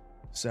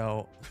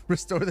 So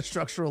restore the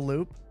structural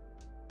loop.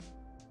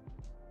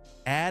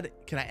 Can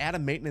I add a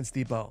maintenance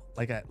depot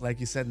like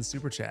you said in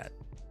Super Chat?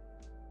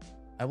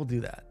 I will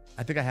do that.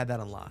 I think I had that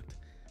unlocked.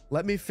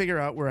 Let me figure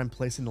out where I'm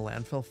placing the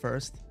landfill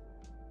first,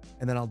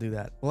 and then I'll do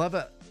that. We'll have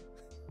a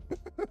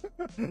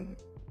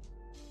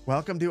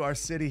welcome to our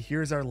city.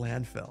 Here's our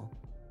landfill.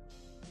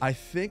 I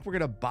think we're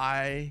gonna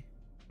buy.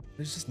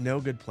 There's just no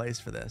good place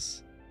for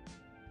this.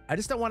 I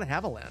just don't want to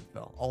have a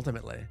landfill.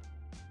 Ultimately,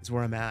 is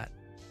where I'm at.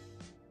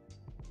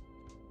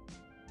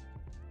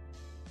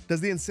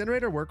 Does the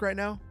incinerator work right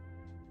now?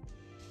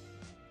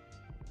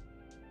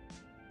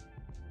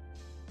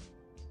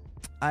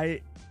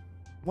 I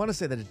want to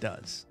say that it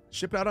does.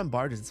 Ship it out on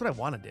barges. That's what I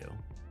want to do.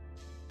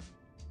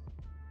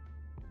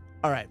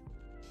 All right.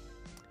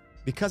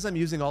 Because I'm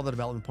using all the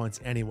development points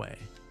anyway,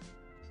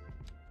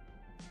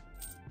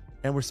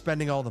 and we're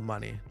spending all the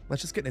money,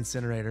 let's just get an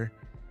incinerator.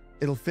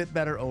 It'll fit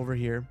better over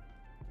here.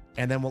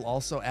 And then we'll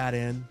also add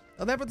in,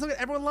 oh,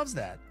 everyone loves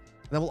that.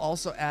 And then we'll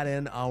also add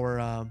in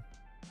our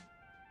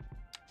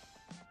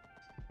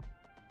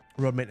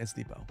road maintenance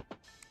depot.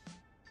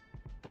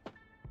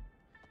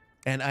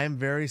 And I am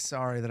very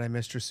sorry that I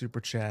missed your super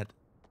chat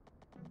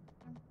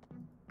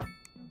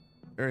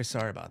Very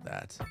sorry about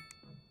that.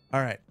 All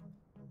right.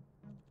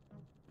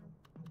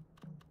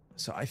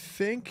 So I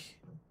think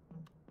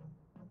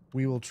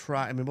we will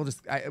try. I mean,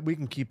 we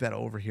can keep that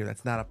over here.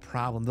 That's not a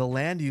problem. The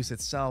land use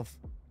itself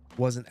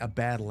wasn't a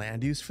bad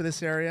land use for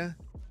this area.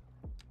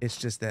 It's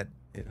just that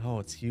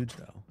it's huge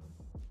though.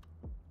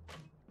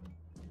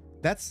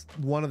 That's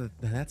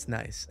that's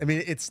nice. I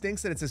mean, it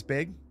stinks that it's this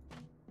big,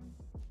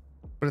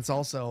 but it's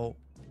also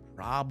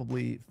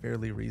probably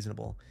fairly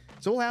reasonable.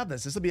 So we'll have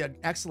this. This will be an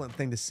excellent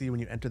thing to see when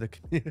you enter the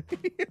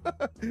community.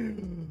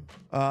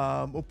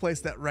 We'll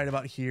place that right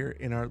about here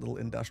in our little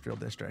industrial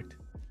district.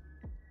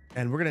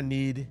 And we're going to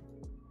need,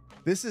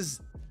 this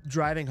is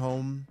driving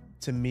home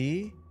to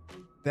me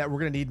that we're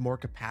going to need more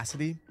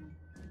capacity.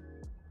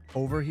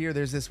 Over here,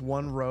 there's this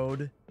one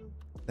road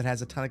that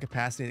has a ton of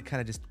capacity. And it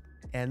kind of just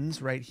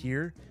ends right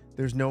here.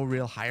 There's no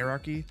real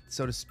hierarchy,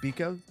 so to speak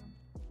of.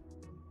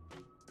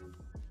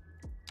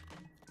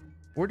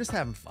 We're just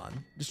having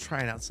fun, just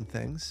trying out some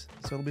things,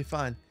 so it'll be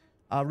fine.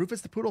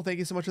 Rufus the Poodle, thank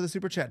you so much for the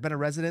super chat. Been a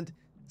resident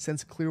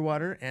since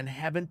Clearwater and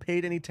haven't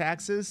paid any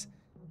taxes.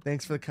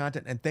 Thanks for the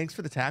content and thanks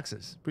for the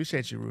taxes.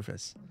 Appreciate you,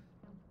 Rufus.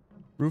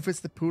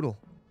 Rufus the Poodle,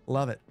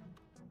 love it.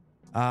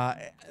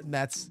 I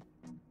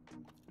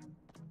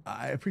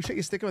appreciate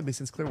you sticking with me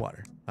since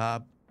Clearwater.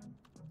 And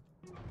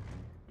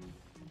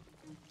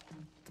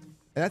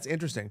that's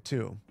interesting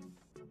too.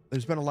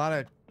 There's been a lot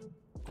of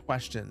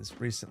questions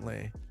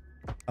recently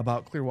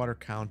about Clearwater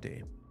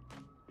County,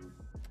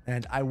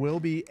 and I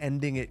will be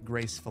ending it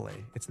gracefully.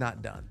 It's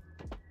not done.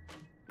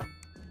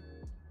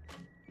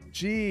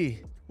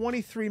 Gee,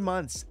 23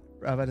 months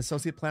of an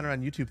associate planner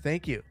on YouTube.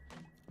 Thank you.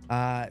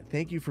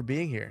 Thank you for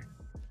being here.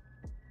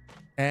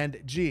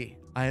 And gee,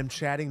 I am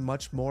chatting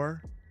much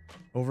more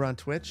over on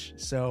Twitch.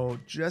 So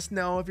just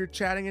know if you're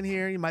chatting in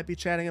here, you might be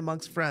chatting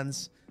amongst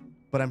friends,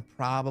 but I'm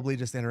probably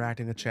just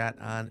interacting with chat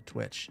on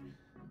Twitch.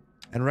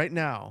 And right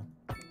now,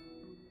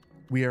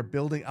 we are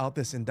building out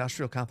this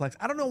industrial complex.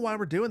 I don't know why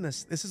we're doing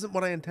this. This isn't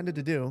what I intended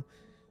to do,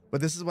 but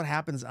this is what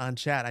happens on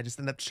chat. I just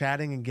end up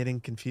chatting and getting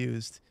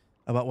confused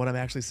about what I'm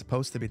actually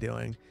supposed to be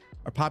doing.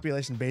 Our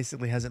population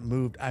basically hasn't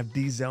moved. I've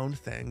de-zoned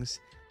things,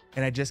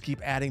 and I just keep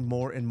adding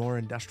more and more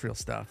industrial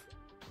stuff.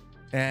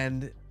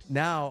 And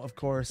now, of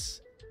course,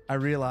 I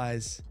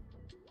realize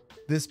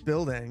this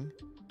building,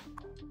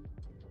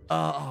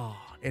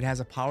 it has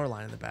a power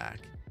line in the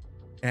back,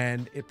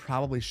 and it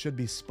probably should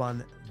be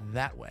spun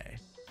that way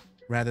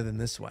rather than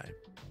this way.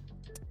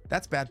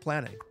 That's bad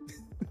planning.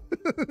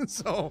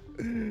 So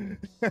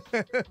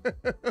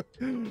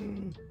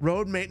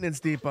road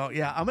maintenance depot.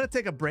 Yeah, I'm going to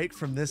take a break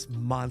from this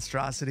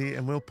monstrosity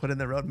and we'll put in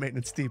the road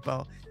maintenance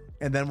depot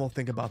and then we'll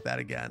think about that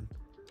again.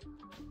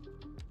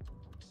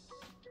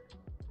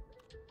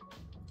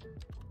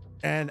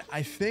 And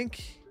I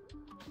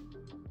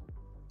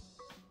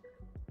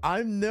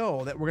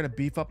know that we're going to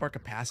beef up our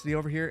capacity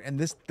over here, and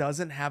this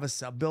doesn't have a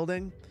sub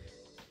building.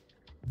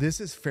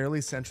 This is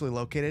fairly centrally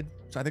located,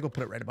 so I think we'll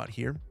put it right about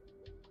here.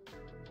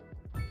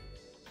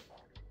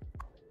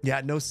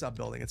 Yeah, no sub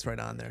building. It's right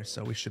on there,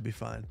 so we should be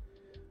fine.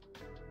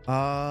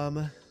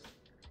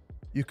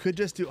 You could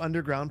just do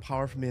underground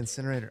power from the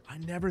incinerator. I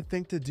never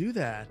think to do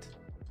that.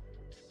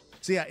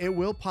 So yeah, it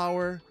will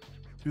power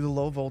through the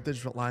low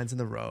voltage lines in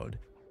the road.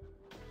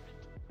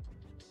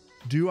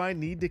 Do I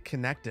need to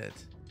connect it?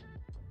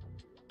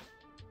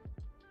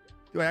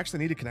 Do I actually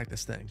need to connect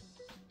this thing?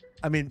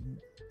 I mean,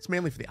 it's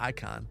mainly for the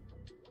icon.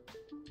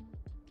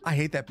 I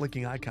hate that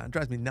blinking icon. It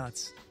drives me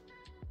nuts.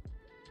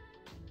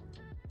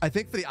 I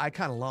think for the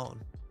icon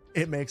alone,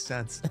 it makes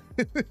sense.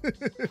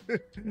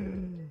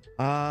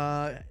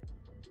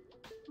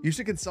 You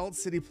should consult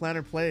City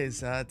Planner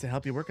Plays to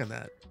help you work on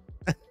that.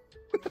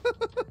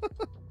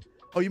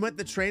 Oh, you meant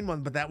the train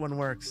one, but that one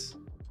works.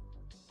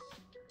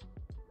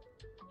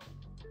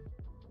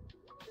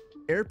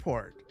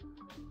 Airport.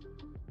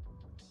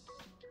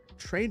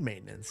 Train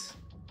maintenance.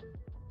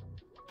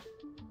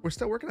 We're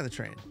still working on the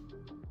train.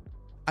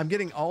 I'm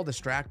getting all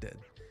distracted.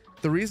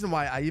 The reason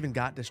why I even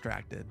got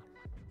distracted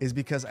is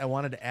because I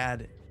wanted to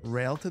add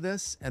rail to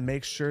this and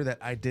make sure that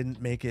I didn't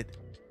make it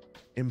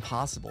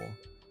impossible.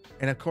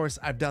 And of course,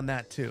 I've done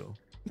that too.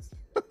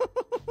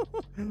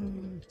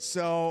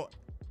 So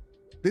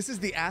this is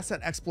the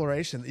asset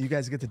exploration that you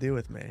guys get to do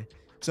with me.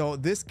 So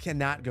this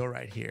cannot go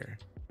right here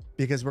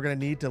because we're going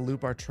to need to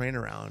loop our train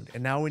around.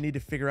 And now we need to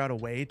figure out a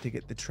way to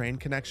get the train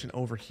connection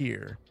over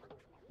here,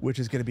 which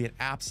is going to be an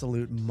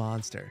absolute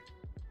monster.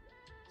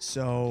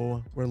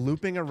 So we're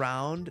looping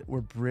around,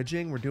 we're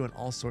bridging, we're doing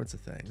all sorts of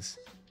things.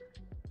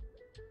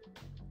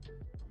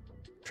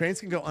 Trains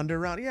can go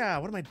underground. Yeah,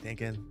 what am I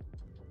thinking?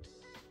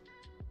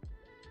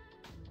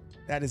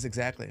 That is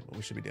exactly what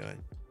we should be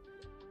doing.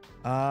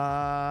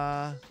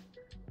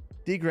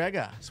 D.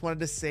 Grega, just wanted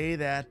to say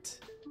that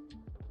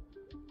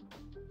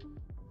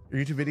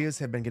your YouTube videos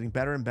have been getting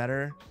better and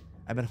better.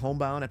 I've been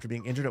homebound after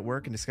being injured at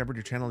work and discovered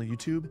your channel on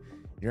YouTube.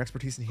 Your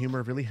expertise and humor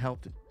have really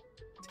helped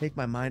take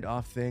my mind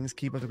off things.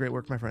 Keep up the great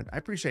work, my friend. I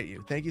appreciate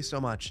you. Thank you so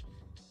much.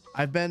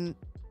 I've been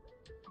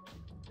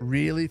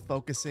really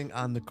focusing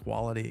on the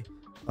quality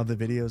of the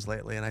videos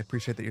lately, and I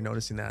appreciate that you're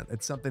noticing that.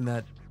 It's something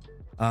that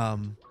I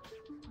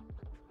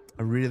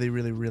really,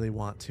 really, really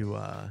want to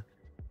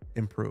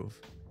improve.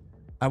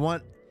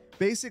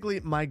 Basically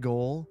my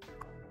goal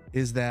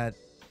is that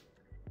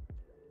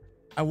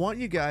I want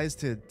you guys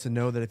to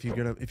know that if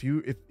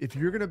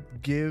you're gonna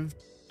give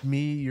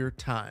me your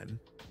time,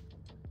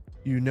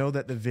 you know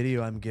that the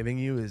video I'm giving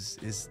you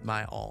is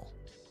my all,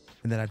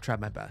 and that I've tried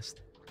my best.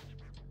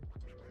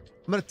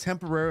 I'm gonna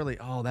temporarily,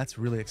 oh, that's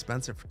really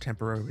expensive for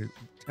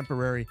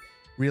temporary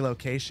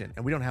relocation,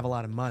 and we don't have a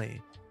lot of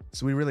money,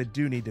 so we really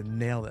do need to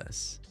nail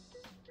this.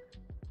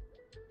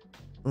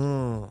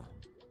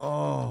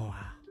 Oh,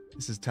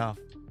 this is tough.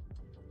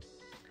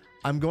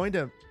 We're going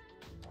to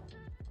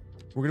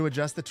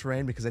adjust the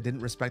terrain because I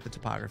didn't respect the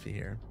topography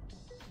here.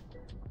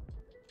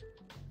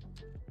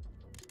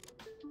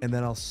 And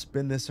then I'll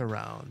spin this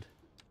around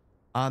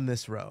on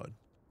this road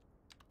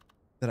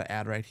that I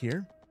add right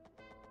here.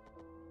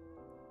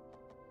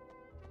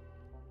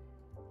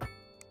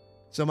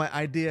 So my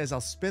idea is I'll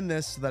spin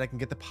this so that I can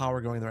get the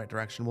power going in the right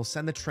direction. We'll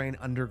send the train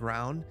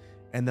underground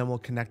and then we'll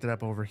connect it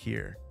up over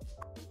here.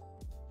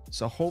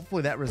 So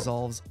hopefully that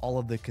resolves all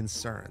of the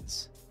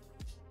concerns.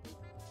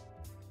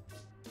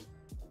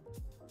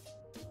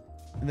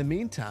 In the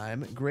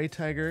meantime, Gray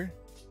Tiger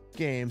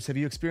Games, have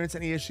you experienced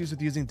any issues with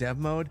using dev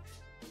mode?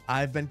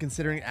 I've been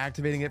considering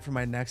activating it for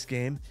my next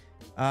game.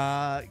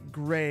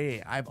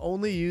 Gray, I've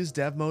only used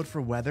dev mode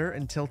for weather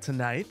until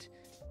tonight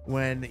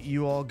when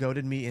you all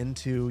goaded me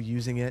into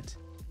using it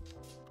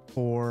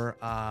for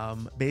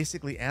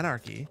basically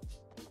anarchy.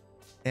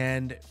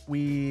 And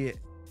we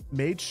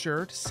made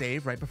sure to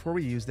save right before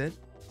we used it.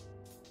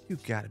 You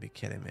gotta be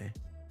kidding me.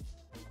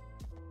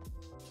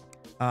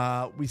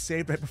 We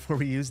saved right before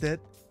we used it.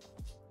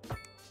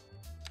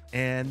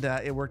 And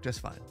it worked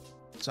just fine.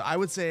 So I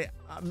would say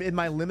in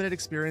my limited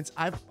experience,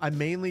 I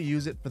mainly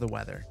use it for the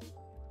weather.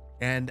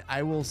 And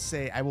I will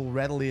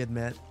readily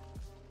admit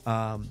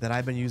that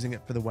I've been using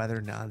it for the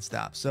weather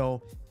nonstop.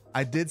 So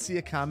I did see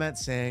a comment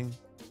saying,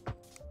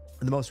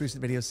 in the most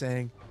recent video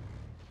saying,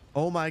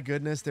 oh my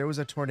goodness, there was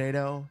a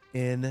tornado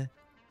on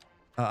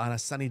a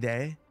sunny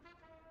day.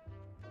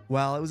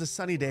 Well, it was a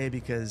sunny day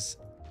because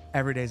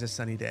every day is a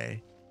sunny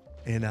day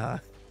in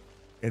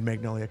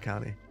Magnolia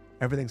County.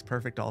 Everything's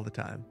perfect all the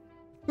time.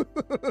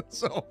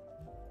 So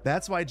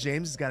that's why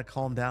James has got to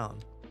calm down,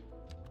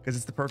 because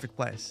it's the perfect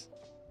place.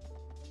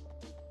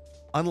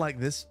 Unlike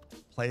this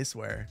place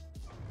where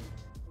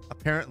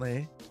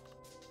apparently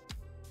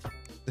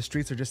the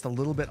streets are just a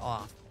little bit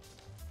off.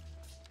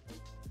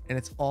 And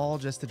it's all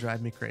just to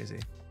drive me crazy.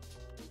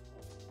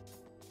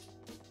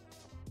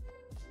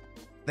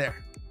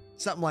 There.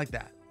 Something like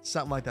that.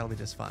 Something like that will be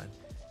just fine.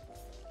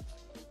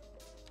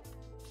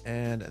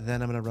 And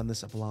then I'm going to run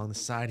this up along the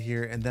side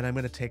here. And then I'm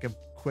going to take a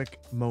quick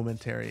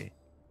momentary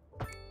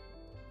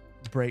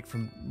break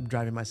from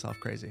driving myself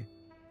crazy.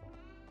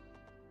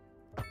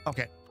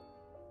 Okay.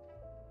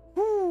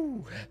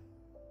 Woo.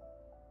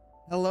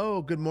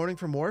 Hello. Good morning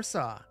from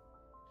Warsaw.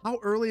 How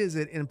early is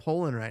it in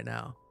Poland right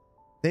now?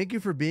 Thank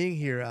you for being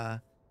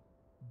here.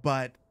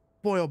 But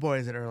boy, oh boy,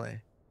 is it early.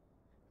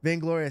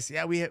 Vainglorious.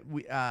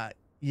 Yeah,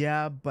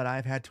 yeah, but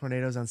I've had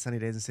tornadoes on sunny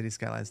days in city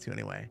skylines too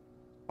anyway.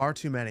 Are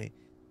too many.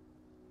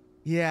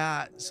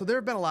 Yeah, so there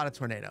have been a lot of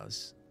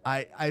tornadoes.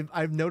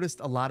 I've noticed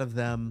a lot of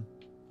them.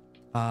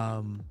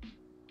 So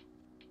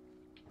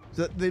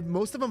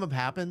most of them have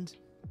happened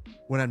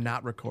when I'm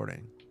not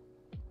recording.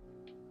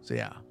 So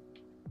yeah.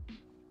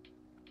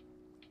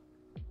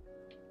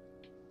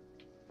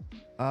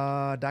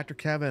 Dr.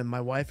 Kevin, my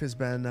wife has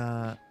been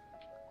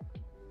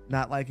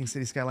not liking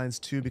City Skylines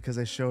 2 because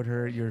I showed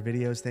her your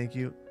videos. Thank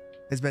you.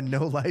 Has been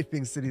no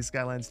liking City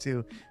Skylines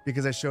 2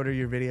 because I showed her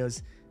your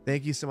videos.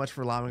 Thank you so much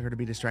for allowing her to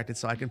be distracted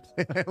so I can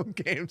play my own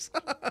games.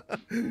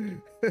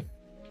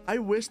 I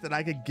wish that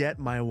I could get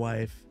my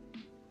wife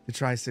to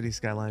try City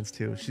Skylines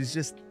 2. She's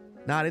just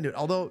not into it.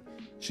 Although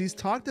she's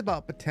talked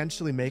about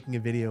potentially making a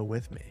video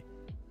with me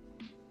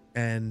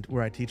and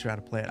where I teach her how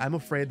to play it. I'm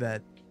afraid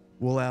that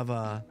we'll have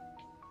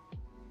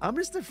I'm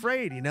just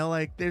afraid, you know,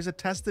 like there's a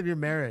test of your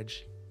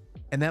marriage,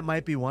 and that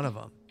might be one of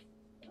them,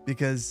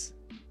 because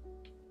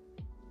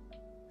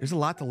there's a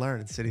lot to learn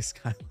in City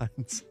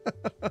Skylines.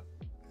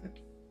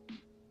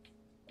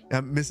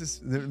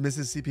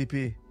 Mrs.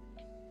 CPP.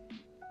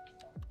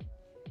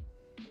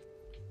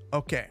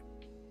 Okay.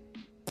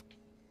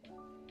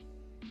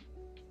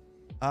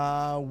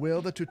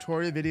 Will the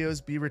tutorial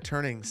videos be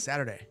returning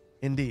Saturday?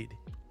 Indeed.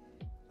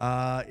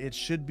 It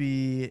should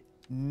be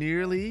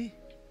nearly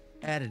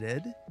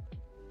edited.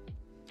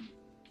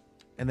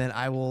 And then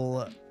I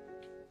will...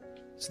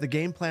 So the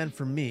game plan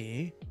for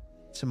me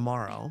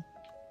tomorrow,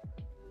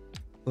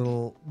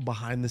 little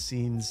behind the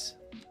scenes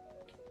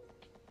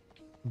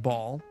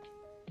ball,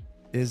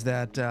 is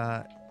that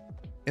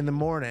in the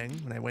morning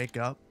when I wake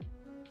up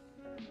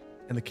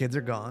and the kids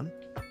are gone,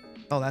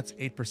 oh, that's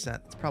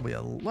 8%. It's probably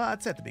a lot.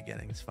 It's at the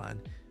beginning. It's fine.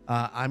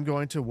 I'm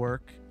going to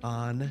work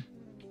on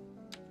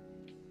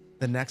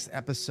the next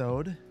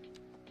episode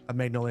of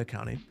Magnolia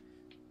County.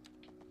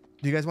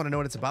 Do you guys want to know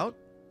what it's about?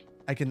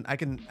 I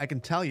can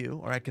tell you,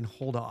 or I can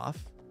hold off.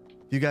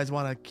 If you guys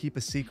want to keep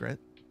a secret,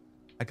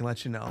 I can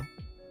let you know.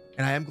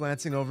 And I am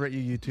glancing over at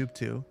your YouTube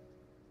too.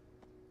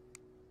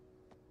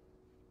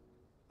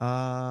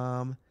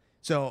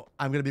 So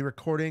I'm going to be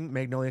recording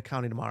Magnolia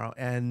County tomorrow,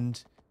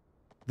 and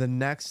the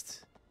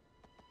next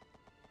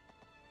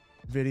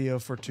video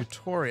for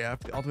Tutoria,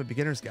 for the Ultimate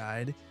Beginner's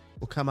Guide,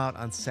 will come out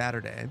on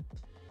Saturday,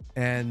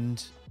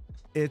 and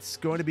it's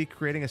going to be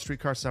creating a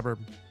streetcar suburb.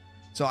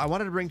 So I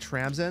wanted to bring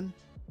trams in,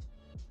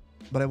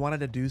 but I wanted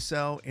to do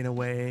so in a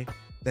way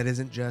that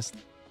isn't just,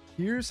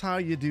 here's how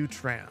you do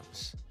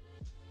trams.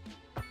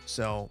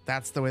 So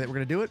that's the way that we're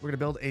going to do it. We're going to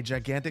build a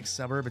gigantic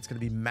suburb. It's going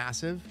to be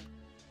massive,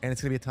 and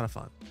it's going to be a ton of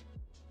fun.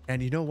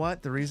 And you know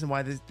what? The reason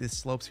why this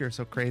slopes here are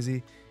so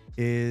crazy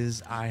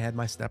is I had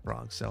my step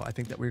wrong. So I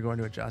think that we're going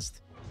to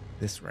adjust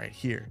this right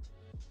here.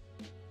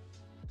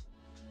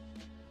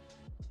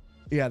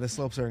 Yeah, the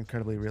slopes are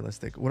incredibly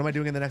realistic. What am I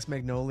doing in the next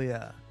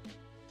Magnolia?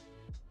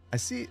 I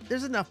see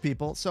there's enough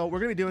people. So we're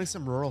going to be doing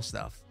some rural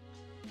stuff.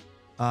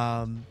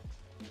 So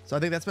I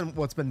think that's been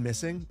what's been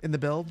missing in the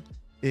build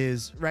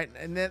is right.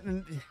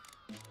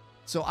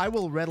 So I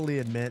will readily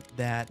admit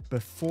that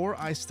before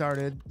I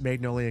started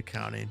Magnolia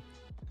County,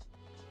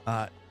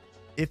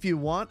 if you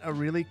want a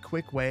really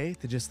quick way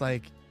to just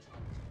like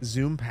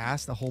zoom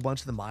past a whole bunch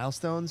of the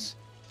milestones,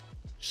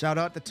 shout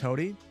out to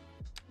Toady.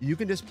 You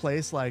can just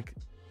place like,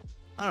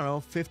 I don't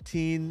know,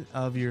 15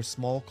 of your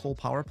small coal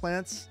power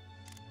plants,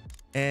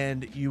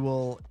 and you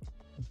will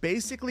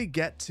basically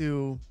get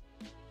to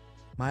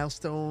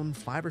milestone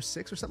 5 or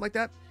 6 or something like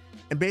that,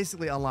 and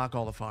basically unlock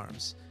all the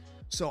farms.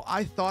 So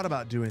I thought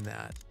about doing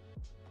that,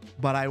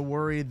 but I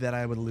worried that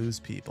I would lose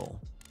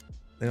people.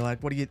 They're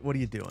like, what are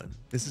you doing?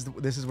 This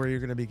is where you're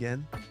going to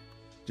begin,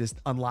 just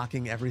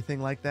unlocking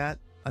everything like that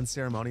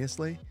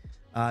unceremoniously.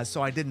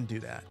 So I didn't do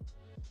that.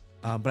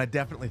 But I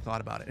definitely thought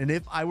about it. And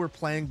if I were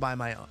playing by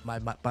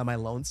my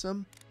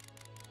lonesome,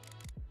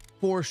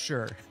 for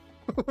sure,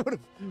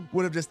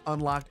 would have just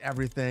unlocked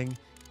everything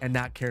and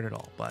not cared at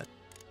all. But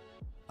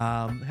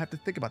I have to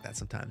think about that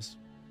sometimes.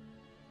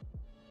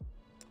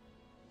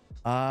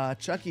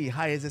 Chucky,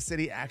 hi, is the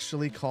city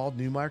actually called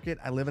Newmarket?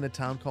 I live in a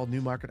town called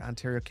Newmarket,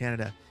 Ontario,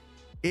 Canada.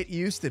 It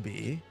used to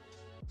be,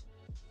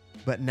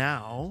 but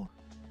now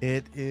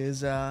it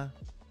is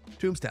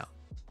Tombstown,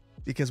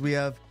 because we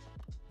have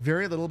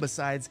very little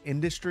besides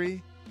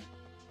industry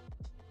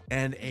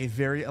and a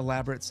very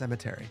elaborate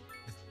cemetery.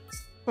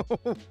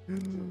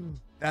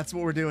 That's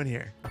what we're doing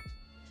here.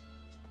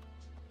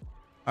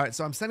 All right,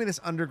 so I'm sending this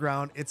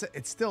underground. It's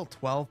still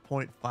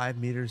 12.5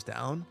 meters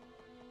down,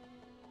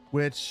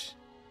 which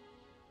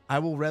I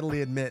will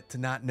readily admit to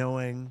not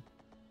having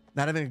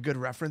a good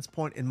reference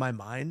point in my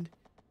mind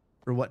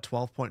for what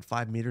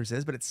 12.5 meters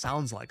is, but it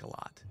sounds like a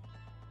lot.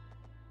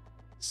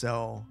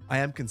 So I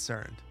am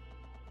concerned.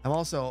 I'm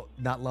also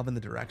not loving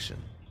the direction.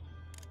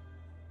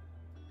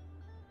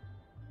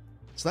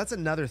 So that's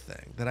another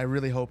thing that I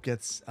really hope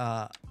gets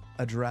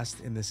addressed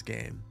in this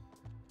game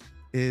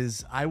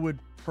is I would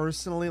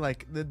personally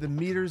like the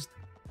meters.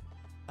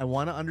 I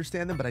want to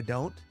understand them, but I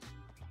don't.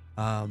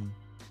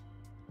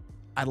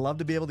 I'd love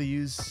to be able to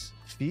use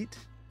feet,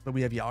 but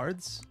we have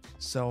yards,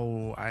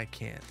 so I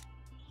can't.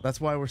 That's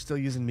why we're still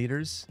using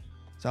meters.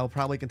 So I'll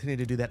probably continue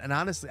to do that. And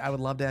honestly, I would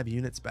love to have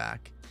units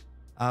back,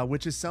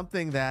 which is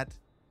something that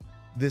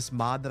this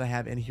mod that I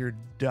have in here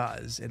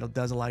does. It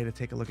does allow you to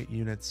take a look at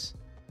units,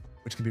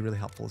 which can be really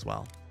helpful as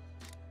well.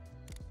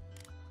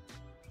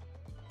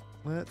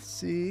 Let's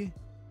see.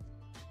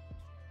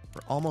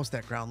 We're almost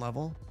at ground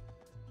level.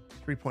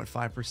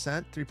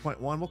 3.5%, 3.1.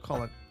 We'll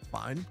call it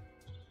fine.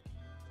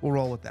 We'll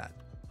roll with that.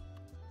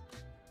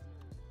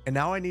 And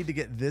now I need to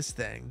get this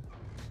thing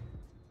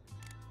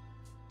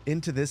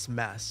into this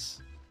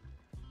mess.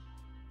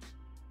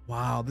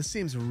 Wow, this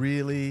seems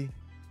really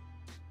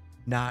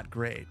not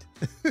great.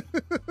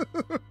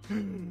 But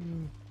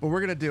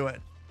we're gonna do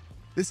it.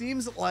 This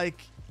seems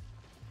like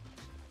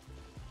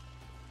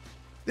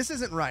this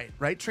isn't right,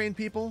 train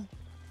people?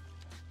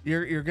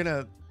 You're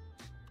gonna,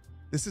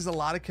 this is a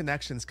lot of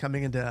connections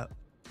coming into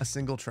a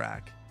single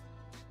track.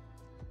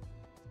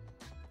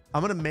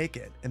 I'm gonna make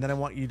it, and then I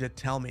want you to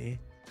tell me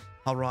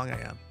how wrong I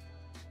am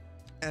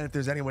and if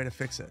there's any way to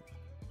fix it.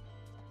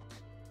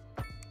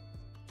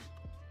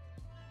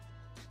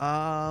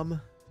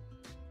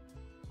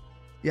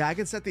 Yeah, I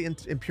can set the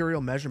imperial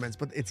measurements,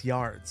 but it's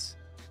yards.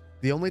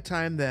 The only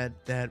time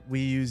that we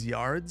use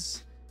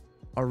yards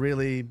are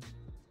really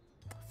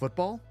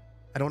football.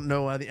 I don't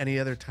know any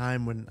other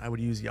time when I would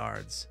use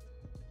yards.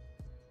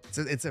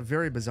 It's a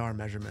very bizarre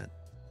measurement.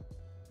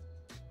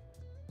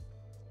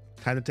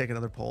 Time to take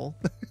another poll.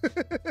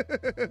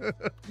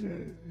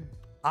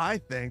 I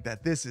think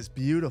that this is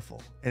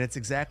beautiful, and it's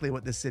exactly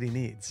what this city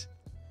needs.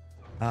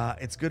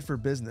 It's good for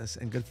business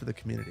and good for the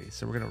community,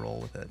 so we're gonna roll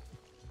with it.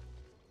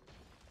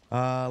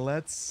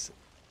 Let's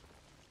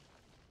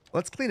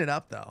clean it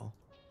up though.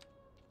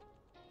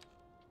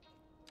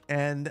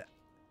 And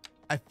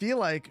I feel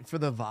like for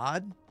the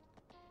VOD,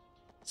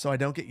 so I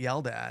don't get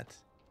yelled at,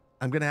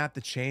 I'm gonna have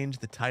to change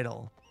the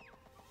title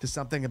to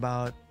something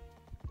about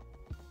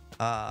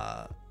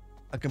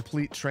a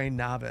complete trained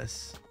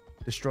novice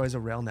destroys a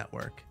rail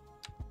network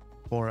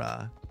for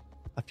a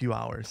few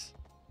hours.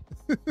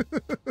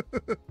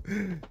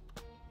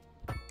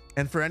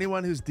 And for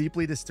anyone who's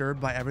deeply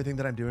disturbed by everything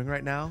that I'm doing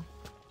right now,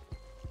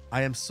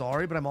 I am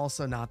sorry, but I'm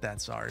also not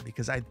that sorry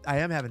because I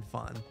am having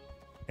fun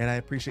and I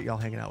appreciate y'all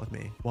hanging out with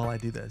me while I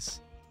do this.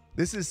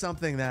 This is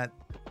something that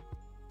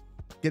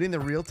getting the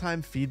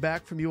real-time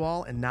feedback from you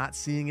all and not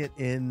seeing it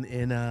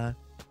in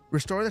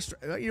restore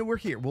the, you know, we're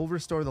here. We'll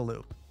restore the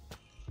loop.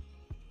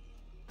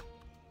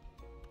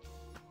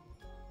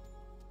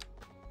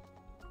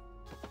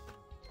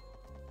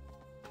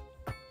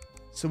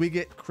 So we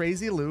get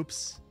crazy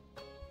loops.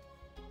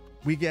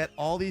 We get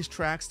all these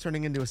tracks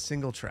turning into a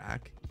single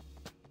track.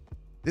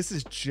 This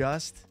is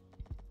just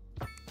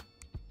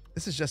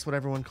what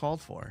everyone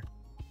called for.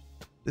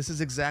 This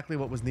is exactly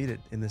what was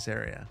needed in this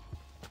area.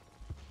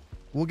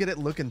 We'll get it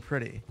looking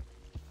pretty,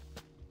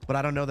 but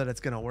I don't know that it's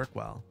going to work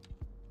well.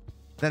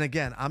 Then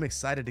again, I'm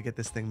excited to get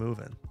this thing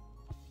moving.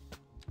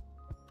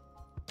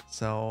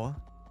 So,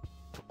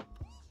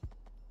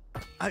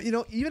 you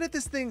know, even if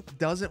this thing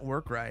doesn't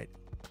work right,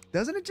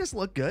 doesn't it just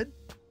look good?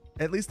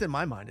 At least in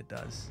my mind, it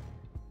does.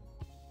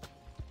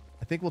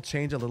 I think we'll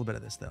change a little bit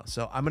of this though.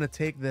 So I'm going to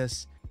take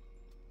this.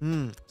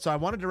 So I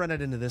wanted to run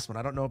it into this one.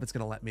 I don't know if it's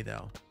going to let me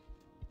though.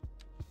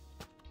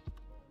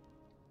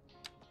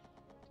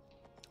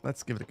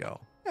 Let's give it a go.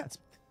 Yeah,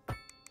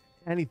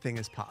 anything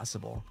is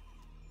possible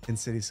in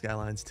City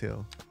Skylines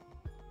 2.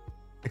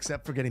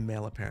 Except for getting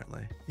mail,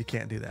 apparently. You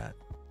can't do that.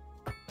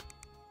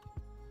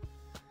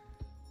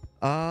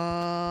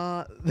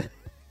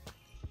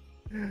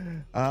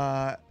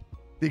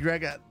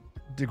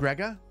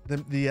 DeGrega,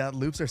 the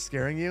loops are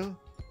scaring you.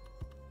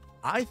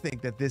 I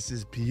think that this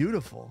is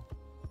beautiful.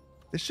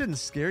 This shouldn't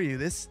scare you.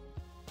 This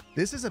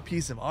is a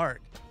piece of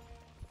art.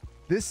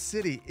 This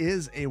city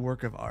is a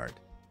work of art.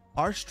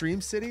 Our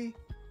stream city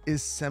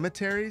is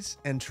cemeteries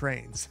and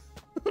trains.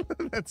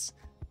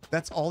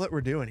 That's all that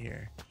we're doing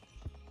here.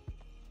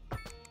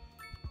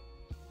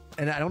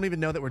 And I don't even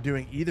know that we're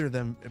doing either of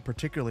them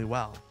particularly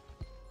well,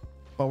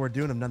 but we're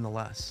doing them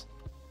nonetheless.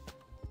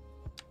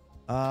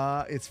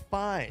 It's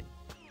fine.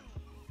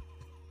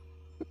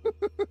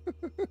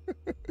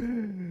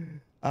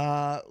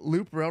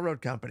 Loop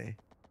Railroad Company.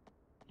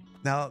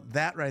 Now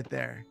that right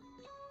there,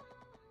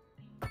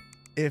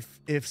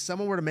 if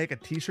someone were to make a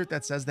t-shirt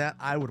that says that,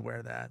 I would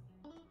wear that,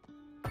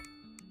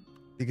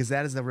 because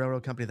that is the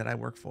railroad company that I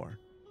work for.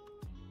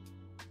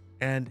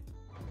 And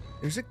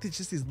there's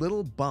just these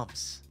little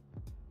bumps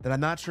that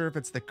I'm not sure if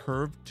it's the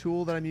curve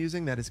tool that I'm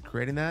using that is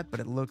creating that, but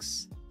it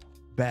looks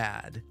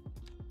bad.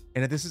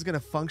 And if this is going to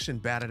function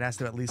bad, it has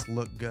to at least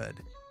look good.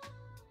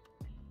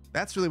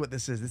 That's really what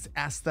this is. It's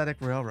aesthetic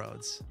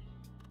railroads.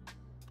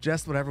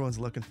 Just what everyone's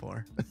looking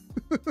for.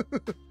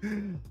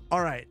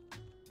 All right.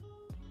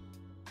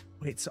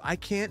 Wait, so I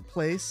can't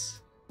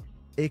place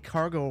a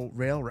cargo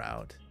rail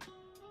route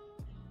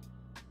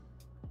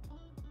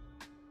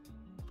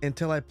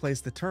until I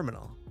place the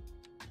terminal.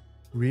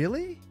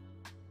 Really?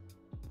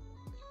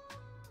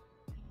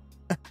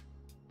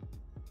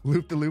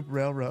 Loop the loop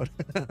railroad.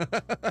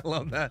 I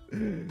love that.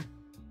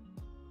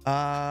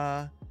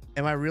 Am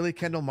I really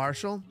Kendall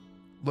Marshall?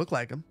 Look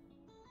like him.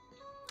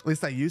 At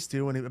least I used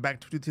to when he went back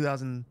to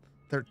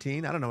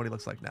 2013. I don't know what he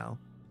looks like now.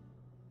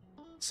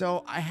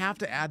 So I have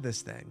to add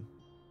this thing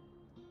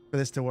for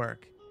this to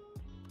work.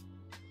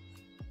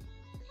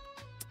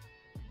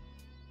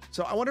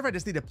 So I wonder if I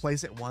just need to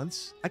place it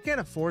once. I can't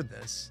afford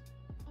this.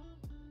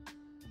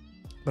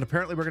 But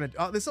apparently we're going to...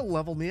 Oh, this will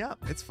level me up.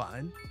 It's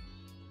fine.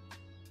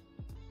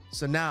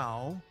 So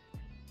now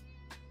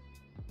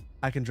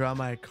I can draw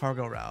my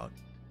cargo route.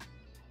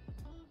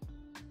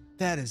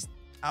 That is...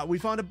 we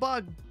found a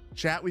bug.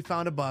 Chat, we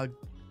found a bug.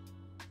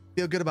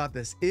 Feel good about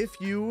this. If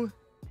you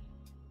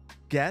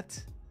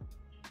get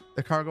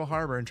the cargo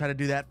harbor and try to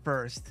do that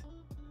first,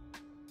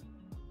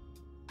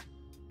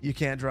 you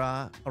can't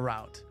draw a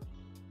route.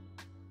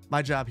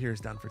 My job here is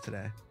done for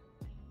today.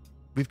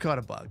 We've caught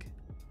a bug.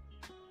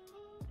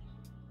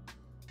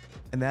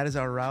 And that is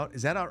our route.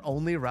 Is that our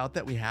only route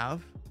that we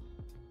have?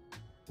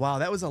 Wow,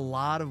 that was a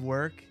lot of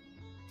work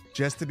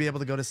just to be able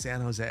to go to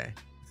San Jose.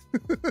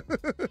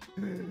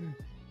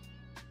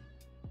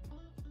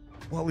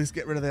 Well, at least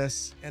get rid of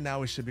this, and now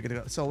we should be good to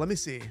go. So let me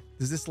see.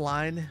 Does this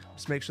line,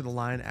 just make sure the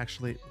line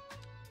actually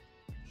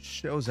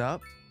shows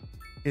up.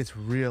 It's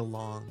real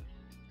long.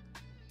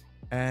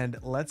 And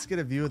let's get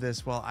a view of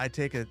this while I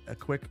take a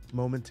quick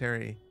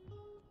momentary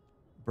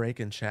break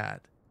in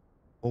chat.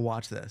 We'll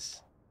watch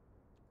this.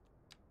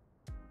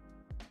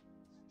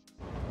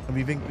 And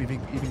we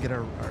even get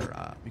our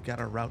we got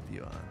our route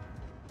view on.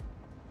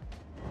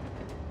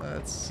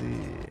 Let's see.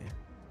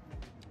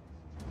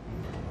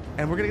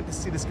 And we're gonna get to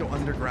see this go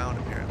underground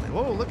apparently.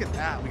 Whoa, look at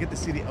that. We get to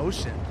see the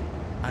ocean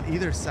on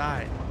either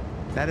side.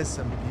 That is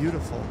some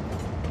beautiful.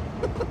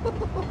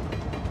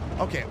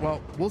 Okay,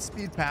 well, we'll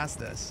speed past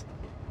this.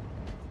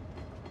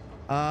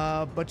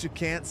 But you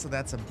can't, so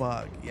that's a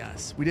bug.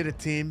 Yes, we did it,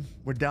 team.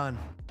 We're done.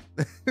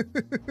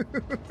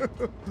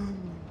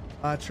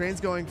 Train's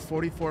going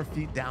 44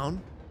 feet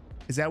down.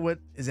 Is that what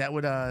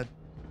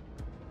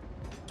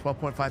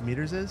 12.5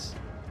 meters is?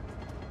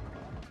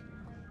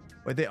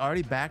 Wait, they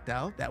already backed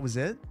out? That was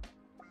it?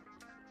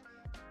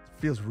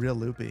 Feels real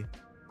loopy.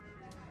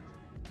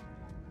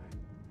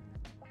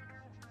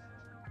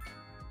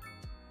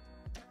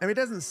 I mean, it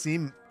doesn't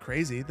seem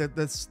crazy.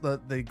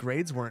 The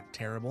grades weren't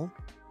terrible.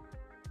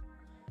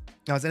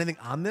 Now, is anything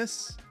on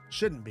this?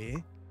 Shouldn't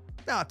be.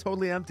 No,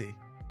 totally empty.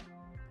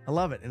 I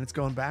love it, and it's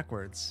going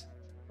backwards.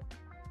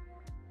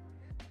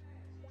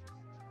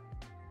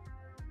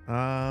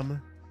 I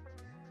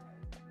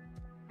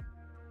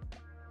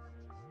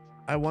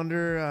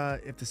wonder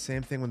if the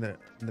same thing when the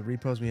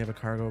repos when you have a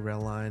cargo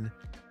rail line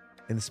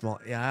in the small.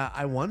 Yeah,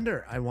 I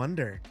wonder.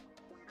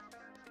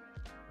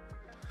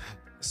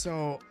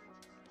 So,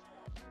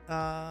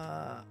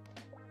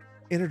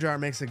 Interjar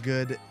makes a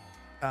good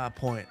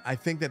point. I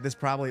think that this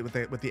probably with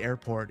the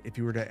airport, if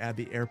you were to add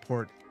the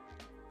airport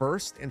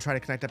first and try to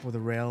connect up with a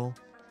rail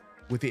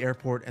with the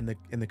airport and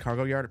the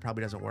cargo yard, it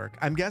probably doesn't work.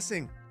 I'm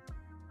guessing.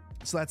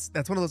 So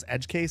that's one of those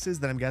edge cases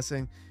that I'm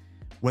guessing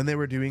when they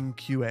were doing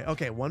QA.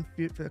 Okay, 1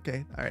 feet.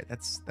 Okay, all right,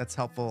 that's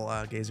helpful,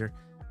 Gazer.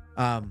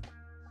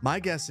 My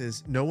guess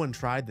is no one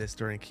tried this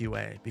during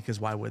QA because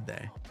why would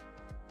they?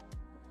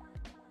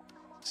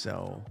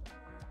 So,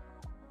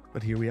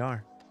 but here we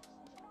are.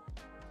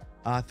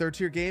 Third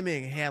Tier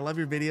Gaming. Hey, I love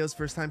your videos.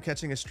 First time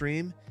catching a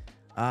stream.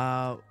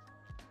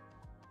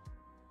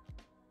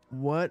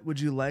 What would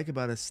you like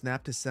about a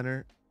snap to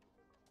center?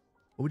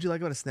 What would you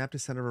like about a snap to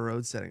center of a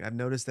road setting? I've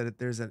noticed that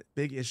there's a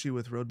big issue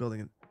with road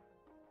building.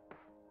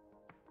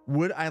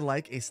 Would I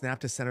like a snap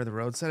to center of the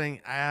road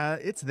setting?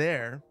 It's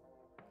there.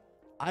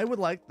 I would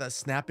like the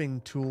snapping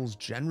tools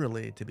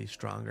generally to be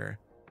stronger.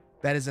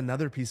 That is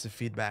another piece of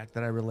feedback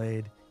that I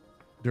relayed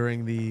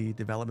during the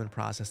development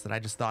process, that I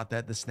just thought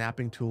that the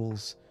snapping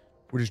tools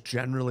were just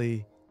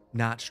generally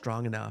not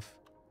strong enough.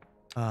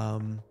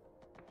 And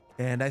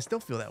I still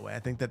feel that way. I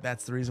think that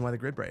that's the reason why the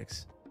grid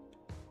breaks.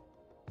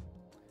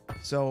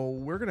 So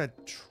we're going to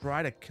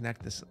try to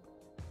connect this.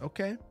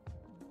 Okay.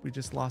 We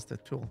just lost a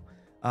tool.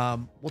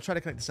 We'll try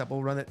to connect this up.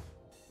 We'll run it.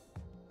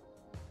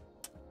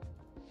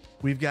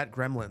 We've got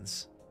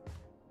gremlins.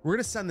 We're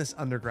going to send this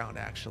underground,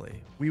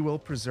 actually. We will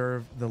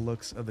preserve the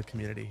looks of the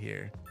community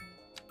here.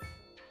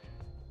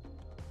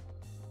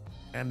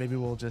 And maybe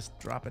we'll just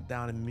drop it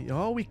down. And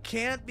oh, we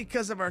can't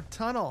because of our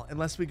tunnel,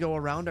 unless we go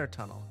around our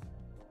tunnel.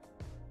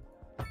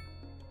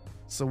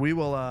 So we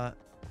will...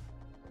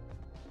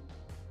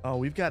 Oh,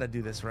 we've got to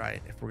do this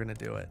right if we're going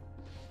to do it.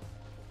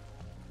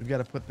 We've got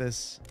to put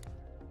this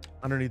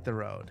underneath the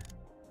road.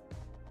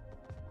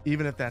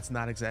 Even if that's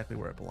not exactly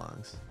where it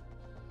belongs.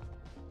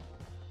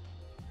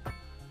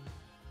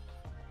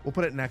 We'll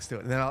put it next to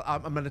it. And then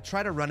I'm going to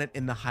try to run it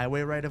in the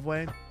highway right of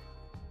way.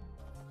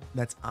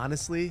 That's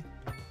honestly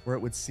where it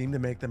would seem to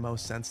make the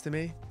most sense to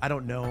me. I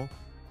don't know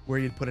where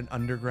you'd put an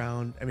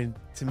underground. I mean,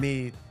 to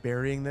me,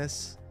 burying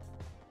this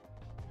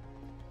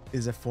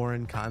is a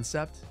foreign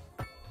concept.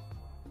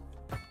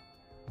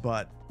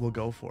 But we'll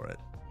go for it.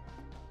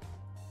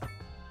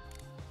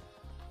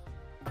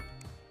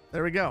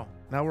 There we go.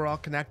 Now we're all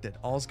connected.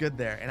 All's good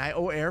there. And I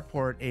owe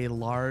Airport a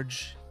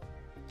large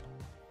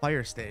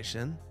fire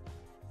station.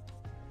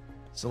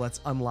 So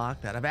let's unlock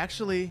that. I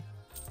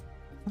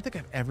don't think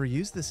I've ever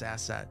used this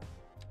asset,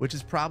 which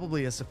is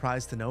probably a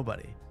surprise to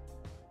nobody.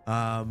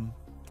 That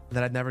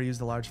I've never used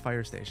a large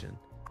fire station.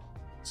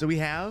 So we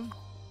have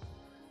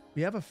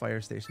a fire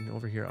station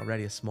over here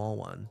already, a small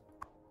one.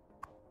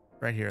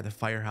 Right here, the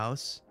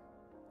firehouse.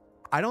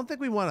 I don't think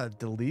we want to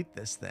delete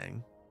this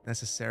thing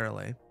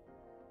necessarily.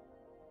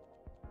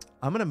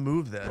 I'm going to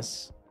move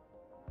this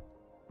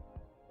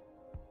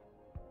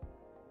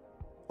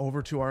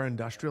over to our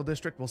industrial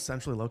district. We'll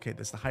centrally locate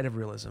this, the height of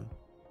realism.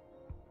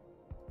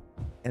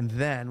 And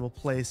then we'll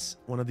place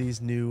one of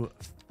these new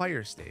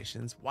fire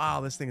stations. Wow,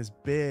 this thing is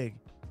big.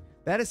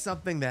 That is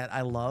something that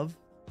I love.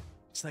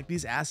 It's like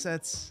these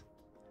assets,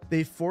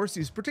 they force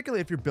you,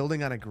 particularly if you're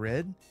building on a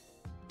grid,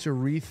 to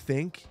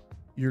rethink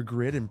your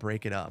grid and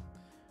break it up.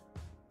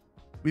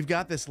 We've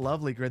got this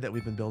lovely grid that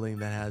we've been building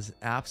that has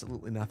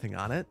absolutely nothing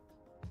on it.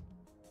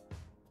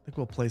 I think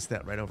we'll place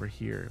that right over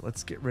here.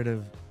 Let's get rid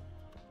of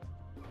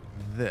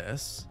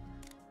this.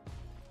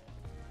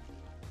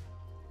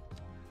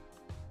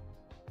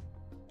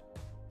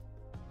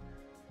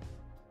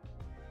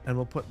 And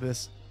we'll put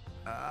this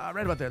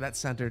right about there. That's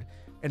centered.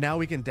 And now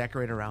we can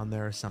decorate around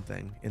there or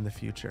something in the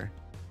future.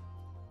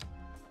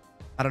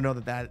 I don't know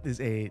that that is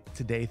a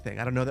today thing.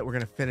 I don't know that we're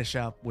going to finish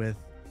up with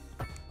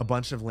a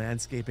bunch of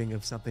landscaping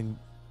of something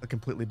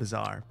completely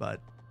bizarre, but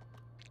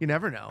you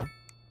never know.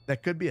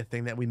 That could be a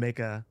thing that we make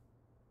a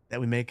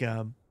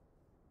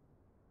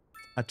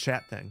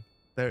chat thing,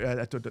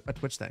 a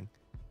Twitch thing.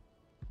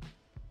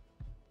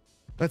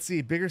 Let's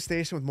see, bigger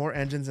station with more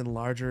engines and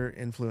larger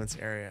influence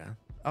area.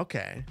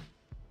 Okay.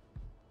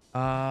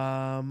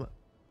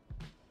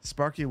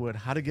 Sparky Wood,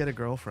 how to get a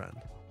girlfriend.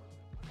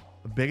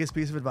 The biggest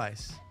piece of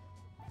advice.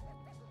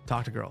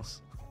 Talk to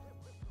girls.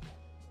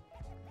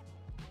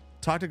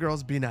 Talk to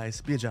girls, be nice,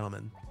 be a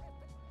gentleman.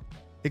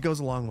 It goes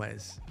a long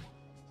ways.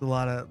 There's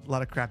a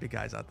lot of crappy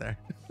guys out there.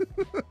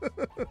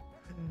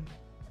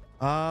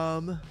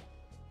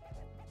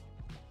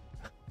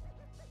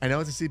 I know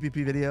it's a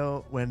CPP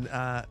video when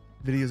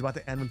video is about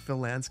to end with Phil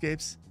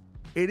Landscapes.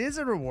 It is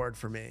a reward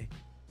for me.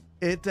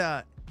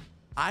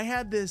 I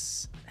had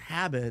this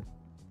habit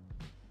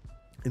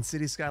in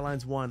City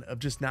Skylines 1 of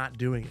just not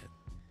doing it.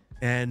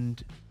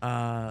 And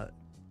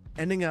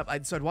ending up,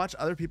 so I'd watch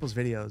other people's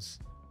videos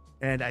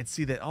and I'd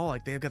see that, oh,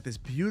 like they've got this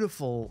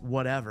beautiful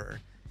whatever.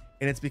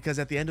 And it's because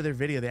at the end of their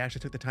video, they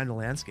actually took the time to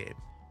landscape.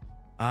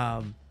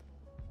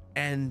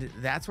 And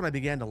that's when I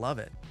began to love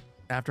it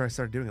after I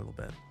started doing it a little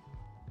bit.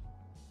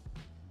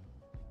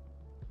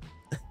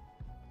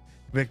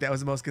 Vic, that was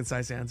the most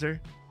concise answer.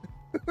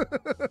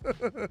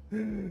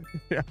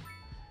 Yeah.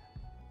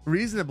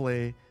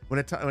 Reasonably, when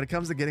it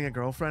comes to getting a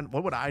girlfriend,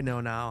 what would I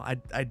know now?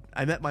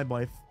 I met my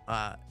wife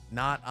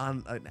not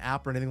on an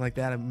app or anything like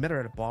that. I met her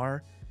at a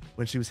bar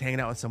when she was hanging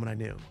out with someone I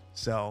knew.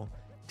 So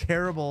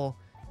terrible.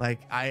 Like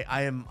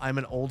I'm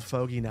an old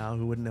fogey now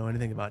who wouldn't know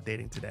anything about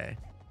dating today.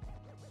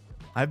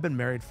 I've been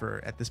married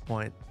for, at this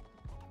point,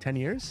 10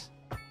 years.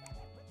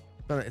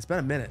 It's been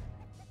a minute.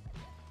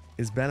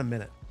 It's been a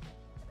minute.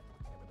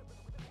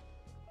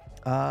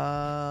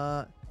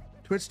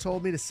 Twitch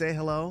told me to say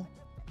hello.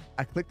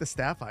 I clicked the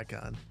staff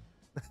icon.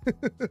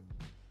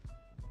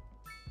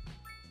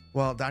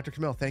 Well, Dr.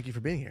 Camille, thank you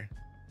for being here.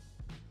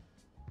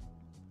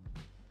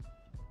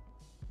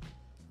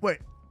 Wait,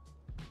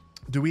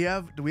 do we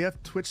have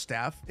Twitch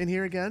staff in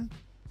here again?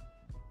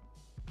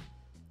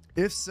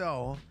 If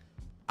so,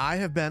 I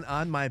have been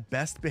on my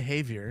best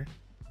behavior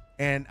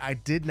and I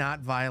did not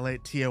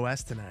violate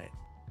TOS tonight.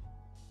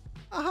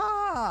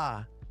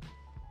 Aha!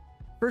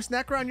 First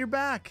Necro on your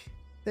back.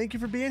 Thank you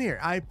for being here.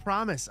 I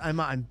promise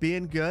I'm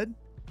being good,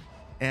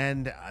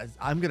 and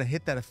I'm gonna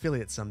hit that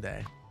affiliate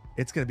someday.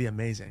 It's gonna be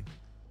amazing.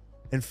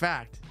 In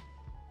fact,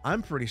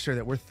 I'm pretty sure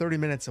that we're 30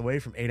 minutes away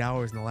from 8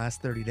 hours in the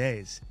last 30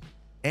 days.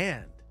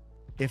 And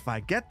if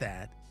I get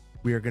that,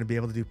 we are gonna be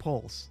able to do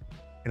polls.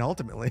 And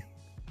ultimately,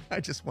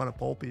 I just want to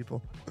poll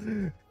people.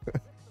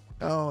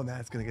 Oh, and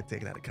that's gonna get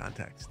taken out of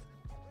context.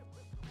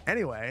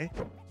 Anyway,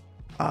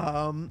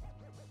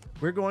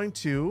 we're going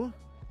to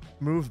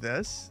move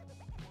this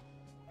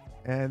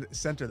and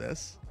center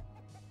this.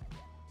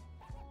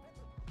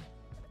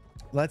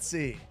 Let's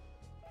see.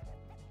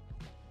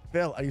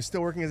 Phil, are you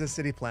still working as a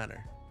city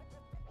planner?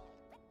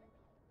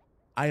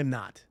 I am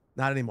not.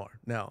 Not anymore.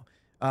 No.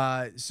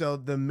 So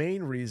the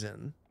main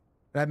reason,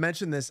 and I've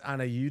mentioned this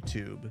on a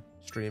YouTube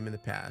stream in the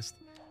past,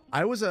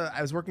 I was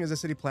working as a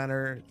city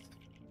planner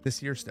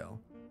this year still.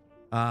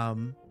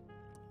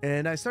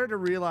 And I started to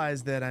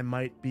realize that I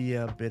might be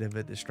a bit of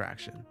a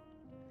distraction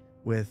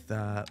with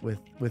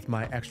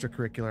my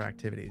extracurricular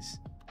activities.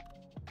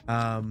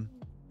 And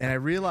I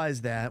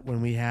realized that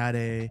when we had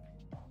a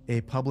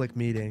public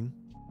meeting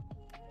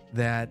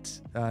that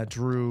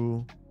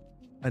drew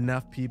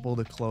enough people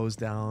to close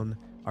down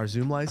our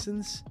Zoom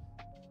license,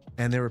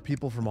 and there were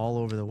people from all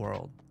over the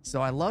world.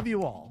 So I love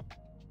you all,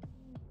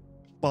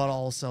 but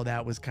also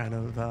that was kind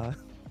of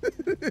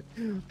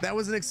that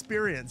was an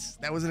experience.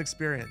 That was an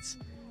experience.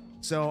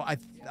 So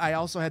I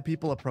also had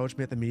people approach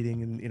me at the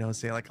meeting and, you know,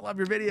 say like, I love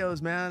your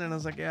videos, man. And I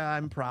was like, yeah,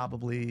 I'm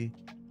probably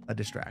a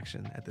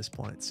distraction at this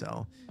point.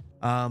 So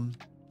yeah,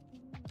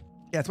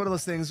 it's one of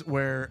those things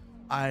where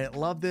I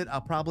loved it. I'll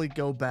probably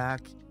go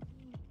back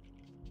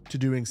to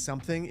doing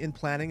something in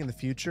planning in the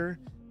future.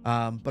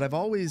 But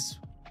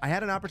I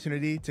had an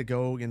opportunity to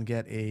go and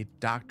get a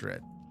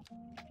doctorate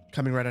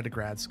coming right out of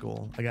grad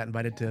school. I got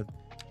invited to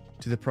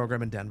the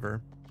program in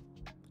Denver,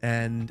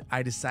 and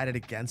I decided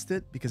against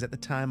it because at the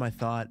time I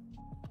thought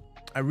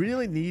I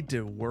really need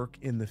to work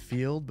in the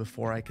field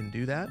before I can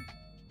do that.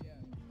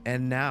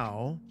 And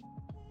now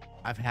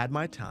I've had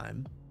my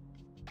time.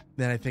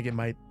 Then I think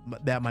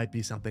that might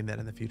be something that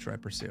in the future I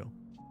pursue.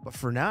 But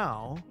for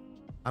now,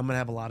 I'm gonna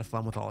have a lot of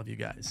fun with all of you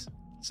guys.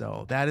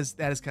 So that is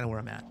kind of where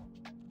I'm at.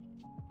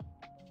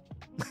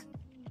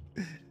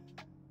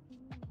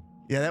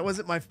 Yeah, that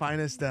wasn't my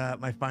finest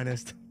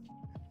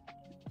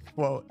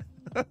quote.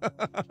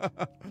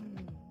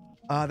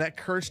 That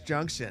cursed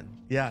junction.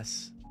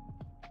 Yes.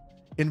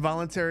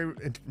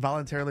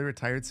 Involuntarily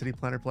retired city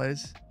planner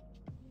plays.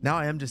 Now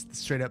I am just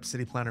straight up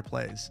city planner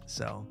plays.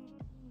 So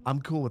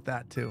I'm cool with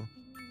that too.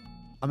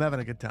 I'm having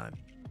a good time.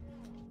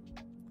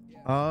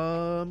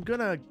 I'm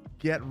gonna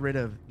get rid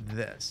of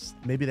this.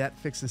 Maybe that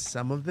fixes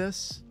some of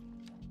this.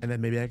 And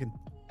then maybe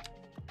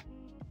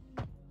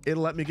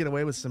it'll let me get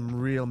away with some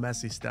real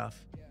messy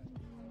stuff.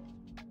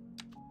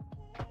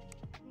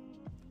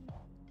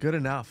 Good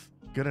enough.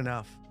 Good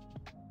enough.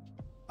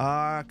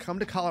 Come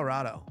to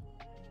Colorado.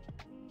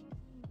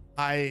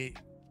 Boy,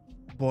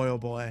 oh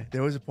boy.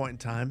 There was a point in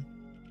time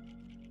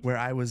where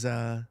I was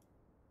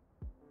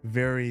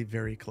very,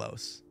 very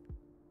close.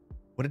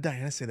 What did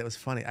Diana say that was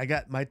funny? I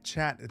got my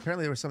chat.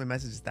 Apparently there were so many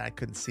messages that I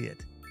couldn't see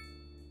it.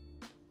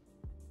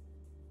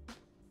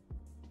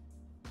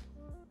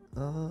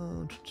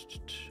 Am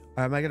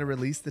I going to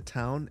release the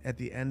town at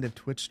the end of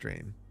Twitch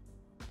stream?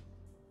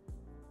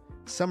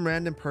 Some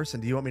random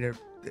person. Do you want me to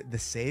The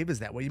save, is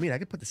that what you mean? I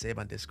could put the save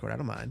on Discord. I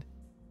don't mind.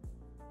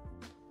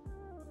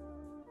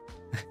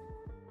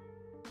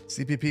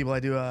 CPP, will I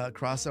do a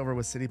crossover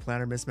with City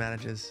Planner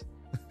Mismanages?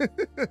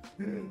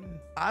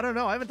 I don't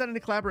know. I haven't done any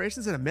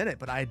collaborations in a minute,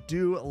 but I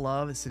do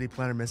love City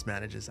Planner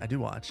Mismanages. I do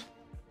watch.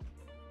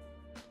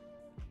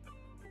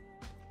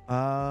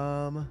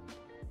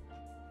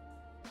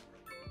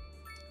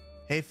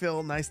 Hey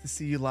Phil, nice to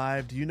see you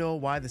live. Do you know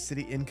why the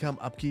city income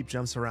upkeep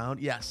jumps around?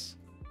 Yes.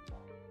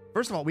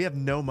 First of all, we have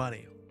no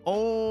money.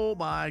 Oh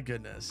my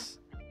goodness.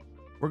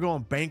 We're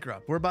going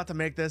bankrupt. We're about to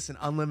make this an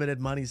unlimited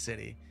money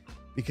city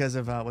because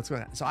of what's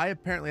going on. So I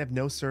apparently have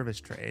no service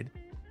trade.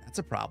 That's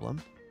a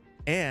problem.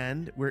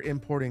 And we're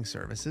importing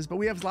services, but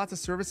we have lots of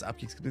service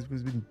upkeeps because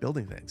we've been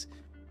building things.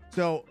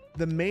 So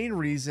the main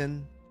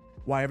reason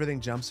why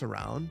everything jumps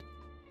around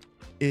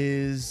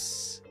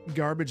is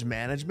garbage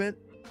management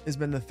has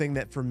been the thing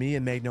that for me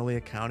in Magnolia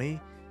County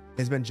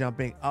has been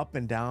jumping up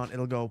and down.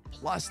 It'll go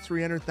plus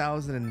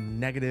 300,000 and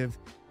negative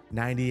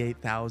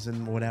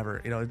 98,000,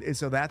 whatever, you know.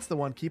 So that's the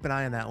one. Keep an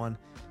eye on that one.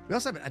 We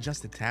also have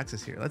adjusted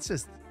taxes here. Let's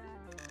just,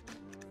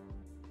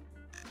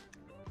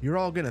 you're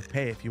all going to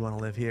pay if you want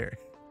to live here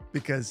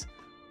because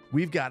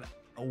we've got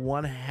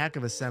one heck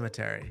of a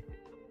cemetery.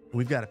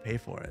 We've got to pay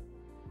for it.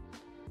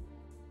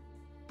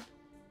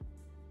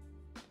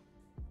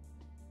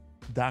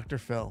 Dr.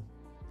 Phil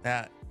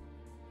at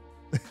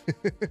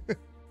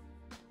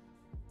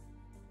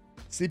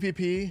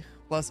CPP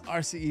plus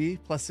RCE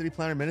plus City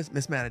Planner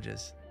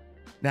Mismanages.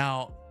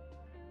 Now,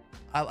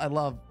 I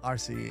love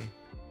RCE.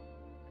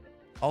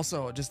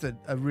 Also, just a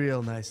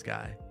real nice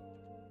guy.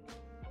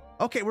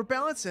 Okay, we're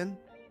balancing.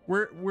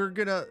 We're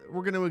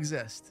gonna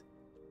exist.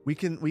 We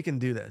can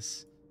do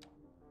this.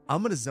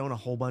 I'm gonna zone a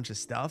whole bunch of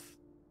stuff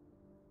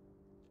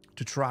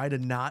to try to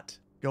not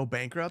go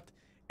bankrupt.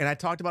 And I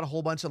talked about a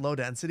whole bunch of low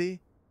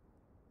density.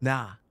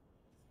 Nah.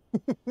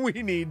 we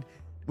need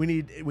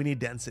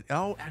density.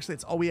 Oh, actually,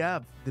 it's all we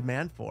have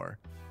demand for.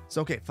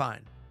 So okay,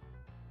 fine.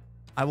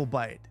 I will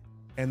bite.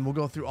 And we'll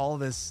go through all of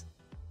this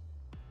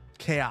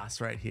chaos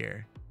right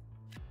here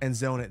and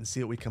zone it and see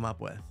what we come up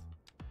with.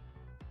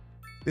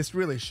 This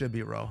really should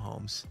be row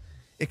homes.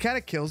 It kind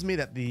of kills me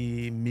that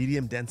the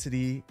medium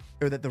density,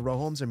 or that the row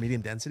homes are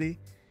medium density.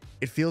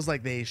 It feels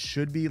like they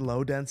should be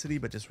low density,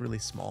 but just really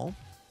small.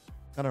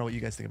 I don't know what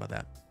you guys think about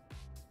that.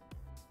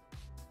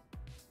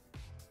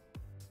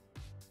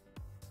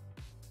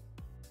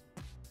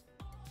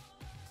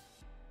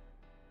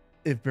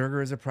 If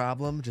burger is a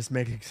problem, just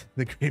make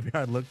the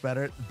graveyard look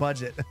better.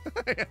 Budget.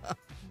 Yeah.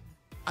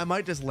 I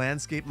might just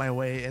landscape my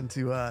way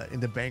into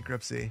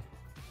bankruptcy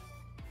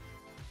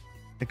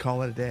and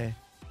call it a day.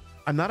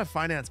 I'm not a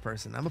finance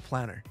person. I'm a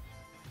planner.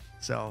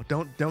 So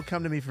don't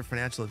come to me for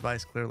financial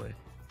advice. Clearly,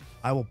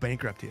 I will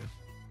bankrupt you.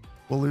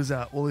 We'll lose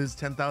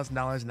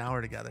 $10,000 an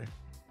hour together.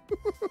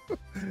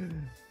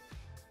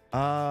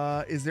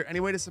 Is there any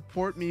way to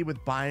support me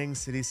with buying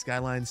City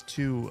Skylines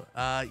 2?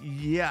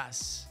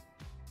 Yes.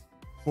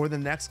 For the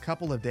next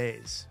couple of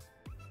days.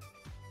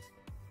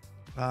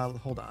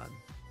 Hold on.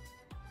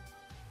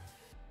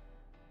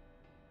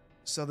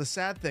 So the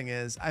sad thing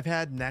is I've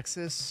had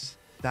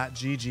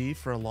Nexus.gg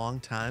for a long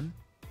time,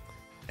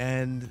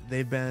 and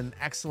they've been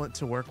excellent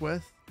to work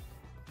with.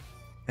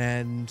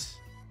 And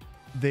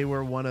they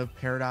were one of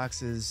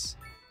Paradox's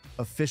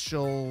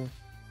official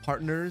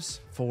partners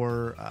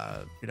for,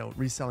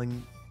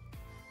 reselling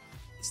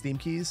Steam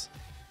keys.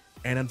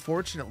 And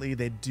unfortunately,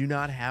 they do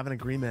not have an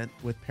agreement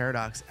with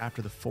Paradox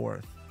after the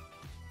 4th.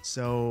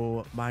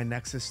 So my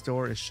Nexus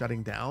store is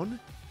shutting down,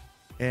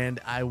 and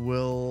I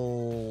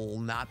will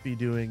not be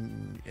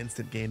doing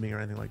instant gaming or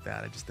anything like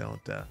that. I just don't,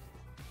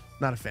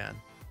 not a fan.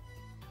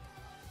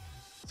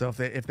 So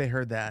if they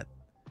heard that,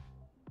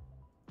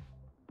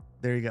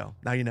 there you go.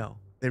 Now you know.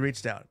 They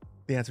reached out.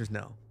 The answer is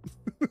no.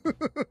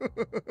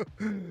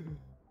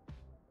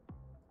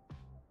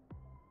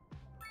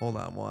 Hold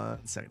on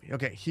 1 second.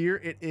 Okay, here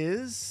it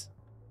is.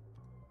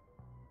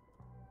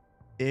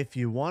 If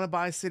you want to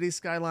buy City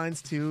Skylines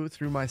 2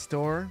 through my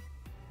store,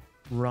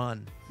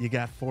 run. You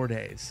got 4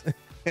 days,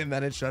 and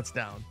then it shuts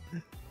down.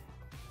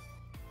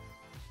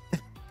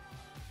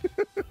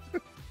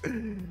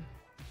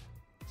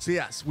 So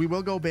yes, we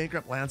will go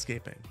bankrupt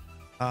landscaping.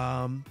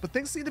 But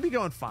things seem to be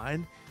going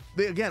fine.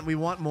 Again, we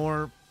want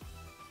more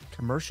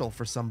commercial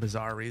for some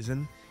bizarre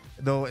reason.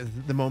 Though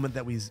the moment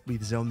that we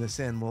zone this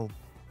in, we'll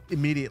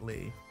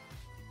immediately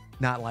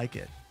not like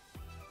it.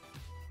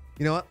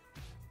 You know what?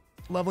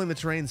 Leveling the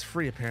terrain's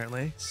free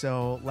apparently,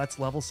 so let's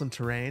level some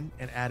terrain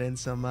and add in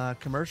some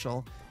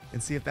commercial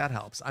and see if that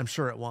helps. I'm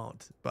sure it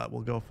won't, but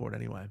we'll go for it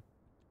anyway.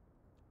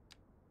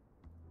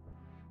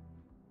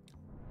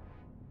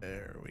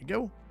 There we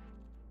go.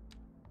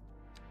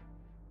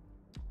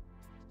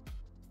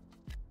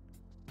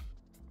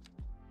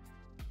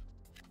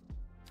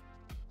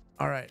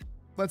 All right,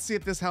 let's see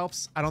if this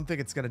helps. I don't think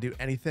it's gonna do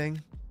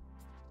anything.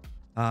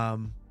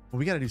 Well,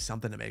 we gotta do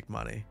something to make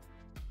money.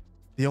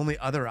 The only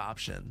other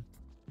option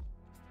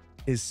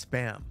is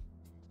spam,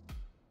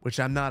 which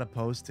I'm not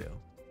opposed to.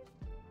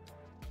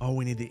 Oh,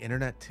 we need the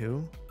internet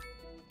too?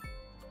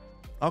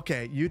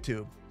 Okay,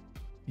 YouTube,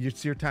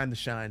 it's your time to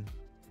shine.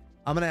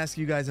 I'm going to ask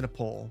you guys in a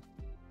poll.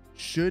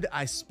 Should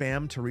I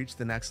spam to reach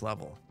the next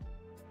level?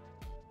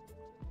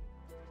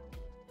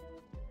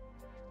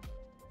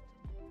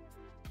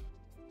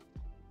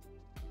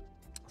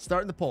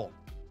 Starting the poll.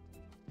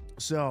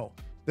 So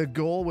the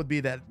goal would be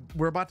that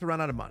we're about to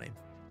run out of money.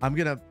 I'm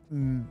going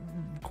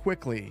to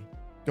quickly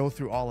go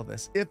through all of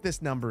this if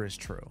this number is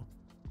true,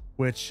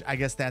 which I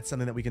guess that's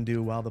something that we can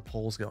do while the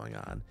poll's going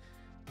on.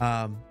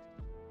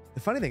 The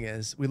funny thing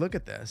is, we look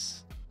at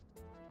this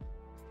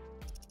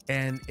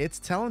and it's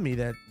telling me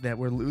that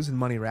we're losing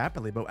money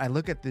rapidly, but I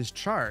look at this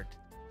chart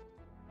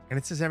and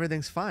it says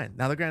everything's fine.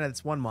 Now, granted,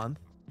 it's 1 month.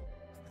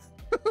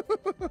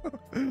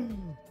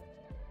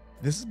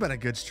 This has been a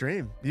good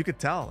stream. You could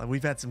tell, and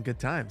we've had some good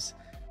times.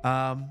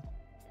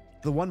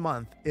 The 1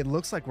 month, it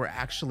looks like we're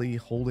actually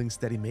holding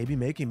steady, maybe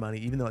making money,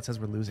 even though it says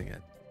we're losing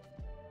it.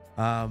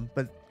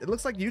 But it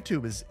looks like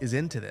YouTube is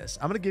into this.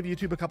 I'm going to give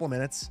YouTube a couple of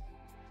minutes.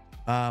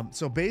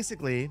 So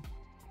basically,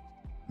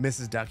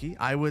 Mrs. Ducky,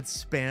 I would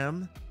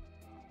spam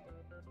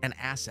an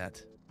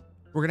asset.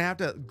 We're going to have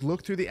to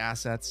look through the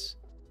assets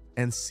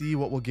and see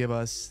what will give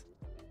us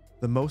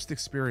the most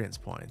experience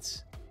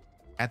points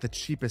at the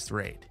cheapest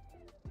rate.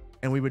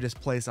 And we would just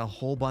place a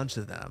whole bunch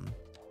of them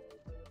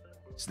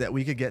so that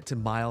we could get to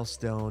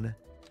milestone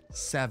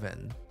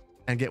 7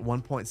 and get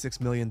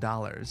 $1.6 million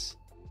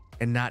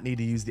and not need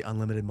to use the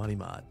unlimited money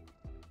mod.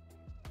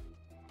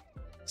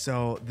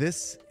 So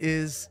this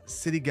is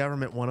City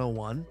Government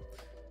 101.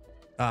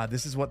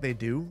 This is what they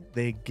do.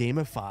 They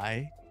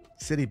gamify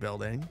city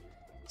building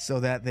so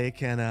that they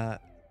can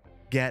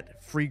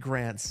get free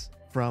grants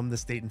from the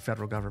state and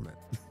federal government.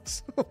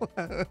 So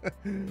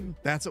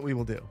that's what we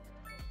will do,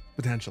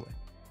 potentially.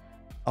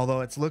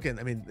 Although it's looking,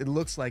 I mean, it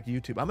looks like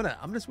YouTube.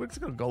 We're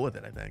just gonna go with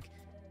it, I think.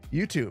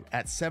 YouTube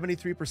at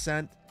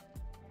 73%,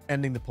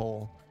 ending the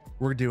poll.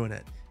 We're doing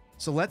it.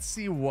 So let's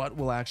see what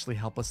will actually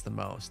help us the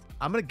most.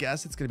 I'm gonna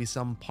guess it's gonna be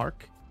some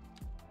park.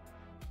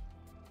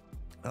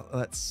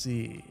 Let's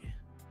see.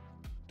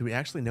 Do we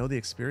actually know the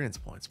experience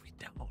points? We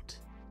don't.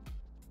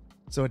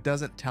 So it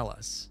doesn't tell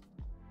us.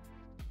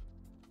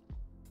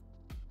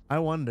 I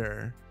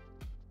wonder.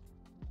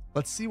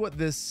 Let's see what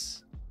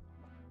this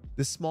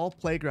small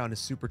playground is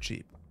super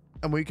cheap.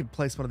 And we could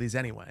place one of these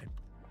anyway.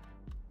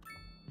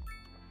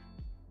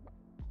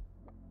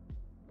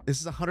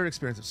 This is 100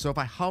 experiences. So if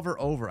I hover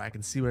over, I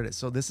can see what it is.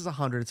 So this is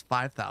 100, it's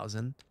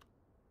 5,000.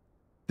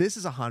 This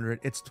is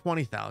 100, it's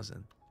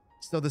 20,000.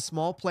 So the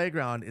small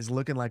playground is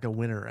looking like a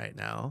winner right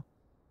now.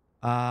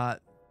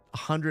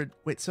 100,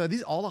 wait, so are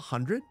these all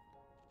 100?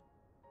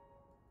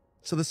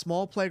 So the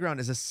small playground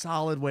is a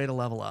solid way to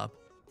level up.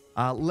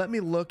 Let me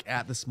look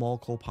at the small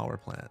coal power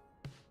plant.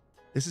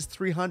 This is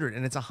 300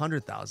 and it's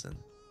 100,000.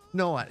 You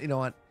know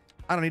what?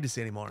 I don't need to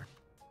see anymore.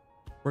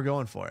 We're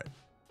going for it.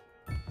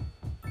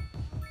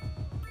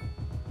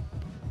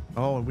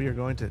 Oh, and we are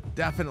going to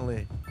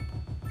definitely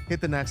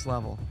hit the next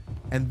level.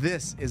 And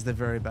this is the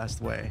very best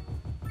way.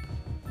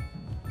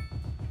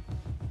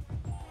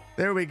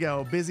 There we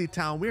go. Busy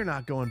town. We're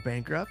not going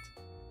bankrupt.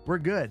 We're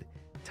good.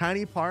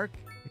 Tiny park.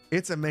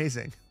 It's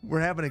amazing.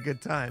 We're having a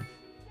good time.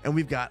 And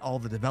we've got all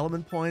the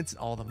development points,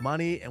 all the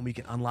money, and we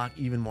can unlock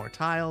even more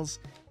tiles.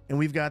 And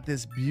we've got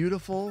this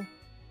beautiful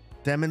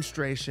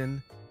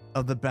demonstration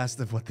of the best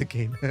of what the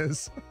game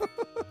is.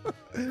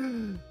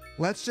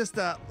 Let's just,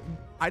 I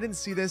didn't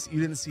see this. You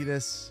didn't see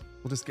this.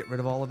 We'll just get rid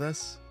of all of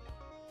this.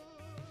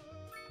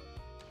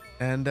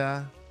 And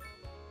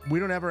we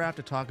don't ever have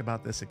to talk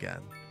about this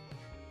again.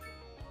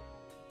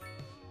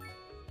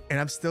 And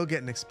I'm still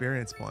getting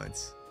experience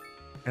points.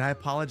 And I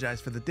apologize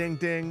for the ding,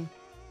 ding.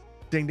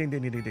 Ding, ding,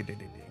 ding, ding, ding, ding, ding,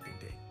 ding, ding,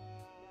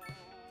 ding.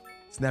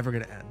 It's never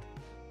going to end.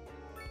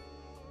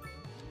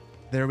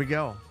 There we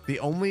go. The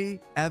only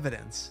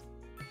evidence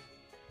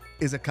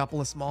is a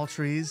couple of small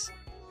trees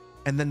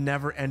and the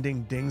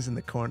never-ending dings in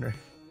the corner.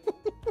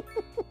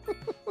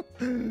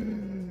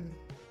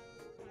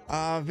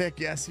 Vic,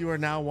 yes, you are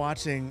now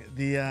watching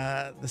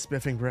the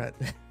Spiffing Brit.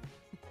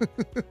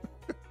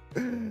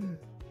 And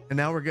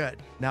now we're good.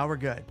 Now we're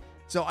good.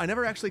 So I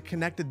never actually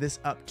connected this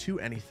up to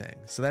anything.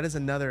 So that is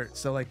another,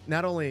 so like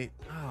not only,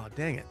 oh,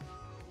 dang it.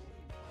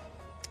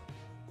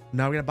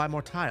 Now we're gonna buy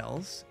more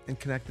tiles and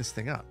connect this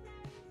thing up.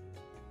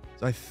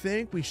 So I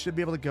think we should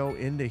be able to go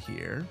into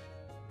here.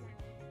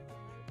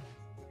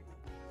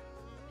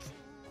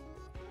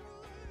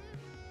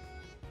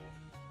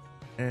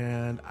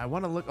 And I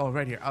want to look, oh,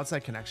 right here,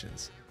 outside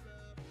connections.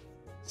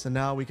 So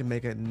now we can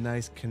make a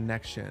nice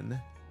connection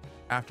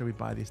after we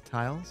buy these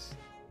tiles.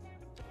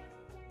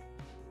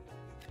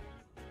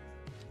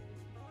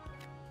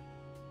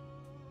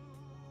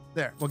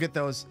 There, we'll get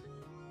those.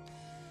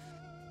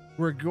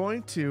 We're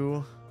going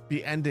to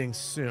be ending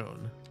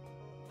soon.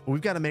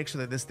 We've got to make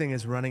sure that this thing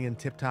is running in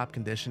tip-top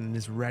condition and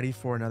is ready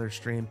for another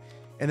stream.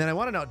 And then I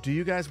want to know, do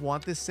you guys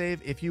want this save?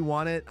 If you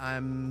want it,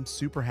 I'm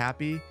super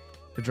happy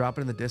to drop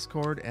it in the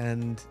Discord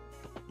and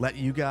let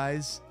you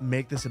guys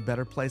make this a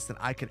better place than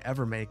I could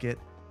ever make it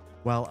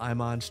while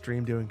I'm on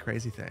stream doing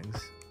crazy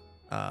things.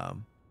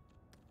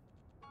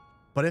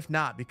 But if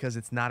not, because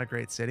it's not a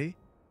great city,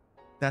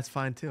 that's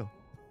fine too.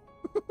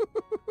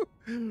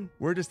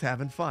 We're just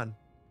having fun.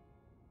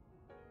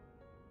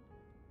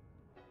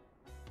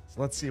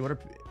 So let's see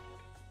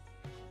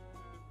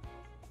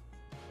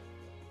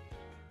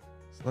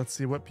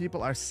what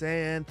people are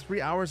saying.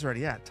 3 hours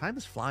already. Yeah, time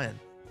is flying.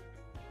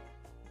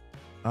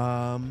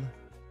 Have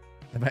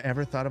I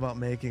ever thought about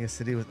making a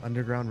city with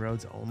underground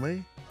roads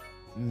only?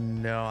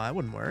 No, that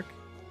wouldn't work.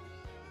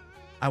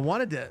 I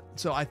wanted to,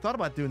 so I thought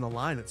about doing the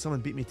line, but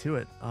someone beat me to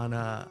it on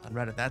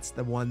Reddit. That's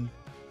the one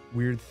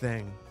weird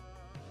thing.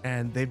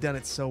 And they've done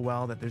it so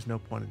well that there's no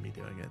point in me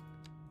doing it.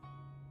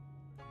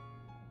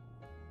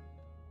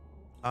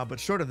 But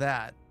short of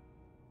that,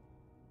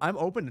 I'm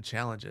open to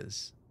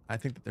challenges. I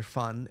think that they're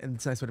fun and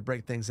it's a nice way to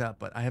break things up,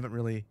 but I haven't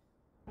really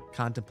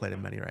contemplated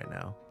many right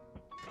now.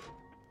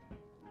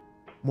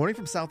 Morning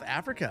from South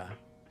Africa.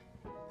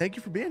 Thank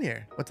you for being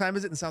here. What time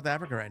is it in South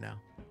Africa right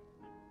now?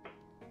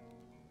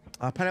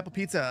 Pineapple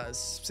Pizza.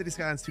 City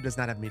Skylines 2 does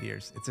not have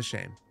meteors. It's a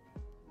shame.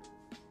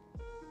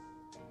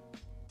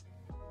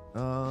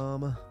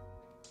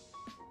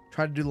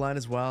 Try to do the line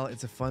as well.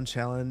 It's a fun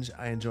challenge.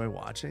 I enjoy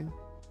watching.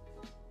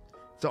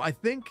 So I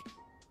think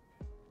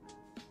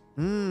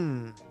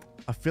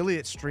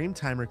affiliate stream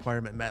time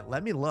requirement met.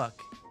 Let me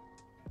look.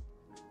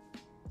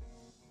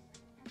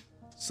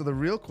 So the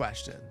real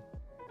question,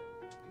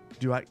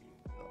 do I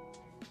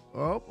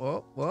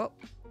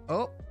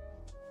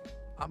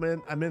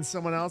I'm in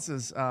someone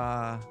else's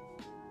Kai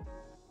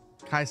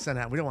sent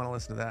out. We don't want to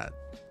listen to that.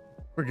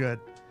 We're good.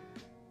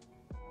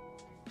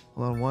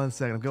 Hold on one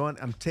second.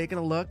 I'm taking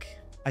a look.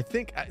 I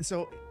think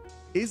so.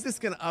 Is this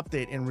going to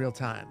update in real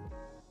time?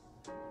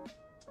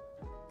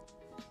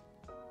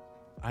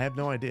 I have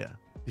no idea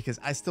because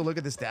I still look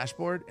at this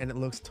dashboard and it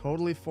looks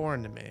totally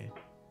foreign to me,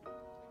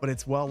 but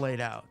it's well laid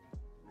out.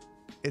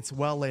 It's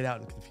well laid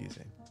out and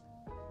confusing.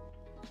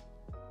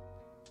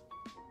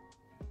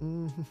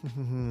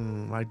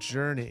 My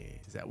journey.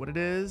 Is that what it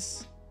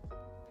is?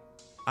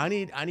 I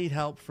need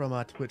help from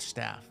Twitch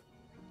staff.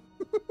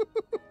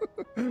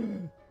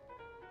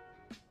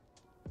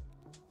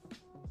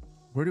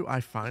 Where do I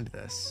find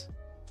this?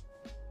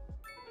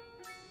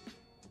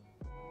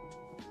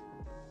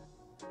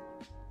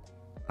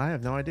 I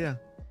have no idea.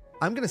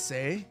 I'm gonna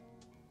say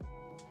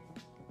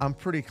I'm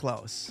pretty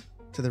close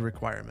to the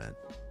requirement.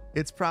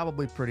 It's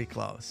probably pretty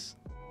close.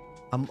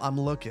 I'm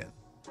looking.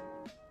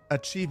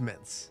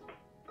 Achievements.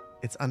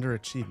 It's under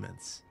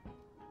achievements.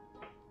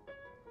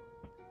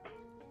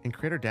 In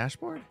creator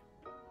dashboard?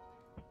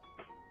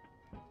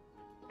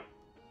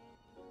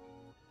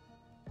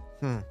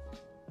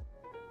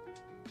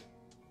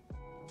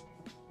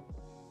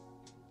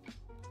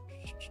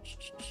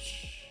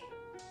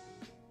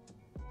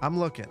 I'm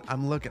looking.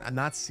 I'm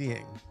not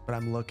seeing, but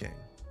I'm looking.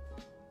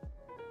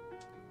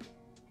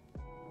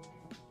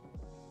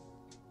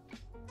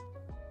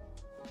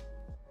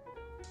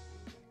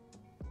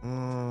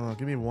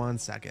 Give me 1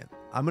 second.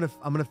 I'm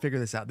gonna figure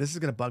this out. This is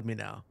gonna bug me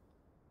now.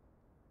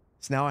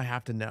 So now I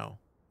have to know.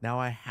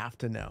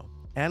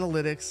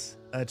 Analytics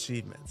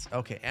achievements.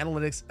 Okay,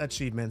 analytics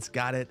achievements.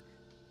 Got it.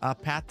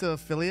 Path to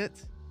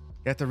affiliate.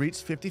 You have to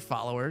reach 50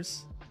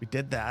 followers. We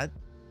did that.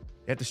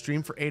 You have to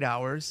stream for 8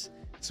 hours.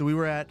 So we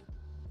were at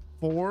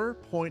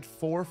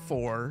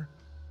 4.44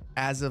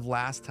 as of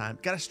last time.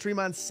 Got to stream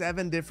on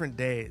 7 different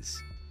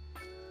days.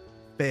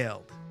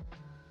 Failed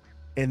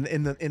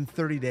in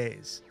 30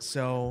 days.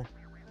 So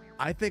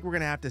I think we're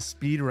gonna have to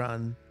speed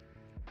run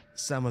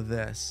some of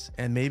this,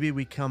 and maybe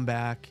we come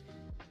back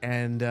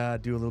and do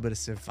a little bit of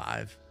Civ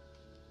 5.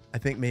 I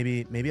think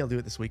maybe I'll do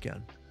it this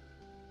weekend,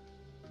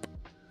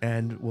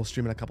 and we'll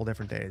stream it a couple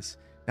different days.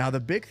 Now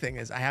the big thing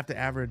is I have to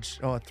average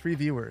 3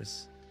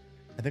 viewers.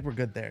 I think we're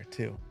good there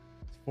too.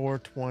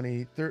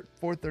 420,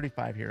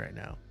 435 here right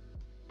now.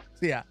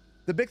 So yeah,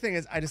 the big thing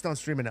is I just don't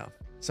stream enough,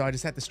 so I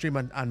just have to stream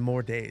on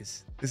more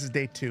days. This is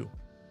day 2.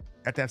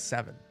 I have to have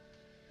 7.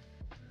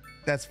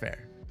 That's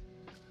fair.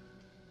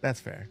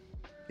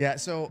 Yeah,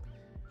 so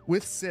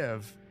with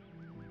Civ,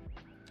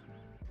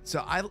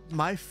 so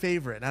my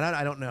favorite, and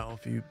I don't know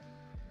if you,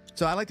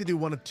 so I like to do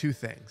one of 2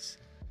 things.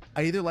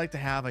 I either like to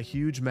have a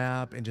huge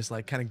map and just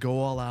like kind of go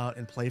all out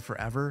and play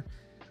forever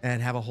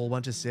and have a whole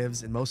bunch of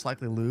civs and most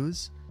likely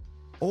lose,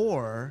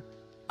 or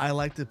I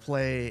like to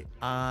play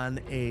on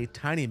a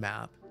tiny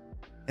map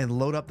and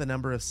load up the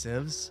number of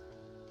civs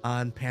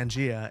on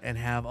Pangea and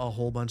have a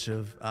whole bunch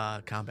of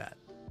combat.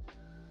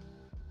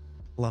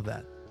 Love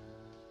that.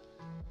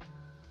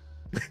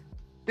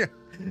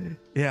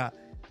 Yeah.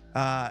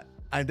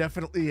 I'm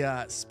definitely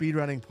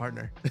speedrunning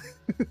partner.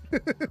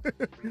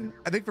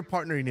 I think for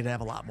partner you need to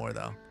have a lot more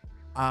though.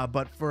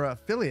 But for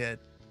affiliate,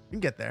 we can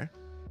get there.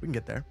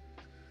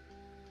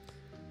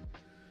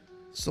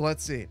 So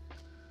let's see.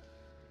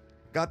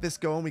 Got this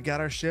going. We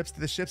got our ships.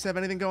 Do the ships have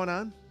anything going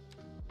on?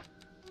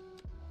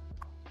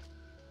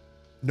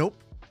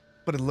 Nope.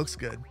 But it looks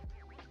good.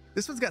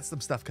 This one's got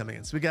some stuff coming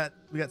in. So we got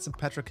some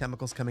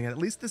petrochemicals coming in. At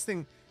least this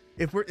thing,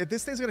 if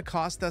this thing's gonna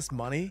cost us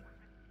money,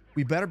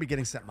 we better be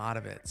getting something out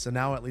of it. So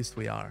now at least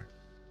we are.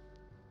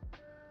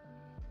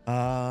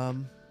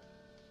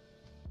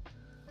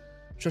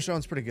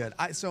 Shoshon's pretty good.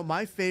 So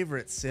my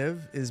favorite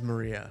civ is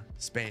Maria,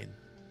 Spain.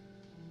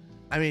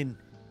 I mean,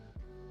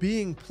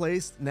 being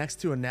placed next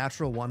to a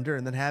natural wonder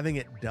and then having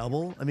it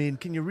double. I mean,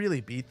 can you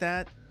really beat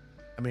that?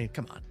 I mean,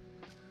 come on.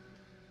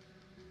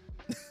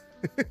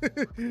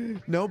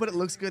 No, but it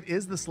looks good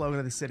is the slogan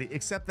of the city,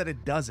 except that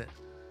it doesn't.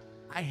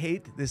 I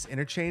hate this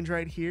interchange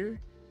right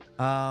here.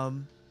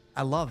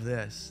 I love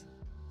this.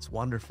 It's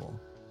wonderful.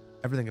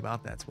 Everything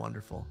about that's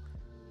wonderful.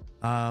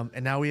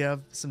 And now we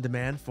have some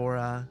demand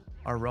for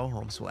our row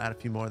homes. So we'll add a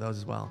few more of those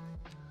as well.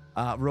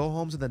 Row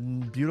homes with a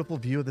beautiful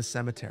view of the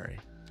cemetery.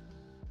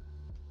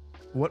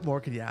 What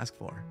more could you ask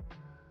for?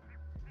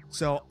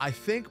 So I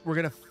think we're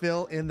going to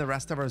fill in the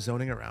rest of our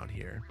zoning around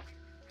here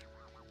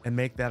and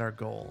make that our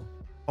goal.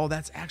 Oh,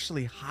 that's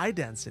actually high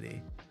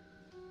density.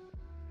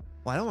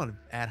 Well, I don't want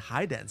to add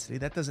high density.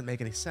 That doesn't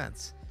make any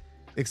sense.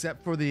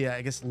 Except for the,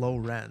 I guess, low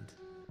rent.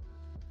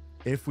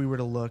 If we were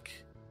to look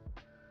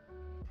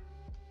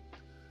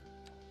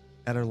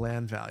at our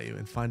land value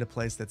and find a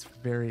place that's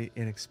very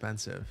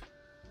inexpensive.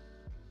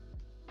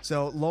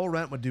 So low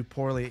rent would do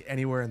poorly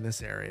anywhere in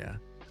this area.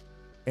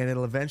 And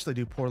it'll eventually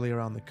do poorly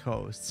around the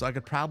coast. So I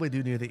could probably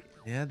do near the,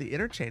 the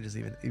interchanges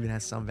even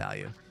has some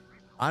value.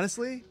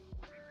 Honestly,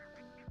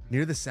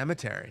 near the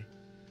cemetery.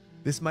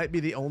 This might be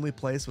the only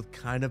place with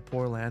kind of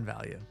poor land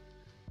value.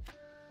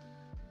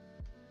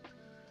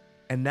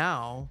 And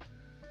now,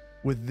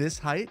 with this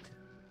height,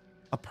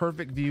 a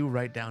perfect view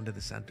right down to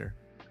the center.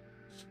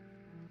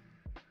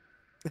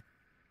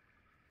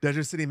 Does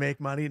your city make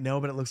money?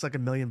 No, but it looks like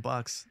 $1 million.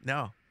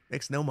 No,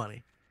 makes no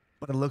money,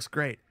 but it looks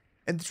great.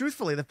 And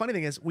truthfully, the funny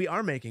thing is we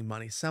are making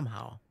money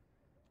somehow,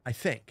 I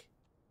think.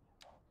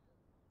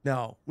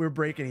 No, we're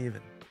breaking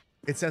even.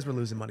 It says we're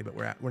losing money, but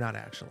we're not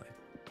actually.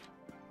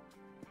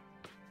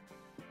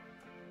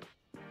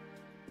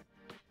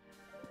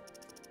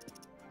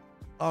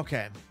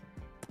 Okay.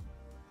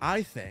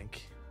 I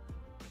think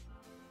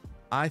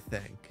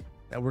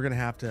that we're going to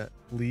have to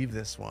leave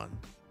this one.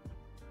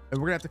 And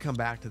we're going to have to come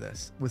back to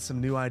this with some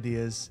new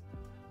ideas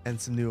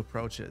and some new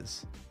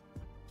approaches.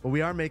 But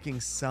we are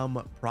making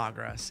some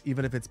progress,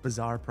 even if it's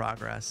bizarre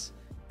progress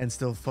and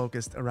still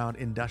focused around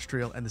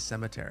industrial and the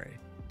cemetery.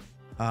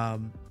 So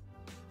I'm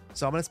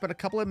going to spend a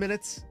couple of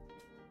minutes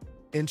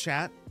in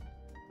chat,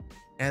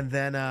 and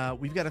then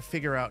we've got to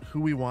figure out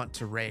who we want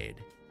to raid.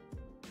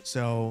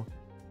 So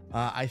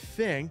I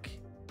think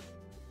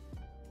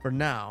for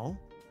now,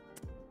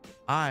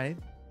 I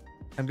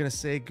am going to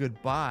say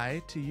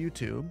goodbye to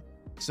YouTube.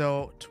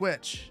 So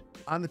Twitch,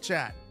 on the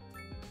chat,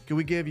 can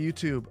we give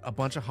YouTube a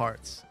bunch of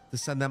hearts to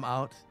send them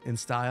out in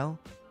style?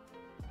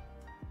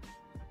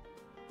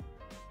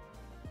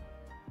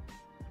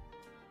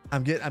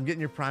 I'm getting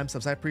your Prime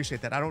subs. I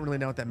appreciate that. I don't really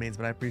know what that means,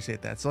 but I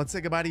appreciate that. So let's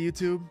say goodbye to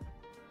YouTube.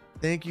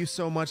 Thank you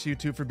so much,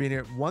 YouTube, for being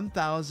here.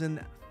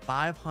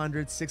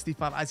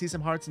 1,565. I see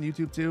some hearts in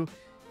YouTube too.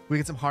 We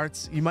get some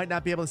hearts. You might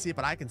not be able to see it,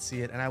 but I can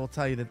see it, and I will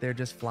tell you that they're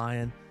just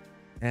flying.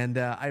 And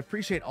I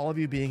appreciate all of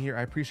you being here.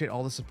 I appreciate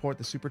all the support,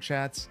 the super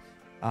chats,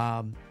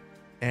 and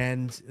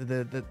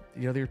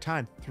your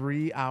time.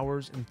 3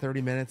 hours and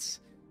 30 minutes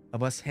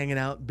of us hanging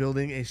out,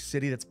 building a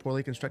city that's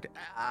poorly constructed.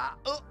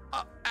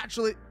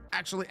 Actually,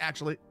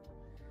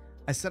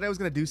 I said I was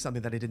going to do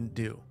something that I didn't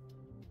do,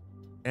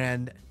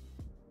 and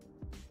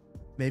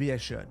maybe I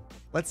should.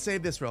 Let's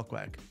save this real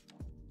quick.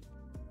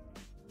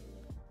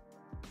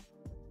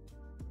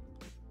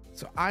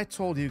 So I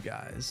told you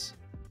guys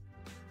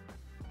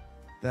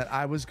that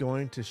I was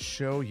going to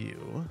show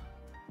you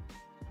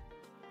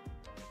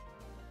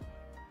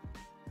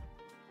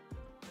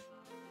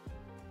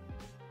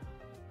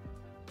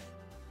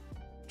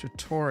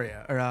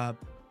Trattoria, or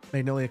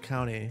Magnolia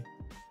County,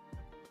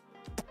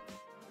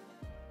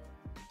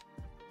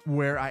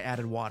 where I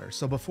added water.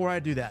 So before I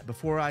do that,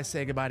 before I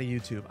say goodbye to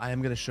YouTube, I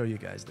am going to show you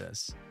guys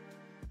this.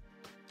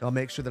 I'll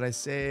make sure that I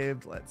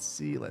saved. Let's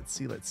see.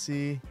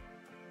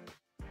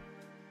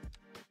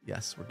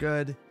 Yes, we're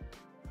good.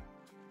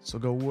 So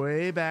go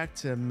way back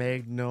to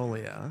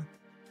Magnolia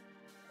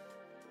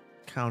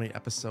County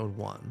episode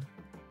 1.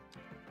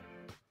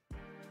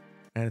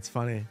 And it's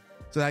funny.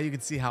 So now you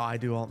can see how I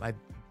do all my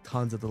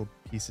tons of little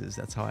pieces.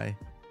 That's how I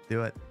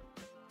do it.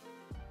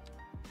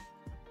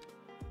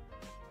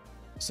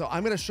 So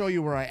I'm going to show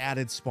you where I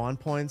added spawn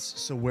points.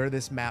 So where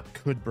this map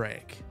could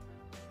break.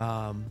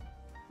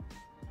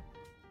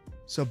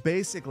 So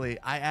basically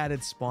I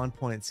added spawn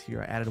points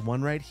here. I added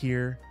one right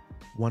here,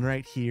 one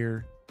right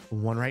here,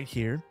 one right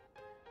here.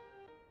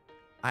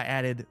 I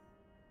added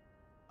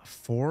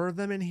 4 of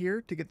them in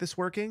here to get this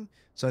working.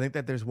 So I think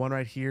that there's one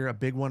right here, a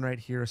big one right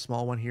here, a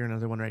small one here,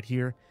 another one right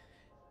here.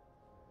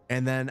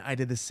 And then I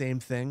did the same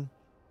thing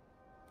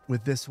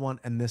with this one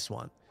and this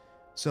one.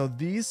 So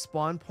these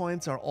spawn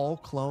points are all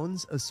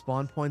clones of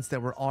spawn points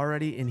that were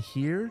already in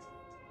here,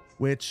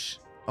 which,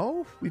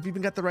 oh, we've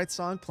even got the right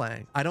song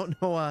playing. I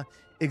don't know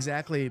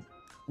exactly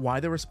why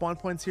there were spawn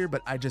points here,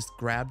 but I just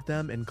grabbed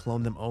them and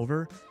cloned them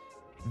over.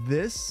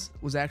 This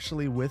was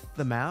actually with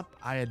the map.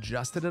 I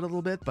adjusted it a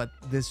little bit, but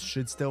this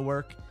should still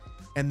work.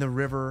 And the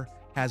river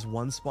has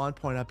one spawn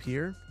point up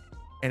here,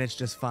 and it's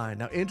just fine.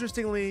 Now,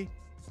 interestingly,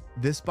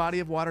 This body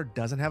of water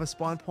doesn't have a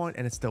spawn point,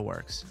 and it still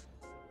works.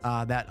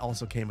 That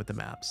also came with the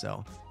map.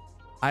 So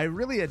I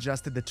really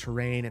adjusted the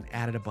terrain and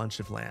added a bunch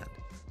of land.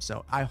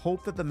 So I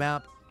hope that the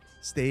map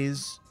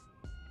stays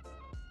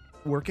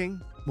working.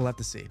 We'll have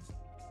to see.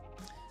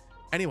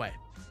 Anyway,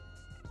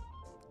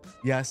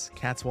 yes,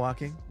 cat's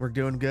walking. We're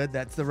doing good.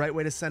 That's the right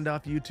way to send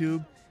off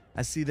YouTube.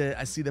 I see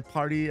the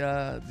party,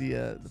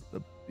 the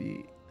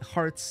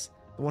hearts,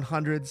 the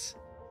 100s,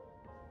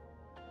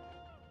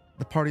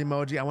 the party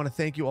emoji. I want to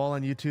thank you all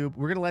on YouTube.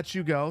 We're gonna let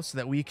you go so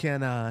that we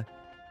can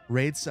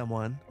raid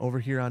someone over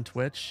here on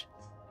Twitch.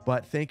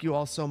 But thank you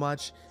all so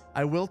much.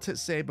 I will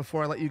say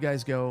before I let you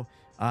guys go,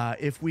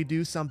 if we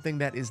do something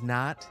that is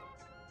not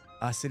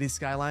City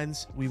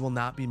Skylines, we will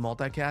not be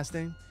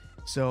multicasting.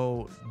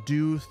 So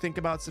do think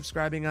about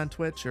subscribing on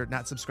Twitch, or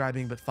not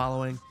subscribing, but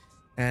following.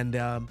 And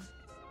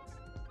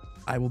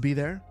I will be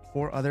there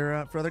for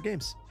other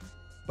games.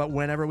 But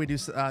whenever we do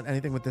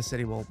anything with this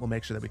city, we'll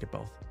make sure that we get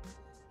both.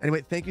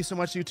 Anyway, thank you so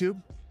much,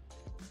 YouTube.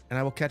 And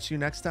I will catch you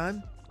next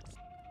time.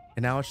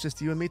 And now it's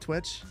just you and me,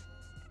 Twitch.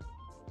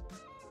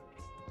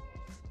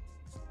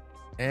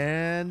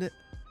 And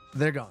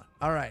they're gone.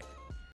 All right.